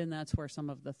mind, and that's where some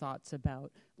of the thoughts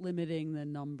about limiting the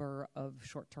number of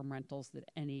short-term rentals that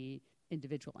any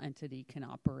individual entity can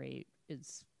operate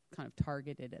is kind of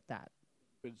targeted at that.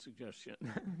 Good suggestion.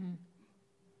 Mm-hmm.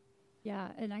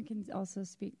 Yeah, and I can also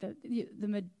speak that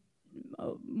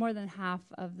more than half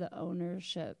of the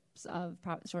ownerships of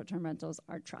short-term rentals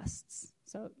are trusts.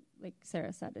 So, like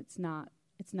Sarah said, it's not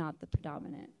the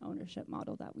predominant ownership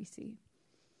model that we see.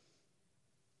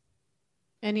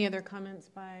 Any other comments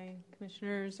by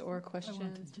commissioners or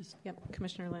questions? Yep,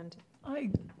 Commissioner Lind.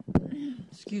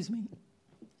 Excuse me.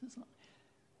 So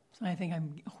I think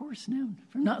I'm hoarse now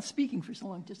for not speaking for so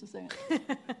long. Just a second.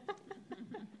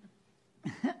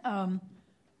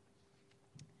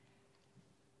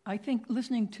 I think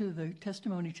listening to the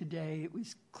testimony today, it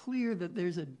was clear that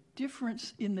there's a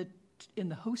difference in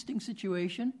the hosting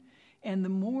situation, and the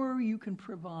more you can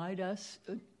provide us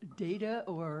data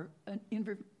or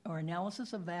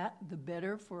analysis of that, the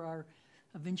better for our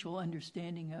eventual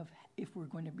understanding of if we're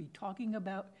going to be talking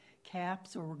about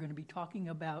caps or we're going to be talking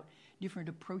about different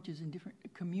approaches in different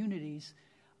communities.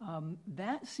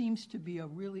 That seems to be a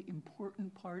really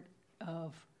important part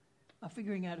of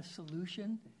figuring out a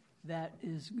solution that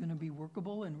is going to be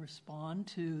workable and respond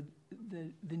to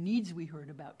the needs we heard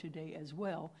about today as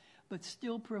well, but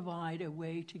still provide a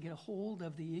way to get a hold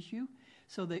of the issue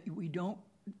so that you don't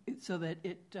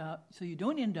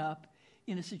end up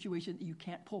in a situation that you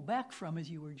can't pull back from, as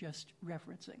you were just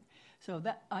referencing. So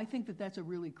that I think that's a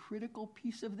really critical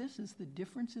piece of this, is the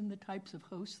difference in the types of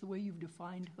hosts. The way you've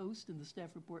defined host in the staff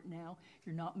report now,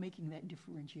 you're not making that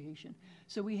differentiation.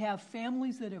 So we have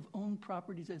families that have owned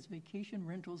properties as vacation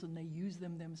rentals, and they use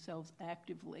them themselves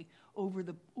actively over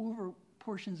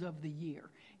portions of the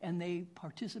year, and they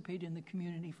participate in the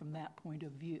community from that point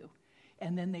of view.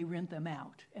 And then they rent them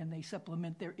out, and they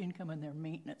supplement their income and their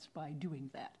maintenance by doing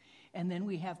that. And then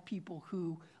we have people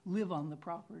who live on the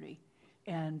property,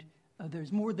 and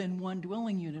there's more than one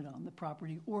dwelling unit on the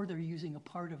property, or they're using a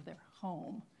part of their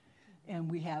home. And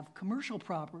we have commercial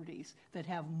properties that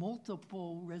have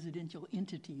multiple residential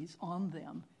entities on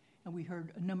them, and we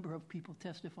heard a number of people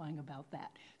testifying about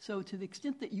that. So to the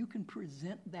extent that you can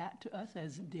present that to us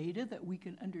as data that we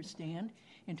can understand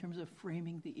in terms of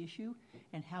framing the issue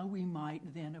and how we might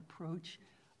then approach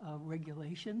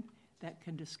regulation that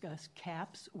can discuss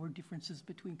caps or differences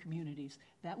between communities,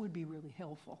 that would be really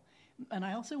helpful. And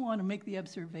I also want to make the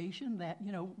observation that,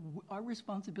 our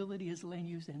responsibility is land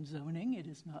use and zoning. It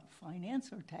is not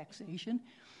finance or taxation.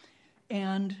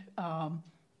 And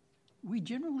we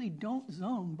generally don't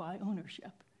zone by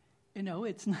ownership.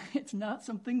 It's not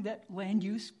something that land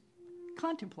use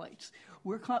contemplates.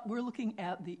 We're looking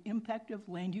at the impact of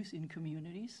land use in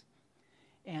communities,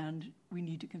 and we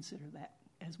need to consider that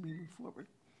as we move forward.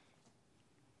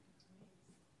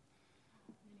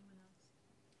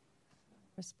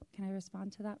 Can I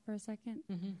respond to that for a second?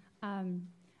 Mm-hmm.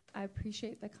 I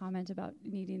appreciate the comment about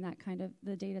needing that kind of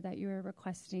the data that you were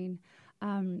requesting.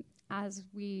 As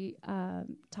we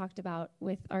talked about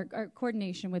with our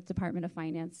coordination with Department of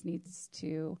Finance needs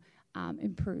to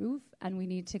improve, and we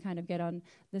need to kind of get on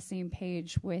the same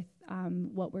page with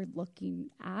what we're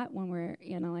looking at when we're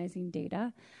analyzing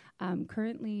data.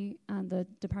 Currently, the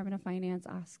Department of Finance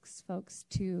asks folks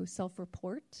to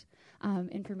self-report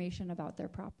information about their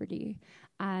property,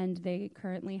 and they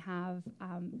currently have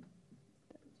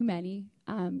many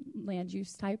land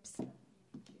use types.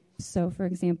 So, for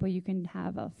example, you can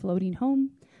have a floating home,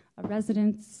 a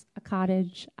residence, a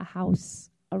cottage, a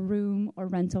house, a room, or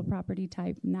rental property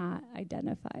type not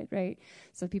identified, right?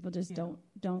 So people just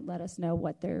don't let us know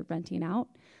what they're renting out.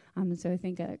 So I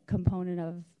think a component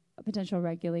of potential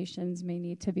regulations may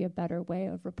need to be a better way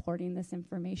of reporting this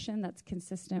information that's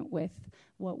consistent with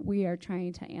what we are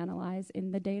trying to analyze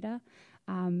in the data.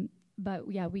 But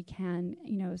yeah, we can,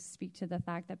 speak to the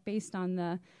fact that based on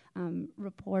the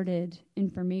reported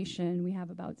information, we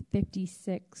have about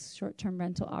 56 short-term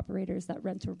rental operators that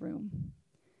rent a room.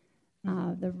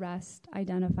 The rest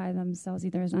identify themselves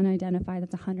either as unidentified,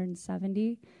 that's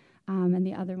 170, and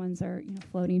the other ones are,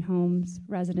 floating homes,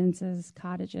 residences,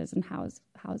 cottages, and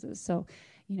houses. So,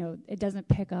 it doesn't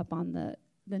pick up on the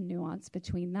nuance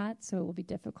between that, so it will be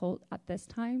difficult at this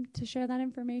time to share that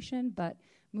information, but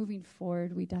moving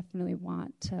forward, we definitely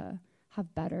want to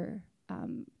have better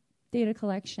data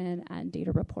collection and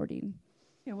data reporting.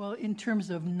 Yeah, well, in terms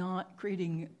of not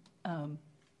creating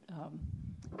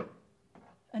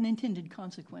unintended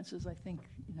consequences, I think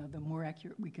the more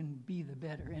accurate we can be, the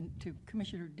better. And to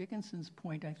Commissioner Dickinson's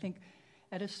point, I think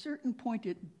at a certain point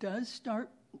it does start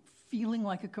feeling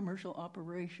like a commercial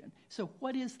operation. So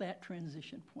what is that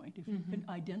transition point? If you can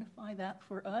identify that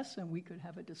for us, and we could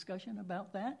have a discussion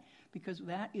about that, because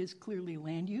that is clearly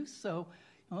land use. So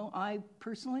I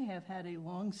personally have had a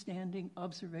long-standing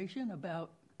observation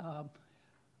about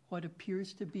what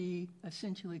appears to be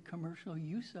essentially commercial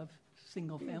use of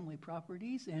single-family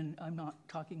properties, and I'm not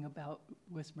talking about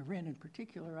West Marin in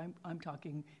particular. I'm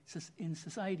talking in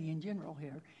society in general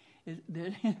here.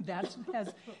 That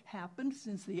has happened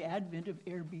since the advent of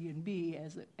Airbnb,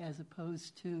 as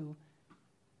opposed to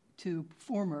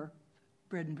former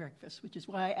bread and breakfast, which is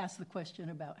why I asked the question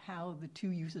about how the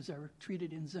two uses are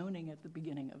treated in zoning at the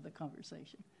beginning of the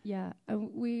conversation. Yeah,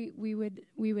 we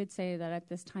would say that at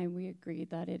this time we agree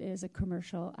that it is a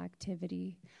commercial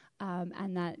activity,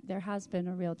 and that there has been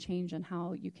a real change in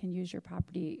how you can use your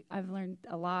property. I've learned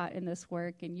a lot in this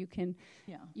work, and you can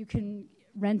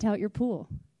rent out your pool.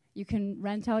 You can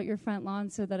rent out your front lawn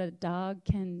so that a dog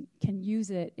can use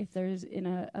it if there's in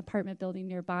an apartment building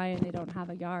nearby and they don't have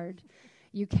a yard.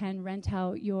 You can rent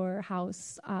out your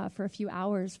house for a few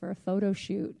hours for a photo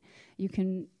shoot.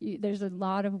 There's a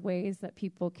lot of ways that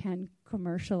people can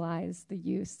commercialize the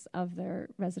use of their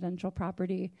residential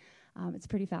property. It's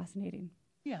pretty fascinating.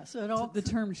 Yeah, so it all the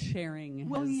term sharing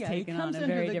well, has yeah, taken on a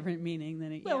very different meaning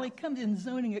than it. Well, yeah. it comes in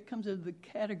zoning. It comes under the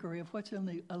category of what's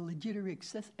only a legitimate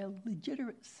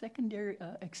secondary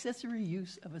accessory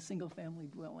use of a single-family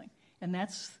dwelling, and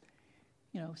that's,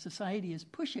 society is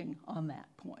pushing on that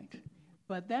point.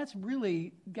 But that's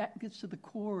really gets to the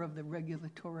core of the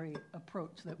regulatory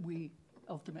approach that we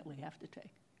ultimately have to take.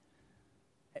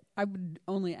 I would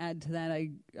only add to that.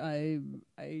 I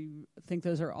think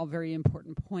those are all very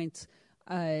important points.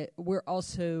 We're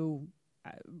also,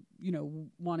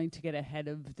 wanting to get ahead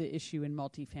of the issue in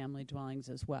multifamily dwellings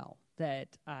as well.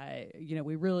 That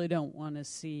we really don't want to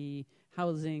see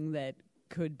housing that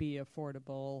could be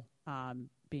affordable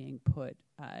being put,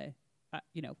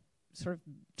 sort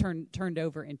of turned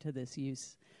over into this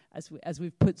use, as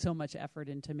we've put so much effort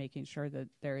into making sure that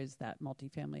there is that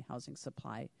multifamily housing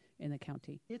supply in the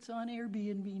county. It's on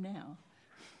Airbnb now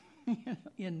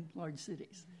in large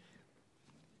cities.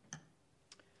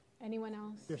 Anyone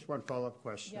else? Just one follow-up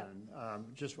question.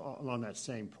 Just along that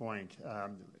same point,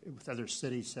 with other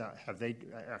cities, have they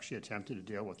actually attempted to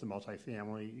deal with the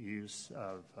multifamily use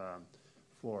of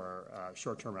for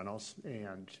short-term rentals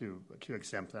and to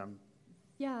exempt them?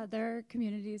 Yeah, there are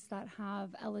communities that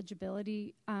have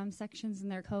eligibility sections in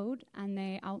their code, and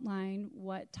they outline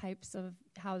what types of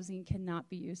housing cannot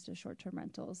be used as short-term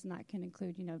rentals, and that can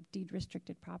include,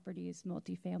 deed-restricted properties,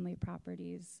 multifamily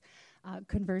properties.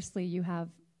 Conversely, you have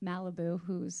Malibu,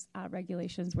 whose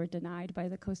regulations were denied by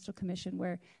the Coastal Commission,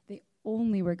 where they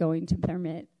only were going to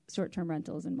permit short-term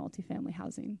rentals and multifamily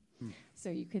housing. So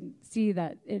you can see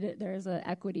that there is an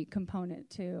equity component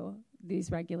to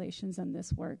these regulations and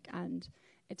this work, and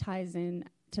it ties in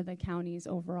to the county's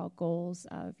overall goals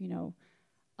of,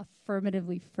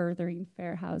 affirmatively furthering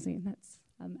fair housing. That's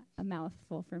a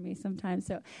mouthful for me sometimes.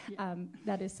 So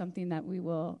that is something that we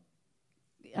will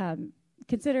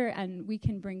consider, and we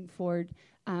can bring forward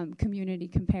community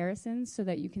comparisons so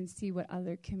that you can see what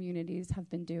other communities have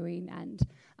been doing and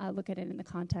look at it in the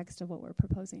context of what we're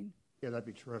proposing. Yeah, that'd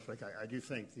be terrific. I do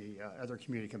think the other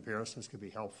community comparisons could be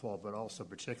helpful, but also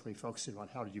particularly focusing on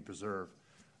how do you preserve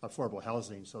affordable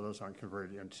housing so those aren't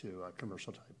converted into a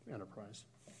commercial type enterprise.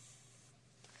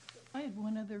 I had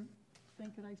one other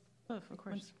thing. Could I? Oh, of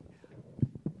course.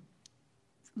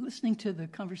 Listening to the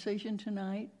conversation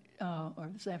tonight or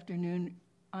this afternoon,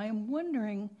 I am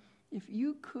wondering if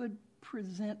you could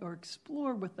present or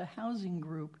explore with the housing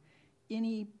group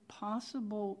any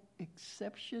possible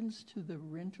exceptions to the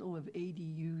rental of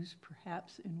ADUs,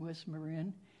 perhaps in West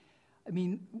Marin. I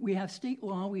mean, we have state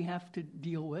law we have to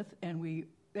deal with, and we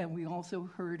also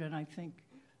heard, and I think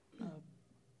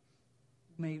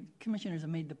commissioners have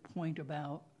made the point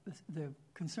about the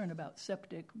concern about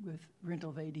septic with rental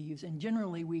of ADUs, and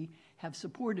generally we have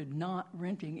supported not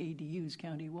renting ADUs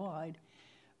countywide.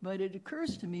 But it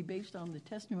occurs to me, based on the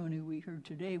testimony we heard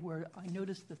today, where I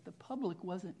noticed that the public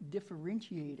wasn't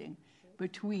differentiating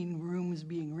between rooms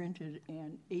being rented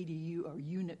and ADU or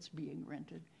units being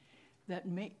rented, that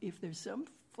if there's some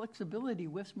flexibility,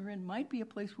 West Marin might be a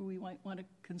place where we might want to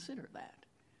consider that,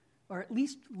 or at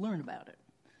least learn about it.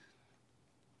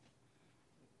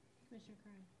 Commissioner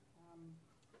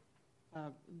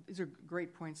Kern. These are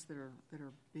great points that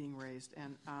are being raised,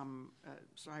 and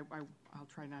so I'll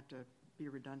try not to be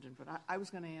redundant, but I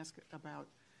was going to ask about,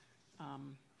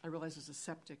 I realize there's a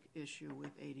septic issue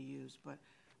with ADUs, but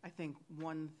I think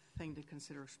one thing to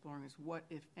consider exploring is what,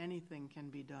 if anything, can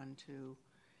be done to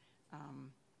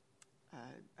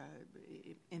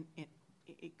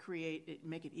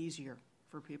make it easier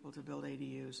for people to build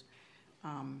ADUs.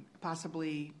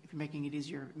 Possibly, if you're making it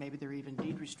easier, maybe they're even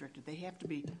deed restricted. They have to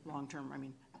be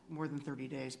long-term, more than 30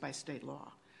 days by state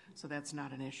law, so that's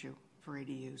not an issue for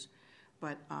ADUs.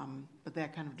 But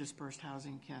that kind of dispersed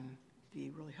housing can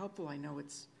be really helpful. I know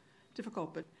it's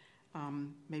difficult, but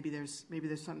maybe there's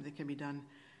something that can be done.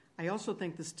 I also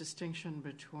think this distinction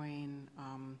between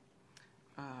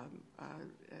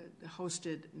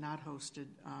hosted, not hosted,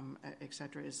 et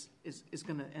cetera, is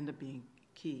going to end up being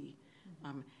key.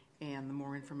 And the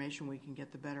more information we can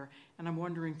get, the better. And I'm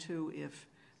wondering too if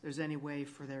there's any way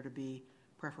for there to be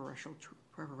preferential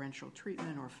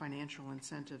treatment or financial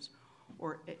incentives,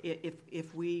 or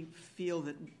if we feel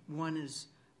that one is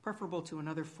preferable to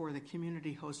another for the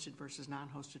community hosted versus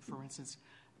non-hosted, for instance,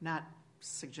 not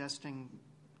suggesting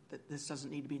that this doesn't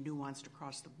need to be nuanced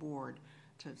across the board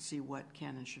to see what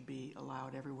can and should be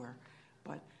allowed everywhere,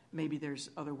 but maybe there's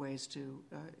other ways to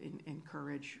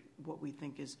encourage what we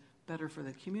think is better for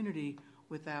the community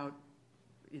without,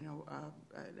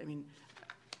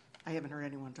 I haven't heard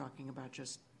anyone talking about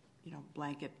just,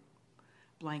 blanket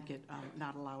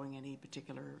not allowing any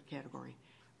particular category.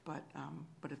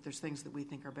 But if there's things that we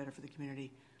think are better for the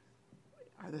community,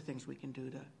 are there things we can do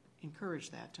to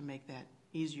encourage that, to make that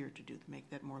easier to do, to make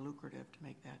that more lucrative, to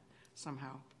make that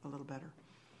somehow a little better?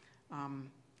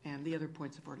 And the other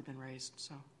points have already been raised,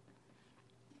 so.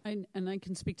 And I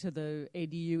can speak to the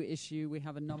ADU issue. We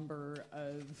have a number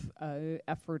of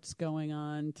efforts going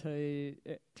on to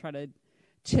try to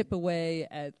chip away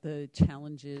at the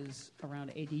challenges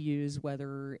around ADUs,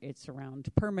 whether it's around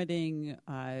permitting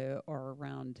or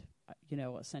around,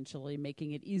 essentially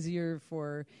making it easier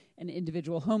for an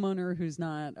individual homeowner who's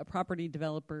not a property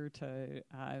developer to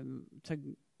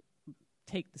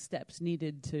take the steps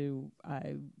needed to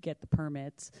get the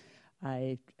permits.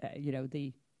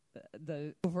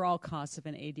 The overall costs of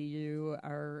an ADU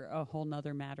are a whole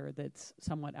nother matter that's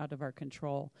somewhat out of our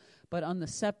control. But on the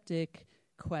septic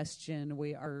question,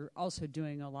 we are also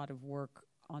doing a lot of work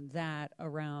on that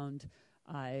around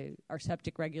our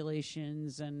septic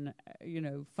regulations and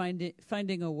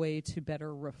finding a way to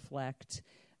better reflect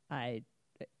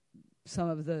some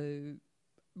of the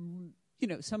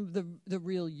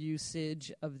real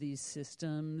usage of these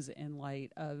systems in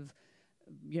light of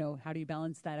how do you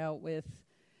balance that out with,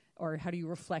 or how do you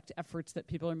reflect efforts that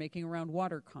people are making around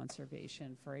water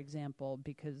conservation, for example,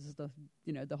 because the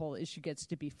whole issue gets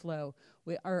to be flow.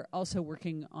 We are also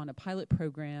working on a pilot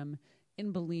program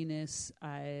in Bolinas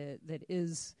that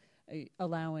is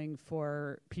allowing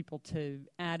for people to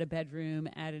add a bedroom,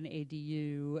 add an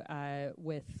ADU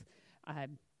with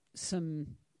some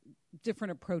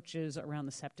different approaches around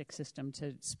the septic system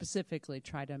to specifically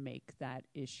try to make that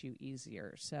issue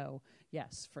easier. So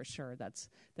yes, for sure, that's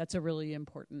a really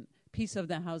important piece of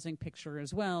the housing picture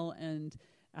as well. And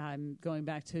going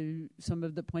back to some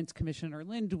of the points Commissioner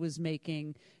Lind was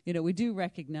making, we do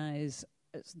recognize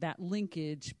that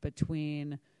linkage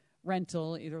between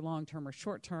rental, either long-term or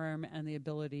short-term, and the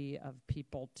ability of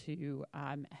people to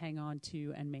hang on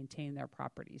to and maintain their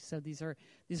properties. So these are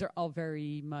all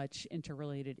very much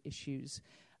interrelated issues.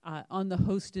 On the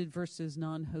hosted versus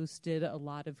non-hosted, a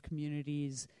lot of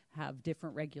communities have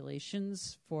different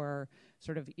regulations for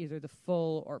sort of either the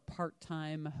full or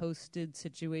part-time hosted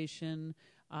situation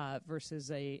versus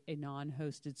a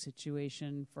non-hosted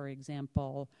situation. For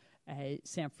example,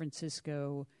 San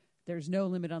Francisco, there's no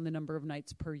limit on the number of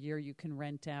nights per year you can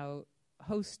rent out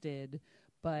hosted,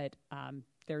 but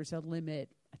there's a limit,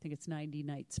 I think it's 90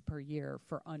 nights per year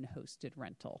for unhosted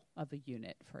rental of a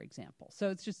unit, for example.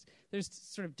 So it's just, there's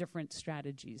sort of different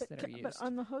strategies that are used. But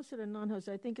on the hosted and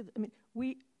non-hosted, I think,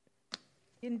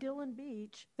 in Dillon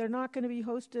Beach, they're not going to be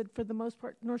hosted for the most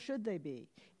part, nor should they be.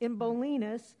 In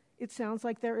Bolinas, it sounds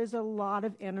like there is a lot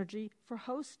of energy for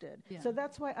hosted. Yeah. So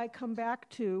that's why I come back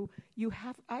to,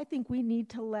 I think we need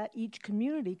to let each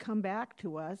community come back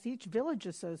to us, each village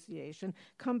association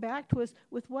come back to us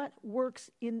with what works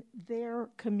in their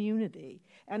community.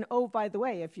 And oh, by the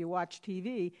way, if you watch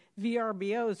TV,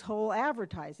 VRBO's whole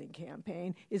advertising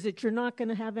campaign is that you're not going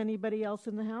to have anybody else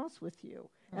in the house with you.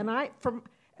 Right. And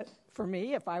for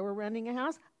me, if I were renting a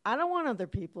house, I don't want other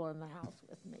people in the house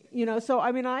with me. So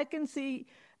I can see.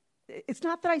 It's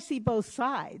not that I see both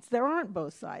sides. There aren't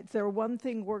both sides. One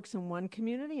thing works in one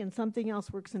community and something else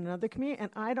works in another community,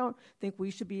 and I don't think we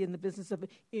should be in the business of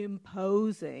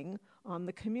imposing on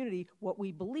the community what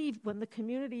we believe when the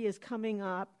community is coming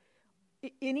up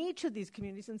in each of these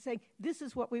communities and saying, this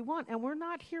is what we want. And we're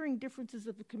not hearing differences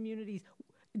of opinions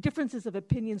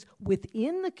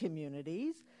within the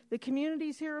communities. The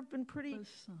communities here have been pretty,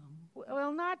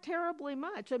 well, not terribly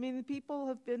much. People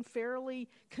have been fairly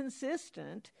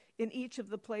consistent in each of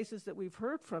the places that we've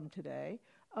heard from today,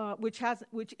 which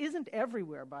isn't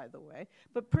everywhere, by the way,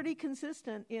 but pretty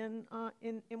consistent in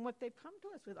what they've come to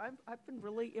us with. I've been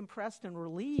really impressed and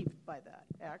relieved by that,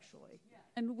 actually. Yeah.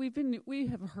 And we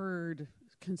have heard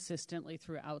consistently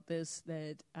throughout this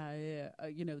that there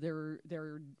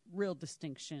are real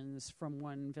distinctions from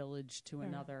one village to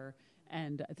another.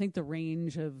 And I think the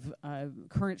range of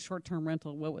current short-term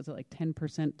rental, what was it, like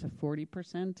 10% to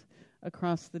 40%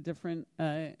 across the different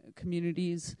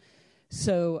communities.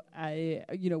 So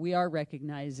we are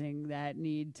recognizing that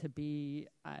need to be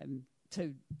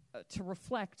to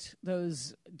reflect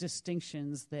those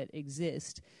distinctions that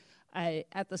exist.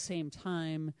 At the same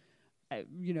time,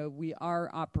 we are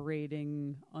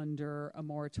operating under a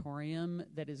moratorium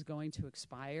that is going to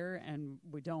expire, and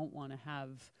we don't want to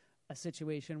have a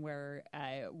situation where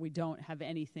we don't have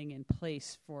anything in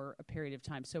place for a period of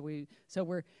time. So we're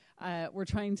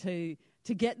trying to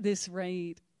get this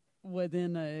right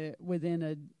within a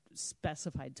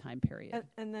specified time period.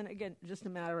 And then again, just a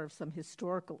matter of some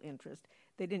historical interest.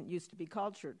 They didn't used to be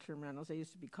called short-term rentals. They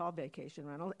used to be called vacation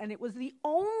rentals. And it was the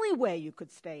only way you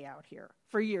could stay out here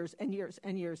for years and years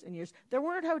and years and years. There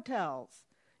weren't hotels,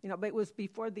 but it was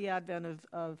before the advent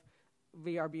of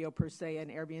VRBO per se and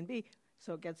Airbnb.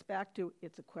 So it gets back to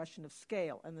it's a question of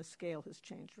scale, and the scale has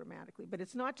changed dramatically. But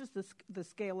it's not just the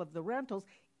scale of the rentals,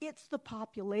 it's the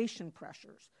population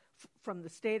pressures from the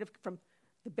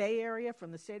Bay Area,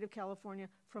 from the state of California,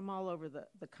 from all over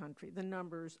the country. The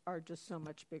numbers are just so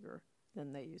much bigger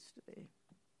than they used to be.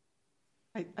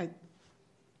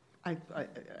 I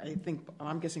think,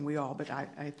 I'm guessing we all, but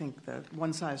I think that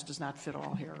one size does not fit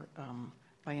all here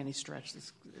by any stretch.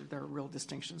 There are real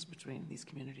distinctions between these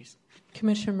communities.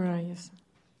 Commissioner Moraes.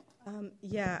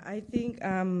 Yeah, I think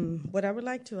what I would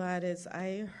like to add is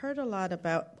I heard a lot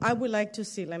about, I would like to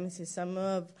see, some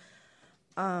of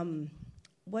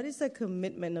what is the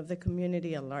commitment of the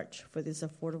community at large for this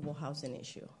affordable housing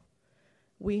issue?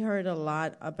 We heard a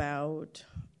lot about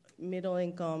middle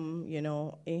income,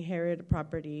 inherited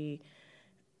property,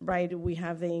 right? We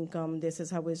have the income, this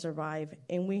is how we survive.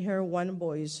 And we heard one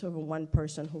voice of one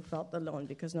person who felt alone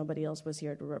because nobody else was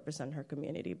here to represent her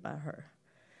community but her.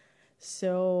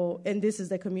 So, and this is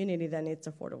the community that needs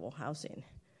affordable housing.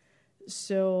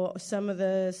 So some of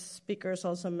the speakers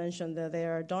also mentioned that they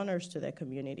are donors to the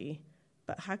community.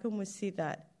 But how can we see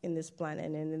that in this plan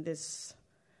and in this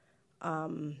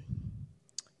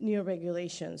new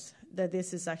regulations, that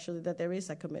this is actually, that there is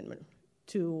a commitment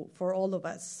for all of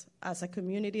us as a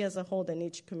community as a whole and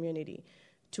each community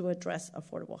to address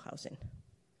affordable housing?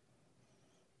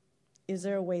 Is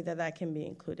there a way that that can be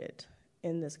included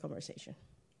in this conversation?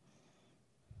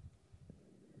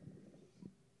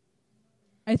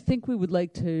 I think we would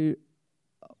like to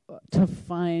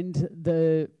find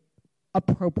the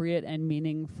appropriate and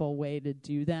meaningful way to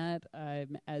do that.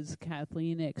 As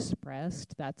Kathleen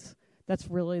expressed, that's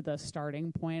really the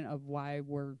starting point of why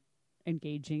we're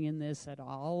engaging in this at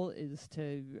all, is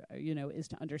to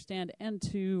understand and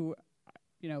to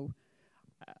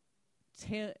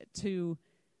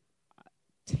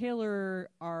tailor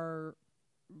our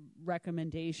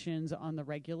recommendations on the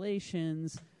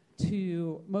regulations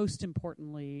to, most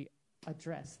importantly,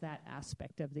 address that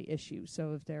aspect of the issue.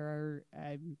 So if there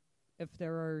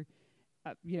are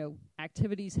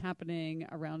activities happening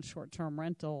around short-term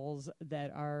rentals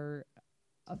that are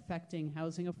affecting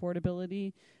housing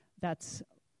affordability, that's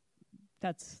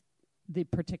the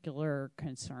particular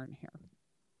concern here.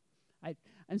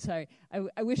 I'm sorry.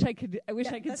 I wish I could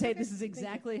say this is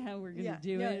exactly how we're going to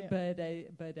do it,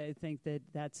 but I think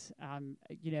that's an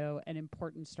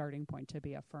important starting point to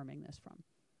be affirming this from.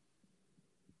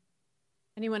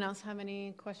 Anyone else have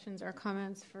any questions or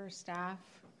comments for staff?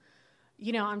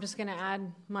 I'm just going to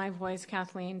add my voice,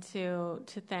 Kathleen, to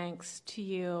thanks to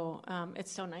you.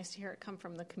 It's so nice to hear it come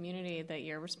from the community that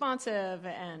you're responsive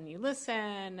and you listen,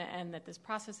 and that this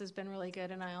process has been really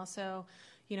good. And I also,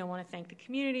 want to thank the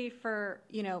community for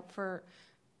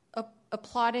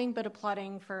applauding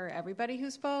for everybody who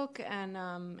spoke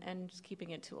and just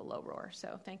keeping it to a low roar.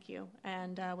 So thank you.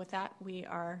 And with that, we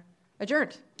are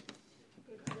adjourned.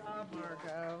 Good job,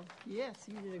 Margot. Yes,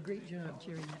 you did a great job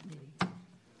chairing that meeting.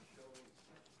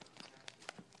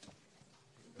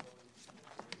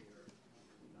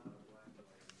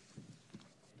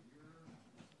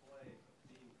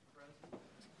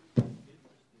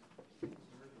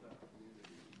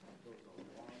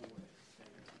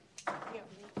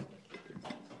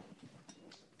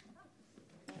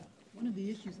 One of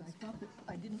the issues I thought that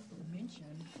I didn't mention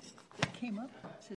that came up